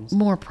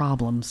 more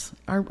problems.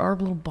 Our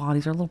little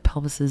bodies, our little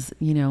pelvises,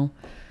 you know,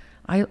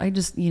 I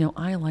just, you know,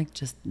 I like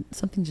just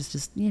something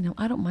just, you know,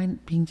 I don't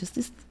mind being just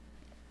this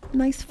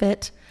nice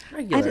fit.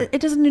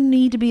 It doesn't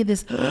need to be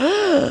this,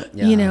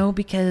 you know,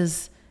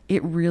 because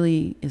it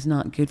really is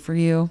not good for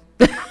you.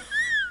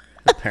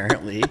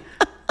 Apparently,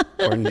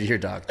 according to your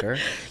doctor.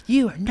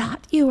 You are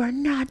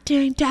not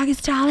doing doggy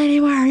style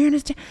anymore. You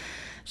understand?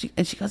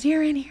 She goes,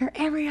 you're in here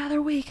every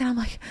other week. And I'm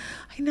like,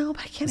 I know,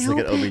 but I can't help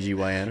it. It's like an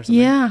OBGYN or something?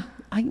 Yeah.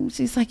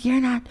 She's like,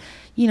 you're not,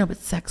 you know, but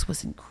sex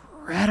was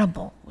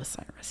incredible with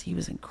Cyrus. He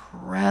was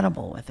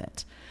incredible with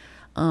it.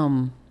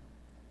 And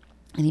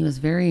he was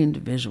very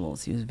into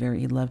visuals.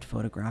 He loved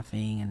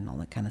photographing and all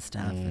that kind of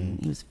stuff. And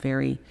he was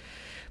very,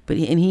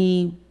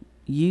 he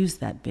used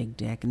that big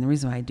dick. And the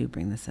reason why I do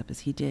bring this up is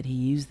he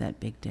used that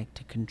big dick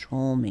to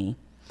control me.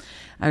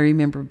 I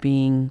remember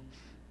being,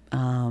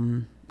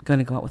 going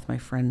to go out with my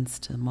friends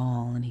to the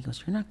mall, and he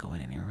goes, you're not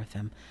going anywhere with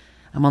him.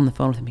 I'm on the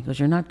phone with him. He goes,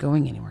 you're not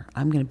going anywhere.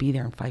 I'm going to be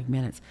there in 5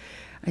 minutes.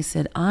 I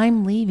said,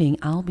 I'm leaving.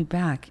 I'll be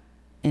back,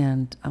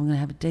 and I'm going to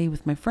have a day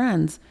with my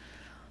friends.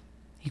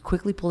 He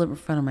quickly pulled up in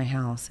front of my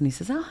house, and he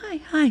says, oh,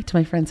 hi to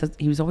my friends.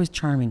 He was always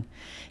charming.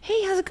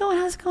 Hey, how's it going?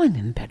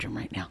 In the bedroom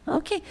right now.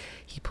 Okay.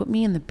 He put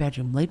me in the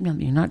bedroom, laid me on,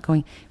 you're not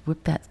going,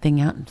 whipped that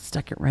thing out and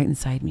stuck it right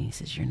inside me. He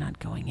says, you're not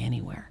going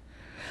anywhere.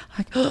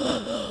 I'm like,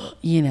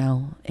 you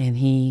know, and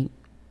he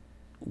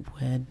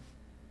would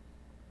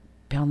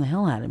pound the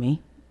hell out of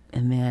me,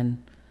 and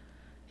then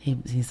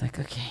he's like,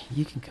 okay,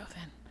 you can go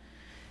then.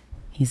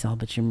 He's all,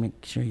 but you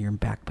make sure you're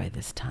back by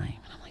this time.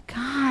 And I'm like,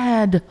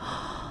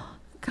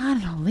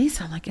 God, no,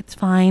 Lisa. I'm like, it's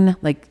fine.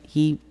 Like,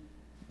 he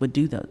would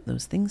do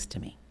those things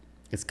to me.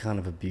 It's kind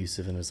of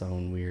abusive in his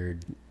own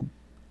weird.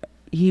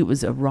 He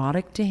was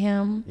erotic to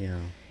him. Yeah.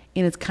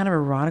 And it's kind of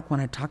erotic when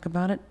I talk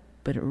about it,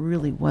 but it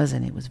really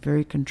wasn't. It was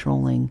very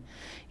controlling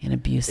and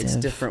abusive. It's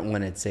different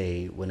when it's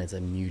a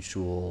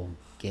mutual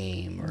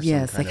game or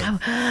yes, some kind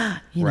of,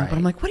 you know. Right. But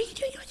I'm like, what are you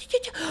doing?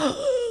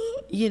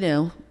 You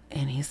know.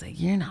 And he's like,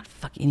 you're not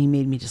fucking. And he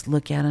made me just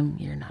look at him.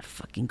 You're not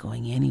fucking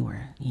going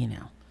anywhere. You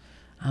know,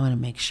 I want to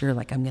make sure,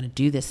 like, I'm going to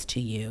do this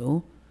to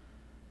you,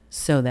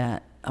 so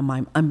that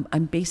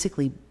I'm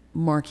basically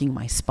marking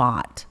my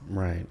spot.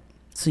 Right.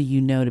 So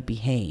you know to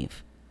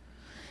behave.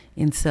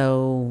 And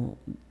so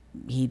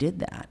he did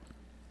that.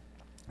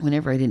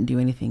 Whenever I didn't do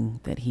anything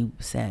that he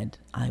said,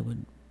 I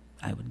would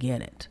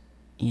get it,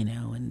 you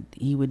know. And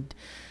he would,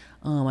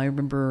 I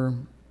remember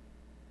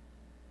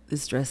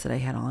this dress that I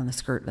had on, the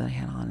skirt that I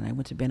had on, and I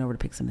went to bend over to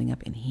pick something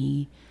up, and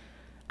he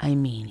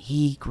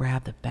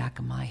grabbed the back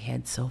of my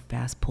head so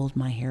fast, pulled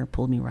my hair,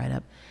 pulled me right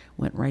up,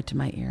 went right to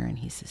my ear, and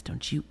he says,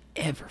 "Don't you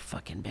ever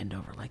fucking bend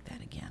over like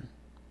that again."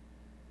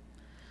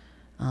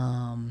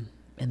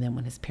 And then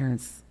when his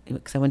parents,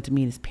 because I went to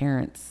meet his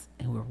parents,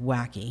 who were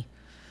wacky,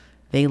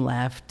 they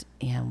left,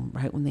 and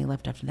right when they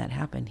left after that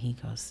happened, he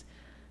goes,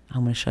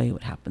 "I'm going to show you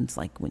what happens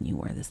like when you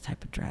wear this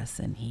type of dress,"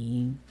 and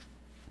he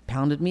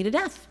pounded me to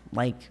death,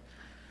 like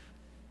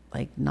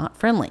not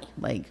friendly,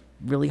 like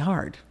really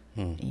hard.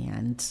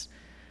 And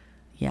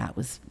yeah, it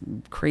was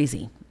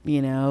crazy,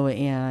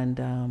 and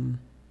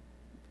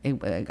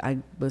I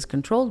was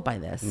controlled by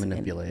this.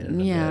 Manipulated.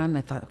 And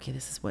I thought, okay,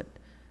 this is what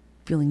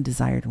feeling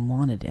desired and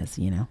wanted is,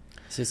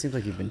 So it seems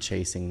like you've been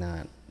chasing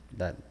that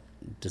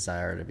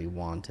desire to be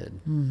wanted.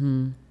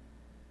 Mm-hmm.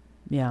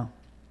 Yeah.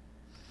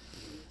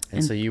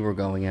 And so you were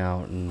going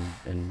out and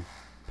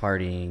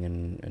partying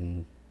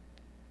and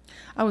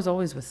I was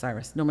always with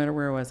Cyrus. No matter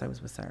where I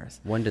was with Cyrus.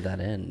 When did that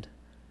end?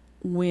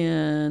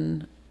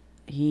 When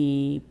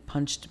he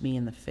punched me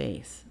in the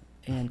face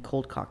and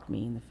cold cocked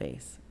me in the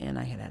face, and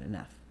I had had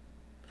enough.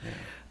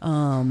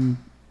 Yeah.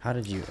 How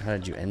did you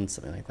end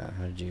something like that?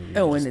 How did you?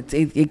 And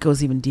it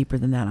goes even deeper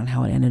than that on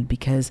how it ended,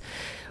 because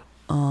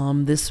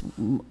this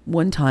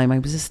one time I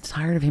was just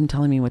tired of him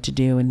telling me what to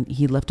do, and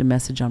he left a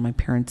message on my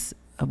parents'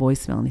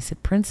 voicemail, and he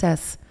said,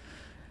 "Princess,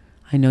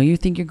 I know you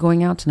think you're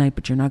going out tonight,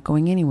 but you're not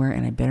going anywhere,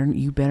 and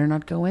you better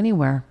not go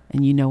anywhere.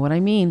 And you know what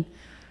I mean.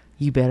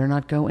 You better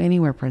not go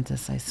anywhere,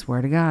 Princess. I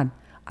swear to God,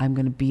 I'm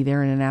going to be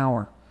there in an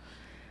hour."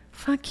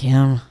 Fuck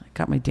him. I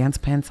got my dance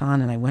pants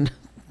on, and I went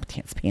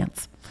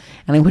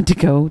and I went to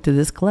go to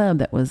this club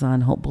that was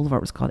on Holt Boulevard.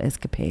 It was called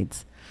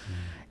Escapades,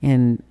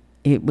 and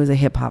it was a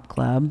hip hop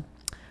club.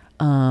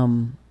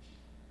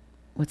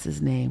 What's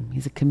his name?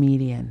 He's a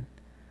comedian.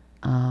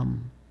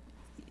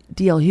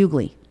 D.L.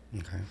 Hughley.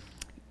 Okay.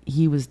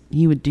 He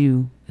would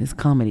do his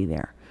comedy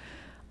there.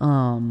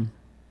 A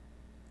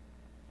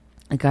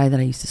guy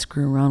that I used to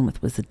screw around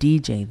with was a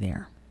DJ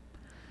there.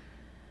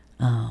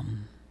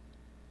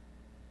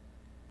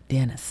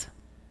 Dennis.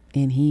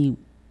 And he,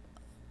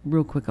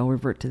 real quick, I'll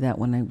revert to that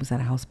when I was at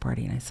a house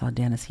party and I saw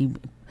Dennis. He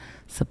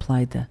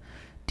supplied the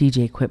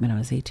DJ equipment. I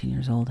was 18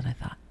 years old, and I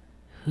thought,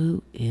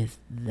 who is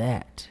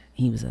that?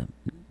 He was a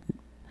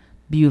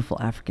beautiful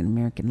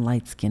African-American,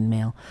 light-skinned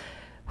male.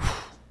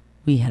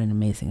 We had an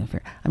amazing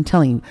affair. I'm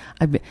telling you,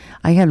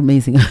 I had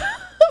amazing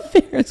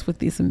affairs with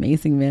these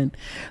amazing men,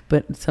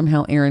 but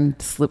somehow Aaron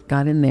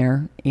got in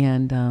there,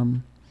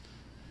 and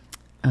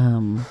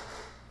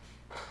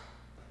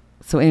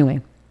so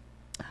anyway,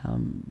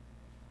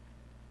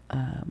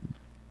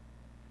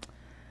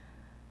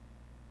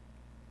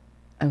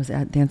 I was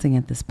dancing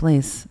at this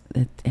place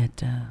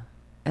at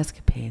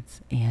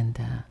Escapades,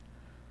 and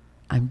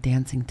I'm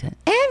dancing to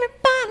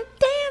 "Everybody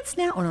Dance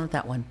Now." Oh no, not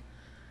that one.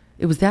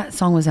 It was that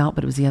song was out,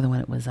 but it was the other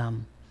one. It was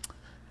 "I've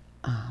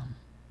Got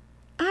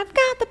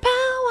the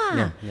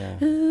Power."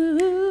 Yeah.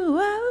 Ooh,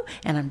 oh.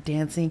 And I'm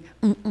dancing.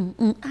 I got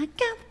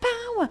the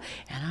power,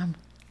 and I'm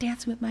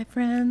dancing with my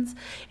friends,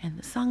 and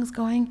the song's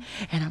going,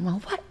 and I'm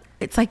like, what?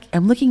 It's like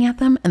I'm looking at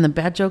them, and the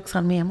bad joke's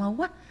on me. I'm like,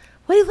 what?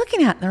 What are you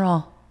looking at? And they're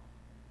all,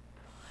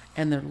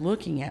 and they're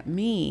looking at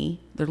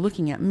me. They're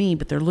looking at me,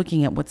 but they're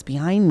looking at what's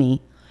behind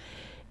me.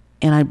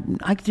 And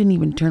I didn't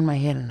even turn my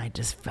head, and I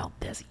just felt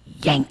this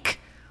yank.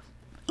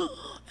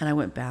 And I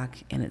went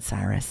back, and it's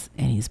Cyrus,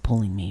 and he's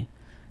pulling me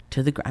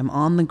to the ground. I'm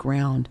on the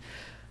ground,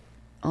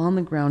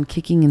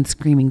 kicking and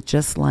screaming,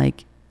 just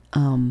like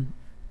In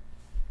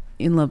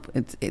Love.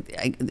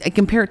 I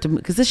compare it to,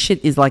 because this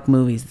shit is like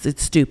movies.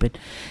 It's stupid.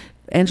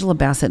 Angela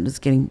Bassett was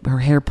getting her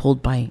hair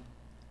pulled by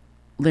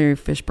Larry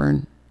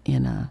Fishburne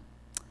in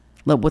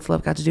What's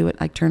Love Got to Do with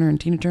Ike Turner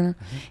and Tina Turner.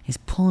 Mm-hmm. He's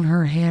pulling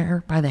her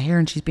hair by the hair,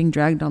 and she's being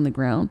dragged on the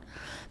ground.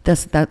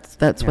 That's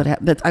what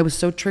happened. I was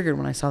so triggered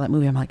when I saw that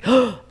movie. I'm like,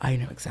 oh, I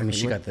know exactly. I mean,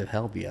 she got the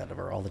hell beat out of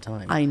her all the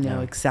time. I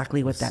know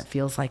exactly what that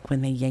feels like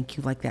when they yank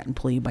you like that and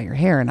pull you by your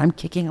hair. And I'm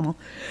kicking. I'm all,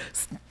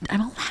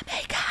 let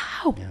me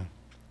go. Yeah.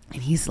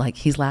 And he's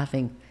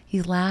laughing,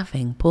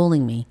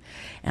 pulling me,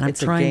 and I'm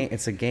trying.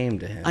 It's a game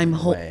to him. I'm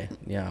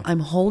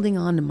holding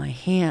on to my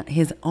hand,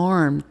 his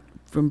arm,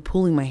 from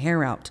pulling my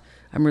hair out.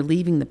 I'm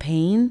relieving the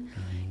pain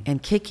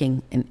and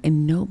kicking,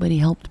 and nobody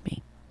helped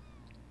me.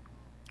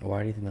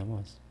 Why do you think that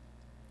was?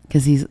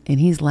 Because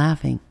he's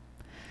laughing.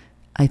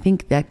 I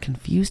think that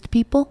confused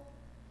people.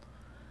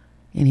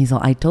 And he's all,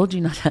 I told you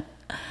not to,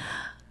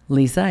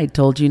 Lisa, I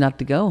told you not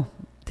to go.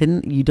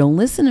 You don't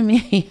listen to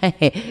me.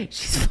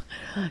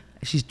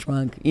 She's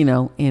drunk,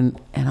 and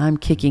I'm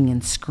kicking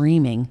and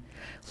screaming,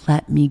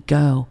 let me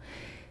go.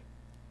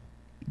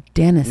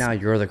 Dennis. Now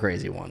you're the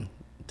crazy one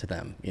to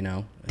them,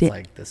 It's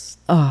like this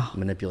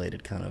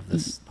manipulated kind of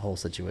this whole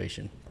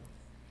situation.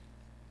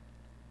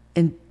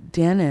 And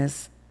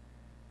Dennis,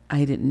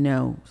 I didn't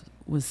know,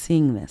 was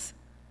seeing this.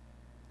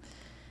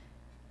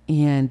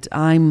 And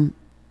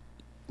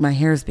my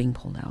hair's being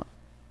pulled out.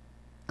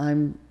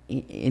 And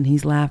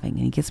he's laughing,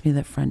 and he gets me to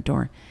the front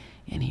door,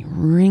 and he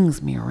rings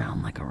me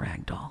around like a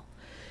rag doll.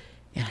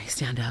 And I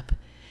stand up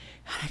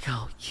and I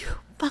go, you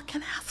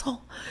fucking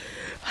asshole.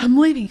 I'm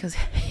leaving.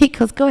 He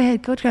goes, go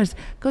ahead. Go try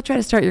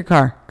to start your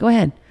car. Go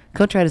ahead.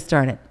 Go try to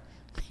start it.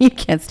 You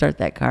can't start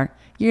that car.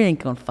 You ain't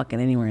going fucking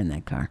anywhere in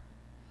that car.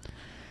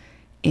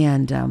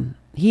 And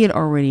he had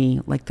already,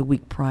 like the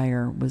week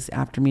prior, was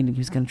after me and he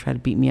was going to try to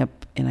beat me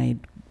up. And I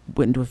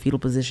went into a fetal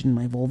position in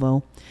my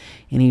Volvo.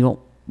 And he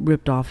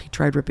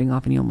tried ripping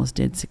off, and he almost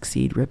did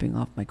succeed ripping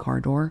off my car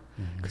door.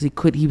 Because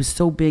he was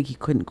so big he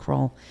couldn't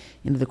crawl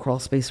into the crawl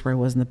space where I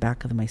was in the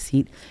back of my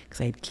seat.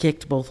 Because I had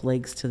kicked both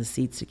legs to the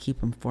seats to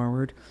keep him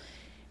forward.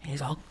 And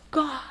he's all,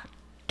 God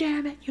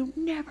damn it, you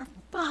never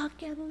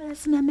fucking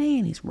listen to me.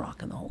 And he's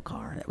rocking the whole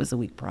car. That was the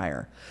week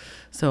prior.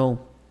 So,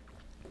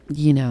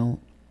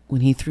 when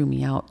he threw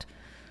me out,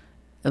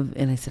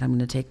 and I said, I'm going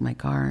to take my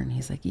car. And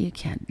he's like, you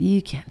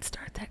can't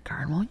start that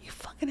car. And, well, you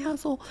fucking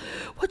asshole.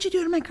 What'd you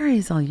do to my car?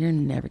 He's all, you're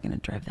never going to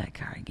drive that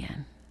car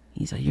again.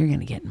 He's all, you're going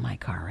to get in my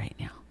car right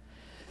now.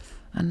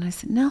 And I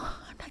said, no,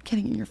 I'm not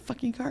getting in your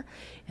fucking car.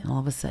 And all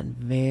of a sudden,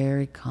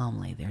 very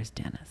calmly, there's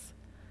Dennis.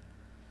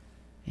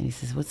 And he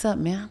says, what's up,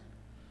 man?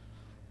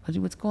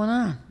 What's going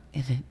on?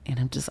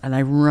 And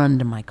I run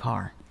to my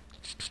car.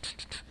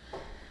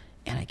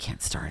 And I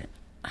can't start it.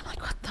 I'm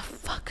like, what the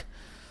fuck?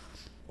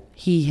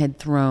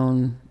 He'd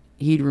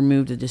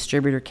removed the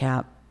distributor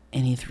cap,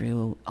 and he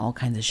threw all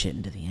kinds of shit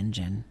into the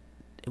engine.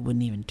 It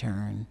wouldn't even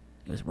turn.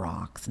 It was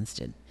rocks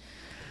instead.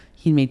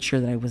 He made sure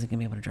that I wasn't going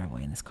to be able to drive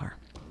away in this car.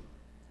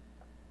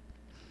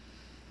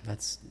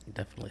 That's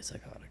definitely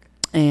psychotic.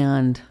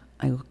 And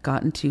I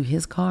got into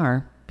his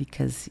car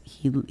because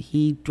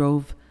he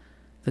drove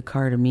the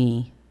car to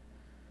me,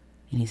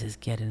 and he says,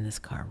 get in this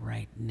car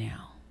right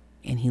now.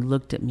 And he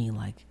looked at me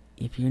like,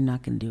 if you're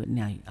not going to do it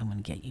now, I'm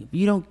going to get you. If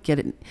you don't get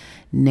it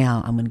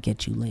now, I'm going to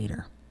get you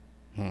later.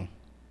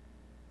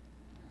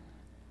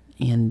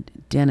 And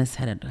Dennis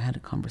had a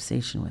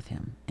conversation with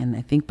him. And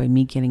I think by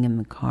me getting in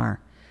the car,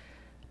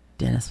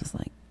 Dennis was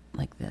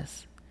like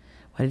this.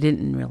 What I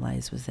didn't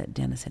realize was that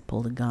Dennis had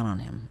pulled a gun on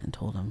him and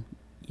told him,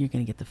 you're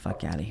going to get the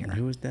fuck out of here. And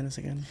who was Dennis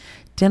again?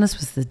 Dennis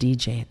was the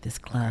DJ at this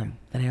club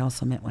that I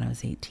also met when I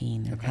was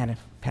 18 and had a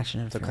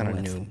passionate affair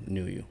with. So kind of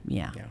knew you.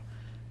 Yeah.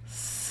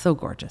 So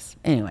gorgeous.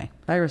 Anyway,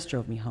 Iris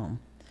drove me home.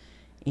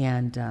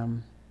 And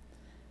and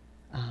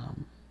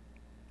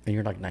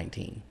you're like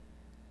 19.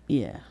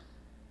 Yeah.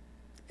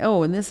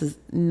 Oh, and this is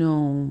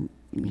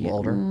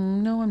older?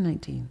 No, I'm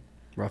 19.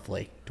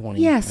 Roughly 20.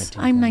 Yes,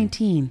 19, I'm 20.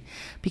 19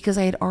 because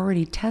I had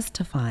already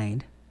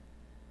testified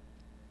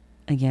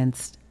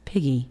against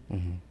Piggy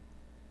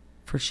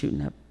for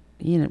shooting up.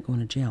 He ended up going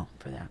to jail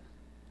for that.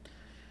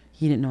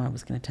 He didn't know I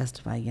was going to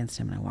testify against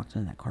him, and I walked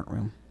into that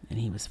courtroom, and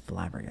he was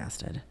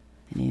flabbergasted,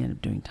 and he ended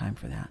up doing time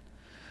for that.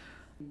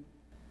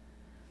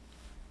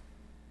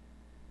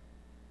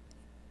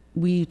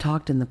 We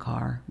talked in the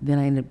car. Then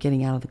I ended up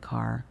getting out of the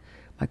car.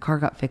 My car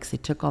got fixed. They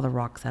took all the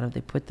rocks out of it.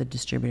 They put the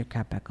distributor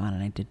cap back on,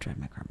 and I did drive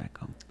my car back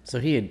home. So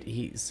he'd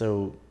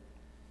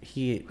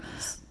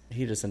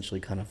essentially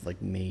kind of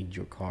like made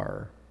your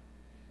car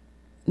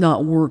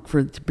not work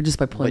just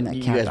by pulling that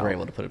cap out. You guys were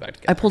able to put it back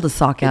together. I pulled a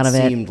sock out of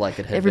it. It seemed like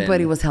it had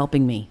Everybody was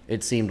helping me.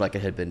 It seemed like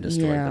it had been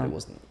destroyed, but it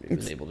wasn't. It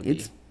was able to be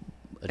adjusted.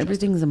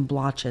 Everything's in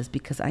blotches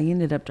because I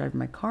ended up driving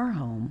my car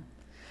home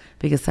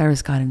because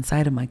Cyrus got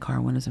inside of my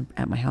car when I was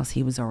at my house.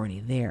 He was already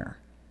there,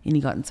 and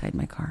he got inside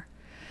my car.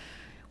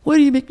 Why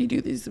do you make me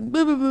do this?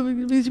 Why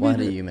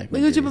do you make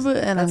me do this?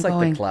 And that's I'm like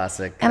going, the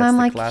classic. And I'm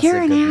like,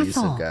 you're an abusive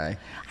asshole. Guy.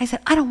 I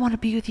said, I don't want to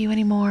be with you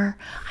anymore.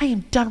 I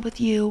am done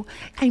with you.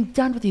 I'm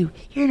done with you.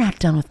 You're not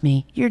done with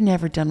me. You're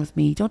never done with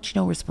me. Don't you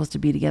know we're supposed to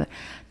be together?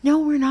 No,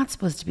 we're not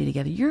supposed to be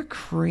together. You're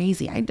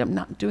crazy. I'm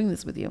not doing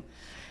this with you.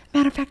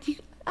 Matter of fact,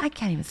 I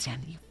can't even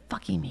stand you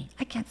fucking me.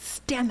 I can't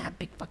stand that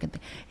big fucking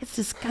thing. It's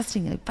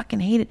disgusting. I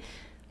fucking hate it.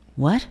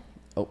 What?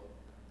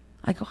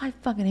 I go, I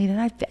fucking hate it.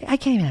 I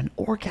can't even have an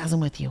orgasm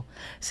with you.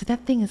 So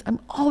that thing is, I'm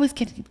always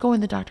going to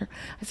the doctor.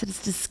 I said,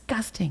 it's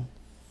disgusting.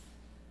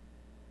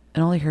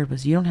 And all he heard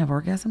was, you don't have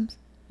orgasms?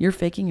 You're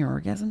faking your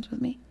orgasms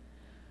with me?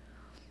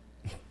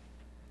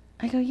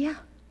 I go, yeah.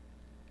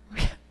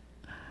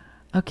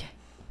 Okay.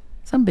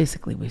 So I'm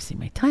basically wasting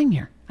my time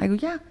here. I go,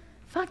 yeah,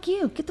 fuck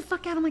you. Get the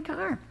fuck out of my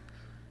car.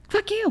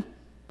 Fuck you.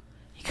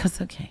 He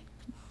goes, okay,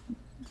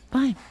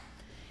 fine.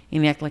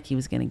 And he acted like he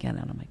was going to get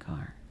out of my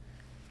car.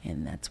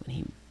 And that's when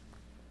he,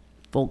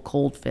 full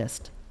cold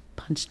fist,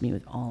 punched me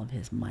with all of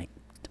his might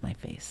to my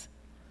face.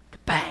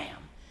 Bam!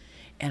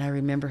 And I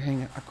remember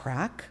hearing a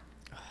crack.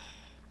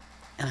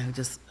 And I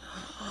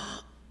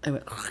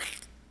went,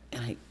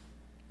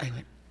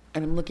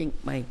 and I'm looking,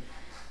 my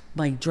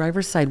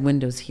driver's side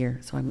window's here.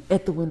 So I'm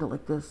at the window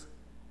like this.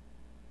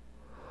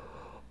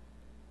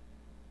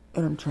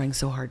 And I'm trying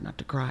so hard not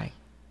to cry.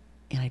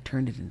 And I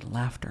turned it into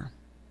laughter.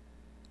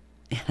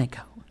 And I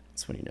go.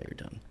 That's when you know you're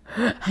done.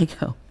 I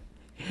go,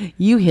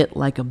 you hit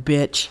like a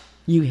bitch.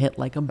 You hit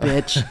like a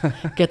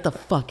bitch. Get the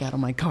fuck out of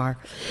my car.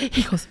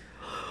 He goes,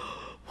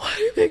 why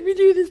do you make me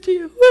do this to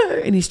you?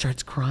 And he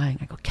starts crying.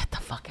 I go, get the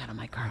fuck out of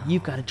my car.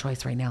 You've got a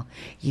choice right now.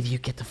 Either you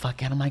get the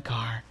fuck out of my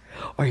car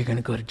or you're going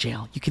to go to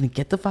jail. You can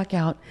get the fuck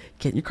out,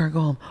 get in your car,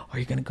 go home, or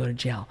you're going to go to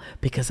jail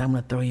because I'm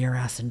going to throw your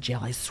ass in jail.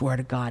 I swear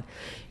to God.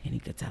 And he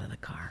gets out of the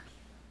car.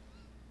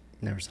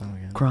 Never saw him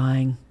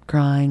again.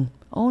 Crying.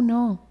 Oh,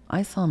 no.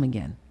 I saw him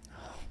again.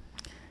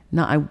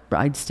 No,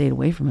 I stayed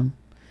away from him.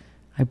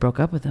 I broke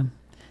up with him.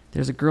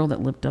 There's a girl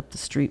that lived up the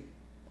street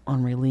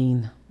on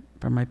Raylene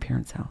from my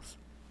parents' house.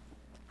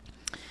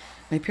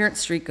 My parents'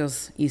 street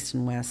goes east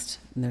and west,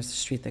 and there's a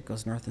street that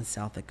goes north and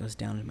south that goes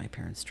down to my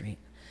parents' street.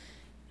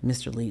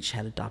 Mr. Leach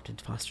had adopted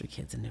foster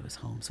kids into his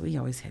home, so he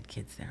always had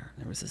kids there.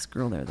 There was this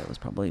girl there that was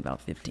probably about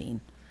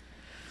 15.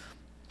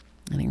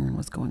 And Aaron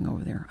was going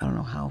over there. I don't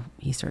know how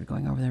he started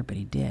going over there, but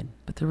he did.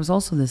 But there was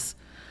also this,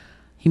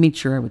 he made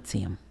sure I would see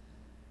him.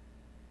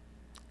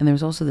 And there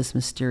was also this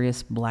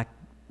mysterious black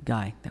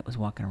guy that was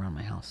walking around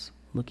my house,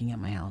 looking at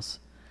my house.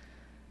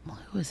 Well,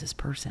 who is this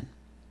person?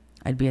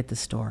 I'd be at the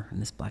store,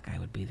 and this black guy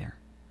would be there.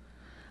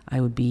 I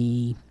would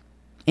be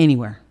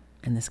anywhere,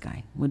 and this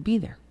guy would be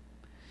there.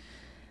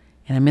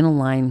 And I'm in a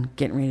line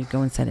getting ready to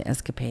go inside of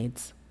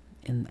Escapades.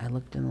 And I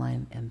looked in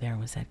line, and there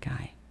was that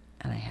guy.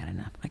 And I had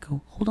enough. I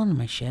go, hold on to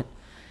my shit.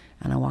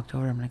 And I walked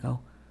over to him, and I go,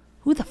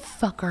 who the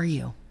fuck are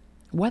you?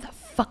 Why the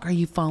fuck are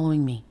you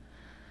following me?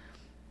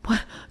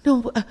 What?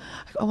 No,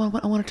 I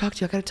want to talk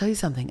to you. I got to tell you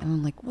something. And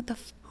I'm like,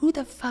 who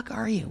the fuck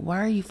are you? Why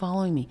are you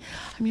following me?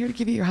 I'm here to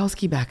give you your house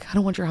key back. I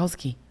don't want your house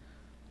key.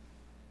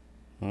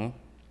 Huh?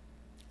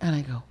 And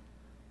I go,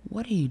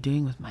 what are you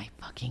doing with my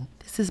fucking,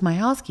 this is my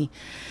house key.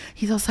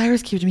 He's all,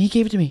 Cyrus gave it to me. He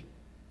gave it to me.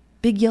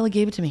 Big Yellow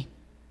gave it to me.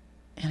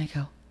 And I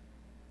go,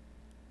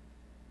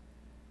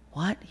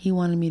 what? He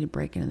wanted me to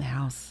break into the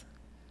house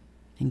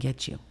and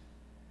get you.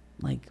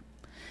 Like,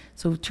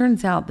 so it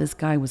turns out this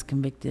guy was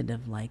convicted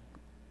of like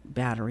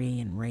battery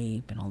and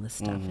rape and all this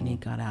stuff, and he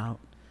got out.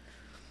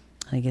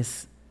 I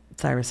guess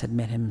Cyrus had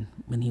met him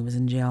when he was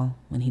in jail,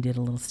 when he did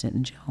a little stint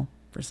in jail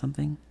for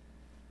something.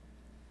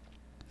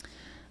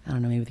 I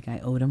don't know, maybe the guy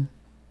owed him.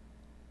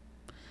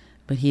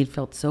 But he had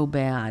felt so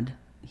bad,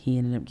 he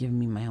ended up giving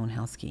me my own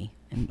house key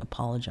and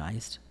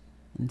apologized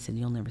and said,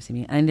 you'll never see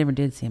me. I never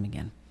did see him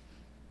again.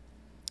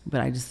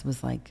 But I just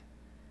was like,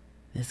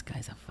 this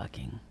guy's a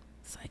fucking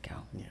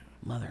psycho. Yeah.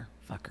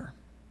 Motherfucker.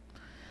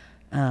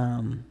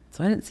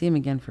 So I didn't see him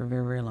again for a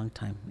very, very long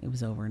time. It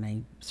was over, and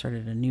I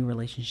started a new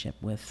relationship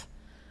with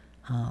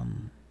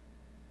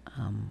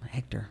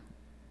Hector.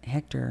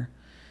 Hector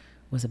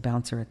was a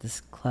bouncer at this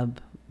club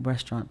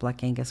restaurant,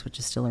 Black Angus, which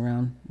is still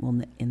around.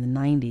 Well, in the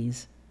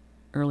 90s,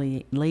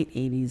 late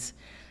 80s,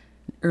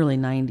 early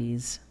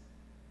 90s,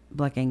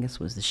 Black Angus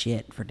was the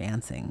shit for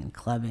dancing and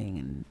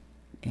clubbing,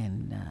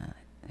 and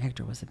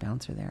Hector was a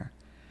bouncer there.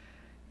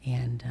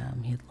 And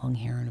he had long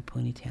hair and a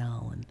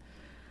ponytail, and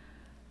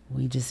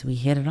we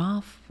hit it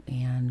off,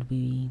 and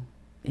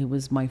it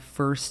was my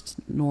first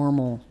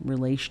normal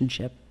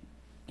relationship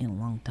in a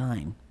long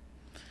time.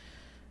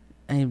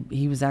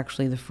 He was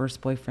actually the first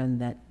boyfriend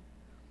that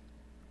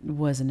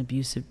wasn't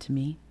abusive to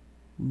me,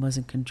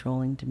 wasn't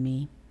controlling to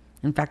me.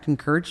 In fact,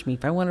 encouraged me.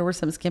 If I wanted to wear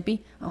something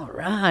skimpy, all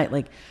right.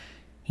 Like,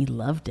 he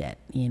loved it,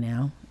 you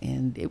know.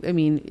 And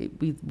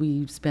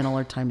we spent all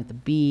our time at the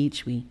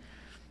beach. It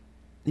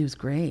was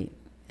great.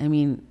 I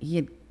mean, he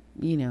had,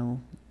 you know,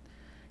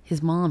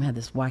 his mom had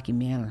this wacky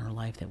man in her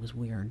life that was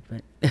weird.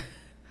 But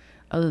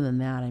other than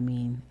that, I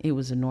mean, it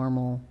was a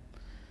normal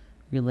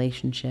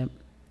relationship.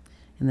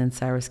 And then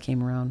Cyrus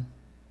came around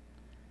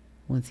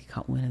once he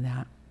caught wind of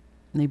that.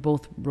 And they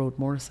both rode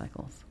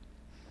motorcycles.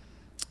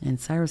 And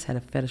Cyrus had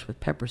a fetish with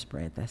pepper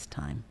spray at this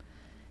time.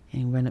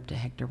 And he went up to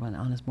Hector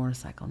on his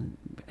motorcycle. And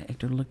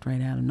Hector looked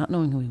right at him, not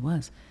knowing who he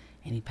was.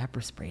 And he pepper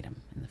sprayed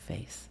him in the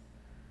face.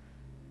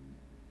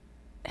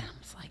 And I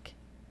was like,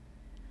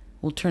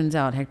 well, it turns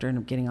out Hector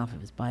ended up getting off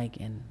of his bike,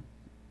 and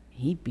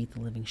he beat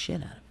the living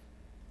shit out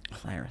of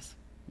Cyrus.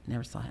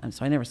 Never saw him.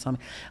 So I never saw him.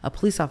 A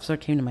police officer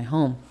came to my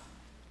home.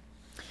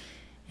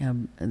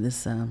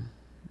 This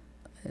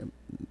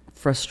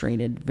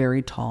frustrated,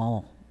 very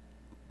tall,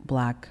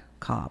 black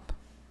cop,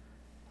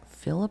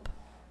 Philip,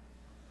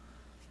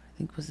 I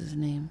think was his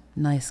name.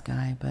 Nice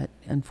guy, but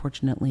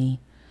unfortunately,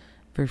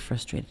 very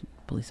frustrated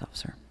police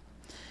officer.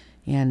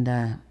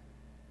 And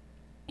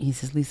he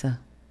says, Lisa,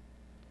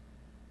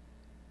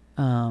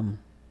 I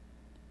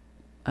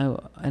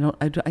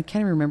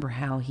can't remember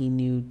how he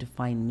knew to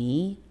find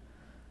me,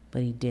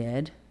 but he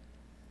did.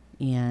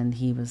 And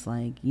he was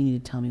like, you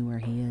need to tell me where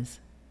he is.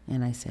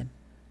 And I said,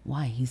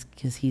 why?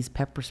 Because he's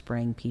pepper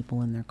spraying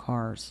people in their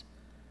cars.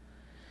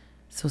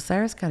 So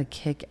Cyrus got a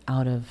kick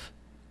out of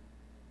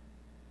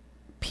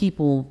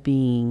people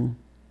being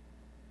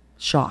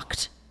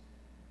shocked.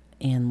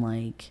 And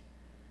like,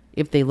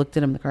 if they looked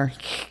at him in the car,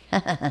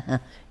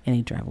 and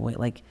he'd drive away.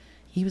 Like,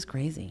 he was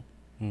crazy.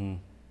 You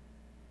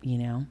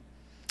know?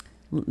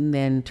 And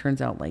then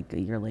turns out like a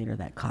year later,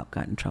 that cop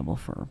got in trouble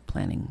for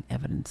planting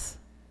evidence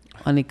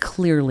on a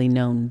clearly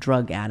known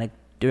drug addict,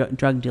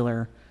 drug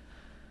dealer.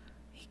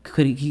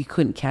 He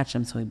couldn't catch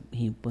him, so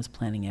he was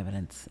planting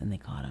evidence, and they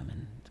caught him.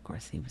 And of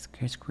course,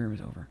 his career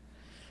was over.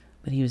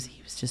 But he was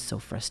just so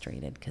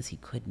frustrated because he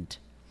couldn't.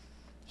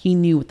 He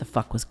knew what the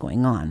fuck was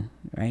going on,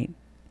 right?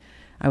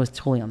 I was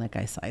totally on that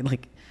guy's side.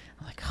 Like,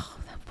 I'm like, oh,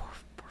 that poor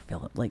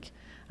Philip. Like,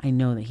 I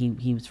know that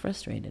he was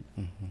frustrated.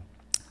 Mm-hmm.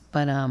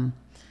 But,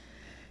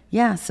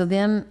 yeah, so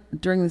then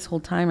during this whole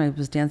time, I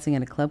was dancing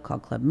at a club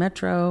called Club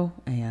Metro,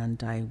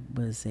 and I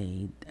was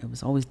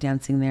always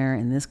dancing there,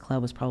 and this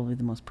club was probably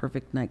the most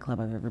perfect nightclub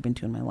I've ever been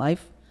to in my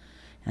life.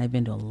 And I've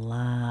been to a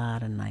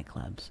lot of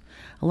nightclubs.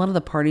 A lot of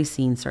the party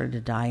scene started to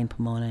die in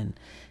Pomona, and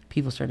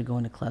people started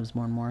going to clubs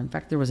more and more. In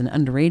fact, there was an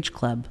underage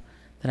club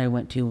that I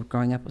went to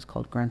growing up. It was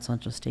called Grand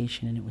Central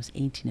Station, and it was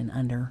 18 and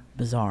under.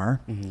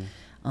 Bizarre.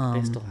 Mm-hmm.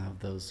 They still have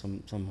those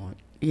somewhat.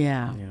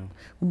 Yeah.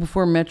 Well,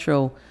 before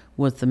Metro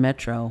was the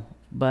Metro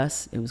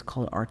bus, it was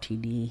called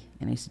RTD,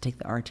 and I used to take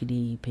the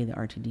RTD. You pay the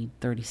RTD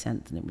 30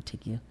 cents, and it would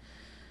take you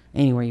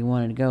anywhere you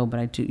wanted to go.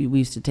 But we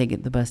used to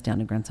take the bus down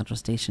to Grand Central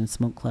Station,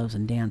 smoke cloves,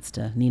 and dance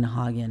to Nina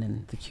Hagen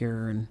and The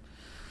Cure, and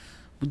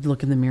we'd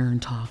look in the mirror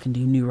and talk and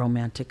do New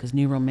Romantic, because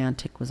New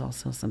Romantic was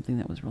also something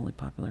that was really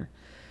popular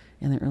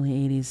in the early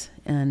 80s.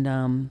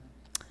 And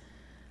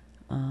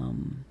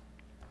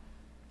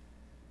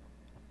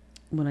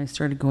when I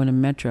started going to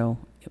Metro,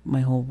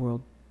 my whole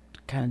world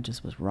kind of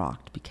just was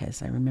rocked,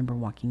 because I remember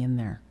walking in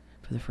there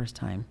for the first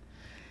time,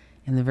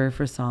 and the very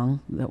first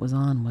song that was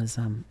on was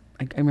I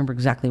remember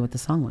exactly what the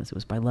song was. It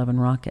was by Love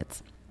and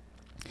Rockets.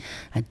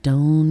 I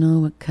don't know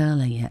what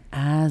color your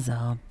eyes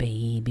are,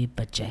 baby,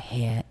 but your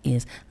hair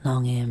is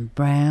long and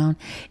brown.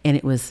 And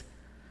it was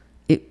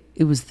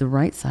the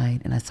right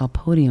side, and I saw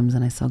podiums,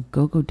 and I saw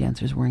go-go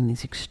dancers wearing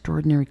these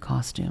extraordinary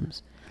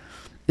costumes.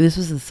 This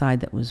was the side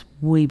that was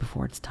way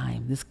before its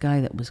time. This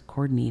guy that was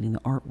coordinating the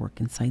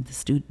artwork inside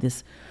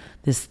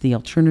the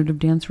alternative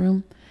dance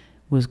room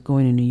was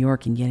going to New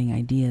York and getting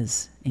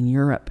ideas in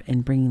Europe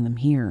and bringing them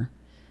here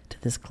to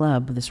this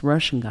club. This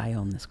Russian guy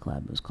owned this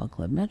club. It was called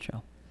Club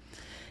Metro.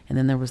 And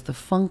then there was the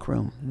funk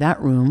room. That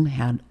room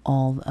had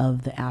all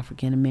of the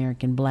African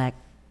American black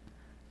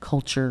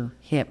culture,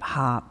 hip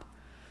hop,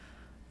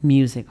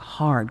 music,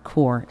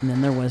 hardcore. And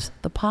then there was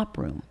the pop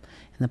room.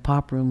 And the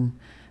pop room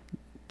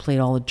played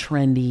all the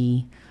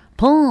trendy,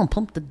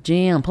 pump the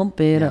jam,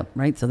 pump it up,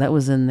 right? So that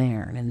was in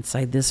there. And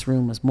inside this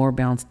room was more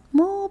bounce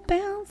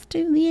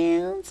to the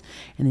ends.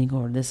 And then you go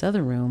over to this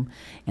other room,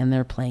 and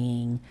they're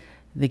playing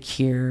The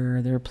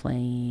Cure, they're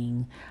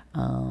playing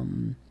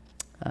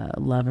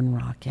Love and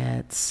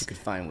Rockets. You could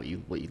find what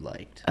you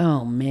liked.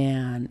 Oh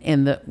man!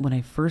 And when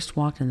I first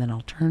walked in that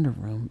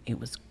alternative room, it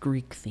was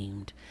Greek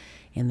themed,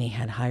 and they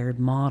had hired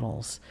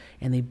models,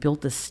 and they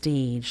built a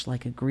stage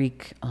like a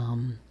Greek.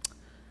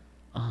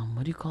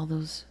 What do you call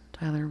those,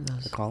 Tyler?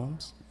 The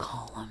columns.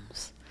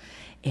 Columns.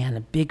 And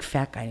a big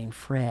fat guy named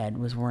Fred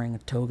was wearing a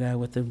toga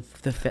with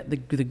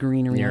the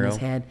greenery Nero. on his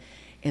head,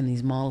 and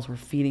these models were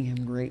feeding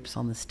him grapes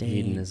on the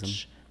stage. Hedonism.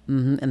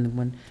 Mm-hmm. And then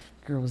when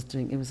girl was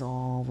doing, it was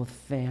all with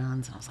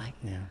fans, and I was like,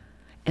 yeah.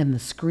 And the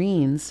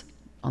screens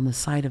on the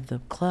side of the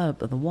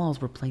club, of the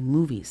walls, were playing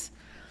movies.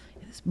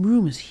 And this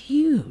room is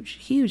huge,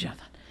 I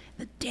thought.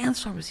 The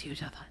dance floor was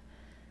huge, I thought.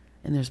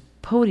 And there's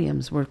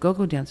podiums where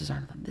go-go dancers are.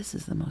 And I thought, this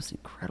is the most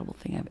incredible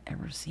thing I've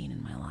ever seen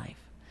in my life.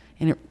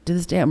 And to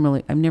this day,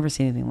 I've never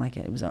seen anything like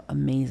it. It was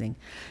amazing.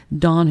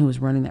 Don, who was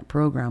running that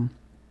program,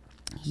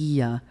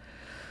 he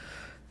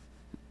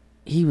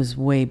was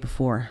way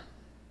before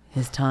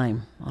his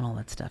time on all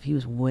that stuff. He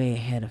was way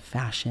ahead of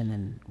fashion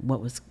and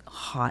what was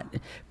hot,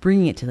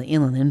 bringing it to the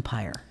Inland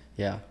Empire.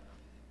 Yeah.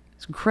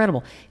 It's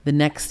incredible. The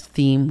next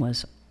theme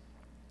was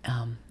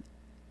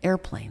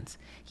airplanes.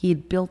 He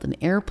had built an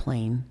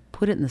airplane,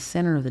 put it in the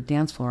center of the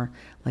dance floor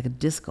like a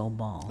disco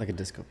ball. Like a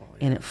disco ball,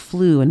 yeah. And it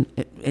flew, and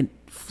it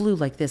flew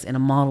like this, and a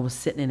model was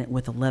sitting in it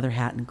with a leather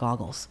hat and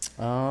goggles.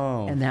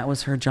 Oh. And that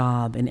was her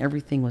job, and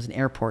everything was an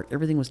airport.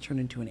 Everything was turned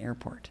into an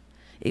airport.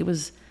 It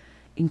was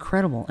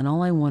incredible, and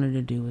all I wanted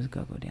to do was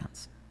go-go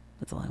dance.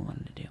 That's all I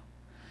wanted to do.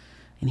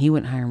 And he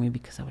wouldn't hire me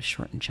because I was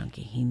short and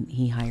chunky.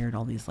 He hired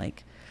all these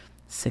like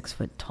 6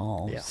 foot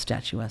tall,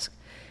 statuesque.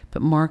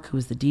 But Mark, who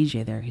was the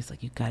DJ there, he's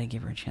like, you got to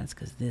give her a chance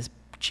because this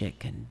chick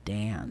can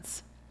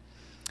dance.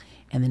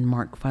 And then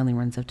Mark finally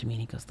runs up to me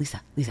and he goes,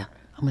 Lisa,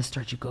 I'm going to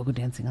start you go-go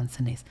dancing on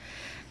Sundays.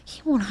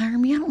 He won't hire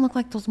me. I don't look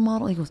like those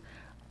models. He goes,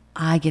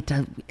 I get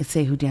to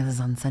say who dances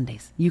on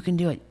Sundays. You can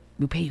do it.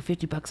 We'll pay you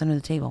 $50 under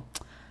the table.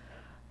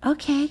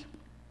 Okay.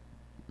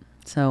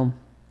 So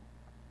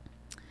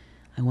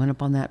I went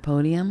up on that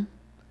podium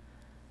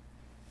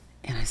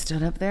and I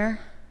stood up there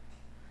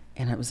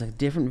and it was a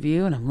different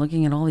view, and I'm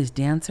looking at all these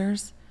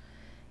dancers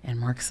and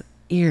Mark's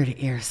ear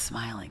to ear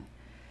smiling.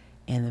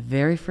 And the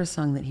very first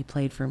song that he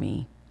played for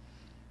me,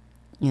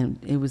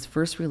 it was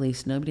first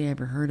released, nobody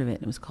ever heard of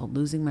it. It was called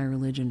Losing My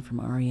Religion from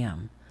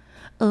R.E.M.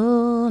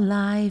 Oh,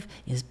 life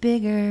is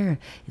bigger,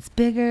 it's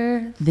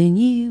bigger than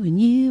you,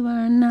 and you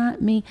are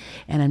not me.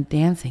 And I'm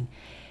dancing,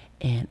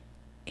 and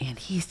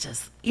he's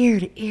just ear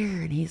to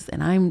ear,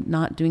 and I'm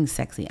not doing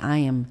sexy. I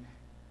am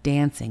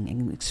dancing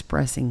and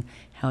expressing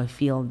how I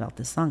feel about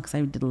this song, because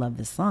I did love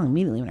this song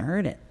immediately when I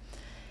heard it.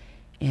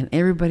 And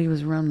everybody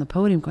was around the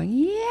podium going,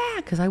 yeah,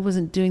 because I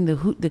wasn't doing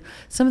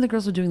some of the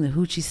girls were doing the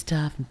hoochie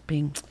stuff and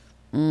being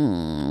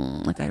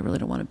like I really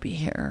don't want to be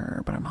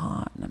here, but I'm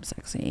hot and I'm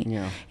sexy.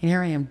 Yeah. And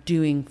here I am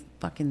doing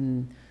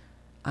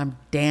I'm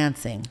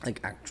dancing. Like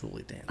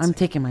actually dancing. I'm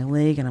taking my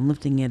leg and I'm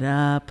lifting it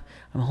up.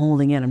 I'm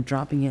holding it. I'm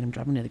dropping it. I'm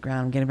dropping it to the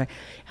ground. I'm getting back.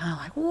 And I'm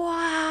like,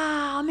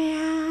 wow,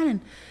 man.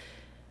 And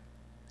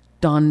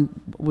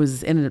Don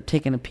ended up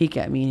taking a peek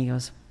at me and he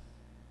goes,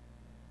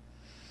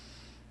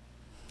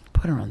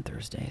 put her on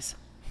Thursdays.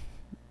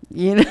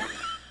 You know,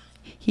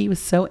 he was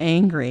so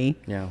angry.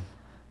 Yeah.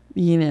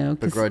 You know,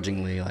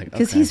 begrudgingly, like,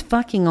 because he's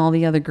fucking all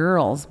the other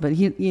girls, but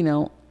he, you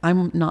know,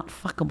 I'm not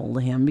fuckable to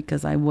him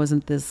because I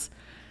wasn't this.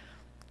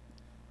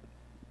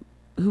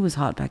 Who was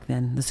hot back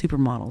then? The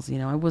supermodels, you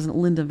know. I wasn't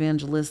Linda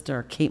Evangelista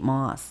or Kate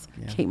Moss.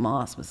 Yeah. Kate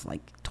Moss was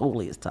like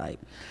totally his type.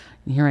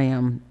 And here I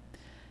am,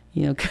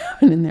 you know,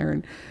 coming in there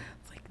and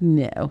it's like,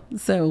 no.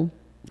 So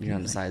you're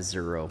on size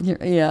 0.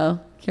 Yeah.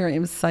 Here I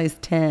am, size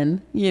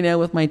 10, you know,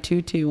 with my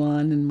tutu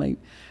on and my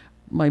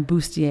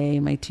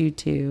bustier, my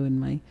tutu and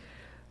my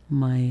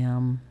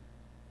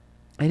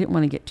I didn't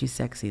want to get too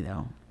sexy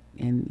though.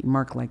 And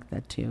Mark liked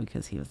that too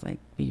because he was like,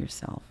 be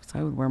yourself. So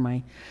I would wear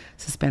my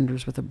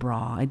suspenders with a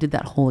bra. I did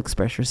that whole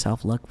express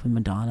yourself look with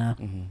Madonna,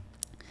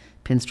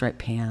 pinstripe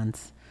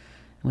pants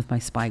with my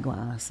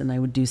spyglass. And I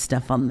would do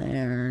stuff on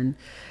there. And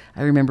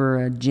I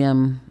remember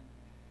Jim,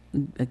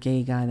 a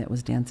gay guy that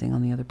was dancing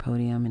on the other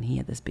podium, and he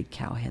had this big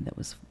cow head that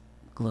was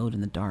glowed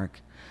in the dark.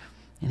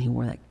 And he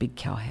wore that big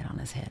cow head on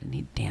his head, and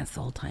he'd dance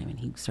the whole time. And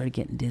he started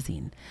getting dizzy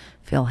and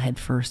fell head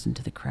first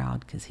into the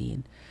crowd because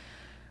he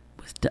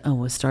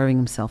was starving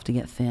himself to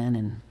get thin.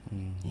 And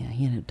yeah,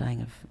 he ended up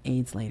dying of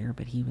AIDS later,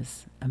 but he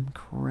was an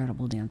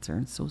incredible dancer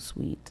and so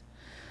sweet.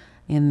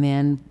 And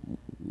then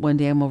one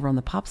day I'm over on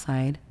the pop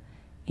side,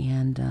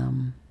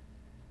 and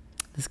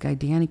this guy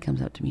Danny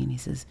comes up to me and he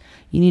says,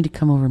 you need to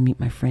come over and meet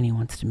my friend. He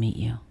wants to meet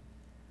you.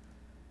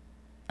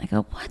 I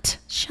go, what?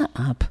 Shut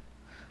up.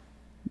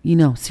 You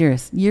know,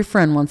 serious. Your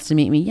friend wants to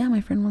meet me. Yeah,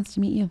 my friend wants to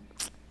meet you.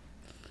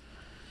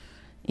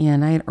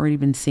 And I had already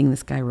been seeing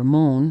this guy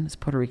Ramon, this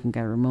Puerto Rican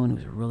guy Ramon, who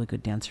was a really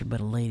good dancer, but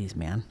a ladies'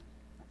 man.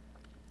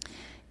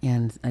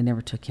 And I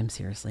never took him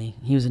seriously.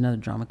 He was another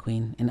drama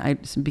queen. And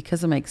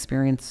because of my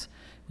experience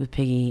with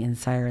Piggy and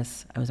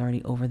Cyrus, I was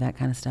already over that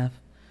kind of stuff.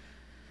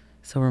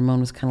 So Ramon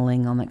was kind of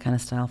laying on that kind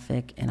of style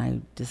thick, and I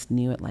just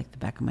knew it like the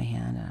back of my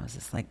hand. And I was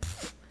just like,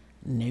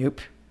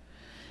 nope.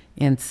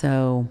 And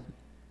so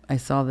I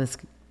saw this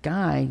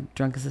guy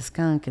drunk as a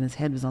skunk, and his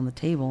head was on the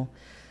table.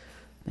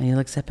 And he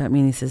looks up at me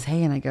and he says,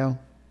 hey, and I go,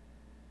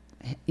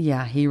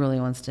 yeah, he really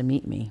wants to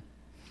meet me.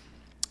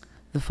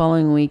 The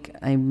following week,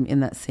 I'm in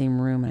that same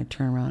room, and I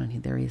turn around,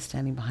 and there he is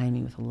standing behind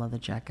me with a leather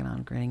jacket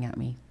on, grinning at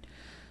me.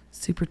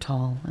 Super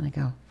tall. And I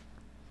go,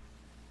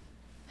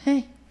 hey.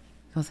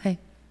 He goes, hey.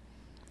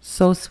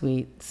 So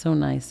sweet, so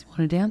nice. Want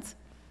to dance?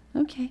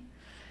 Okay.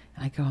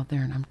 And I go out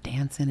there, and I'm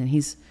dancing, and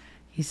he's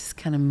just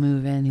kind of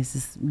moving. He's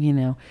just, you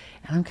know,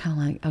 and I'm kind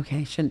of like,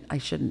 okay, I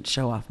shouldn't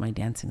show off my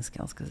dancing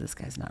skills because this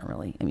guy's not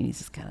really, I mean, he's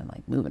just kind of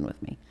like moving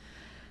with me.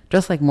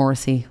 Dressed like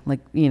Morrissey, like,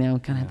 you know,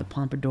 kind of had the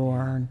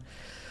pompadour and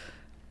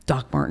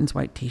Doc Martens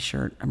white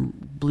t-shirt,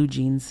 blue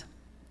jeans.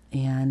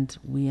 And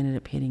we ended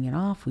up hitting it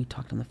off. We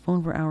talked on the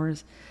phone for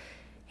hours,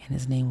 and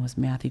his name was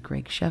Matthew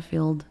Greg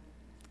Sheffield,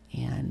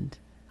 and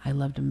I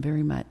loved him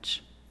very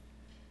much.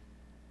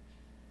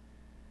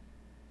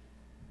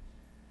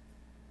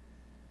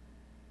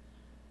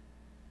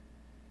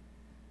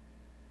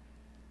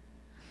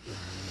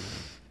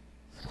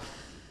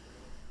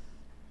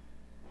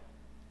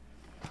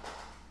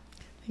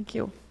 Thank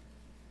you.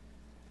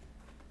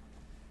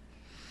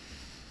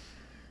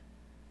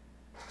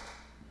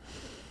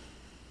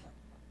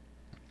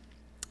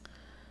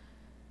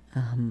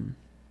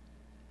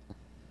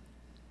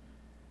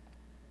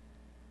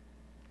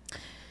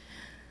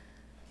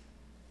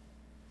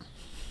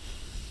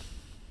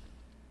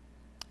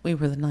 We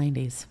were the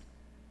 90s.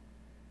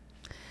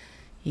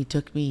 He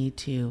took me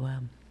to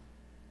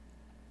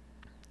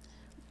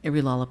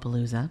every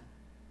Lollapalooza,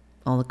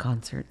 all the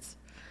concerts.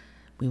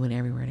 We went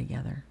everywhere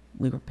together.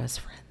 We were best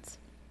friends.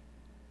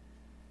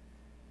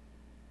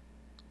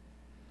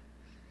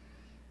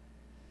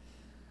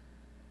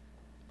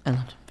 I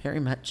loved him very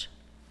much.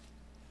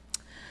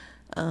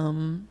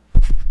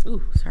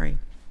 Sorry.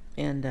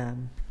 And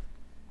I'm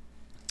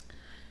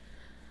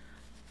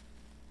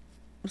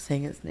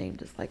saying his name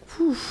just like,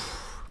 whew.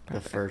 The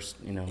first,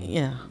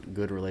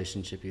 good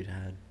relationship you'd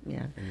had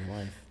in your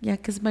life. Yeah,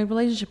 because my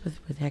relationship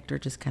with Hector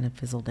just kind of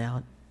fizzled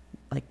out,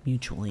 like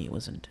mutually. It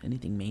wasn't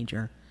anything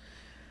major.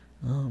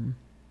 And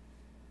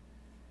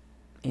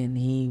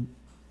he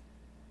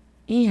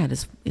had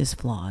his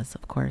flaws,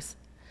 of course,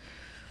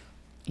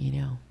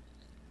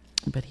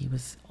 but he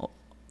was,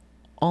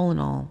 all in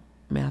all,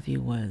 Matthew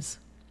was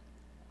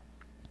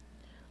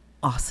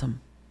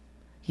awesome.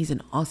 He's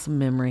an awesome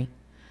memory.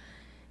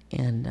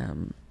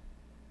 And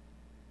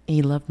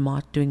he loved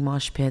doing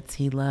mosh pits.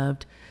 He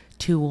loved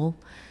Tool.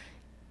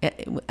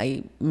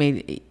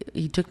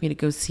 He took me to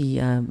go see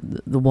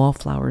the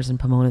Wallflowers in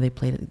Pomona. They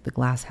played at the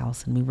Glass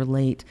House, and we were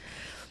late.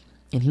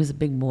 And he was a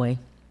big boy.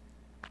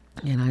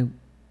 And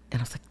I And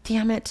I was like,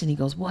 damn it. And he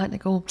goes, what? And I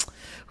go,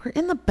 we're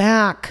in the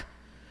back.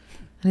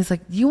 And he's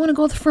like, do you want to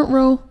go to the front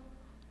row?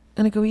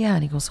 And I go, yeah.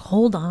 And he goes,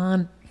 hold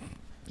on.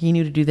 He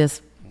knew to do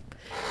this.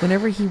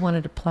 Whenever he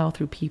wanted to plow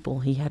through people,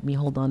 he had me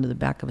hold on to the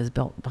back of his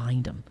belt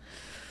behind him.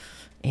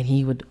 And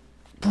he would,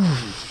 boom,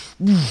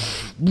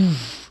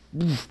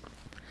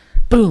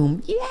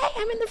 yay,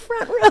 I'm in the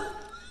front row.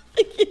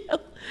 You know?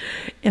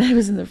 And I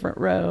was in the front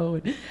row.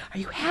 And, are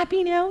you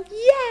happy now?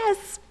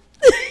 Yes.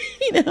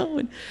 You know,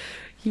 and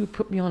he would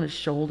put me on his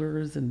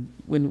shoulders, and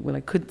when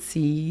I couldn't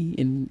see,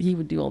 and he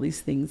would do all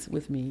these things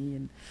with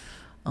me.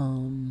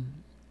 And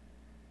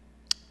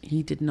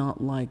he did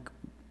not like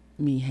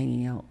me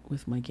hanging out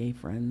with my gay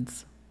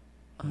friends.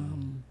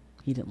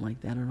 He didn't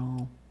like that at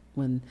all.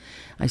 When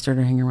I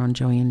started hanging around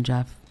Joey and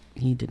Jeff,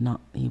 he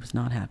was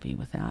not happy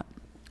with that.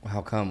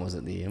 How come? Was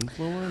it the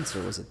influence,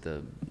 or was it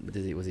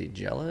was he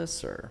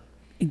jealous, or?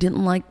 He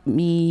didn't like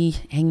me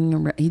hanging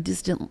around. He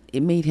just didn't.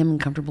 It made him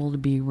uncomfortable to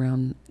be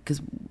around,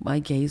 because my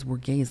gays were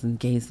gays, and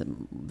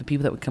the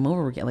people that would come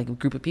over were gay, like a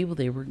group of people.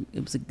 It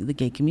was the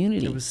gay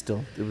community. It was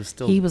still.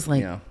 He was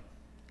like, yeah.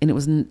 And it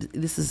was.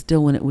 This is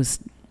still when it was.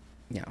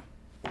 Yeah.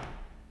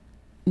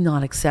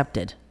 Not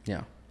accepted.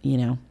 Yeah. You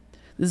know,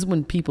 this is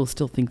when people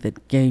still think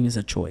that gay is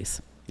a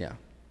choice. Yeah.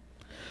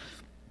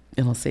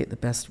 And I'll say it the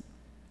best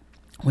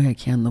way I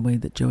can, the way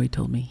that Joey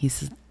told me.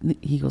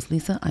 He goes,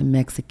 Lisa, I'm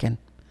Mexican.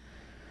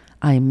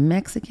 I'm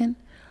Mexican,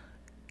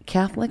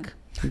 Catholic.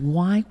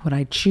 Why would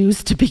I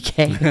choose to be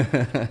gay?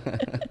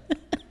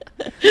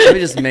 Let me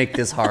just make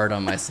this hard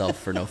on myself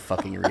for no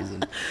fucking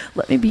reason.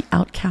 Let me be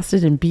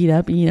outcasted and beat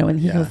up, you know. And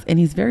he goes, and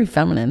he's very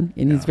feminine,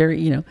 and he's very,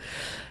 you know,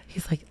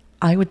 he's like,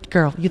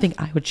 girl, you think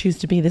I would choose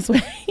to be this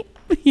way?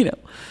 You know.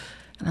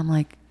 And I'm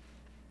like,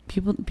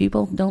 people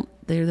don't,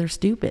 they're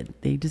stupid.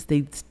 They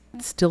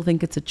still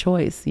think it's a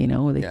choice, you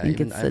know. They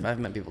think I've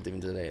met people even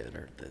today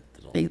that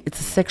it's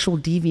a sexual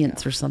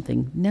deviance or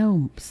something.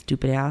 No,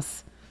 stupid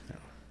ass. No.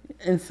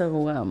 And so,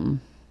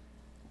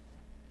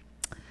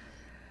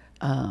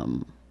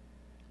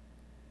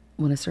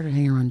 when I started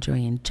hanging around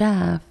Joey and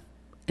Jeff,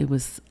 it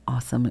was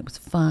awesome. It was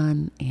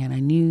fun, and I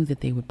knew that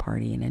they would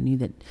party, and I knew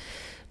that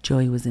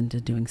Joey was into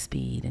doing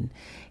speed, and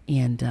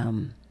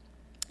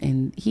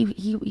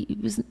he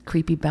wasn't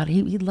creepy about it.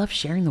 He loved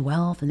sharing the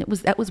wealth, and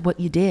that was what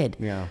you did.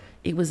 Yeah.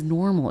 It was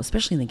normal,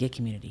 especially in the gay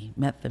community.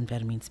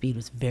 Methamphetamine, speed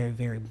was very,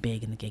 very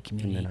big in the gay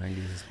community. In the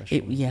 90s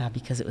especially.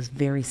 Because it was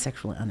very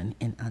sexual, and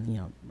you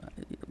know,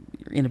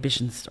 your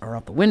inhibitions are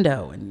out the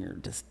window, and you're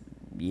just,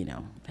 you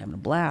know, having a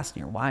blast,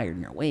 and you're wired,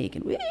 and you're awake,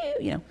 and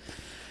you know.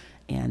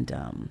 And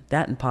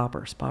that and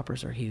poppers.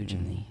 Poppers are huge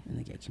in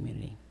the gay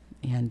community.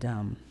 And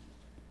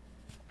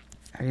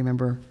I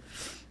remember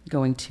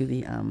going to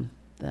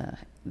the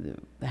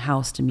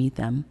house to meet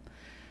them,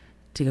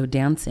 to go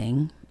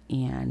dancing,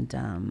 and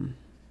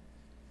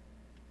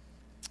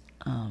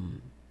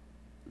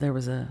there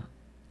was a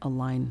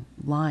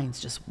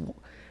lines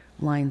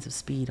of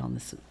speed on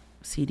this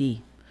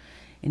CD.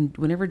 And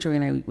whenever Joey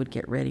and I would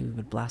get ready, we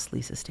would blast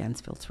Lisa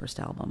Stansfield's first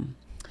album.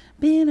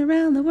 Been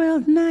around the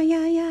world,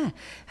 yeah,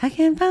 I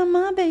can't find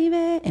my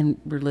baby. And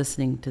we're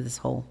listening to this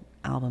whole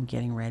album,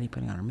 getting ready,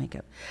 putting on our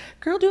makeup.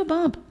 Girl, do a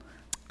bump.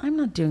 I'm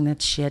not doing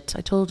that shit.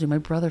 I told you, my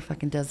brother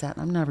fucking does that.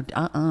 I'm not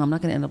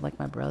going to end up like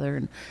my brother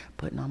and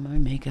putting on my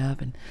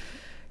makeup. And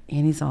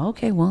he's all,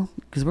 okay, well,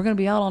 because we're going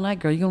to be out all night,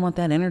 girl. You're going to want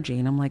that energy.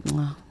 And I'm like,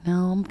 no,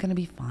 I'm going to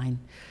be fine.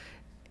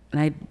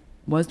 And I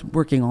was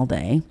working all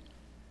day.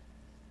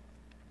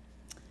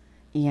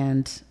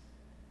 And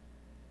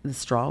the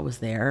straw was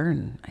there.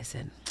 And I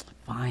said,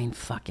 fine,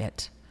 fuck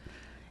it.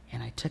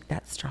 And I took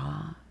that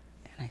straw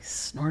and I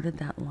snorted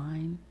that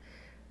line.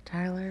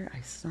 Tyler, I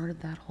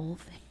snorted that whole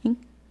thing.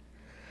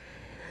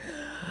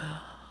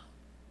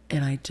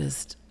 And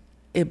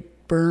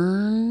it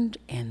burned,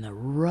 and the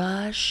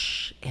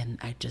rush, and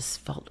I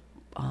just felt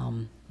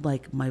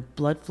like my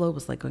blood flow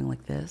was like going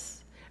like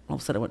this. And all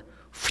of a sudden it went,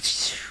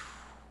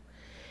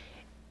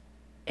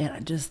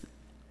 and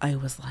I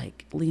was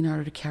like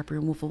Leonardo DiCaprio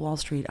in Wolf of Wall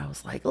Street. I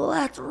was like,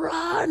 let's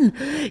run.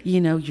 You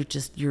know,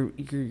 your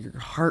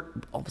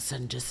heart all of a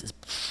sudden just is.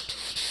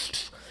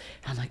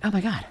 I'm like, oh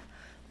my God,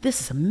 this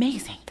is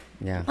amazing.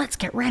 Yeah. Let's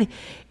get ready.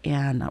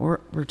 And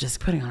we're just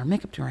putting on our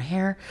makeup, doing our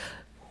hair.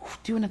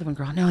 Do another one,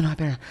 girl. No,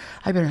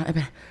 I better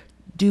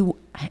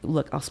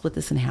look, I'll split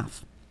this in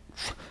half.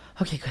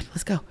 Okay, good.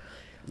 Let's go.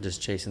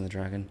 Just chasing the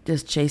dragon.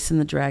 Just chasing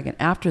the dragon.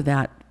 After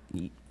that,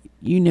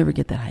 you never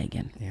get that high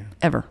again. Yeah.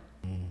 Ever.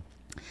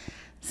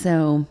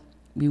 So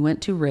we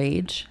went to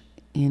Rage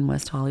in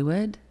West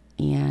Hollywood,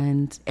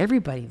 and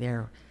everybody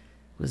there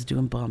was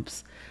doing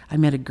bumps. I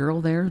met a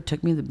girl there who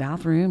took me to the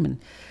bathroom, and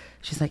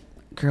she's like,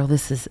 girl,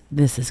 this is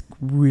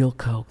real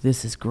coke.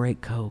 This is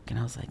great coke. And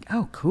I was like,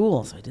 oh,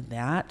 cool. So I did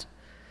that.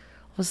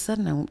 All of a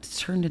sudden, I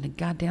turned into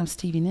goddamn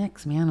Stevie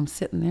Nicks, man. I'm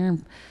sitting there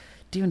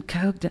doing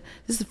coke. This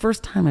is the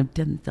first time I've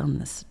done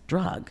this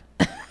drug.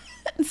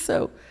 And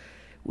so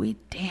we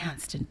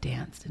danced and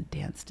did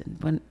this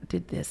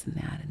and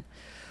that. And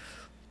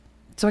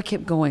so I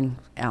kept going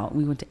out.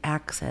 We went to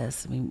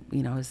Access.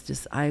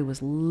 I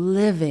was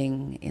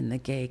living in the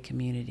gay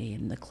community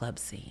and the club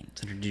scene.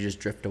 So did you just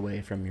drift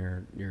away from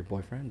your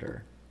boyfriend,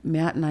 or?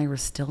 Matt and I were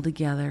still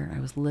together. I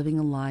was living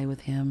a lie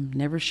with him,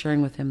 never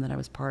sharing with him that I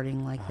was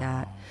partying like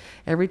that.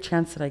 Every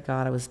chance that I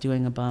got, I was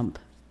doing a bump.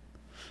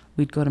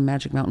 We'd go to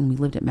Magic Mountain. We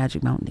lived at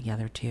Magic Mountain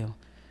together, too.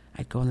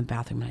 I'd go in the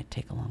bathroom, and I'd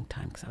take a long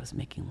time because I was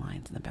making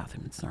lines in the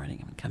bathroom and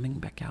snorting and coming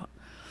back out.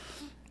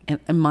 And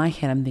in my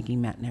head, I'm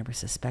thinking Matt never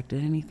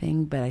suspected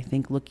anything, but I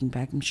think looking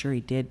back, I'm sure he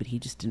did, but he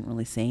just didn't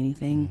really say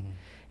anything.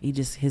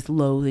 His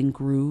loathing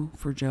grew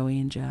for Joey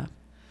and Jeff.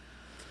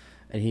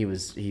 And he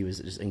was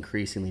just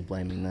increasingly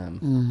blaming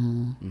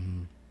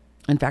them.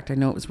 In fact, I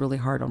know it was really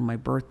hard on my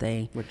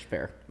birthday. Which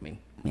fair. I mean,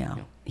 yeah.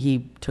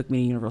 He took me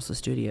to Universal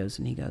Studios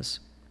and he goes,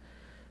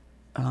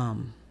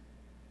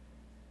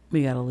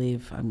 we got to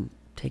leave. I'm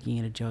taking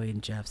you to Joey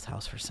and Jeff's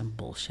house for some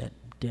bullshit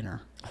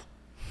dinner.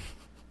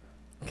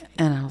 Okay.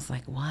 And I was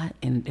like, what?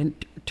 And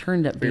it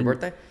turned up being... For your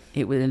birthday?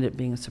 It would end up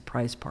being a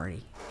surprise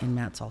party. And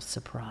Matt's all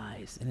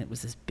surprised. And it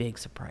was this big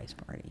surprise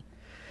party.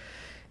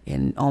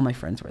 And all my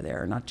friends were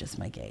there, not just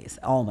my gays.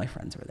 All my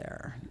friends were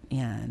there.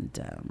 And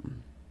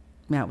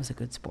Matt was a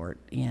good sport.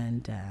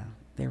 And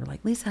they were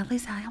like, Lisa,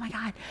 oh my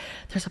God,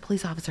 there's a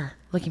police officer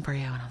looking for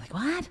you. And I was like,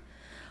 what?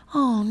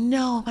 Oh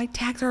no, my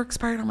tags are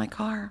expired on my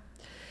car.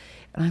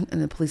 And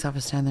the police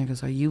officer standing there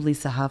goes, are you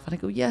Lisa Huff? And I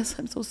go, yes,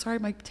 I'm so sorry,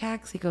 my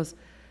tags. He goes,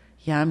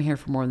 yeah, I'm here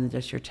for more than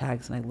just your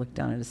tags. And I looked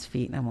down at his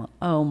feet and I'm like,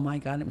 oh my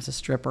God, it was a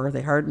stripper.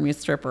 They hired me a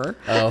stripper.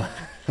 Oh.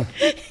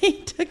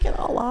 He took it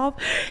all off.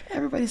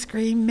 Everybody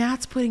screamed.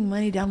 Matt's putting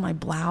money down my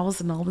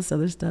blouse and all this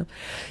other stuff.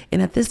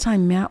 And at this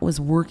time, Matt was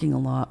working a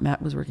lot.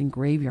 Matt was working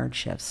graveyard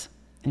shifts.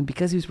 And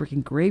because he was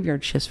working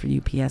graveyard shifts for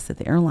UPS at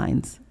the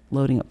airlines,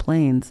 loading up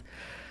planes,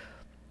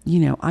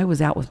 I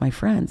was out with my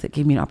friends. It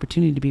gave me an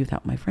opportunity to be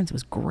without my friends. It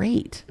was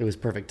great. It was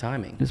perfect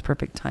timing. It was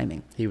perfect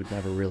timing. He would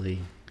never really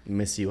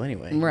miss you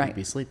anyway. Right. You'd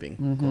be sleeping,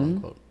 quote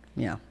unquote.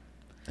 Yeah.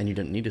 And you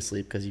didn't need to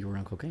sleep because you were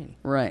on cocaine.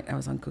 Right. I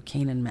was on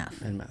cocaine and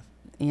meth.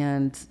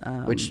 And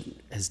which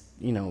has,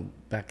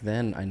 back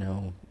then I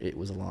know it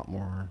was a lot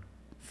more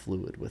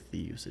fluid with the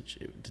usage.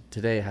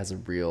 Today it has a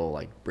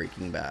real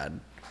Breaking Bad.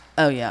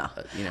 Oh yeah.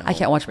 I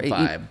can't watch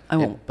vibe. I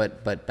won't.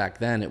 But back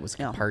then it was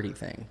a party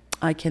thing.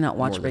 I cannot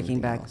watch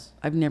Breaking Bad.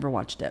 I've never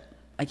watched it.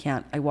 I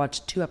can't. I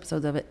watched 2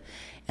 episodes of it,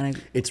 and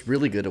it's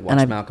really good to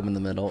watch Malcolm in the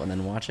Middle and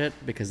then watch it,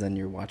 because then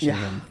you're watching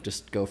him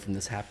just go from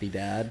this happy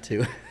dad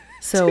to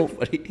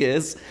what he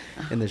is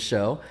in the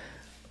show.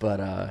 But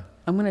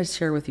I'm going to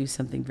share with you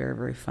something very,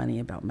 very funny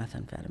about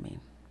methamphetamine.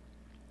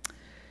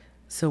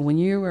 So when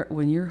you're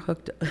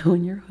hooked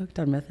on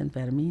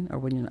methamphetamine, or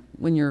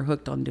when you're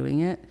hooked on doing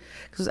it,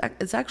 because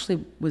it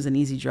actually was an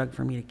easy drug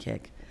for me to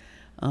kick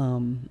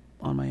on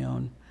my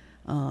own,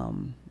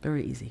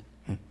 very easy.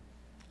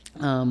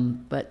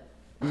 But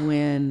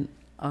when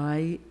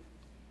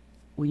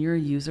you're a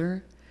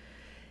user,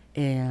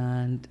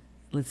 and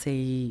let's say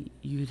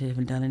you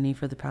haven't done any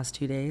for the past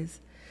 2 days,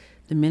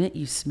 the minute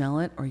you smell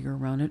it or you're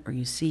around it or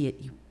you see it,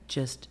 you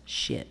just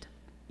shit.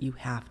 You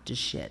have to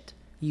shit.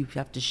 You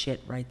have to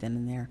shit right then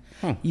and there.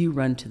 You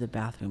run to the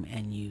bathroom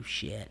and you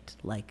shit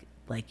like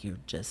you're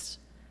just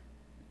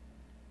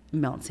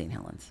Mount St.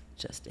 Helens,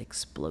 just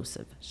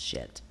explosive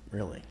shit.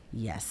 Really?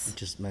 Yes. It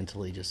just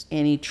mentally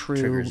any true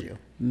triggers you.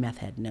 Meth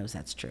head knows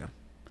that's true.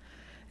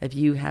 If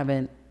you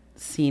haven't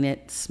seen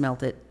it,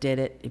 smelt it, did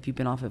it, if you've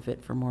been off of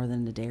it for more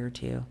than a day or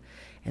two,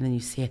 and then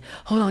you see it,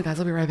 hold on guys,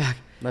 I'll be right back.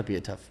 That'd be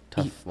a tough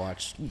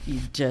watch. You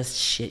just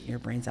shit your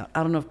brains out.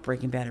 I don't know if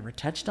Breaking Bad ever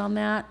touched on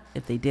that.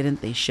 If they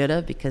didn't, they should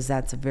have, because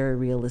that's a very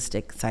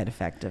realistic side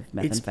effect of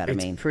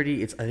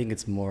methamphetamine. I think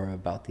it's more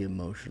about the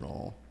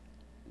emotional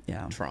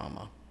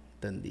trauma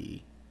than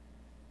the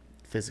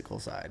physical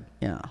side.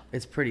 Yeah.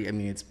 It's pretty,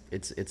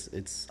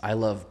 it's I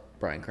love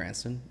Bryan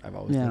Cranston. I've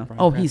always loved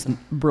Bryan Cranston.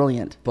 He's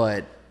brilliant.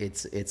 But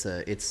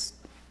it's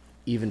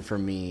even for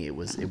me, it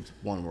was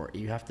one where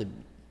you have to,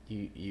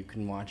 you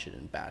can watch it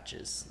in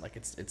batches.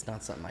 It's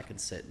not something I can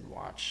sit and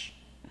watch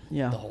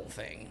the whole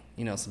thing.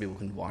 Some people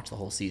can watch the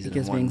whole season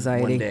in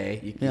one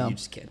day. You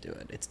just can't do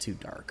it. It's too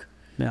dark.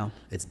 Yeah.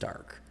 It's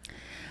dark.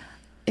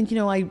 And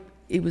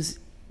it was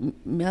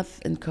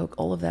meth and coke,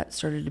 all of that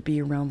started to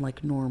be around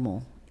like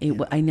normal.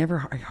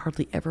 I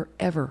hardly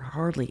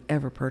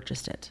ever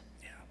purchased it.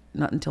 Yeah.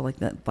 Not until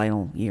that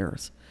final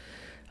years.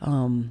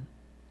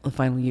 The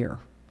final year.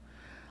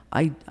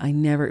 I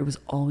never, it was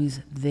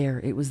always there.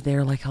 It was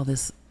there like how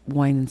this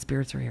wine and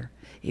spirits are here.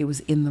 It was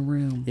in the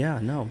room. Yeah,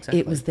 no, exactly.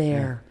 It was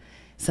there. Yeah.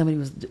 Somebody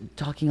was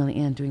talking on the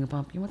end, doing a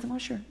bump. You want some? Oh,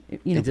 sure.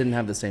 It didn't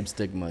have the same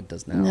stigma it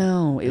does now.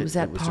 No, it was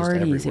at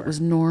parties. It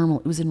was normal.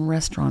 It was in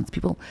restaurants.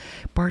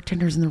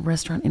 Bartenders in the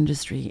restaurant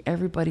industry,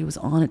 everybody was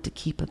on it to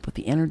keep up with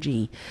the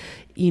energy.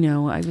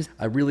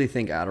 I really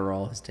think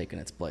Adderall has taken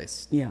its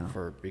place. Yeah.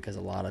 Because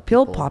a lot of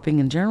people, pill popping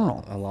in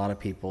general. A lot of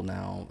people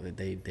now, and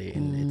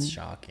it's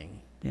shocking.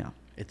 Yeah.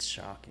 It's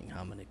shocking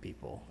how many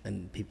people,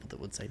 and people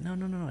that would say, no, I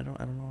don't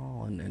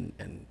know,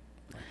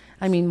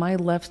 and my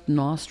left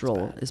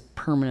nostril is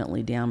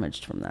permanently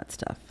damaged from that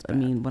stuff.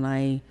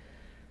 When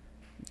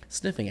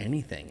sniffing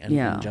anything. And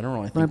in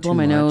general, I think when I blow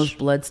my nose,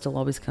 blood still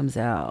always comes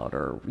out,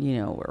 or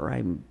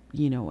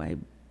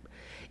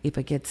if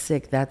I get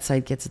sick, that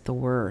side gets it the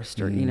worst,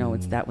 or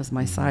that was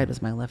my side,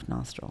 was my left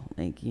nostril.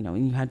 Like,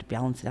 and you had to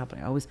balance it out. But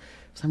I always,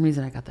 for some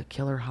reason, I got the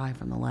killer high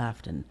from the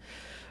left, and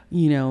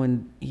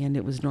and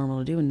it was normal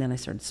to do. And then I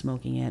started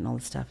smoking it and all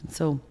this stuff. And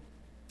so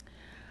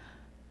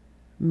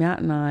Matt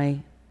and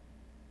I,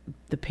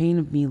 the pain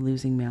of me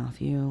losing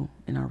Matthew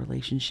in our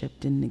relationship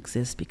didn't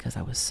exist because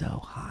I was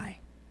so high.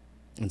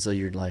 And so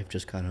your life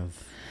just kind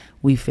of...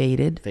 We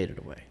faded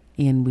away.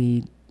 And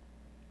we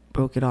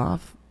broke it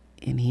off,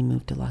 and he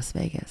moved to Las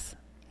Vegas.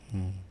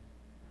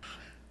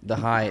 The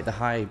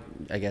high,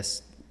 I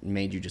guess,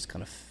 made you just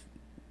kind of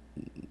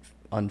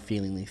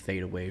unfeelingly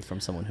fade away from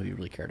someone who you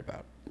really cared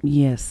about.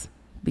 Yes,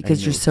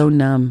 because you're so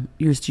numb.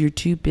 You're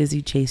too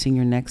busy chasing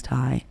your next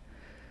high.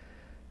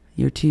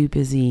 You're too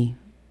busy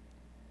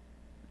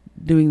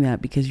doing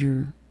that because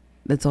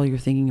that's all you're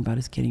thinking about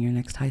is getting your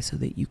next high so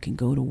that you can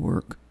go to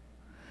work,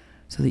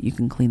 so that you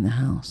can clean the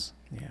house.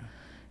 Yeah.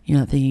 You're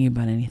not thinking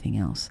about anything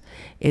else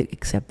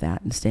except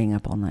that, and staying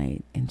up all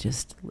night and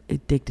just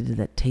addicted to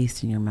that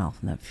taste in your mouth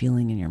and that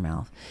feeling in your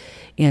mouth.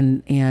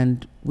 And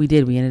we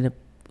ended up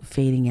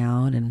fading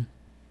out, and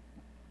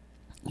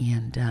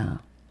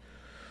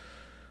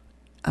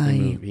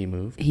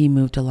he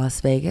moved to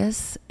Las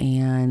Vegas,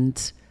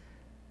 and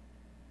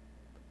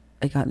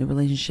I got in a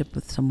relationship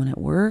with someone at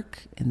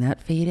work, and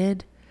that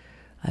faded.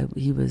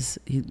 He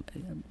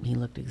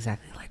looked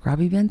exactly like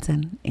Robbie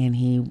Benson, and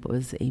he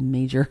was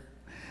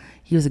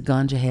a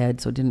ganja head,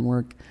 so it didn't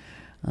work.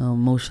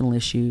 Emotional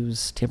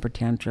issues, temper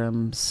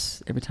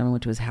tantrums. Every time I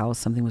went to his house,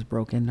 something was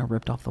broken or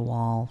ripped off the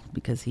wall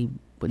because he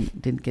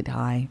didn't get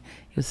high.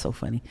 He was so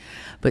funny.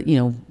 But,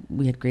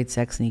 we had great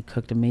sex, and he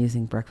cooked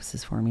amazing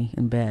breakfasts for me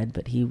in bed,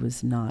 but he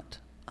was not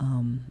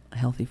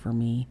healthy for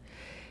me.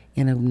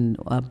 And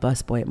a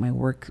busboy at my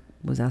work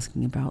was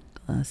asking about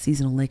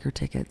seasonal Laker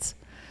tickets.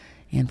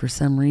 And for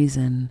some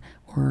reason,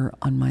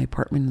 on my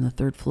apartment on the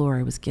 3rd floor,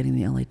 I was getting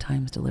the LA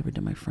Times delivered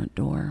to my front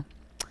door.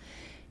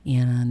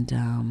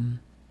 And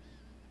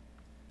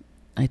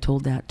I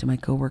told that to my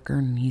coworker,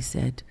 and he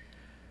said,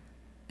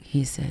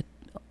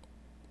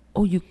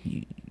 "Oh, you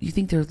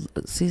think there are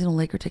seasonal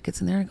Laker tickets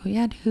in there?" I go,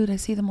 "Yeah, dude, I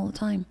see them all the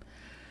time."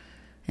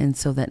 And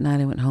so that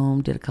night I went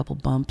home, did a couple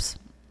bumps,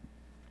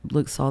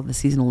 saw the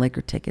seasonal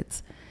Laker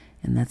tickets,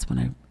 and that's when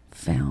I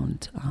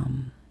found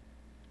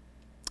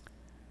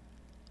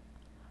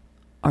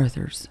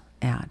Arthur's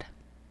ad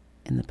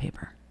in the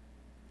paper.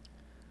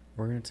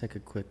 We're going to take a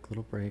quick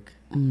little break,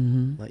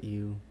 let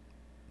you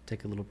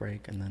take a little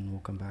break, and then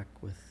we'll come back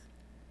with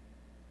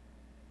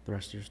the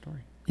rest of your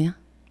story. Yeah.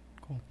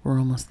 Cool. We're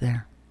almost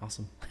there.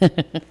 Awesome.